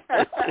joy.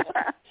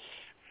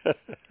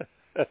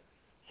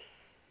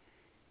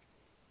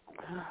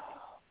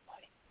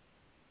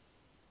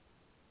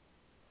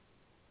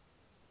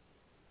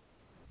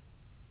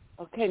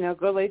 Okay, now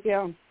go lay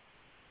down.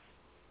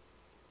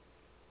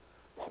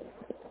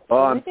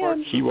 Oh,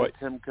 unfortunately,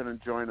 Tim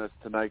couldn't join us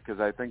tonight because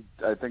I think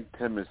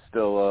Tim is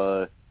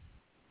still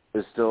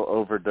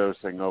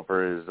overdosing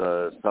over his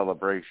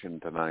celebration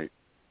tonight.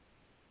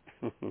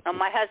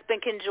 My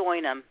husband can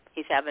join him.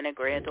 He's having a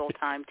grand old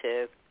time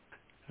too.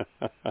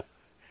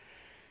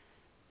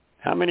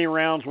 How many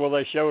rounds will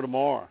they show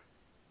tomorrow?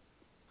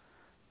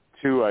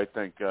 2, I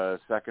think,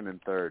 second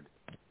and third.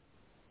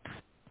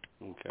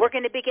 Okay. We're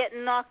going to be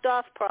getting knocked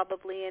off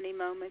probably any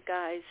moment,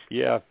 guys.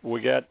 Yeah,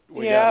 we got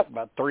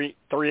about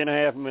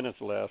 3.5 minutes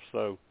left,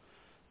 so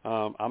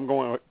I'm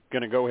going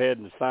to go ahead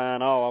and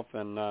sign off.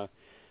 And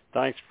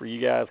thanks for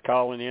you guys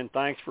calling in.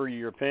 Thanks for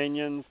your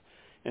opinions.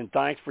 And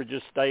thanks for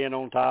just staying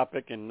on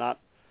topic and not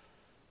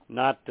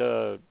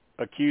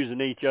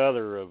accusing each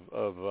other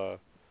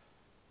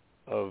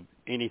of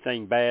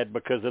anything bad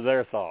because of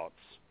their thoughts.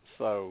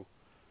 So,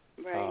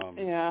 right.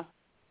 Yeah.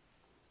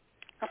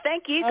 Well,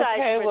 thank you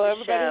guys for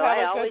the show.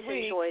 I always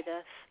enjoy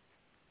this.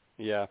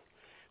 Yeah.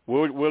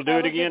 We'll do Have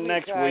it a again good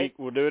next week, guys. week.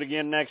 We'll do it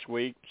again next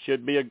week.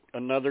 Should be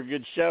another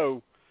good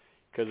show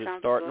because it's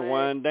starting to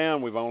wind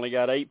down. We've only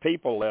got 8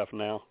 people left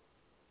now.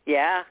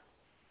 Yeah.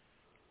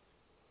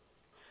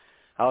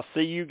 I'll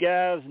see you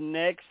guys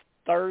next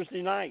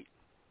Thursday night.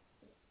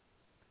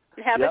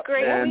 Have a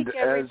great week,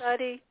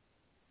 everybody.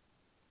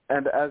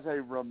 And as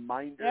a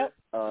reminder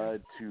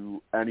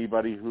to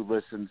anybody who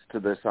listens to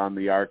this on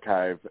the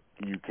archive,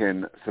 you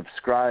can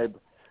subscribe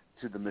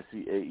to the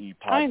Missyae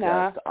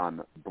Podcast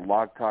on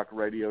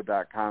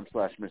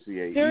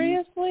blogtalkradio.com/MissyaE.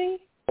 Seriously?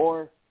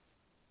 Or,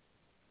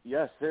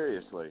 yes,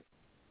 seriously.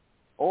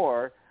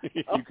 Or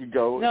you can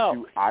go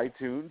to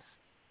iTunes.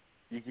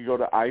 You can go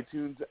to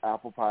iTunes,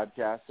 Apple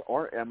Podcasts,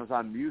 or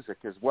Amazon Music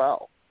as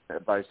well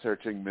by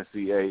searching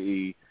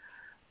Missyae.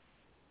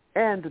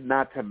 And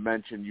not to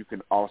mention, you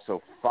can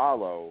also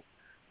follow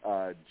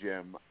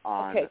Jim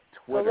on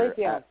Twitter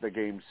at The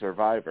Game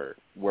Survivor,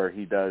 where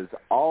he does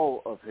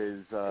all of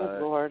his.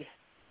 Good Lord.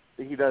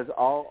 He does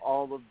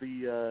all of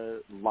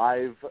the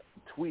live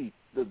the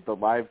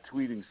live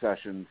tweeting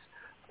sessions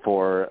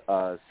for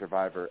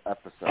Survivor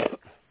episodes.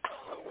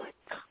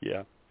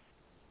 Yeah.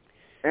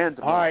 And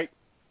all right,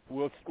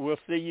 we'll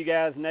see you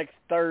guys next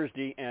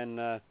Thursday, and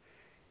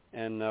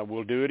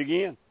we'll do it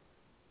again.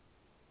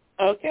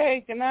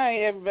 Okay. Good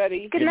night,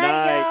 everybody. Good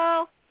night,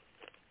 y'all.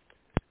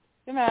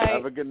 Good night.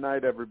 Have a good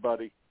night,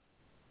 everybody.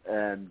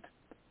 And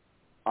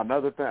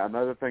another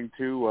thing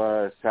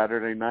too.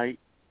 Saturday night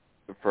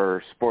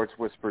for Sports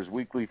Whispers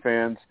Weekly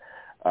fans,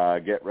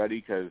 get ready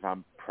because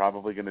I'm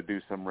probably going to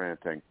do some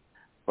ranting.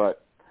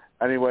 But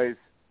anyways,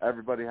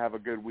 everybody have a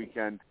good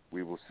weekend.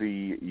 We will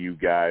see you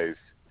guys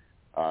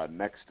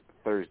next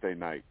Thursday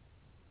night.